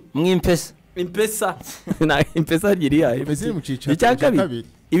 2 mwimpesa na impesa giriya icya kabiri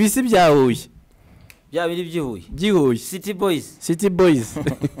ibisi byahuye bya biri byihuye city boys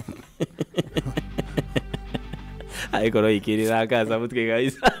ariko Roy Keane rakaza mutwe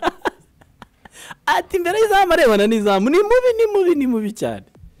guys ati mbere y'izamu arebana n'izamu ni mubi cyane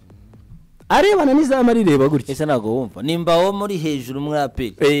arebana n'izamu arireba gutya ese nago wumva nimba wo muri hejuru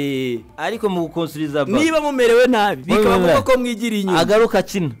mwapeli ariko mu gukonsuriza ba niba mumerewe nabi bikavuga ko mwigira inyuma agaruka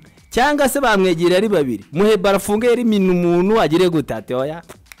kina cyangwa se bamwegera ari babiri muhe barafunga yari minu umuntu agire gutate oya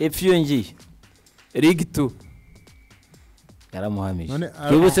epfyo ngiye League 2 yaramuhamije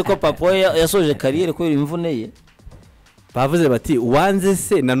twibutse ko papa yasoje kariyeri ko imvune ye bavuze bati wanze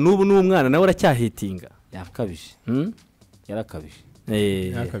se na nubu n'umwana nawe uracyahitinga yakabije yarakabije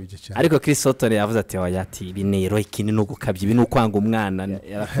cyane ariko Chris Sutton yavuze ati oya ati bine Roy Keane no gukabye bino kwanga umwana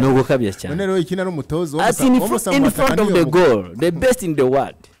no gukabye cyane none Roy Keane ari umutozo in front of the goal the best in the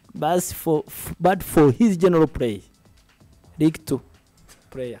world but for his general play League 2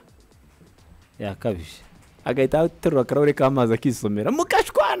 player yakabije agahita aterura akarahuri k'amazi akisomera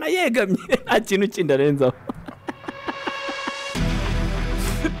mukashwana yegamye nta kintu kindi arenzaho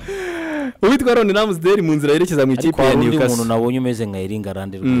uwitwa Ron Ramsdale mu nzira yerekeza mu ikipe ya Newcastle umuntu nabonye umeze nka Erling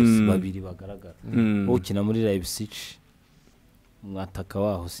rwose babiri bagaragara ukina muri Leipzig mwataka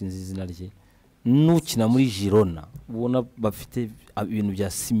waho sinzi izina rye n'ukina muri Girona ubona bafite ibintu bya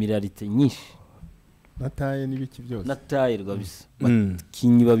similarite nyinshi nataye n'ibiki byose nataye rwabisa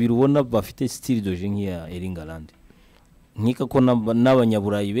kinyi babiri ubona bafite style doje nk'iya Erling nkika ko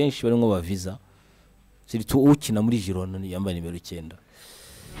n'abanyaburayi benshi barimo baviza siritu ukina muri Girona yambaye nimero 9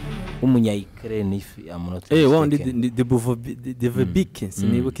 umunya Ukraine amunota wandi de Vebik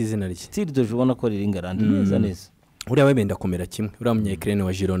sinibuka izina rye style doje ubona ko Erling neza uriya webenda komera kimwe uriya munya Ukraine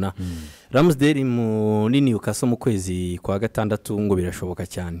wa Girona Ramsdale mu Newcastle mu kwezi kwa gatandatu ngo birashoboka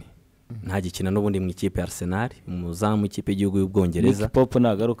cyane nta gikina n'ubundi mu ikipe ya Arsenal umuzamu ikipe y'igihugu y'Ubwongereza Nick Pope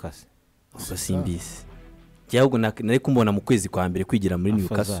nagaruka se ubwo simbisi cyahubwo nari kumbona mu kwezi kwa mbere kwigira muri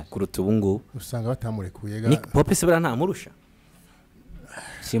Newcastle kuruta ubu ngo usanga batamurekuye Nick Pope se nta murusha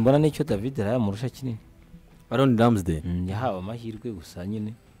simbona n'icyo David yamurusha kinini Ron Ramsdale yahawe amahirwe gusa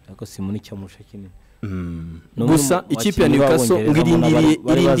nyine ariko simuni icyo amurusha kinini gusa ikipe ya Newcastle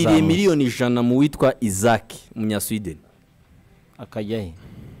ngirindiriye miliyoni 100 mu witwa Isaac munya Sweden akajyahe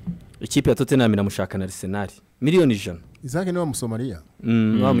ikipe ya Tottenham iramushaka na Arsenal miliyoni 100 Isaac ni wa Musomalia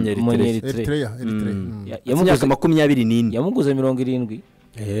wa Eritrea yamuguze 24 yamuguze 70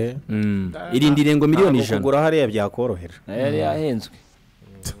 irindiriye ngo miliyoni 100 kugura hariya byakorohera yari yahenzwe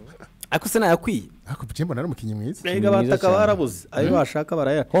ako se nayakwiye ako bicembo nari umukinyi mwiza rega bataka barabuze ayo bashaka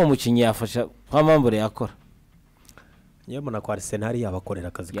baraya ko umukinyi yafasha kwa mambure yakora nyamuna kwa Arsenal yabakorera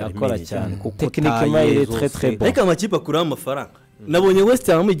akazi yakora cyane kuko techniquement il est très très bon ariko amakipe akura amafaranga nabonye West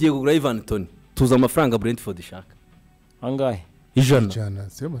Ham igiye kugura Ivan Toney tuza amafaranga Brentford ishaka angahe 100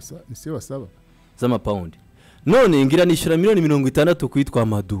 siyo basaba z'ama pound none ngira nishyura miliyoni 60 kwitwa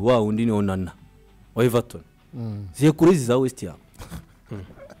Madu wa undi ni Onana wa Everton ziye kuri za West Ham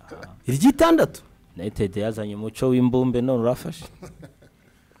irigitandatu United yazanye umuco w'imbumbe none urafashe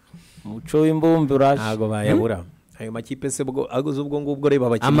umuco w'imbumbe uraje ntago bayabura ayo makipe se bwo aguze ubwo ngubwo reba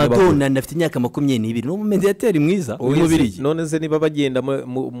abakinnyi Amadona ndafite imyaka 22 no mediateur mwiza umubirigi none se niba bagenda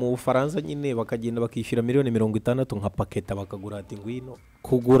mu Faransa nyine bakagenda bakishyura miliyoni 60 nka paketa bakagura ati ngwino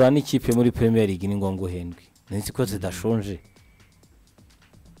kugura n'ikipe muri Premier League ni ngo hendwi nzi ko zidashonje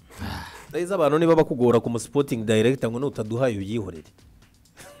Neza abantu niba bakugora ku Sporting Director ngo nutaduhaye uyihorere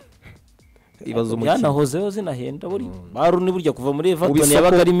ibazo mu yanahozeho zinahenda buri baruni burya kuva muri Everton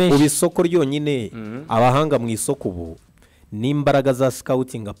yabaga ari menshi ubisoko ryonyine abahanga mu isoko ubu n'imbaraga za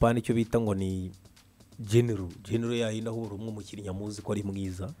scouting apana icyo bita ngo ni general yahinda huru umwe umukinnyi amuzi ko ari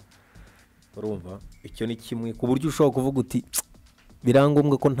mwiza urumva icyo ni kimwe ku buryo ushobora kuvuga uti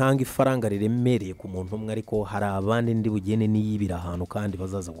birangombwa ko ntanga ifaranga riremereye ku muntu umwe ariko hari abandi ndi bugene niyibira ahantu kandi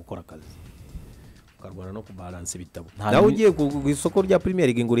bazaza gukora akazi ukarwana no kubalansa ibitabo nawe ugiye ku isoko rya Premier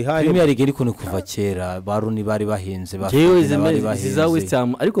League ngo rihaye Premier League ariko ni kuva kera baruni bari bahenze za West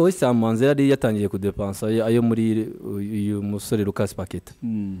Ham ariko West Ham manze yari yatangiye kudepansa ayo muri uyu musore Lucas Paqueta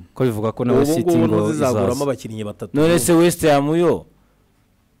ko bivuga ko nawe City ngo izaguramo abakinnyi batatu none se West Ham yo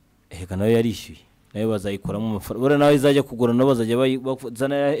nayo yarishyuye nayo bazayikoramo amafaranga nawe izajya kugura nabo bazajya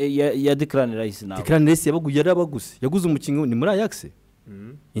bazana ya Declan Rice nawe Declan Rice yarabaguse yaguze umukinnyi ni muri Ajax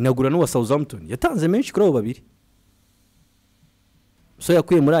inagura n'uwa Southampton yatanze menshi kuri abo babiri so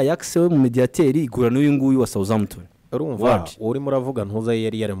yakuye muri Ajax we mu mediateur igura n'uyu nguyu wa Southampton urumva urimo uravuga ntuza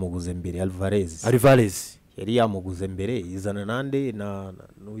yari yaramuguze mbere Alvarez yari yamuguze mbere izana nande na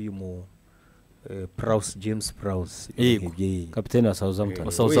n'uyu mu James Prowse kapiteni wa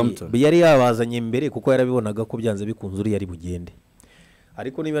Southampton yari yabazanye mbere kuko yarabibonaga ko byanze bikunze uri yari bugende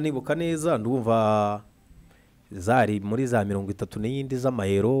ariko niba nibuka neza ndumva zari muri za 30 n'iyindi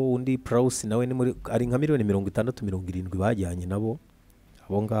z'amayero undi Prowse nawe ni muri ari nka miliyoni 60-70 bajyanye nabo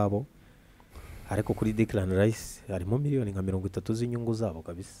abo ngabo ariko kuri Declan Rice harimo miliyoni nka 30 z'inyungu zabo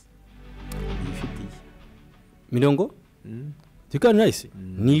kabisa yifitiye mirongo Declan Rice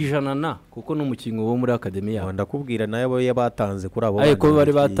ni ijana na kuko n'umukingo wo muri academy yawe ndakubwira nayo yabatanze kuri abo ariko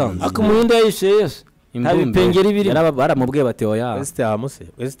bari batanze akumuhinda yishe Yesu ntabipengeri biri baramubwiye bati oya West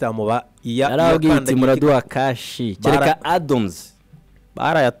Ham ba yarabwite muraduha kashi kereka Adams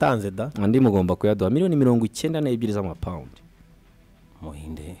barayatanze da andi mugomba kuyaduha miliyoni 92 z'amapound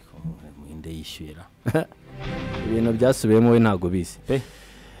muhinde yishyura ibintu byasubiyemo we ntago bizi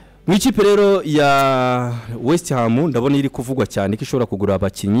mu ikipe rero ya West Ham ndabona iri kuvugwa cyane ko ishobora kugura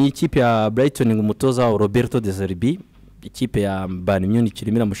abakinnyi ikipe ya Brighton umutoza wa Roberto De Zerbi ikipe ya Bayern Munich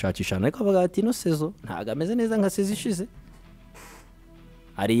irimo iramushakisha ariko avuga ati no sezo ntago ameze neza nka sezo ishize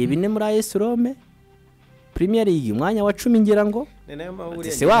ari ibine muri AS Rome Premier League umwanya wa 10 ngira ngo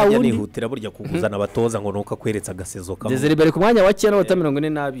se wawundi nihutira burya kuguzana abatoza ngo nuko kweretsa gasezo kamwe De Zerbi ari ku mwanya wa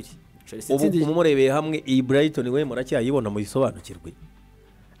 942 ubu umurebeye hamwe iyi Brighton we muracyayibona mu isobanukirwe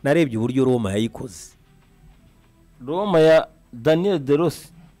narebye uburyo Roma yayikoze Roma ya Daniel De Rossi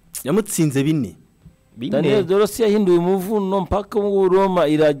yamutsinze bine Daniel De Rossi yahinduye umuvuno mpaka mu Roma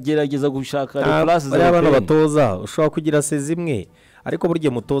iragerageza gushaka replace za abana batoza ushobora kugira sezi imwe ariko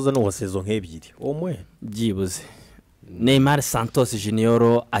burya mutoza no sezo nk'ebyiri omwe byibuze Neymar Santos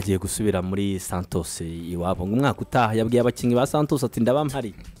Junior agiye gusubira muri Santos iwabo umwaka utaha yabwiye abakinyi ba Santos ati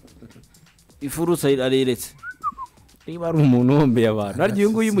ndabampari ifurusa irareretse niba ari umuntu wombe abantu aryo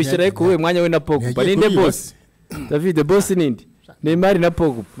ngo yimushyiraye kuwe mwanya we na Pogba ninde boss David boss ninde Neymar na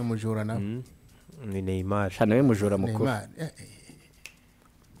Pogba n'umujura na ni Neymar hano we mujura mukuru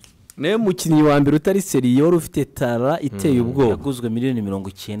ne mukinyi wa mbere utari seriyo ufite tara iteye ubwoba yaguzwe miliyoni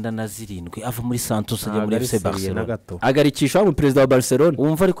 97 ava muri Santos ajya muri FC Barcelona agarikisha mu president wa Barcelona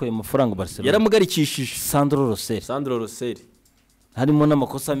umva ariko ayo mafaranga Barcelona yaramugarikishije Sandro Rosell harimo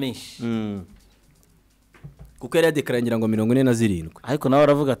n'amakosa menshi kuko yari yadeklarangira ngo 47 ariko nawe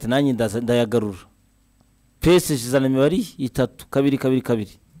aravuga ati nanjye ndayagarura pese zizana imibare 3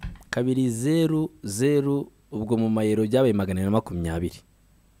 2 0 ubwo mu mayero byabaye 120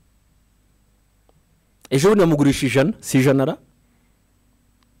 ejo bundi bamugurishije ijana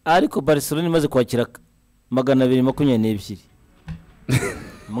ariko Barcelona imaze kwakira 222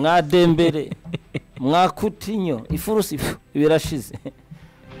 mwadembere mwakutinyo ifurusi birashize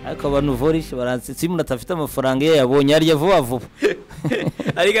ariko abantu vorishe baransitse imuna tafite amafaranga ye yabonye ari vuba vuba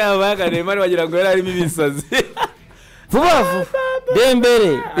ariko abagane mari wagira ngo yari arimo ibisazi vuba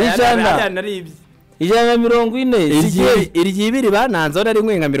Dembele ijana 40 iri ibiri bananze ari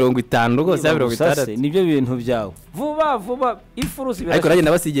nka 50 rwose 56 nibyo bintu byawe vuba ifurusi ariko rage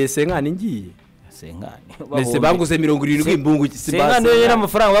nabasigiye senkani ngiye mbese banguze 70 imbungu senkani yo yera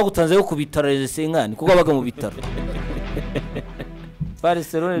amafaranga bagutanze yo kubitara senkani kuko abaga mu bitaro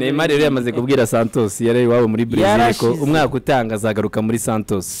Barcelona Neymar rero yamaze kubwira Santos yari wabo muri Brazil ko umwaka utanga azagaruka muri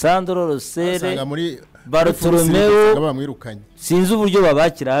Santos Sandro Rosell Bartolomeo bamwirukanye sinzi uburyo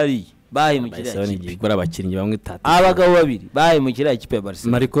babakira hari bahimukira ikipe abakinnyi bamwe 3 abagabo babiri bahimukira ikipe ya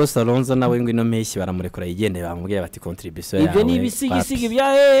Barcelona Marcos Alonso nawe ngo ino meshi baramurekura yigende bamubwiye bati contribution yawe ibyo ni bisigisigi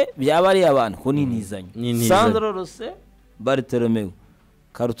byabari abantu ko ninizanye Sandro Rosell Bartolomeo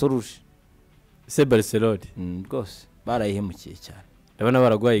Cartorush c'est Barcelona rwose barayihemukiye cyane ndabona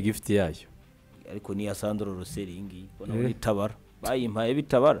baragwaye gift yayo ariko ni ya Sandro Rosell ingi bona bitabara bayimpaye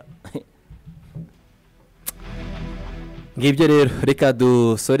bitabara ngibyo rero reka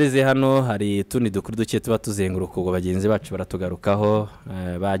dusoreze hano hari tundi dukuru duke tuba tuzenguruka ubwo bagenzi bacu baratugarukaho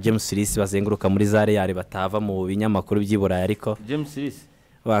ba James Risi bazenguruka muri za Real batava mu binyamakuru by'Iburayi ariko James Risi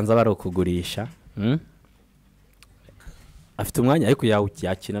banza barokugurisha afite umwanya ariko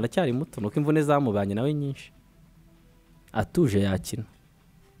yakina aracyari muto nuko imvune zamubanye nawe nyinshi atuje yakina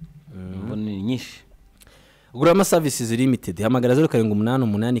imvune nyinshi Gurama Services Limited hamagara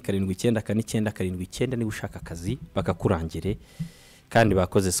 0788 niba ushaka akazi bakakurangire kandi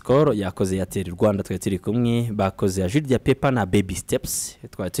bakoze Skol yakoze Airtel Rwanda twari turi kumwe bakoze Ajildia Pepper na Baby Steps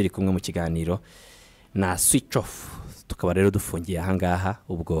twari turi kumwe mu kiganiro na Switch Off tukaba rero dufungiye ahangaha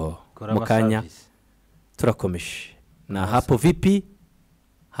ubwo mukanya turakomeje na hapo vipi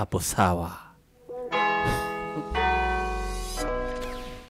hapo sawa